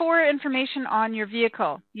Part 4 information on your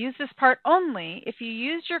vehicle. Use this part only if you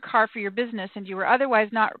used your car for your business and you were otherwise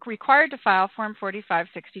not required to file Form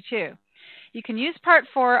 4562. You can use Part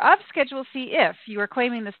 4 of Schedule C if you are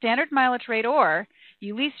claiming the standard mileage rate, or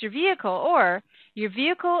you lease your vehicle, or your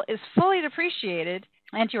vehicle is fully depreciated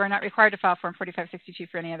and you are not required to file Form 4562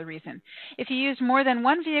 for any other reason. If you use more than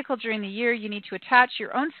one vehicle during the year, you need to attach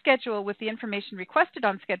your own schedule with the information requested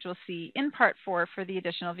on Schedule C in Part 4 for the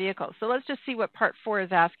additional vehicles. So let's just see what Part 4 is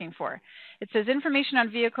asking for. It says information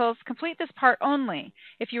on vehicles. Complete this part only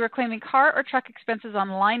if you are claiming car or truck expenses on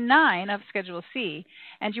Line 9 of Schedule C,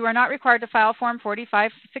 and you are not required to file Form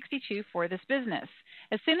 4562 for this business.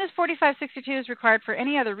 As soon as 4562 is required for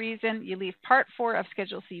any other reason, you leave Part 4 of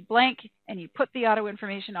Schedule C blank and you put the auto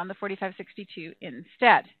information on the 4562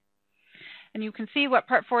 instead. And you can see what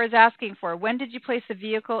Part 4 is asking for. When did you place the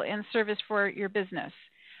vehicle in service for your business?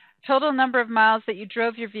 Total number of miles that you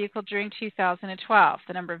drove your vehicle during 2012,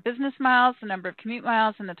 the number of business miles, the number of commute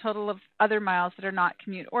miles, and the total of other miles that are not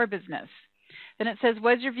commute or business. Then it says,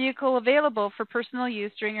 was your vehicle available for personal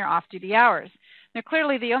use during your off-duty hours? Now,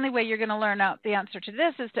 clearly, the only way you're going to learn out the answer to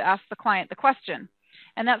this is to ask the client the question.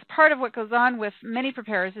 And that's part of what goes on with many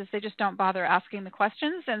preparers is they just don't bother asking the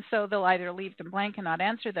questions, and so they'll either leave them blank and not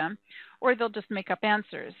answer them, or they'll just make up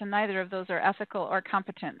answers, and neither of those are ethical or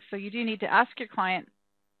competent. So you do need to ask your client,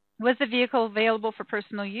 was the vehicle available for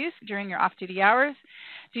personal use during your off-duty hours?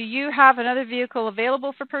 Do you have another vehicle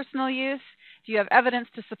available for personal use? Do you have evidence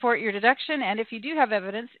to support your deduction? And if you do have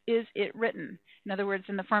evidence, is it written? In other words,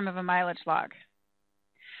 in the form of a mileage log.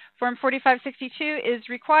 Form 4562 is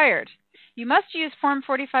required. You must use Form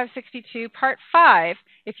 4562 Part 5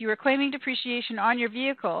 if you are claiming depreciation on your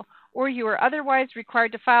vehicle, or you are otherwise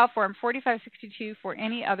required to file Form 4562 for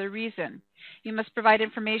any other reason. You must provide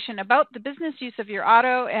information about the business use of your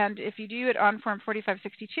auto, and if you do it on Form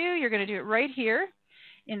 4562, you're going to do it right here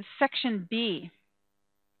in Section B,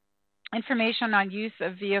 Information on Use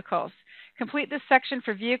of Vehicles. Complete this section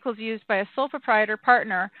for vehicles used by a sole proprietor,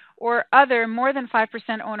 partner, or other more than 5%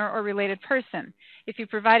 owner or related person. If you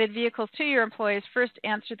provided vehicles to your employees, first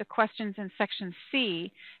answer the questions in Section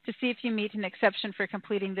C to see if you meet an exception for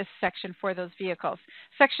completing this section for those vehicles.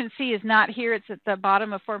 Section C is not here. It's at the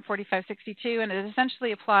bottom of Form 4562, and it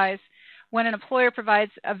essentially applies when an employer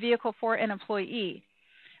provides a vehicle for an employee.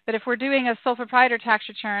 But if we're doing a sole proprietor tax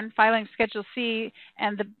return, filing Schedule C,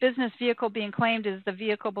 and the business vehicle being claimed is the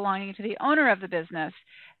vehicle belonging to the owner of the business,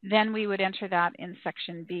 then we would enter that in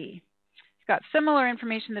Section B. It's got similar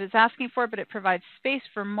information that it's asking for, but it provides space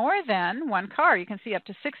for more than one car. You can see up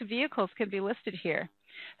to 6 vehicles can be listed here.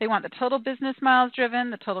 They want the total business miles driven,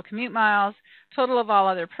 the total commute miles, total of all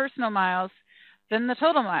other personal miles, then the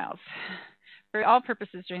total miles for all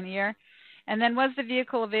purposes during the year. And then, was the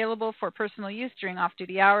vehicle available for personal use during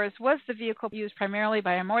off-duty hours? Was the vehicle used primarily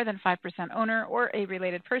by a more than 5% owner or a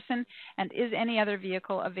related person? And is any other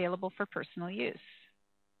vehicle available for personal use?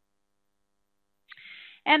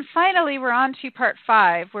 And finally, we're on to Part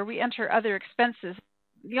 5, where we enter other expenses.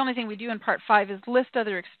 The only thing we do in Part 5 is list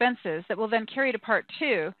other expenses that will then carry to Part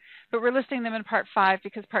 2, but we're listing them in Part 5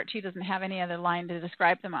 because Part 2 doesn't have any other line to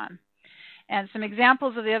describe them on. And some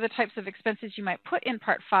examples of the other types of expenses you might put in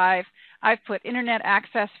Part 5, I've put internet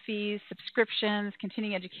access fees, subscriptions,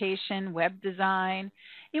 continuing education, web design.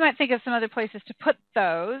 You might think of some other places to put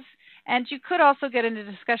those. And you could also get into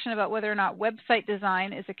discussion about whether or not website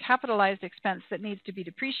design is a capitalized expense that needs to be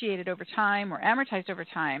depreciated over time or amortized over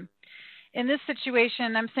time. In this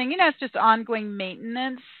situation, I'm saying, it's just ongoing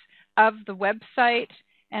maintenance of the website,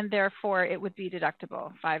 and therefore it would be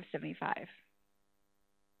deductible, $575.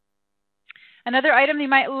 Another item you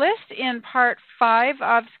might list in Part 5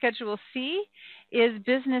 of Schedule C is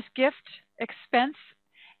business gift expense.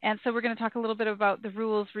 And so we're going to talk a little bit about the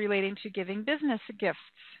rules relating to giving business gifts.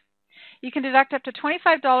 You can deduct up to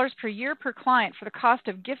 $25 per year per client for the cost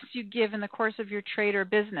of gifts you give in the course of your trade or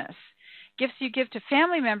business. Gifts you give to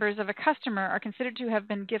family members of a customer are considered to have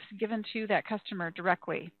been gifts given to that customer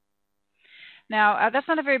directly. Now, that's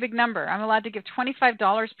not a very big number. I'm allowed to give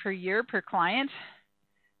 $25 per year per client.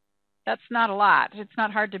 That's not a lot. It's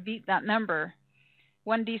not hard to beat that number.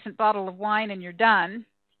 One decent bottle of wine and you're done.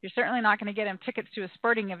 You're certainly not going to get him tickets to a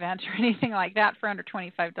sporting event or anything like that for under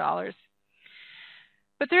 $25.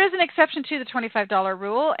 But there is an exception to the $25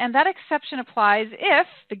 rule, and that exception applies if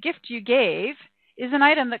the gift you gave is an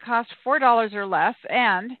item that costs $4 or less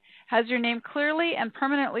and has your name clearly and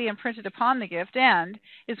permanently imprinted upon the gift and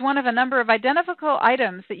is one of a number of identical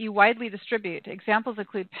items that you widely distribute. Examples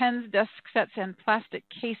include pens, desk sets, and plastic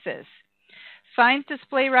cases. Signs,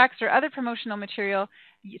 display racks, or other promotional material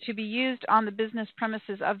to be used on the business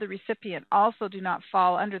premises of the recipient also do not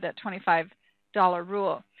fall under that $25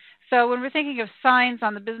 rule. So when we're thinking of signs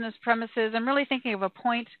on the business premises, I'm really thinking of a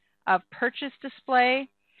point of purchase display.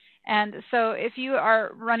 And so if you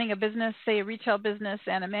are running a business, say a retail business,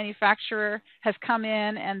 and a manufacturer has come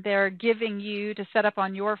in and they're giving you to set up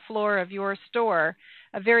on your floor of your store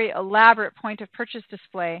a very elaborate point of purchase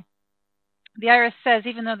display, the IRS says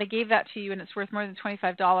even though they gave that to you and it's worth more than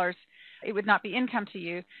 $25, it would not be income to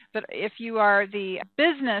you. But if you are the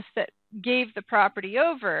business that gave the property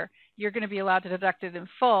over, you're going to be allowed to deduct it in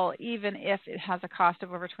full, even if it has a cost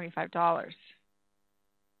of over $25.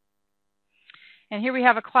 And here we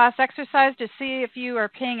have a class exercise to see if you are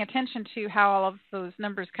paying attention to how all of those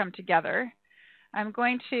numbers come together. I'm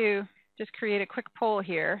going to just create a quick poll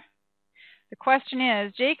here. The question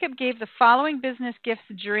is, Jacob gave the following business gifts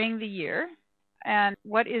during the year, and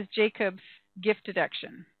what is Jacob's gift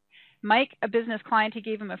deduction? Mike, a business client, he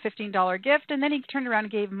gave him a $15 gift, and then he turned around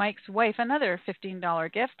and gave Mike's wife another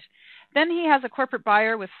 $15 gift. Then he has a corporate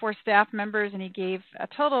buyer with 4 staff members, and he gave a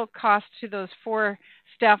total cost to those 4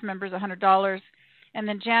 staff members $100. And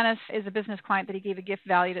then Janice is a business client that he gave a gift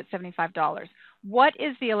valued at $75. What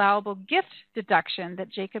is the allowable gift deduction that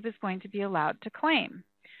Jacob is going to be allowed to claim?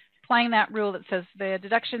 Applying that rule that says the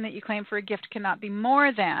deduction that you claim for a gift cannot be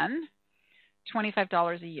more than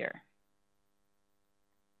 $25 a year.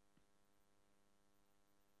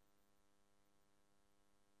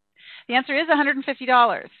 The answer is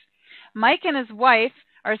 $150. Mike and his wife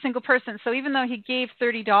are a single person, so even though he gave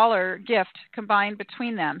 $30 gift combined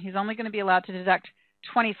between them, he's only going to be allowed to deduct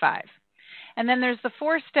 $25. And then there's the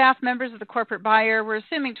 4 staff members of the corporate buyer. We're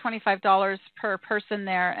assuming $25 per person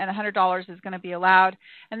there, and $100 is going to be allowed.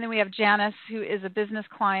 And then we have Janice, who is a business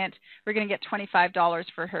client. We're going to get $25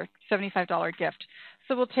 for her $75 gift.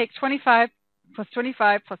 So we'll take 25 plus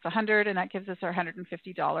 25 plus 100, and that gives us our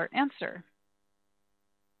 $150 answer.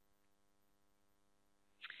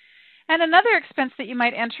 And another expense that you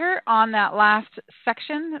might enter on that last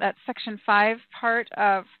section, that section 5 part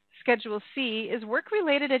of Schedule C, is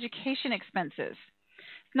work-related education expenses.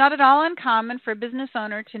 It's not at all uncommon for a business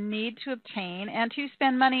owner to need to obtain and to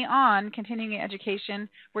spend money on continuing education,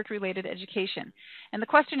 work-related education. And the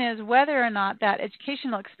question is whether or not that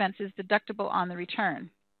educational expense is deductible on the return.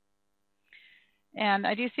 And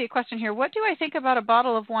I do see a question here. What do I think about a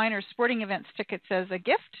bottle of wine or sporting events tickets as a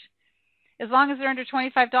gift? As long as they're under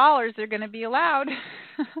 $25, they're going to be allowed.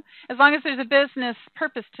 As long as there's a business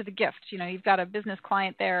purpose to the gift. You know, you've got a business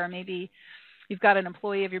client there, or maybe you've got an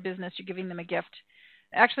employee of your business, you're giving them a gift.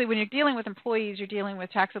 Actually, when you're dealing with employees, you're dealing with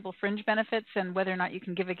taxable fringe benefits and whether or not you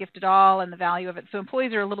can give a gift at all and the value of it. So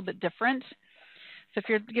employees are a little bit different. So if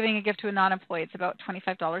you're giving a gift to a non-employee, it's about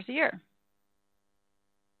 $25 a year.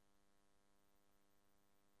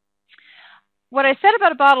 What I said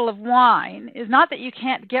about a bottle of wine is not that you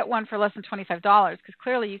can't get one for less than $25, because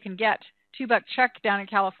clearly you can get $2 Chuck down in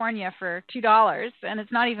California for $2, and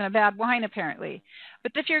it's not even a bad wine apparently.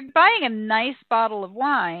 But if you're buying a nice bottle of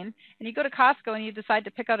wine, and you go to Costco and you decide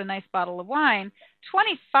to pick out a nice bottle of wine,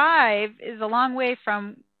 $25 is a long way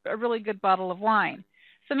from a really good bottle of wine.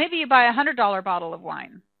 So maybe you buy a $100 bottle of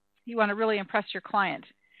wine. You want to really impress your client.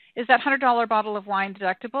 Is that $100 bottle of wine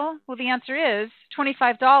deductible? Well, the answer is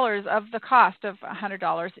 $25 of the cost of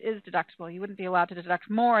 $100 is deductible. You wouldn't be allowed to deduct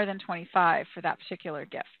more than $25 for that particular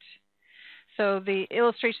gift. So the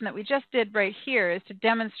illustration that we just did right here is to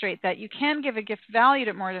demonstrate that you can give a gift valued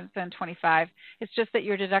at more than $25. It's just that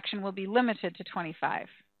your deduction will be limited to $25.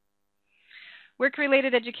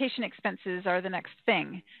 Work-related education expenses are the next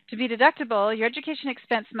thing. To be deductible, your education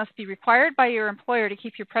expense must be required by your employer to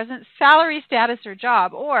keep your present salary status or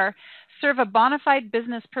job, or serve a bona fide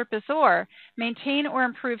business purpose, or maintain or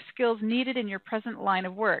improve skills needed in your present line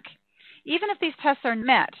of work. Even if these tests are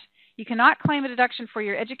met, you cannot claim a deduction for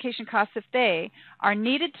your education costs if they are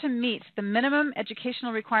needed to meet the minimum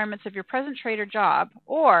educational requirements of your present trade or job,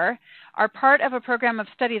 or are part of a program of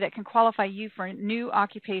study that can qualify you for a new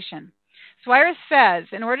occupation. So IRS says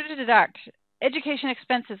in order to deduct education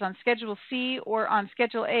expenses on Schedule C or on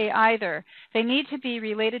Schedule A either, they need to be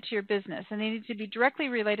related to your business, and they need to be directly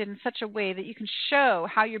related in such a way that you can show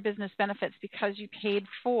how your business benefits because you paid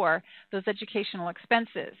for those educational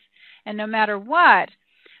expenses. And no matter what,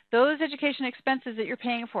 those education expenses that you're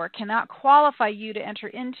paying for cannot qualify you to enter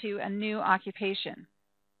into a new occupation.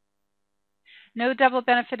 No double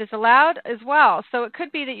benefit is allowed as well. So it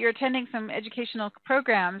could be that you're attending some educational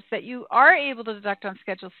programs that you are able to deduct on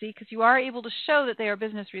Schedule C because you are able to show that they are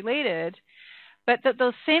business related, but that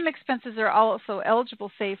those same expenses are also eligible,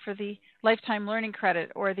 say, for the Lifetime Learning Credit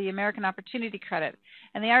or the American Opportunity Credit.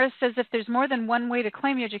 And the IRS says if there's more than one way to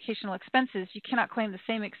claim your educational expenses, you cannot claim the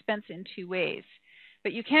same expense in 2 ways.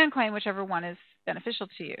 But you can claim whichever one is beneficial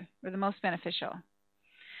to you or the most beneficial.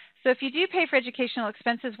 So if you do pay for educational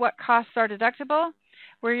expenses, what costs are deductible?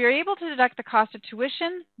 Where you're able to deduct the cost of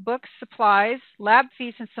tuition, books, supplies, lab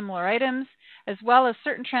fees, and similar items, as well as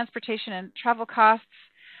certain transportation and travel costs,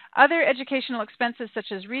 other educational expenses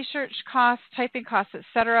such as research costs, typing costs,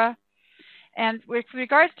 etc. And with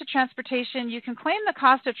regards to transportation, you can claim the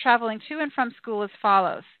cost of traveling to and from school as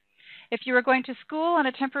follows. If you are going to school on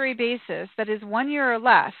a temporary basis, that is 1 year or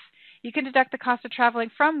less, you can deduct the cost of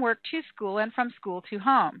traveling from work to school and from school to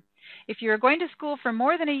home. If you are going to school for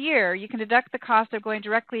more than a year, you can deduct the cost of going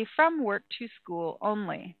directly from work to school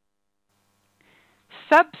only.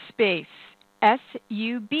 Subspace,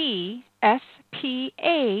 S-U-B-S-P-A-C-E.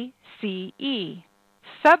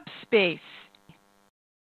 Subspace